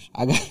Towers.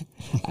 I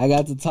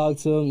got to talk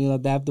to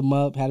him, dapped him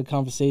up, had a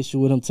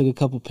conversation with him, took a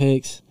couple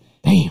pics.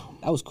 Damn,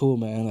 that was cool,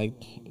 man. Like,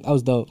 that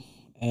was dope.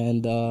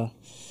 And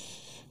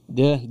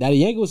Daddy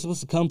Yankee was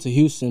supposed to come to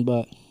Houston,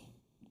 but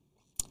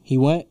he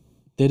went,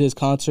 did his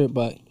concert,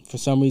 but for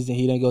some reason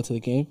he didn't go to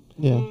the game.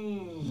 Yeah.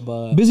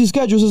 But busy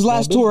schedule. It's his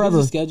last tour ever.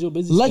 Busy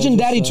Legend schedule,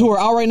 Daddy tour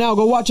out right now.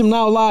 Go watch him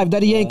now live.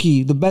 Daddy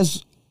Yankee, the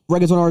best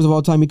reggaeton artist of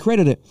all time. He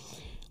created it.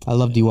 I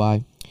love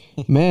DY.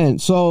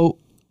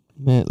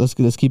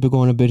 Let's keep it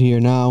going a bit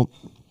here. Now,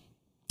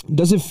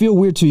 does it feel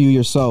weird to you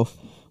yourself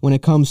when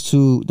it comes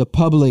to the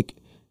public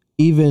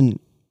even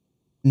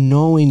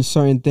knowing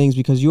certain things,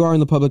 because you are in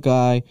the public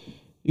eye?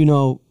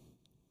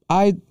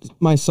 I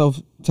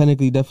myself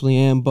technically definitely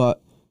am, but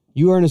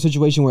you are in a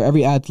situation where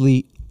every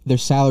athlete, their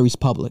salary's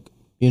public.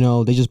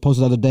 They just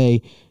posted the other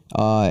day,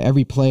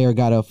 every player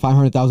got a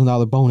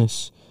 $500,000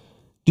 bonus.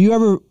 Do you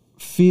ever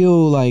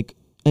feel like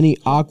any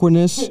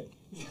awkwardness?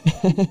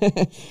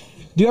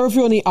 Do you ever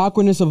feel any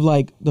awkwardness of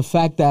like the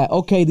fact that,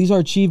 okay, these are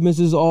achievements,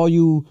 this is all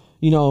you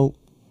know,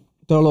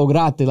 te lo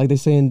lograste, like they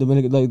say in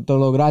Dominican, like te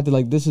lo lograste,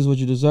 like this is what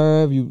you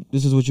deserve,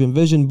 this is what you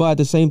envision, but at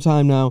the same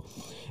time now,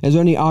 is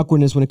there any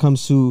awkwardness when it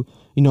comes to,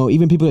 you know,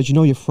 even people that you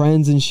know, your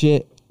friends and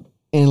shit,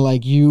 and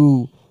like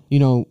you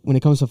know, when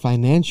it comes to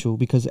financial,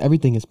 because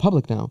everything is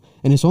public now,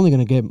 and it's only going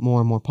to get more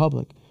and more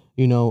public.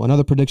 You know,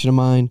 another prediction of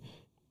mine,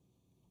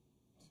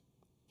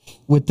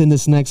 within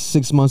this next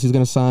 6 months, he's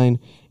going to sign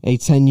a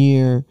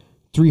 10-year,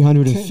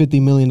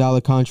 $350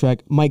 million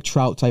contract, Mike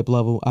Trout type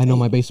level. I know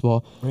my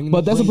baseball,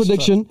 but that's a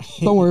prediction.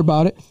 Don't worry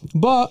about it.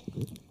 But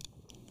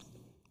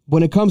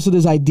when it comes to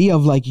this idea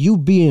of like you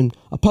being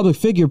a public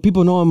figure,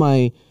 people knowing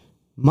my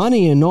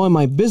money and knowing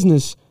my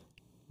business,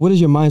 what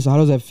is your mindset? How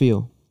does that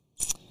feel?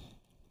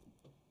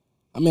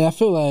 I mean, I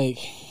feel like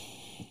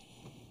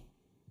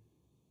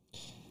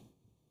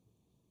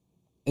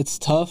it's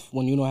tough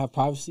when you don't have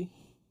privacy,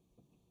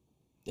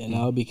 you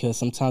know, because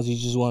sometimes you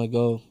just want to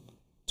go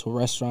to a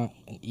restaurant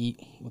and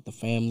eat with the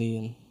family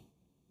and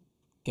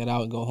get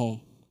out and go home.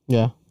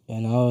 Yeah.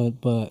 You know,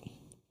 but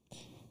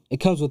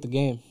it comes with the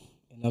game.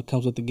 You know, it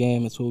comes with the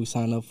game. It's what we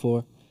signed up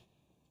for.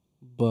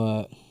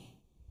 But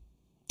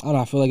I don't know.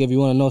 I feel like if you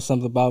want to know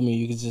something about me,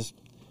 you can just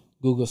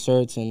Google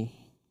search and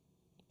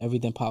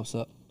everything pops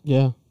up.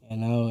 Yeah. You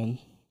know, and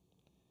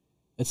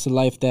it's the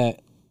life that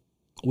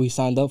we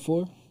signed up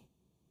for.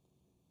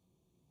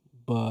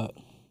 But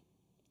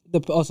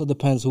it also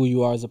depends who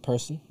you are as a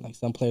person. Like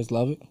some players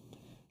love it,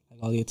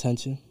 like all the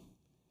attention.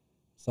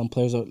 Some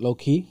players are low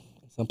key.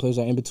 Some players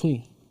are in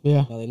between.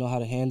 Yeah, you know, they know how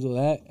to handle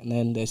that, and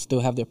then they still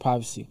have their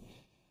privacy.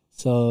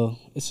 So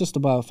it's just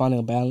about finding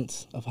a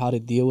balance of how to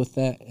deal with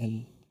that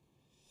and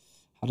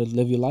how to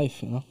live your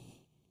life. You know,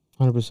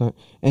 100%.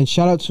 And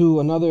shout out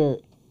to another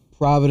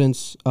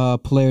Providence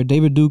player.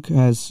 David Duke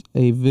has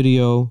a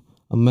video,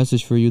 a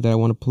message for you that I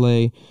want to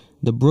play.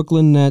 The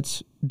Brooklyn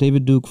Nets,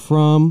 David Duke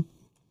from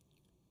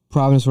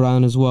Providence, Rhode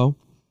Island as well.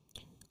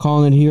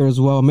 Calling it here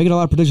as well. Making a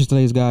lot of predictions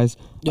today, guys.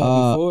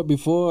 Yeah,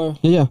 before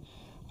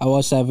I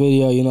watched that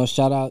video, you know,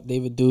 shout out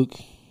David Duke.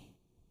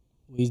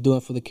 What he's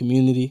doing for the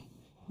community.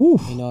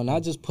 Oof. You know,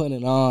 not just putting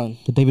it on.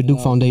 The David Duke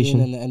Foundation.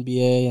 Being in the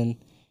NBA and,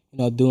 you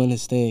know, doing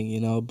his thing,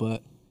 you know,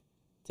 but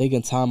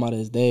taking time out of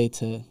his day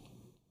to,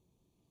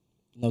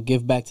 you know,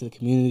 give back to the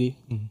community.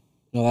 Mm-hmm.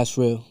 You know, that's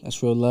real.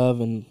 That's real love,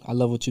 and I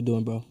love what you're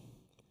doing, bro.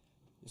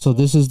 So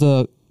this is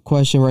the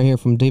question right here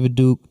from David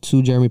Duke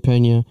to Jeremy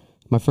Pena.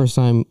 My first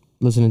time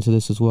listening to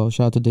this as well.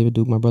 Shout out to David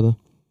Duke, my brother.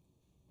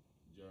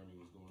 Jeremy,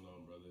 what's going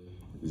on, brother?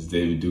 This is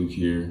David Duke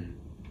here.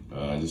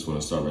 I just want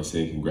to start by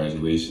saying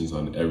congratulations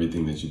on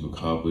everything that you've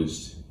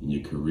accomplished in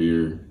your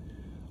career.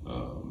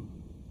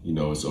 You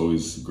know, it's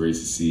always great to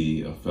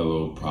see a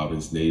fellow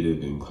Providence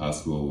native and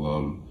classical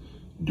alum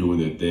doing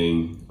their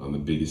thing on the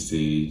biggest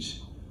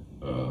stage.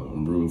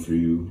 I'm rooting for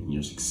you and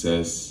your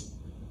success.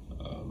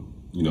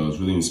 You know, it's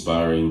really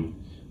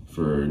inspiring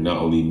for not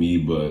only me,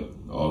 but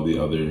all the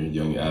other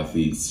young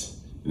athletes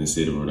in the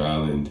state of Rhode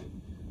Island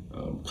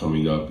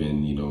coming up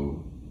and, you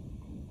know,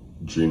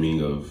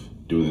 dreaming of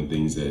doing the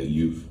things that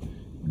you've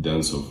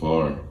done so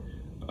far.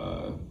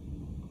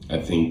 I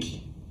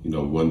think, you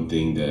know, one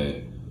thing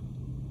that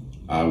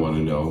I want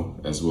to know,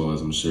 as well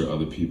as I'm sure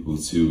other people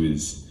too,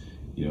 is,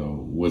 you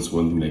know, what's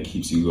one thing that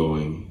keeps you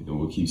going and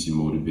what keeps you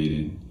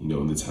motivated, you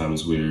know, in the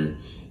times where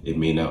it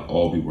may not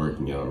all be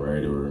working out,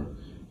 right? Or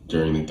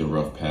during like the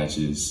rough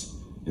patches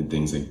and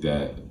things like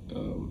that.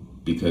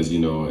 Because, you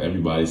know,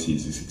 everybody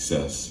sees the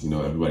success, you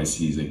know, everybody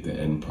sees like the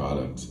end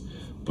product,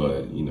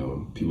 but, you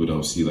know, people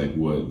don't see like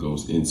what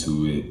goes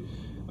into it.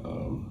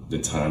 The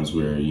times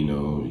where, you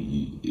know,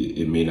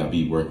 it may not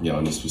be working out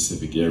in a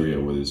specific area,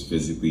 whether it's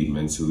physically,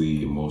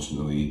 mentally,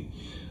 emotionally.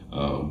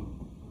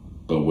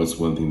 But what's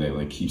one thing that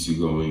like keeps you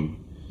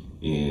going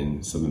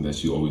and something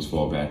that you always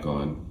fall back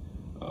on?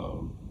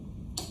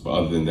 But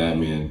other than that,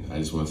 man, I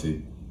just want to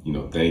say, you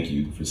know, thank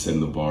you for setting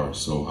the bar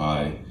so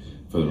high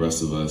for the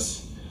rest of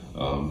us,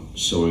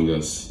 showing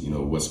us, you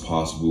know, what's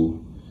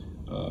possible.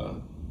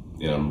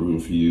 And I'm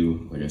rooting for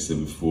you, like I said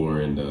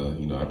before, and,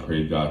 you know, I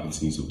pray God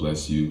continues to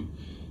bless you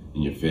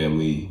and your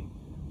family.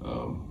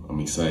 I'm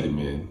excited,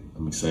 man.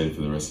 I'm excited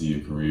for the rest of your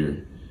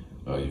career.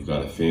 You've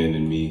got a fan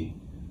in me.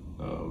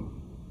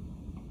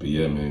 But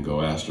yeah, man, go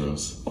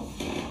Astros.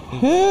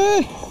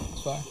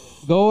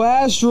 Go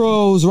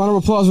Astros. Round of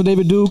applause for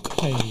David Duke.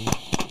 Hey.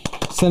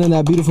 Sending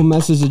that beautiful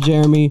message to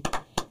Jeremy.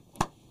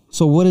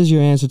 So what is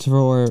your answer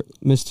for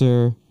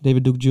Mr.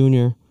 David Duke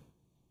Jr.?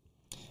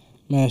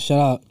 Man, shout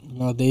out, you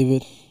know,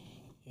 David.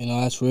 You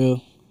know, that's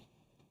real.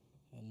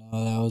 You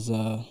know, that was,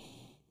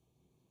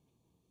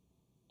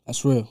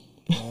 that's real.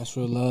 You know, that's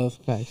real love.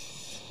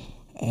 Nice.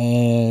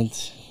 And,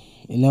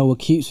 you know, what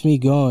keeps me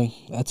going,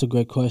 that's a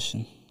great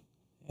question.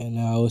 And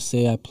I would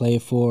say I play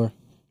for,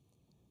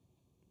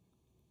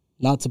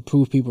 not to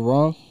prove people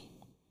wrong,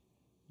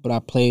 but I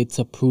played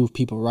to prove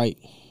people right.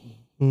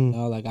 You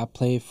know, like I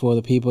played for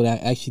the people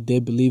that actually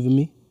did believe in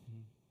me.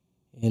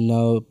 You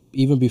know,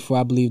 even before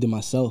I believed in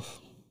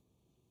myself.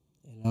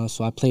 You You know,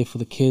 so I play for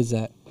the kids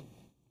that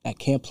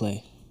can't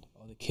play,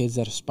 or the kids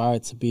that aspire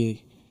to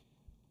be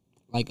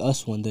like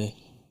us one day.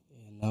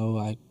 You know,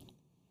 I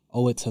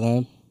owe it to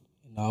them.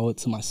 You know, I owe it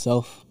to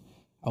myself.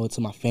 I owe it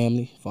to my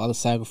family for all the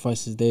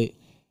sacrifices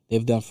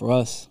they've done for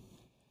us.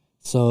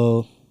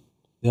 So,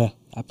 yeah,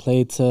 I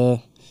played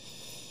to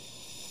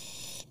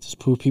just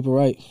prove people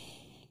right.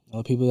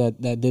 People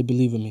that did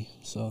believe in me.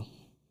 So,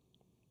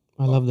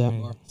 I love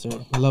that. sir.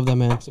 I love that,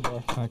 man.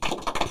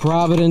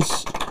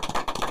 Providence.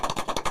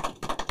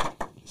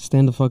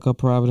 Stand the fuck up,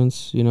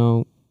 Providence. You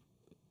know,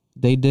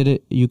 they did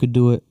it. You could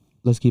do it.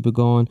 Let's keep it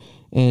going.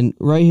 And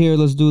right here,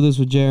 let's do this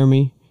with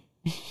Jeremy.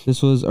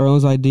 This was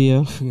Erlen's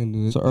idea.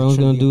 So Erlen's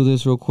going to do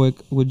this real quick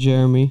with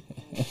Jeremy.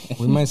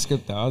 We might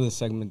skip the other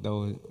segment,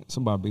 though. It's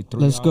about to be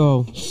 3 Let's hours.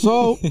 go.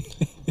 So,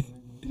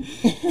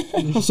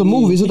 it's a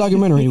movie. It's a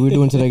documentary we're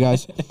doing today,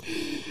 guys.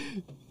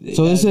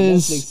 So this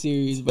is Netflix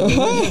series, bro.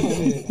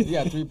 You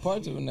got 3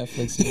 parts of a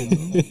Netflix series.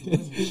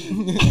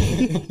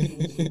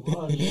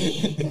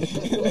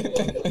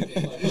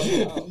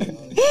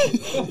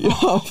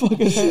 Yo,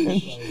 fucking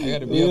hurting. I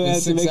gotta be up in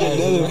 6 hours.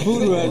 Another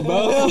food run,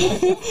 bro.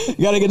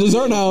 You gotta get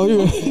dessert now.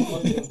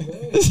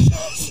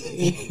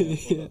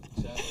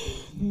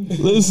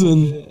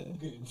 Listen.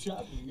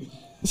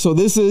 So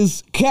this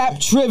is Cap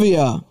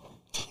Trivia.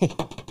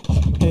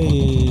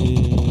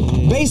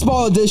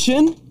 Baseball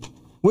edition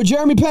with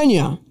Jeremy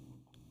Pena.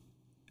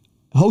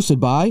 Hosted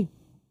by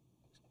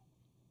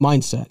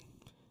Mindset.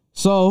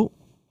 So,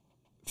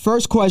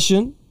 first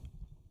question.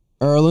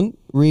 Erlen,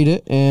 read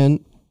it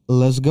and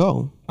let's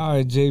go. All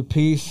right,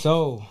 JP.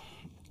 So,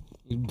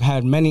 you've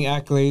had many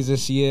accolades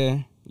this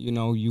year. You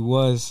know, you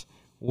was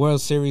World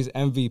Series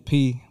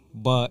MVP.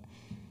 But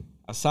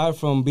aside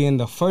from being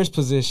the first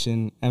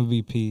position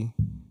MVP,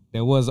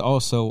 there was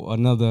also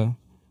another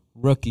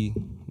rookie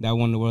that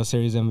won the World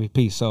Series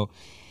MVP. So,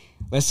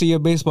 let's see your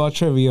baseball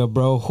trivia,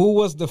 bro. Who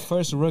was the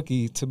first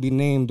rookie to be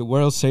named the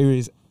World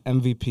Series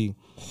MVP?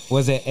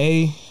 Was it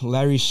A,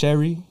 Larry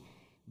Sherry,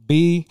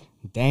 B,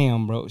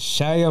 damn, bro,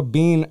 Shia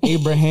Bean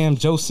Abraham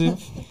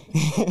Joseph,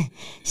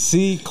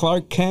 C,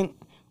 Clark Kent,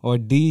 or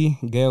D,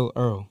 Gail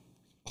Earl?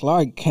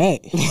 Clark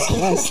Kent.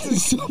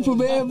 That's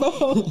Superman,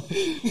 bro.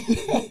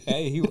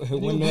 Hey, he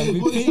won the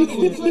MVP.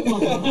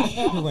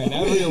 He won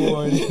every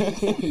award.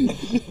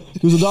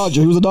 He was a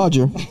Dodger. He was a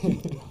Dodger.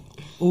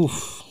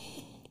 Oof.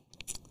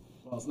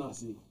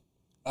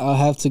 I'll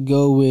have to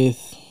go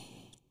with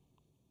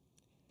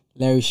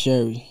Larry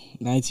Sherry,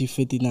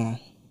 1959.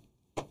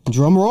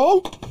 Drum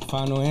roll.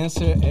 Final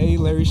answer, A,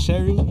 Larry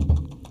Sherry.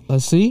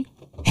 Let's see.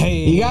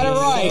 Hey, You got it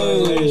right.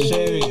 Larry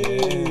Sherry.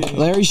 Yeah.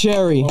 Larry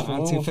Sherry.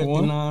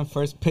 1959,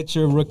 first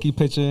pitcher, rookie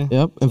pitcher.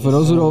 Yep. And for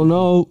those who don't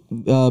know,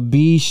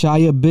 B.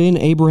 Shia Bin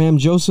Abraham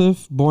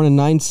Joseph, born in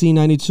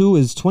 1992,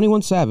 is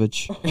 21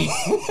 Savage. Yeah.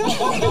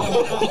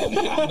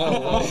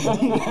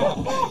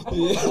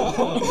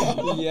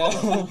 I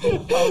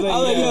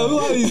was like, yo, who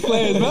are these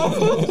players, bro? I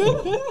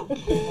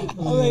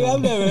was like, I've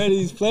never heard of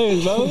these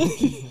players, bro.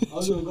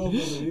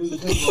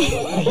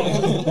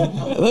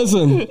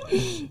 Listen,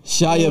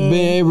 Shia Bin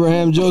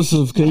Abraham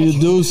Joseph, can you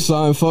do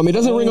something for me? It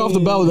doesn't ring off the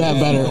bell that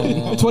better.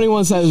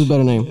 21 Savage is a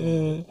better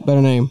name.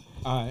 Better name.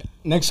 All right,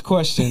 next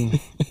question.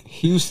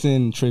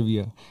 Houston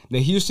trivia. The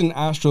Houston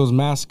Astros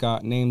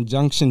mascot named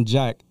Junction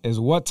Jack is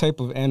what type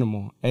of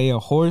animal? A, a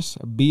horse,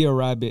 B, a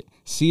rabbit,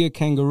 C, a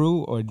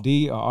kangaroo, or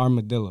D, a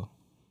armadillo?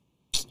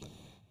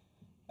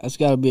 That's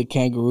got to be a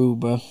kangaroo,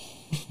 bro.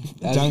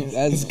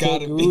 That's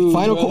gotta be.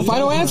 kangaroo.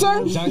 Final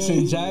answer?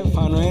 Junction Jack,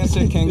 final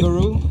answer,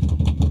 kangaroo.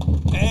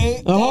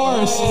 Hey, A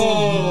horse.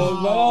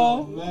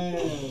 Oh,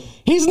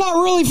 He's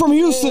not really from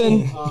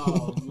Houston.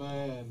 Oh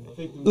man.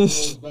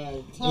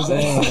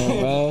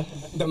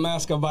 the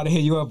mascot about to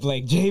hit you up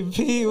like,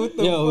 JP, what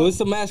the Yo, fuck? what's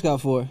the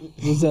mascot for?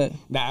 Who's that?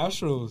 The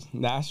Astros.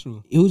 The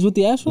Astros. Who's with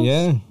the Astros?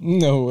 Yeah.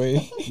 No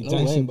way.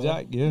 Junction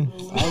Jack, yeah.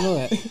 I didn't know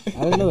that.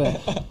 I didn't know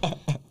that.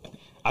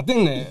 I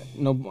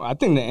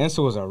think the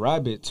answer was a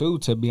rabbit too,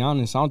 to be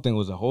honest. I don't think it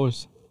was a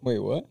horse. Wait,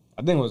 what?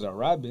 I think it was a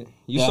rabbit.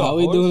 You Yeah, saw how a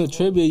we horse? doing the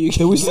trivia? You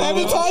can We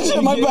sabotage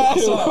it, my bad. I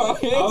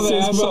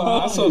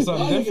saw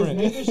something different.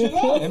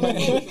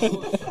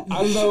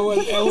 I know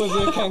it was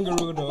a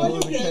kangaroo though. It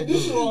was a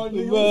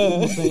kangaroo.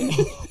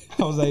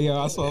 I was like, yo,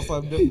 I saw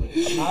something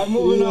different. All right,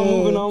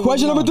 moving on.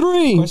 Question number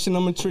 3. Question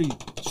number 3.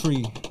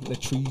 The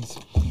trees.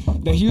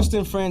 The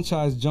Houston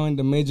franchise joined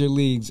the major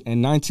leagues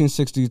in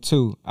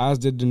 1962, as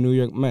did the New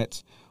York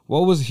Mets.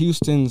 What was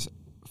Houston's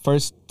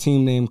first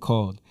team name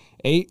called?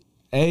 A,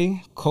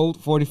 Colt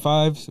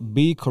 45s,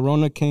 B,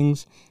 Corona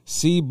Kings,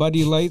 C,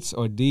 Buddy Lights,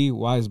 or D,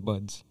 Wise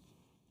Buds?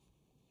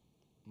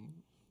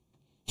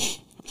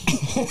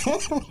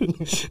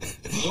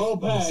 Roll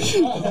back.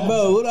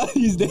 Bro, what are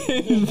these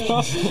names,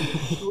 bro?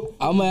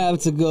 I'm going to have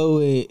to go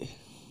with...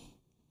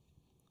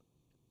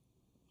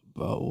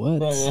 Bro,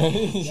 what?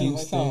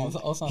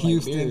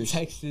 Houston,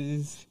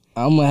 Texas,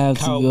 I'm going to have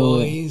to go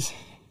with... Cowboys.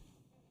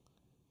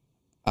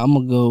 I'm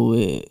going to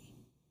go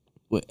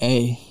with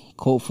A,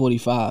 Colt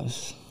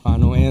 45s.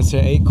 Final answer,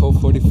 A, Colt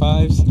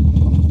 45s.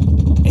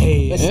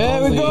 Hey,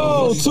 There we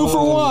go. 2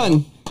 for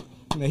 1.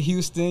 The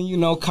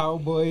Houston,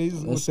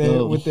 Cowboys Let's with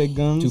go. their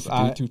guns. 2 for 3,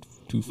 All right.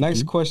 2 for Next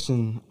 3.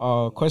 question.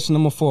 Question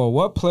number 4.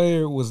 What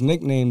player was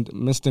nicknamed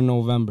Mr.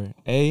 November?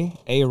 A.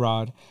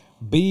 A-Rod.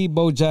 B.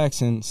 Bo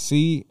Jackson.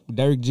 C.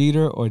 Derek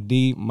Jeter. Or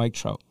D. Mike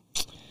Trout.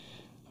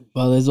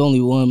 Well, there's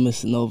only one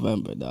Mr.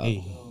 November, dog.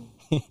 Hey.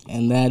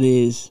 And that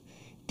is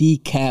the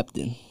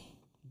captain,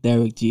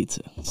 Derek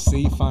Jeter.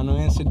 C. Final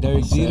answer.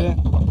 Derek Jeter.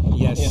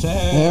 Yes, sir.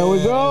 There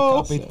we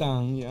go.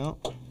 Capitan. Yeah.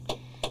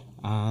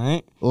 All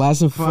right.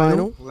 Last and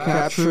final.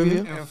 Cap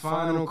trivia. And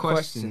final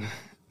question.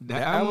 The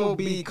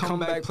MLB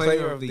Comeback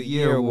Player of the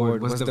Year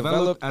award was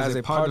developed as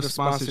a part of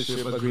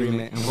sponsorship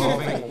agreement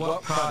involving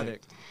what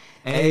product?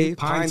 A.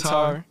 Pine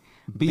tar.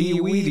 B.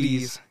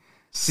 Wheaties.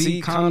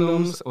 C.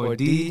 Condoms. Or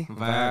D.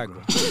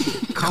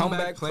 Viagra.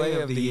 Comeback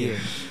Player of the Year.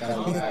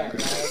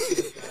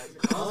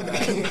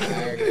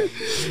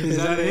 Is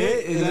that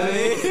it?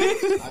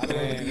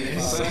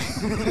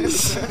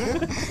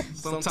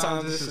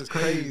 Sometimes this is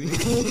crazy.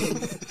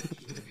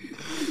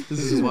 This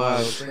is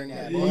wild. Bring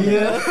that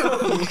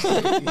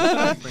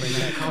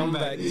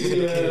comeback to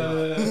the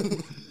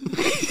kid.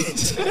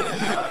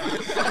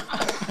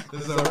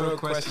 This is a real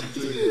question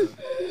too.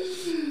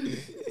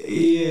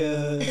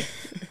 Yeah.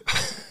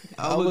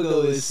 I'm gonna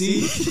go with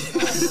C.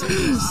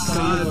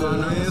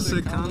 Final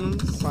answer,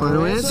 Collins.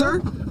 Final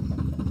answer?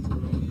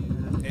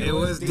 It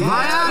was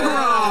Viagra!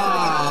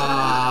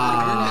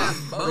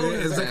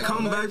 It's the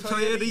comeback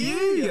player of the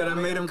year. You gotta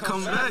make him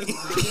come back.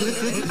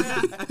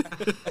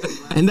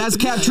 And that's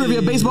Cap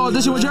Trivia Baseball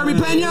Edition with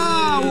Jeremy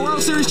Pena,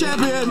 World Series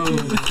champion.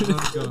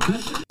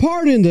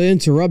 Pardon the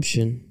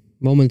interruption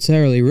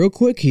momentarily, real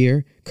quick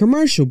here.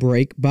 Commercial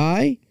break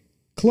by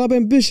Club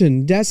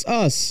Ambition. That's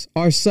us,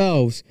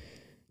 ourselves.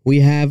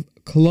 We have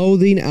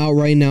clothing out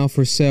right now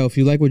for sale. If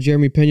you like what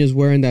Jeremy Pena's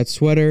wearing, that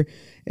sweater,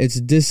 it's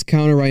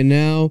discounted right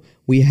now.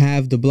 We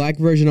have the black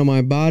version on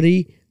my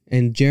body,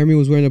 and Jeremy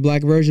was wearing the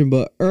black version.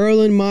 But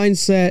Erlen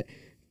Mindset,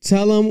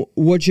 tell them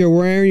what you're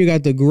wearing. You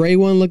got the gray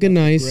one looking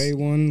nice. Gray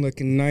one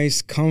looking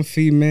nice,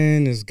 comfy,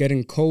 man. It's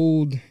getting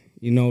cold.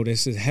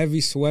 This is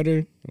heavy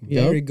sweater.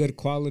 Very good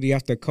quality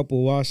after a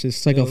couple washes.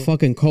 It's like a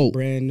fucking coat.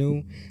 Brand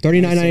new.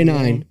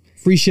 $39.99.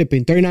 Free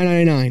shipping.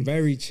 $39.99.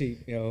 Very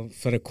cheap,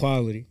 for the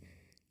quality.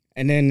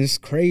 And then it's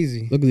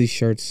crazy. Look at these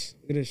shirts.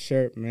 Look at this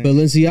shirt, man.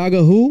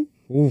 Balenciaga who?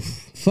 Oof.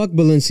 Fuck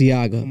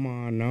Balenciaga. Come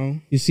on, no.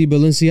 You see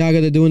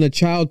Balenciaga, they're doing the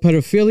child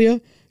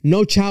pedophilia.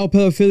 No child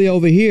pedophilia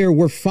over here.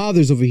 We're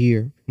fathers over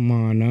here. Come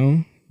on,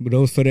 no. But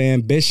those for the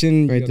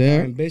ambition. Right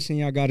there. Ambition,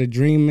 y'all got a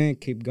dream, man.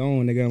 Keep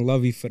going. They're going to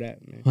love you for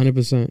that, man.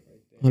 100%.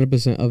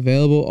 100%.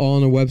 Available all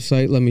on the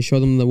website. Let me show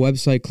them the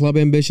website,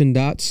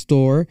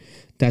 clubambition.store.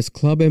 That's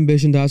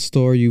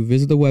clubambition.store. You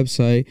visit the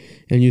website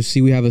and you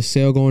see we have a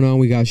sale going on.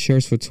 We got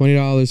shirts for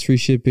 $20, free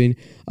shipping.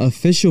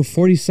 Official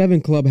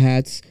 47 Club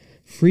hats,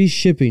 free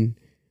shipping.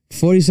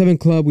 47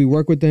 Club, we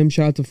work with them.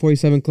 Shout out to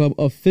 47 Club.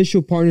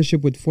 Official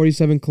partnership with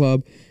 47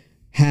 Club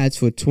hats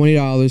for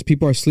 $20.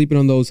 People are sleeping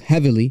on those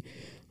heavily.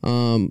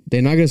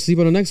 They're not gonna sleep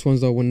on the next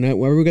ones though.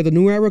 Whenever we got the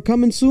new era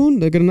coming soon,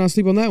 they're gonna not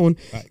sleep on that one.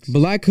 Facts.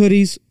 Black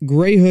hoodies,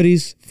 gray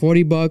hoodies,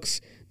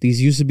 $40.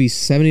 These used to be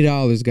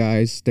 $70,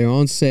 guys. They're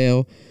on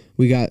sale.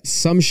 We got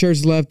some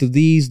shirts left of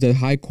these, the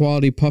high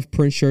quality puff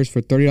print shirts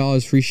for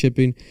 $30, free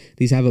shipping.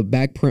 These have a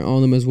back print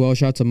on them as well.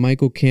 Shout out to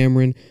Michael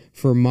Cameron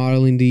for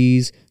modeling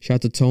these. Shout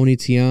out to Tony,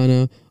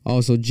 Tiana,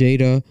 also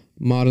Jada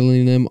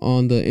modeling them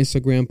on the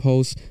Instagram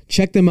posts.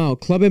 Check them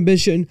out. Club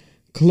Ambition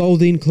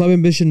clothing, Club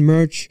Ambition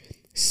merch,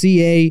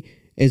 CA.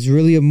 It's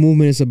really a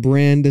movement. It's a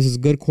brand. This is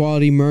good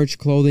quality merch,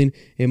 clothing.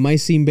 It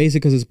might seem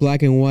basic because it's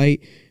black and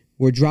white.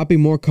 We're dropping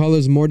more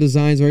colors, more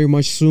designs very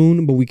much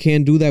soon, but we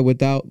can't do that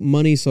without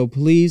money. So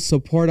please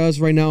support us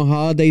right now.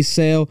 Holiday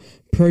sale.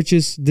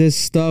 Purchase this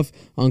stuff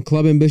on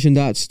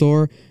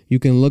clubambition.store. You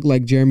can look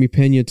like Jeremy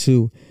Pena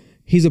too.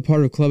 He's a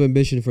part of Club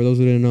Ambition for those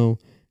who didn't know.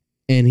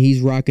 And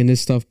he's rocking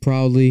this stuff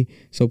proudly.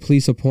 So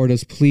please support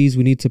us. Please,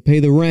 we need to pay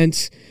the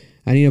rent.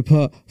 I need to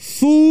put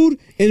food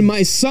in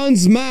my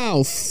son's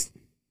mouth.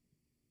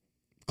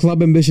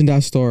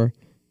 Clubambition.store.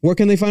 Where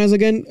can they find us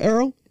again,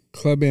 Earl?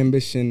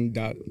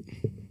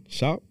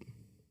 Clubambition.shop.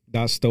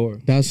 .store.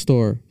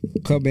 .store.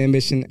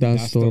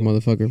 Clubambition.store,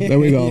 motherfucker. There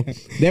we go.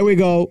 There we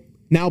go.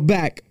 Now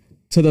back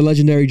to the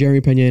legendary Jeremy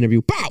Pena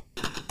interview. Pow!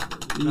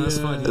 That's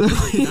funny.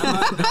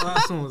 that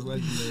last one was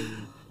legendary.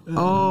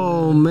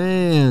 Oh,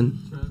 man.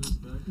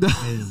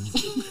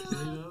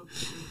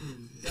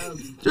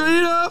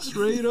 Straight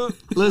up.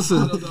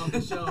 Listen.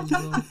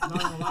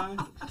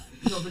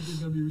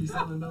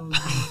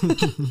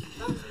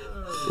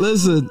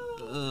 Listen.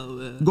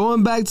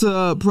 Going back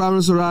to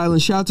Providence, Rhode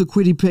Island, shout out to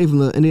Kwity Paye from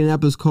the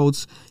Indianapolis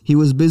Colts. He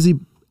was busy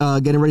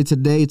getting ready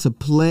today to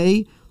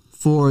play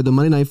for the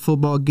Monday Night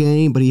Football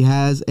game, but he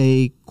has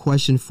a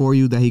question for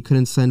you that he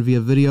couldn't send via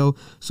video.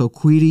 So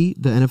Kwity,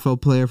 the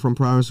NFL player from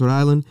Providence, Rhode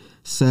Island,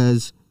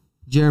 says,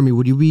 Jeremy,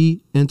 would you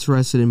be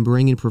interested in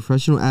bringing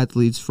professional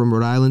athletes from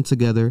Rhode Island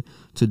together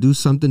to do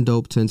something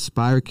dope to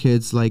inspire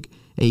kids, like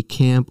a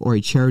camp or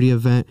a charity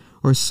event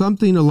or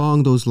something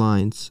along those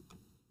lines?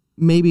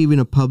 Maybe even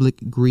a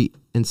public greet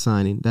and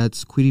signing.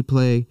 That's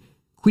Kwity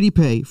Kwity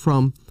Paye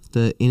from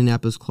the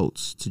Indianapolis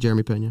Colts to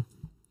Jeremy Pena.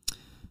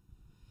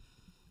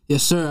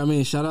 Yes, sir. I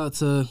mean, shout out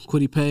to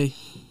Kwity Paye.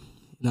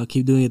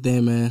 Keep doing your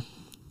thing, man.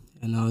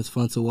 It's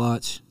fun to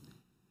watch.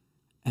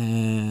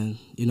 And,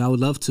 I would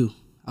love to.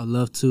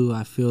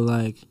 I feel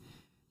like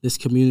this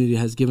community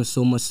has given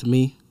so much to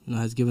me,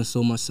 has given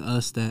so much to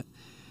us that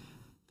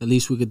the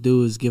least we could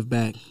do is give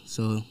back.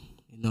 So,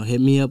 hit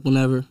me up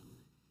whenever,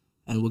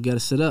 and we'll get it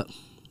set up.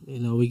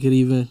 We could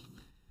even,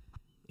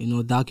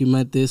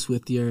 document this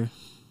with your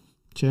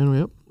channel,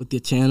 yep. With your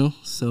channel.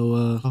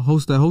 So I'll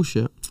host that whole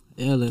shit.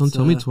 Yeah, don't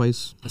tell me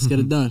twice. Let's get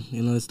it done.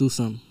 Let's do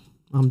something.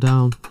 I'm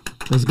down.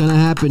 It's gonna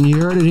happen.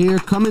 You heard it here.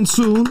 Coming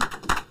soon.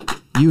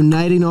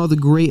 Uniting all the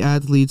great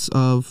athletes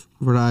of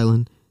Rhode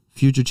Island,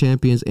 future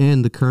champions,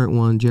 and the current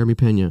one, Jeremy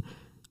Pena.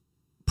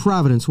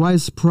 Providence. Why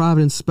is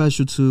Providence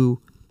special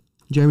to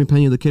Jeremy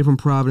Pena, the kid from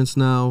Providence,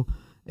 now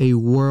a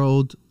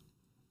world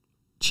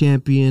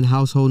champion,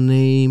 household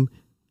name?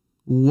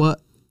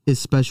 What is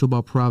special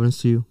about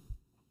Providence to you?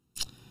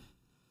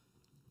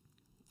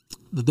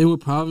 The thing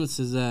with Providence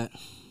is that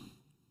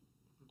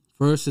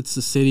first, it's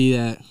the city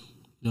that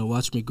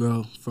watched me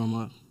grow from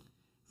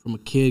a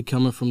kid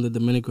coming from the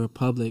Dominican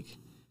Republic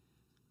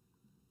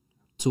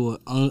to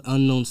an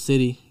unknown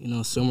city.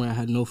 Somewhere I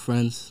had no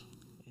friends.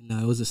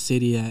 It was a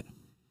city that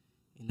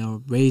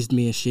raised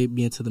me and shaped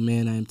me into the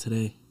man I am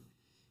today.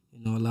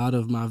 A lot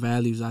of my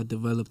values I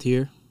developed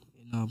here.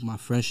 My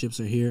friendships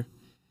are here,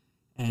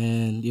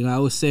 and I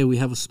always say we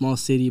have a small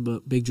city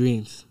but big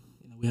dreams.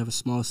 We have a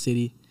small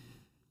city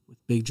with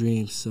big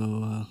dreams.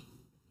 So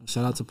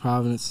shout out to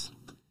Providence.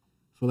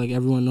 I feel like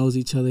everyone knows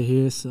each other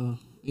here, so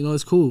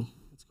it's cool.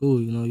 It's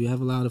cool. You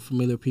have a lot of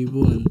familiar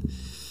people, and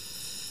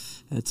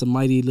it's a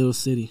mighty little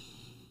city.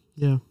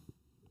 Yeah.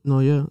 No,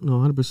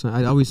 100%.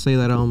 I always say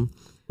that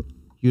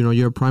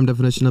you're a prime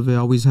definition of it. I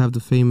always have the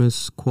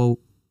famous quote.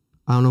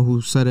 I don't know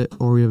who said it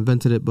or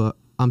invented it, but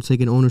I'm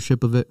taking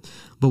ownership of it.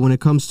 But when it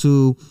comes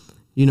to,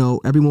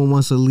 everyone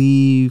wants to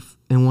leave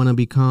and want to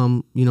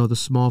become, the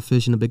small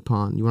fish in a big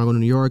pond. You want to go to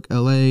New York,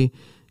 LA,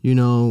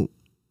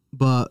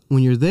 but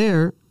when you're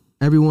there,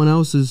 everyone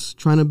else is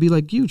trying to be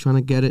like you, trying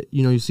to get it.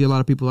 You see a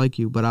lot of people like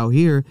you. But out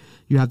here,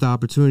 you have the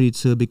opportunity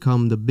to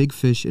become the big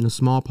fish in a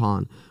small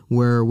pond,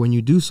 where when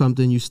you do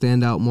something, you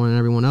stand out more than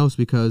everyone else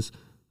because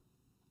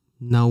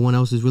no one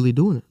else is really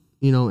doing it,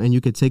 and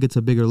you could take it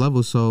to bigger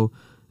levels. So,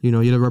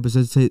 you're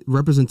the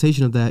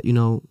representation of that,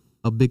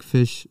 a big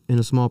fish in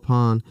a small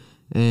pond,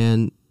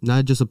 and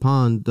not just a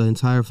pond, the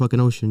entire fucking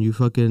ocean. You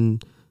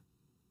fucking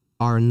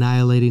are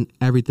annihilating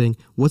everything.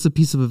 What's a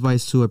piece of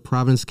advice to a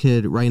Providence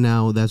kid right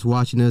now that's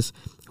watching this,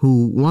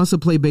 who wants to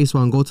play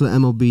baseball and go to the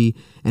MLB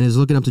and is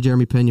looking up to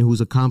Jeremy Pena,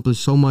 who's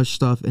accomplished so much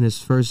stuff in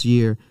his first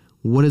year?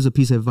 What is a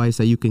piece of advice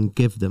that you can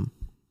give them?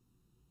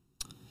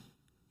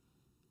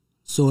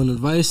 So an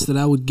advice that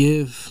I would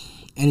give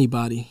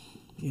anybody,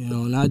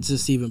 not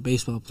just even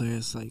baseball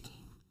players, like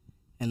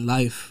in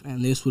life,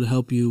 and this would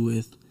help you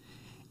with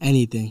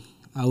anything.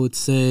 I would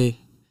say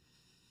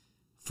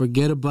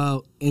forget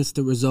about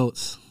instant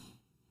results.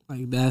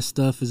 Like, that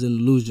stuff is an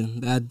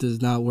illusion. That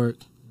does not work.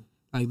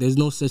 Like, there's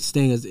no such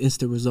thing as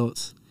instant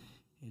results,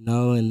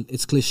 and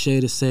it's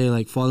cliche to say,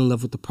 like, fall in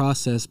love with the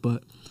process,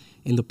 but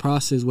in the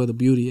process where the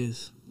beauty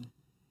is.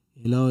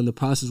 In the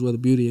process where the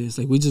beauty is.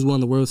 Like, we just won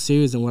the World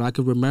Series, and what I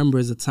could remember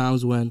is the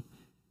times when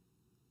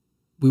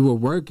we were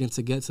working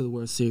to get to the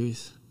World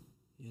Series.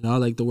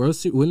 Like, the World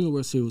Series, winning the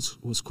World Series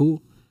was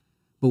cool,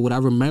 but what I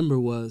remember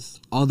was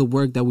all the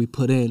work that we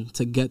put in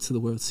to get to the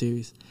World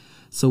Series.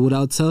 So what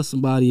I'll tell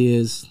somebody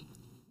is,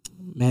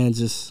 man,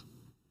 just,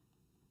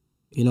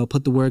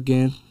 put the work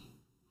in,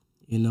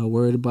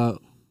 worried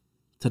about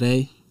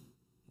today.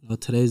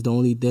 Today's the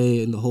only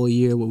day in the whole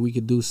year where we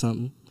could do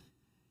something.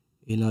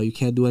 You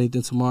can't do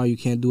anything tomorrow. You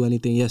can't do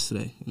anything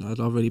yesterday. It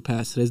already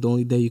passed. Today's the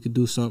only day you could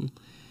do something.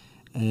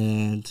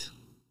 And,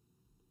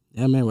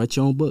 yeah, man, write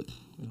your own book.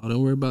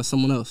 Don't worry about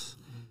someone else.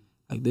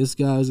 Like, this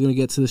guy is going to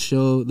get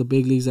to the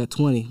big leagues at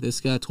 20.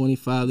 This guy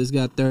 25. This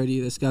guy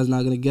 30. This guy's not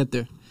going to get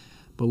there.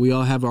 But we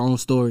all have our own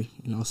story,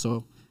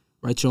 so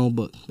write your own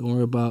book. Don't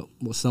worry about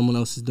what someone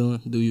else is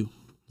doing. Do you.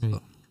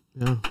 So.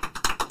 Yeah.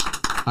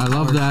 I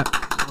love that.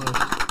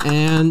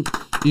 And,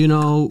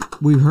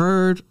 we've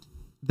heard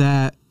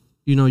that,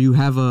 you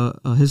have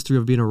a history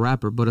of being a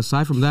rapper. But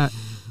aside from that,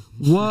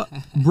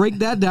 break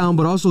that down.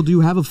 But also, do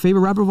you have a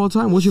favorite rapper of all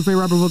time? What's your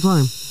favorite rapper of all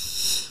time?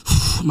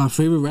 My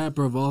favorite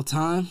rapper of all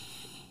time?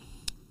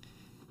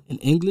 In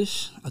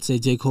English, I'd say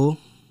J. Cole.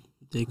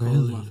 J.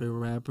 Cole is my favorite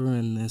rapper.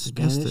 And then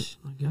Spanish.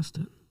 I guessed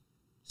it.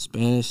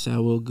 Spanish, I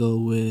will go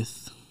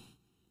with...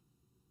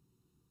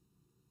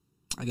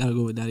 I got to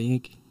go with Daddy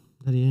Yankee.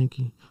 Daddy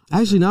Yankee.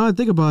 Actually, now I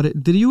think about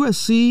it, did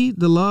USC,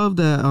 the love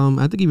that,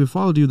 I think even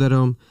followed you, that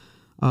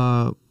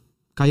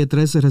Calle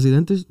 13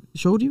 Residente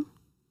showed you?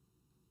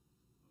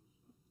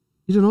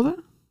 You didn't know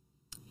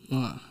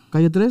that?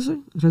 Calle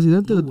 13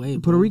 Residente, No way,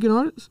 Puerto bro. Rican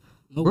artist?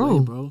 No way,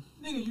 bro.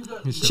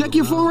 Check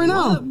your phone right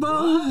now.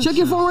 bro? Check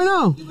your phone right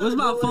now. Where's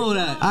my phone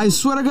at? I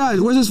swear to God,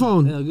 where's his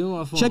phone? Hell, give me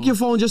my phone. Check your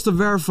phone just to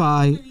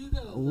verify.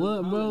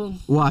 What, bro?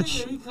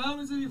 Watch. He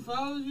commented, he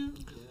follows you.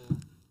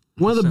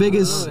 One of the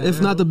biggest, if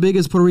not the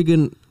biggest, Puerto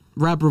Rican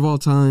rapper of all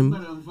time.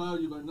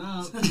 Unfollow you by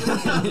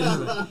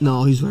now.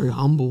 No, he's very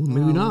humble.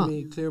 Maybe not. Let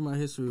me clear my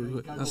history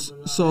real quick.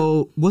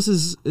 So, what's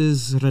his?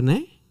 Is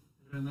Rene?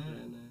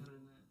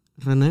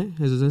 Rene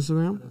is his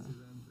Instagram.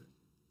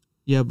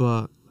 Yeah,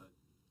 but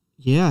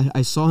yeah,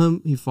 I saw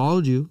him. He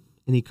followed you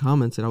and he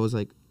commented. I was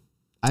like,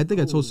 I think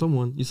I told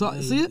someone. You saw?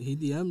 See it? He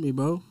DM'd me,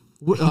 bro.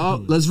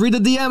 Oh, let's read the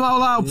DM out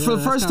loud for the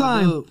that's first kinda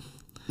time. dope.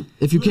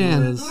 If you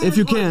can. If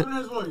you can.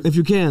 If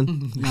you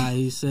can. Nah,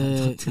 he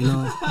said, you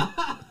know.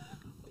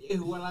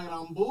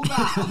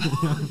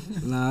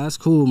 Nah, that's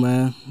cool,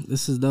 man.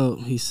 This is dope.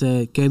 He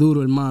said, "Qué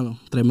duro, hermano.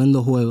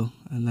 Tremendo juego."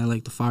 And then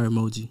like the fire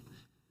emoji.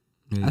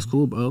 Yeah. That's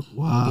cool, bro.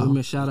 Wow. Give him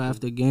a shout out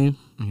after the game.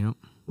 Yep.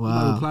 I'm about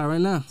to Wow. reply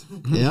right now.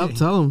 Yep,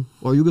 tell him.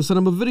 Or you can send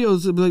him a video.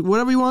 Be like,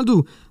 whatever you want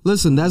to do.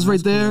 Listen, that's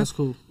right cool, there. That's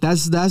cool.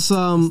 That's That's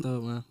dope,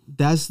 man.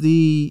 that's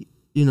the,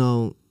 you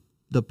know,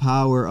 the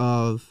power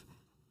of,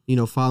 you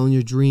know, following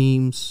your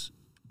dreams,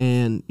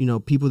 and, you know,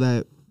 people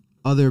that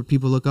other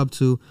people look up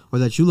to, or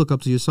that you look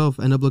up to yourself,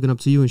 end up looking up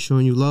to you and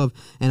showing you love.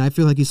 And I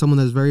feel like he's someone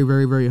that's very,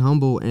 very, very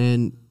humble,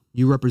 and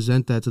you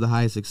represent that to the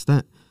highest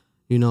extent,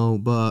 you know.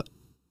 But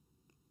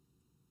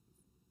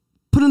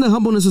putting the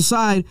humbleness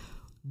aside,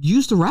 you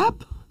used to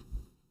rap?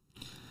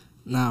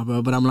 Nah,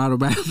 bro, but I'm not a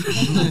rapper.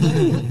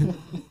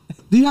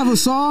 Do you have a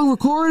song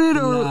recorded,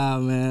 or? Nah,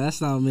 man,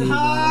 that's not me, bro.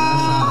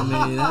 That's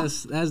not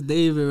me. That's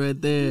David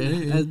right there.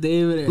 That's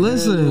David.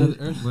 Listen,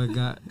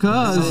 That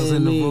cuz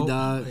ain't me,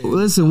 dog.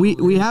 listen,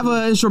 we have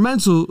an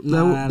instrumental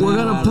that we're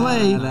gonna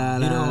play. You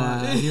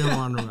don't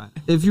want to rap.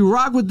 If you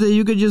rock with it,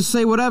 you could just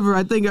say whatever.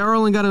 I think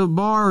Erlen got a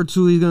bar or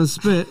two he's gonna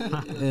spit.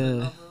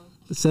 Yeah.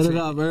 Set it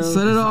off, Earl.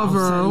 Set it off,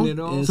 Earl.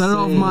 Yes, Set it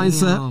off sir.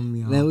 mindset.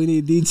 Then we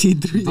need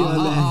DT3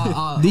 on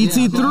that.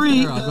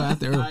 DT3. I'll go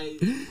after Earl.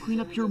 Clean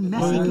up your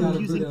messy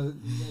confusing.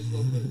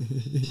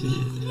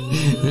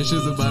 This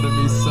shit's about to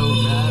be so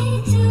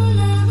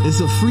bad. It's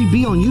a free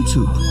beat on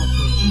YouTube.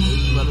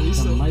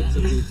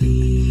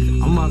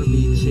 I'm about to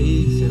be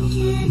cheeks.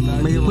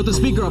 Put the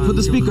speaker up. Put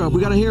the speaker up.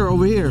 We gotta hear it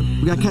over here.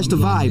 We gotta catch the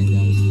vibe.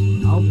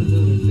 I opened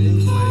the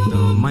thing like the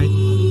mic.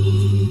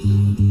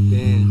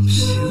 Damn,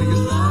 shit,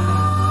 niggas.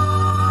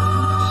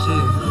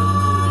 Shit.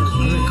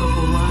 A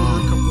couple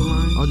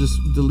lines. I'll just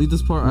delete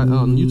this part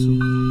on YouTube.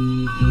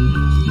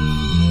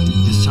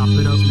 Just chop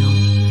it up, yo.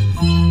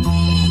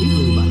 We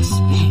really about to spit.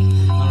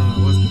 I don't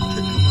know what's gonna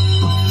come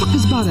up. What the fuck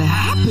is about to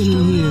happen in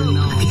here?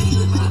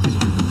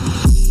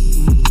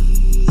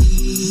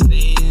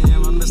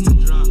 Damn, I missed the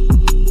drop.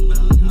 But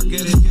I'll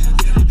get it.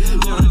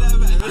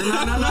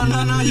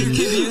 No, you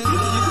kidding.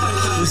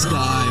 This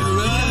guy.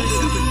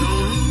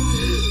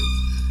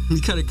 We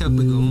could have kept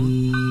it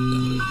going.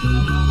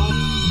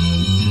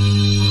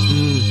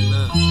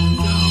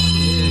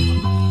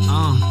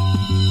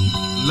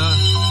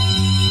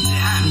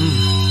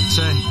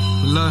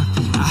 Look,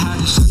 I had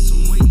to shut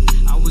some weight.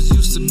 I was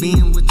used to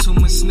being with too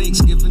much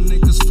snakes, giving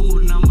niggas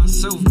food and I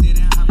myself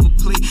didn't have a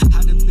plate.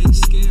 Had a big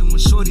scare when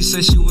Shorty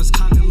said she was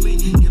kinda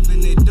late.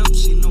 Giving it up,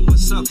 she know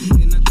what's up.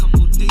 In a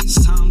couple days,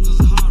 times was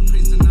hard,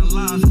 praising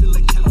Allah. I feel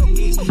like Kevin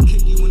Gates,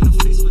 kick you in the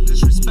face for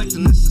disrespect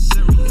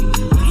unnecessary. I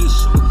ain't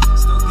sure,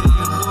 still getting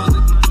balls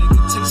like my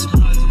nigga take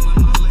surprises when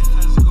my life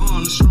has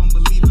gone. A strong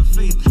believer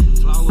faith,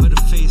 flower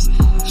to face,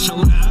 show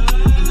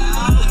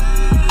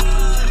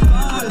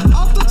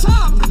Off the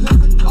top.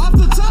 Off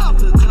the top.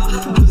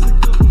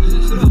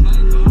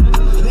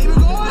 David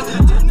going?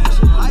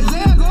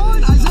 Isaiah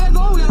going? Isaiah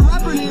going? We got a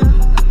rapper in here.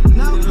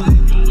 Now,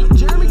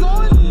 Jeremy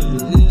going?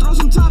 Throw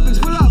some topics.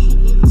 Put it up.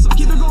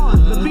 Keep it going.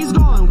 The beat's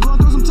going. We're going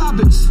to throw some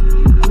topics.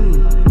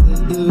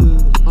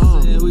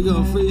 Yeah, we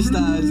gonna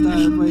freestyle.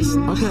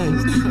 Okay.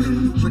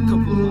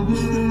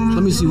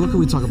 Let me see. What can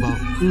we talk about?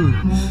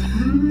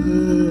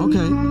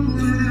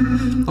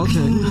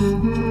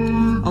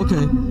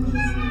 Okay.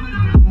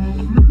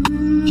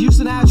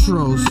 Houston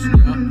Astros.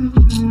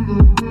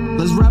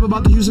 Let's rap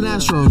about the Houston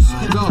Astros.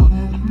 Go.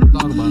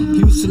 Talk about him.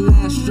 Houston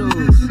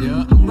Astros.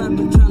 Yeah. I'm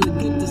rapping trying to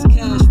get this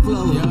cash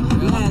flow.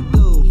 Mad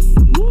though.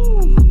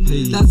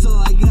 That's all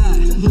I got.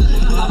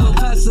 I'ma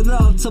pass it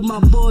off to my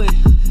boy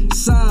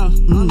Sam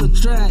on the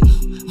track.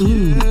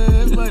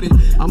 Yeah, buddy.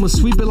 I'ma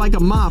sweep it like a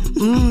mop.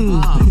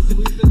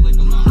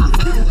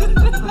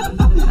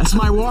 That's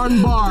my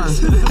one bar,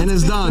 and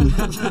it's done.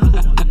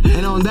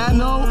 And on that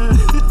note,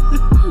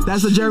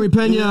 that's the Jeremy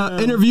Pena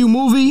interview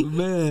movie.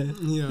 Man.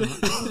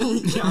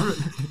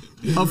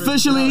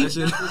 Officially,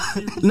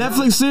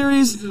 Netflix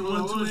series. You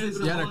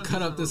gotta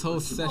cut up this whole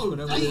session,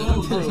 whatever.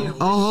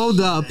 Oh, hold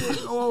up.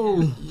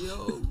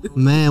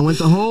 Man, went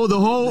the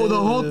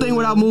whole thing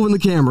without moving the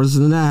cameras,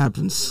 and that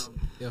happens.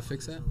 Yo,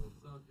 fix that.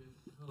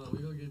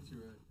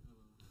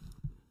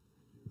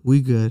 We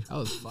good. That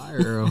was fire,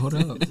 Earl. Hold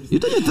up. You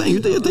do your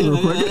thing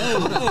real quick.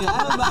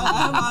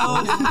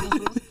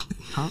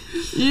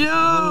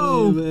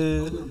 Yo!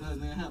 Man.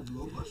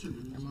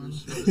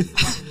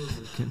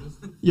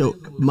 Yo,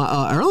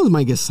 Erlen's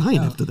might get signed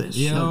after this.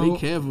 Yo, be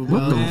careful, bro.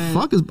 What the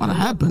fuck is about to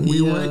happen?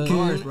 We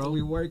working, bro.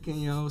 We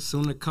working, yo.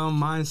 Soon to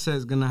come.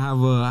 Mindset's gonna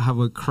have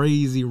a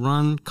crazy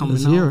run coming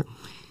Let's hear out.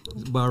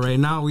 But right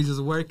now, we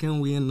just working.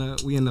 We in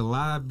the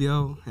lab,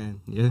 yo. And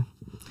yeah.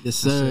 Yes,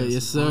 sir.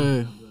 Yes,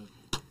 sir.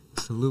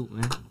 Salute,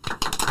 man.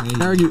 Hey.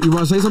 Eric, you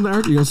want to say something?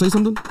 Eric, you gonna say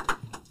something?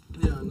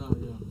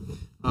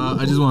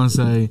 I just want to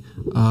say,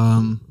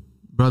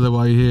 brother,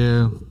 while you're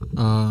here,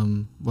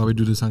 while we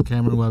do this on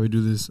camera, while we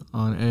do this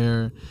on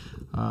air,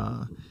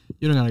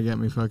 you don't gotta get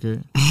me. Fuck it.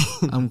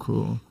 I'm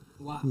cool.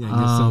 We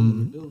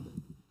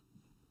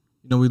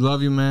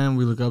love you, man.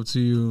 We look up to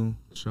you.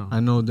 Sure. I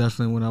know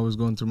definitely when I was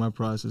going through my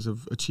process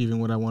of achieving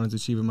what I wanted to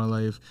achieve in my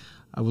life,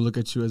 I would look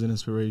at you as an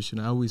inspiration.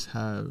 I always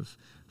have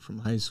from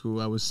high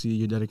school. I would see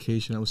your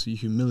dedication. I would see your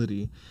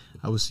humility.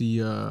 I would see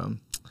your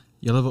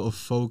level of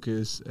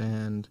focus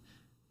and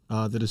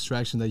the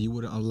distraction that you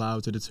wouldn't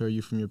allow to deter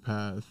you from your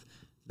path.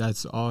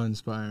 That's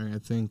awe-inspiring. I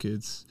think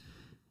it's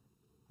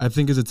a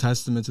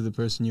testament to the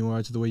person you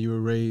are, to the way you were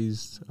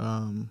raised.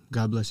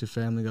 God bless your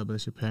family. God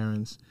bless your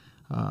parents.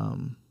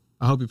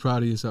 I hope you're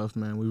proud of yourself,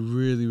 man. We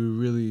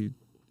really,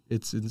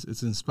 it's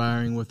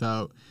inspiring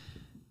without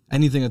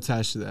anything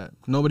attached to that.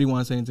 Nobody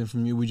wants anything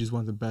from you. We just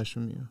want the best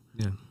from you.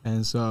 Yeah.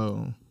 And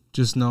so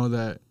just know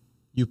that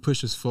you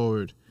push us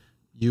forward.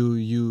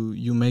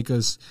 You make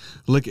us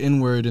look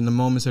inward in the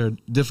moments that are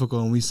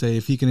difficult, and we say,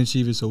 if he can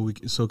achieve it, so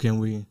can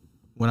we.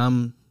 When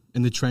I'm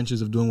in the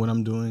trenches of doing what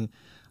I'm doing,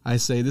 I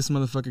say, this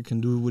motherfucker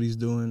can do what he's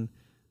doing,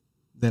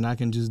 then I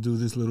can just do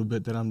this little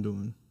bit that I'm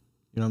doing.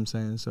 You know what I'm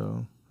saying?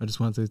 So I just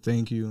want to say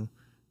thank you,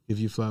 give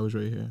you flowers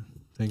right here.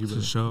 Thank you,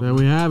 brother. For sure. There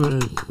we have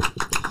it.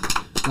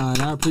 Nah,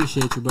 and I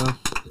appreciate you, bro.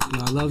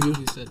 I love you.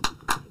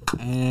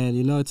 And,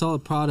 it's all a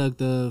product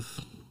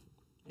of,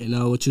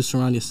 what you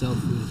surround yourself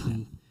with.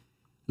 And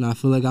I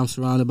feel like I'm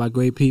surrounded by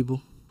great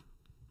people,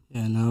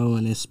 and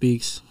it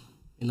speaks,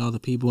 the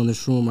people in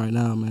this room right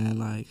now, man,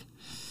 like,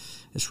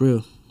 it's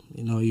real.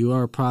 You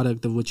are a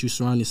product of what you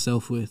surround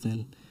yourself with.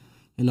 And,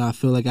 I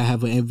feel like I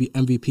have an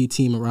MVP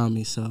team around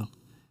me, so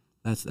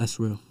that's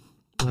real.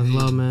 That's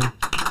love, man.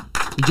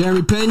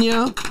 Jeremy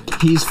Pena,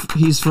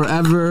 he's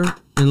forever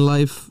in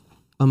life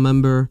a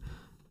member,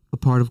 a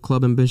part of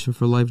Club Ambition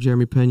for Life.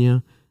 Jeremy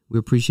Pena, we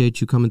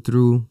appreciate you coming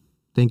through.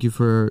 Thank you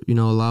for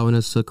allowing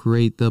us to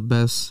create the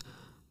best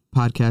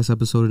podcast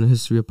episode in the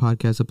history of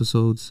podcast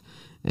episodes.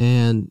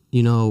 And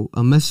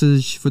a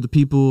message for the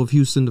people of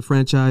Houston, the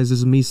franchise. This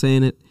is me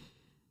saying it.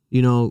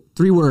 3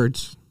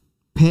 words: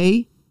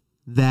 pay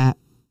that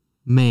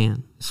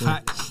man.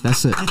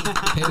 That's it.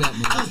 Pay that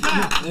man.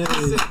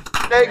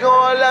 They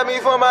gon' love me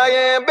for my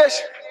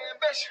ambition.